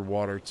coconuts for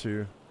water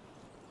too.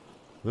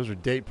 Those are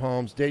date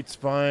palms. Date's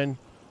fine,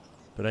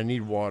 but I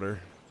need water.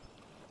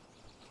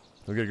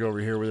 We gotta go over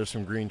here where there's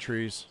some green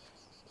trees.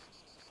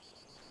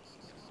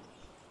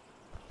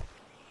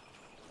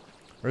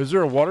 Or is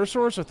there a water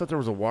source? I thought there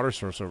was a water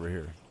source over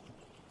here.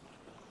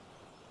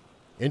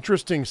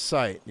 Interesting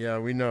sight. Yeah,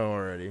 we know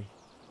already.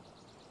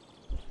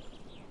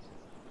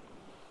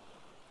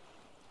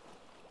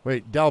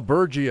 Wait,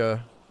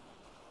 Dalbergia.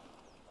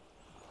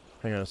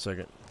 Hang on a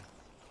second.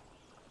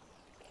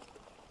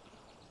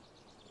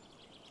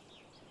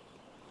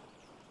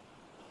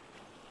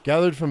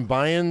 Gathered from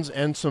bayans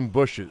and some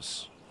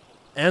bushes.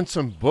 And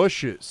some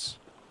bushes.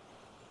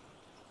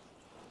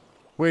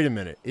 Wait a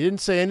minute. It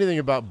didn't say anything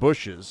about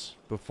bushes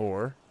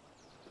before.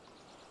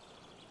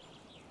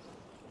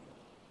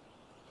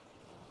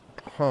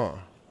 Huh.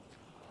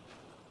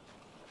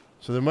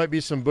 So there might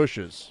be some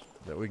bushes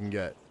that we can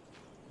get.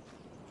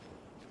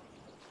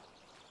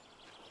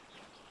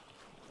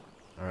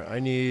 Alright, I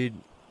need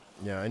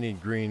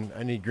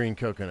green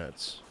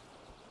coconuts.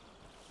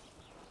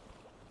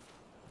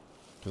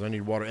 Because I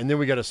need water. And then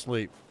we gotta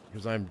sleep.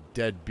 Because I'm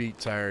dead beat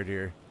tired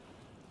here.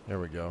 There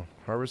we go.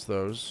 Harvest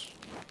those.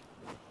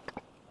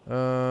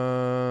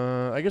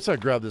 I guess I'll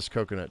grab this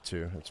coconut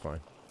too. That's fine.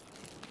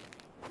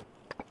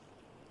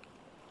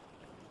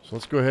 So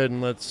let's go ahead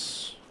and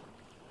let's...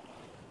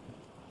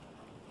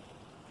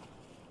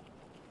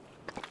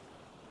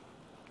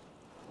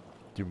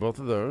 do both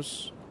of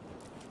those.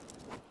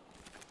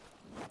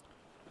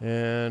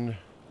 And...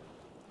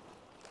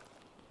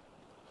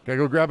 gotta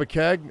go grab a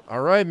keg?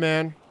 Alright,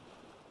 man.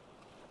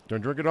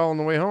 Don't drink it all on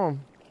the way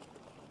home.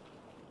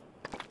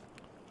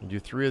 And do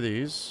 3 of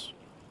these.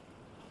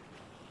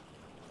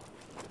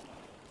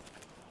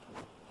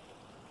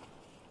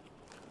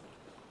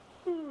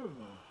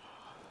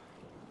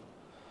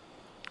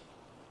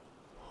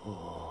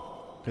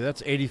 Okay,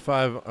 that's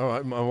 85.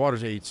 Oh, my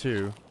water's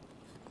 82.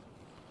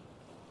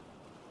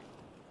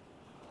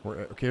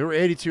 We're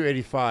 82,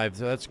 85,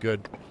 so that's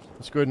good.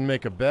 Let's go ahead and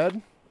make a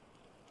bed.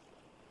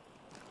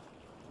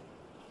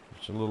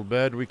 It's a little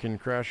bed we can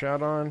crash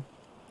out on.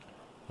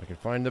 I can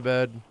find the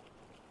bed.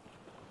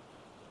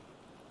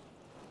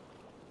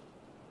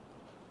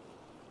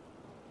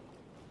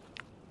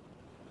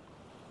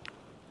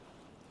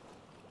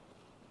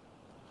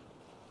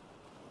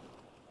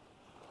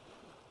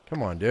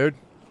 Come on, dude.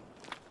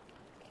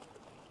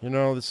 You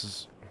know, this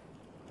is...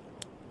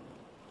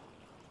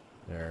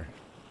 There.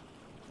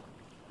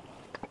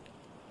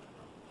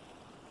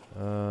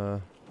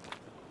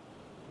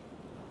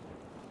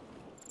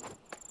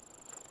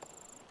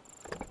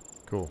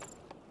 Cool.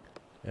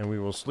 And we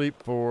will sleep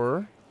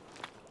for...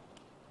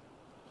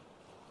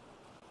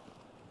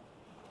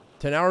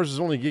 10 hours is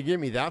only going to get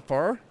me that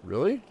far?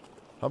 Really?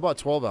 How about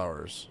 12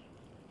 hours?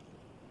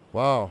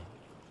 Wow.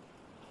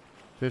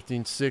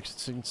 15,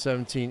 16,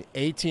 17,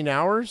 18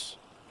 hours?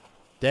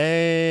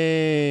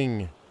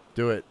 Dang.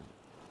 Do it.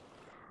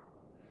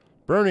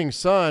 Burning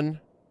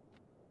sun.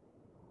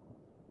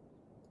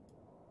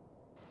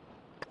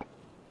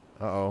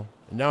 Uh-oh.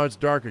 And now it's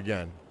dark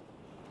again.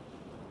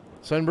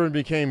 Sunburn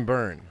became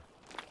burn.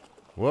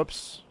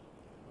 Whoops.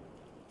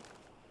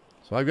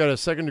 So I've got a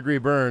 2nd degree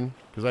burn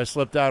because I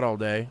slept out all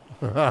day.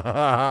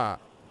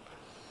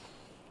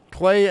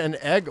 Clay and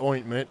egg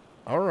ointment.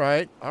 All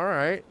right. All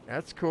right.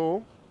 That's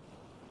cool.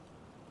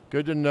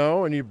 Good to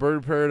know. I need bird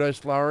of paradise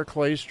flour,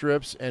 clay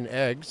strips, and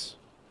eggs.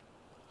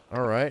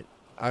 All right.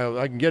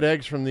 I can get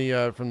eggs from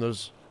the from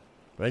those,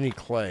 but I need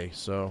clay.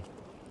 So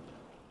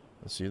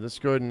let's see. Let's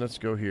go ahead and let's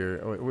go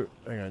here. Oh, wait,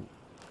 hang on.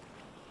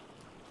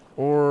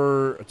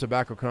 Or a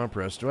tobacco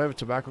compress. Do I have a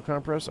tobacco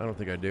compress? I don't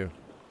think I do.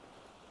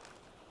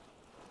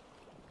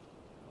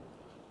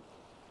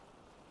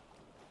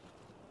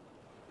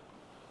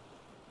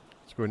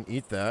 Let's go ahead and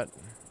eat that.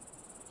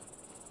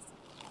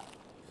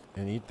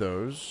 And eat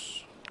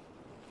those.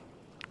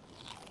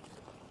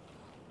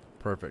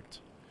 Perfect.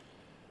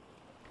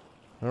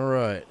 All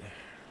right.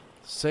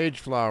 Sage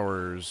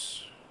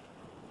flowers.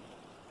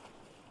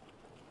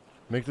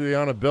 Make the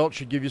on a belt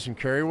should give you some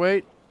carry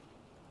weight.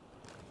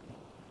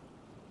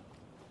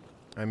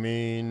 I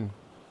mean,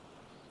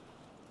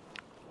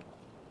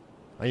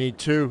 I need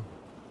 2.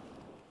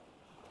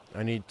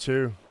 I need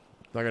 2.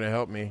 It's not going to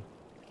help me.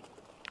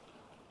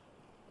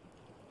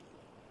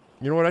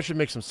 You know what? I should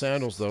make some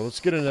sandals, though. Let's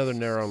get another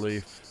narrow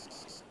leaf.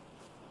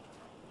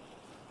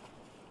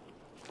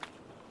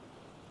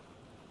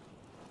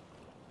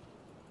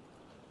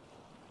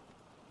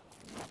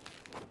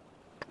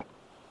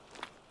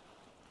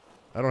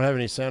 I don't have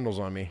any sandals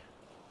on me.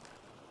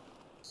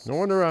 No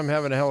wonder I'm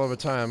having a hell of a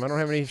time. I don't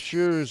have any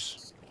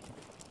shoes.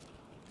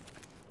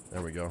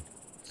 There we go.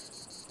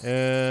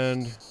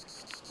 And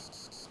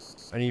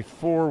I need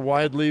 4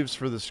 wide leaves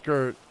for the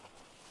skirt.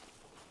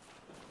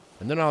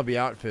 And then I'll be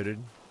outfitted,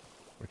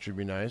 which would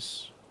be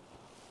nice.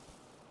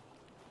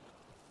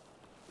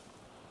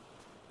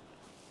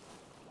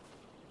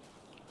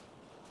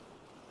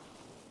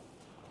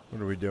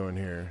 What are we doing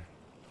here?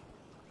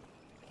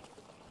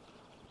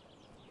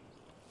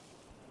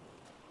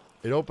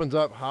 It opens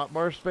up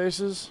hotbar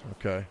spaces?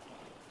 Okay.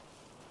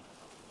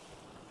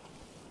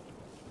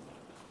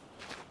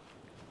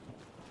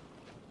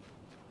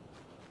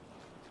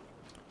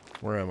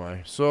 Where am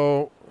I?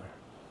 So,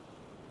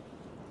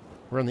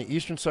 we're on the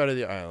eastern side of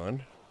the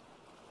island.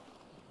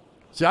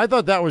 See, I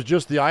thought that was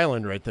just the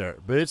island right there,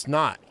 but it's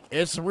not.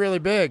 It's really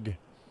big.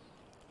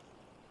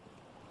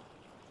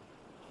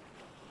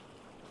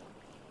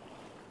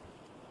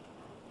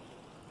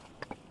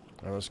 All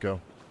right, let's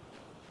go.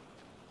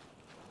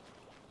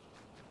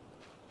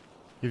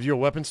 Gives you a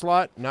weapon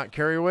slot, not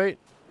carry weight.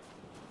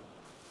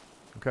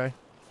 Okay.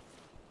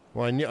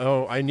 Well,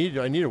 I need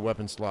a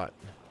weapon slot.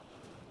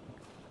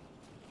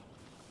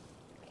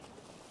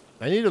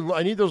 I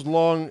need those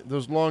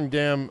long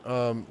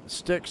damn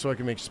sticks so I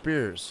can make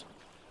spears.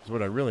 Is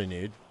what I really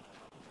need.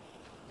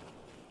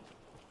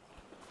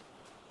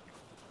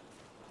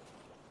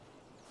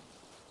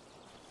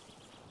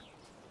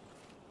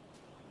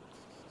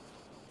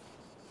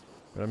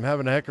 But I'm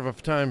having a heck of a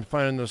time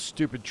finding those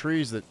stupid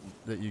trees that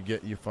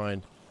you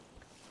find.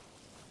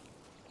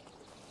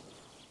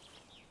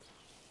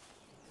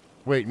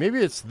 Wait, maybe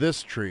it's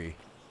this tree.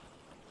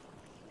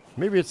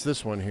 Maybe it's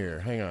this one here.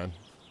 Hang on.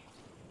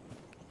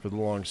 For the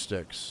long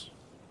sticks.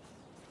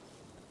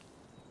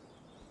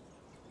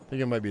 I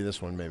think it might be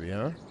this one maybe,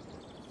 huh?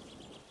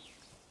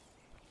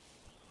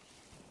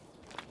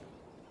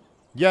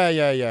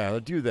 Yeah.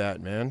 Let's do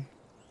that, man.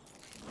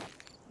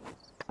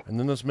 And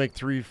then let's make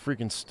 3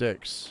 freaking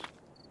sticks.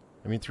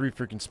 I mean 3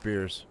 freaking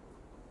spears.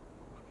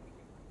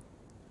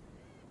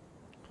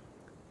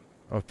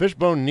 A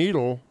fishbone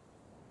needle.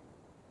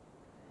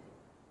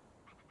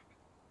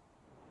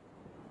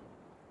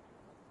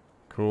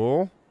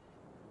 Cool.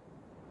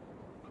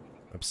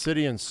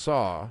 Obsidian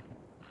saw.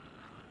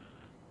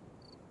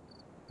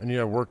 I need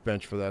a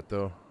workbench for that,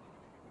 though.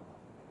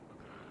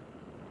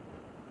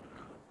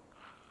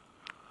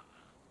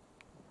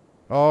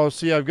 Oh,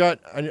 see, I've got...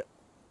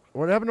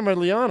 what happened to my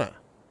liana?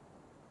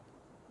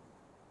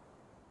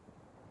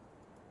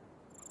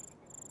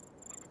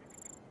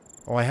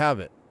 Oh, I have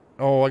it.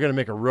 Oh, I gotta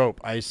make a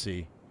rope. I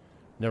see.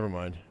 Never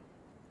mind.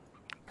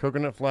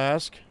 Coconut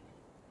flask.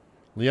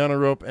 Liana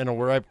rope and a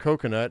ripe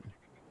coconut.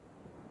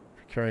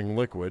 For carrying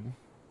liquid.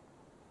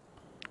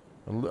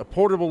 A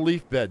portable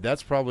leaf bed.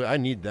 That's probably... I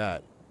need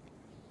that.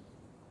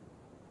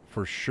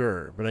 For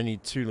sure. But I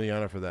need 2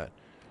 Liana for that.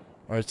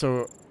 Alright,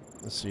 so...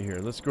 Let's see here.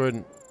 Let's go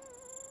ahead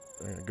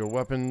and... go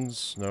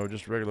weapons. No,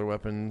 just regular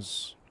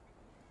weapons.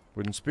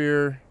 Wooden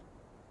spear.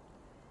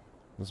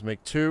 Let's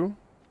make 2.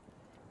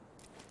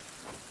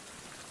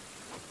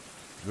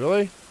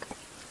 Really?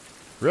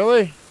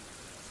 Really?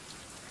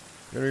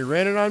 Gonna be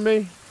raining on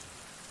me?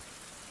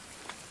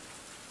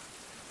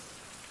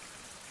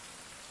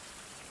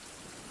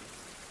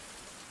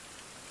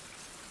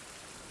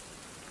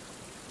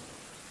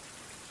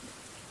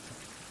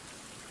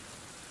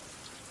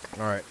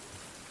 Alright.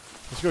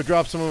 Let's go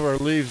drop some of our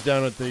leaves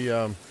down at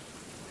the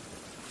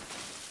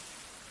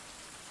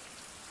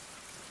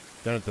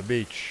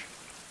beach.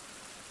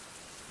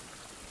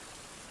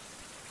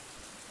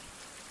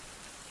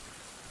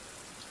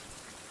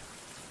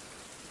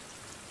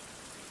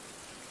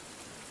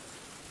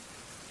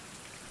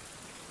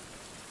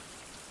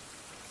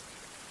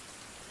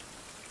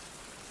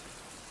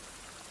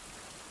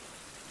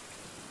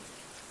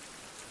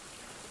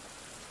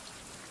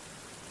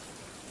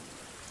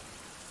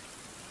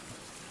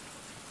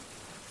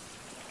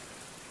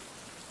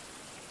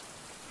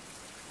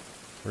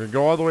 We're gonna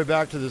go all the way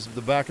back to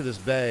the back of this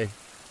bay,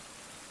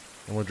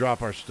 and we'll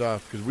drop our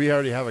stuff because we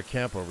already have a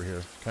camp over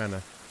here, kind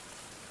of.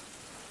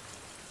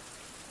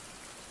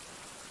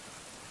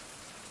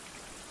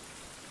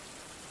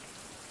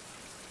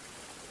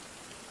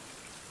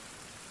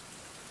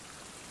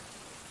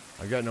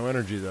 I got no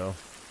energy though.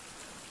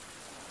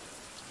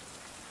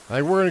 I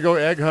think we're gonna go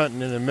egg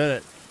hunting in a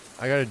minute.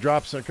 I gotta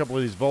drop a couple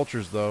of these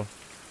vultures though.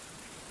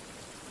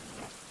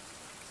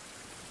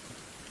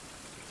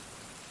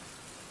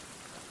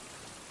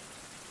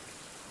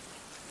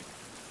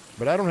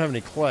 But I don't have any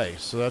clay,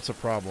 so that's a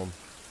problem.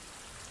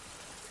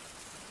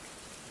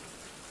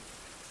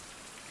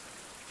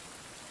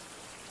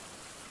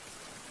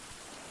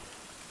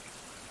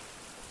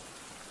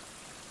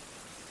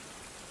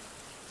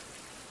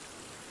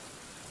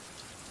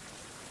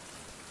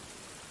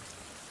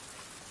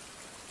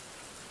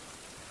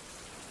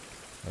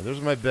 Now,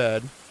 there's my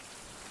bed.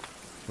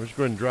 We're just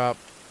going to drop.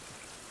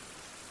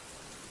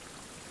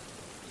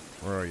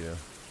 Where are you?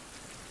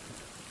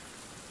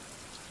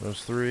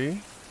 Those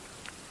 3.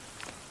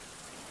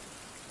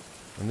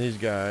 And these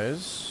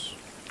guys.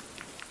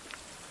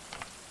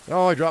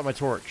 Oh, I dropped my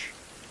torch.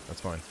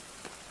 That's fine.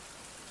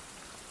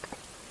 I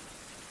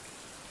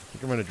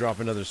think I'm going to drop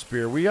another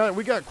spear. We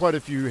got quite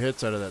a few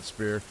hits out of that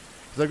spear.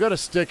 Because I've got a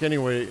stick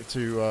anyway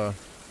to...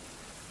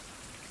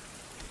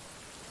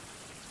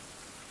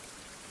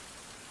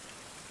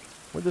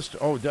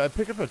 Oh, did I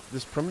pick up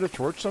this primitive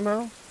torch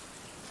somehow?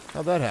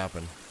 How'd that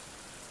happen?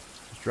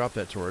 Just drop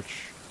that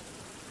torch.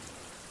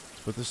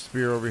 Let's put this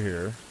spear over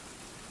here.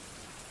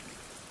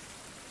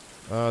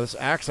 This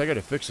axe, I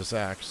gotta fix this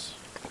axe.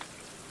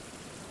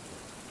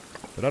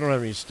 But I don't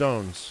have any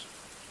stones.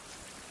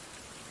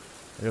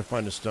 I gotta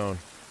find a stone.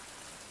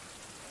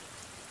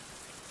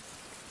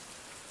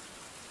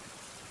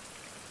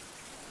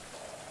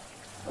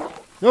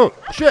 Oh,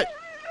 shit!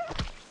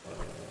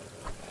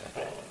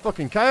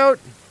 Fucking coyote!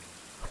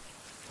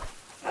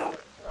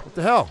 What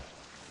the hell?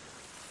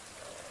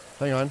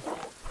 Hang on.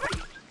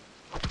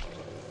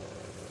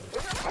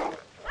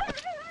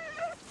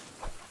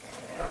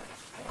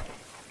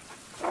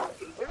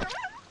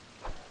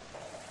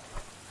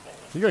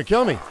 You're gonna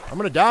kill me. I'm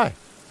gonna die.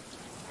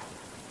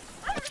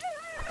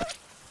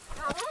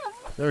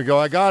 There we go.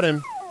 I got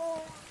him.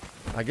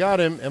 I got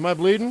him. Am I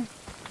bleeding?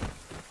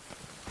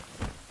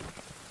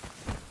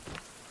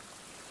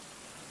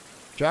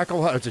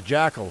 Jackal. It's a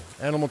jackal.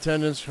 Animal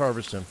tendons.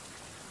 Harvest him.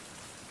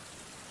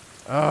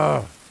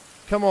 Oh,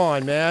 come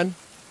on, man.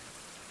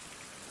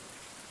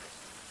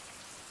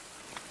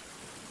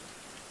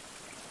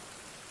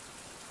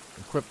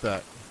 Equip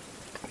that.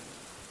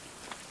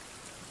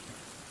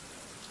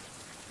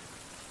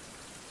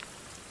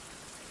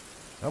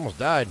 I almost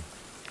died.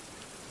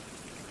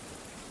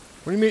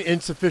 What do you mean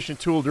insufficient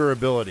tool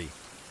durability?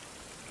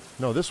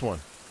 No, this one.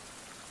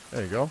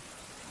 There you go.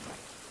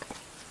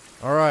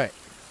 All right.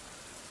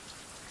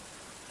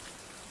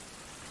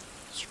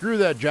 Screw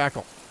that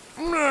jackal.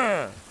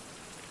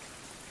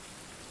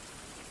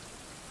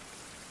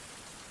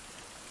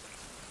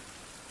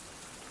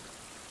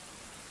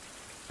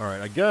 All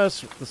right, I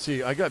guess, let's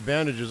see, I got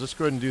bandages. Let's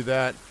go ahead and do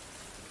that.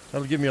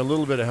 That'll give me a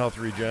little bit of health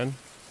regen.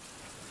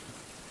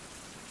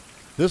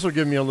 This will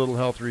give me a little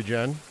health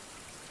regen.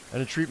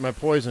 And to treat my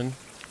poison.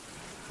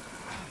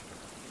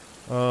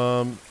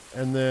 And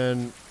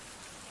then...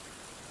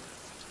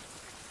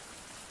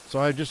 So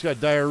I just got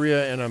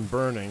diarrhea and I'm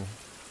burning.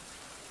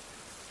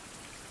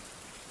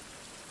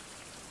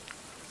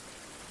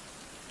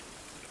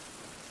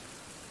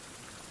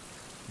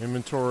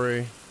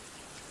 Inventory.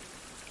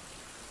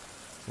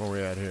 Where are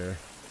we at here?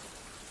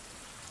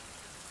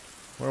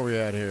 Where are we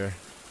at here?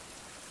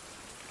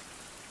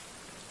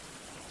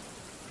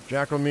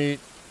 Jackal meat,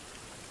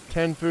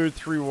 10 food,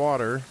 3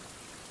 water.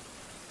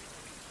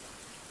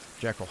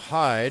 Jackal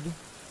hide.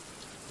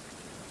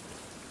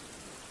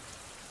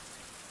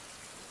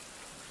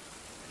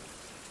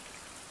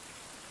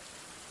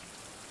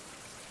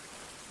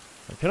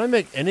 Can I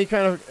make any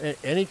kind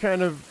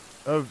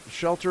of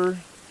shelter?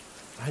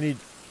 I need.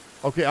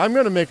 Okay, I'm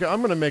gonna make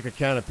a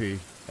canopy.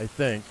 I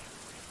think.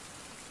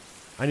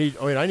 I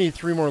need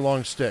 3 more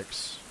long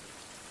sticks.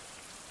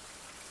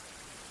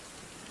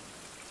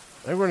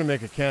 I'm going to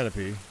make a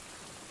canopy.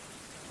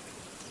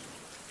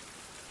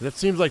 That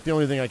seems like the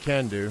only thing I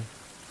can do.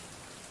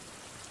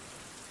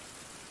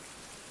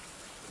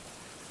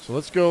 So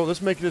let's go.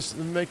 Let's make this.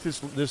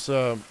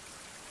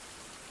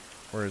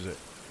 Where is it?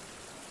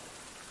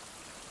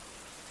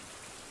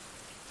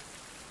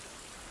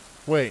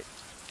 Wait.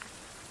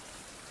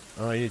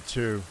 Oh, I need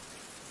 2.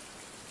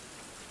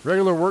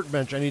 Regular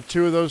workbench. I need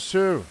 2 of those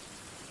too.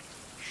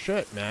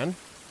 Shit, man.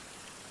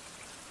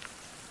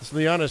 This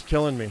liana is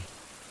killing me.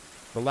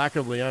 The lack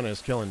of liana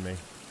is killing me.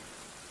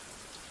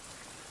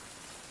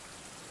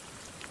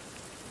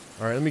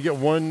 Alright, let me get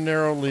 1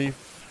 narrow leaf.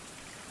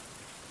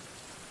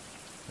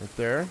 Right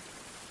there.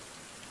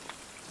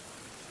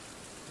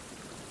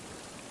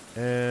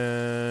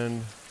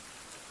 And...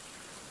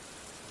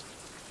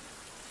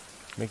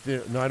 make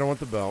the... no, I don't want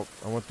the belt.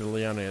 I want the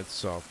liana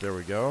itself. There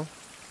we go.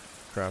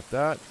 Craft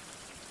that.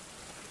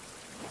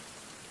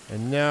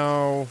 And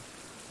now...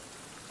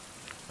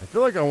 I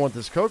feel like I want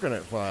this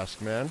coconut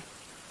flask, man.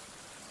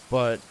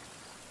 But...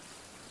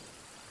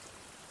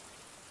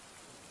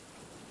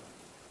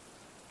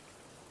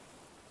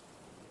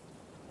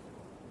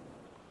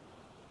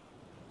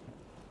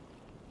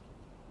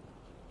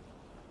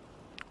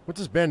 what's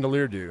this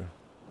bandolier do?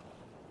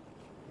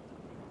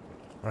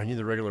 Oh, I need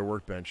the regular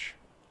workbench.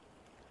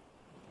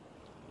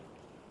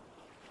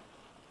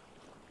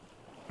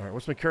 Alright,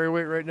 what's my carry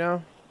weight right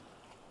now?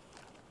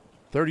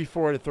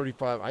 34 out of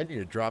 35. I need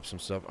to drop some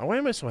stuff. Why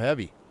am I so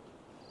heavy?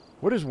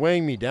 What is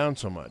weighing me down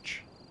so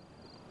much?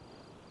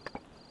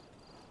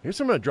 Here's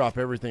I'm going to drop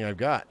everything I've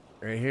got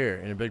right here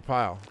in a big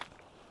pile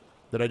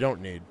that I don't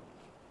need.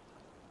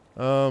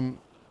 Alright,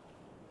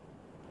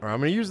 I'm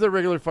going to use the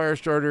regular fire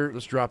starter.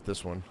 Let's drop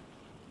this one.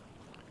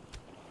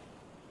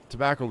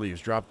 Tobacco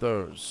leaves, drop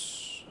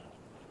those.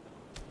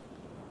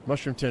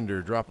 Mushroom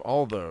tinder, drop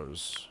all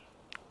those.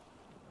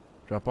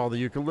 Drop all the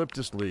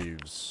eucalyptus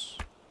leaves.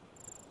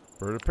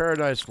 Bird of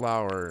paradise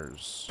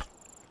flowers.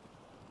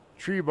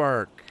 Tree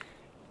bark.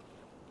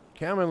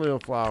 Chamomile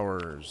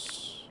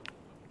flowers.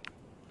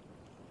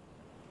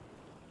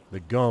 The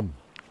gum.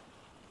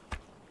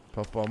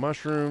 Puffball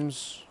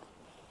mushrooms.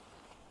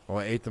 Oh,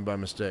 I ate them by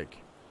mistake.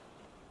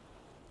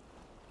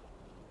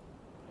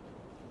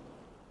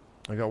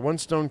 I got 1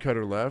 stone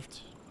cutter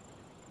left.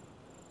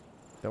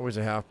 That weighs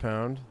a ½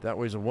 pound. That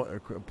weighs a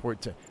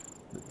 0.10.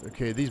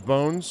 Okay, these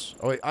bones.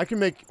 Oh wait, I can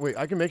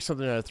make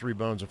something out of 3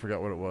 bones. I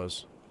forgot what it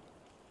was.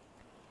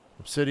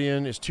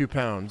 Obsidian is 2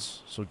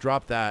 pounds, so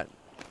drop that.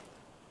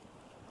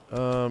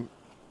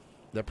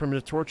 That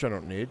primitive torch I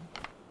don't need.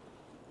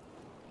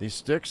 These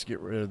sticks, get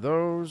rid of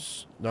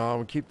those. No, I'm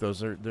gonna keep those.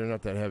 They're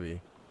not that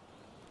heavy.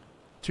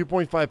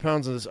 2.5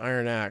 pounds of this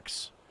iron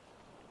axe.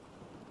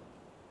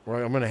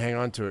 Well, I'm gonna hang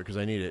on to it because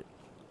I need it.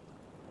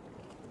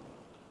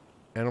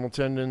 Animal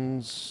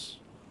tendons.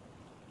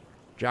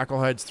 Jackal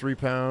hides 3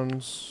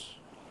 pounds.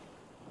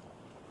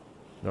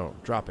 No,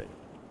 drop it.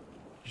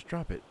 Just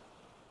drop it.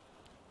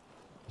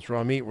 This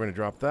raw meat, we're going to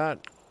drop that.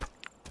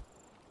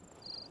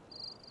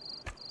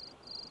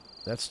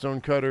 That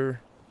stone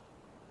cutter.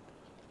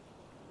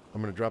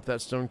 I'm going to drop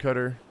that stone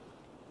cutter.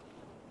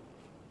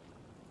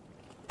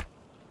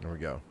 There we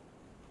go.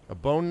 A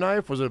bone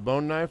knife? Was it a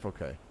bone knife?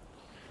 Okay.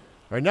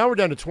 All right, now we're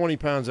down to 20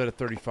 pounds out of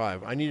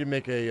 35. I need to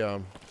make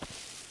a...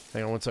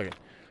 hang on one second.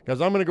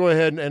 Guys, I'm going to go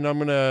ahead and I'm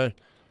going to...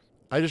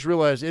 I just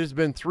realized it has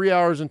been 3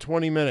 hours and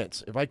 20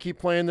 minutes. If I keep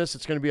playing this,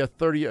 it's going to be a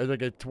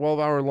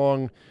 12-hour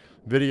long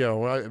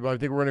video. I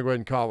think we're going to go ahead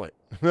and call it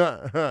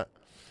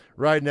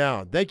right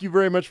now. Thank you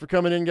very much for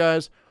coming in,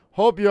 guys.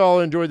 Hope you all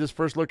enjoyed this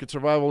first look at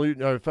Survival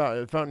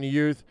Fountain of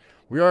Youth.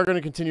 We are going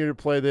to continue to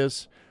play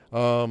this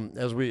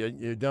as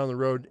we down the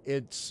road.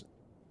 It's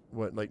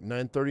what, like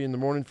 9:30 in the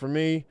morning for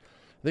me.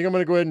 I think I'm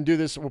going to go ahead and do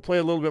this. We'll play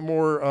a little bit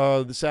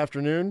more this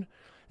afternoon,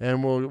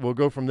 and we'll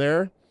go from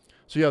there.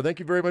 So yeah, thank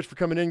you very much for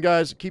coming in,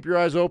 guys. Keep your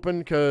eyes open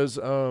because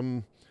we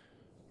tell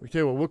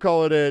you what, we'll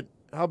call it at,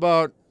 how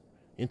about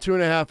in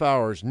 2.5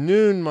 hours,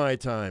 noon my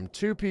time,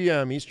 2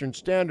 p.m. Eastern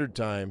Standard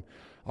Time.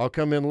 I'll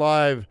come in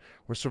live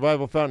with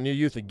Survival Fountain of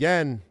Youth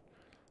again.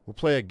 We'll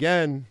play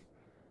again.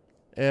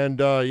 And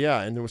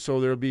yeah, and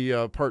so there'll be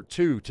part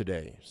 2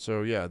 today.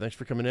 So yeah, thanks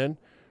for coming in.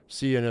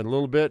 See you in a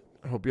little bit.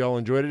 I hope you all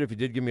enjoyed it. If you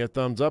did, give me a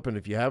thumbs up. And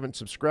if you haven't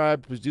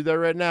subscribed, please do that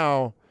right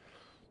now.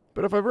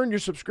 But if I've earned your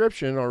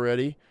subscription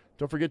already,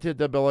 don't forget to hit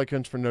that bell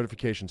icon for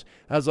notifications.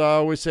 As I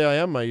always say, I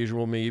am my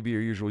usual me, be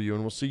your usual you,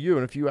 and we'll see you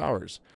in a few hours.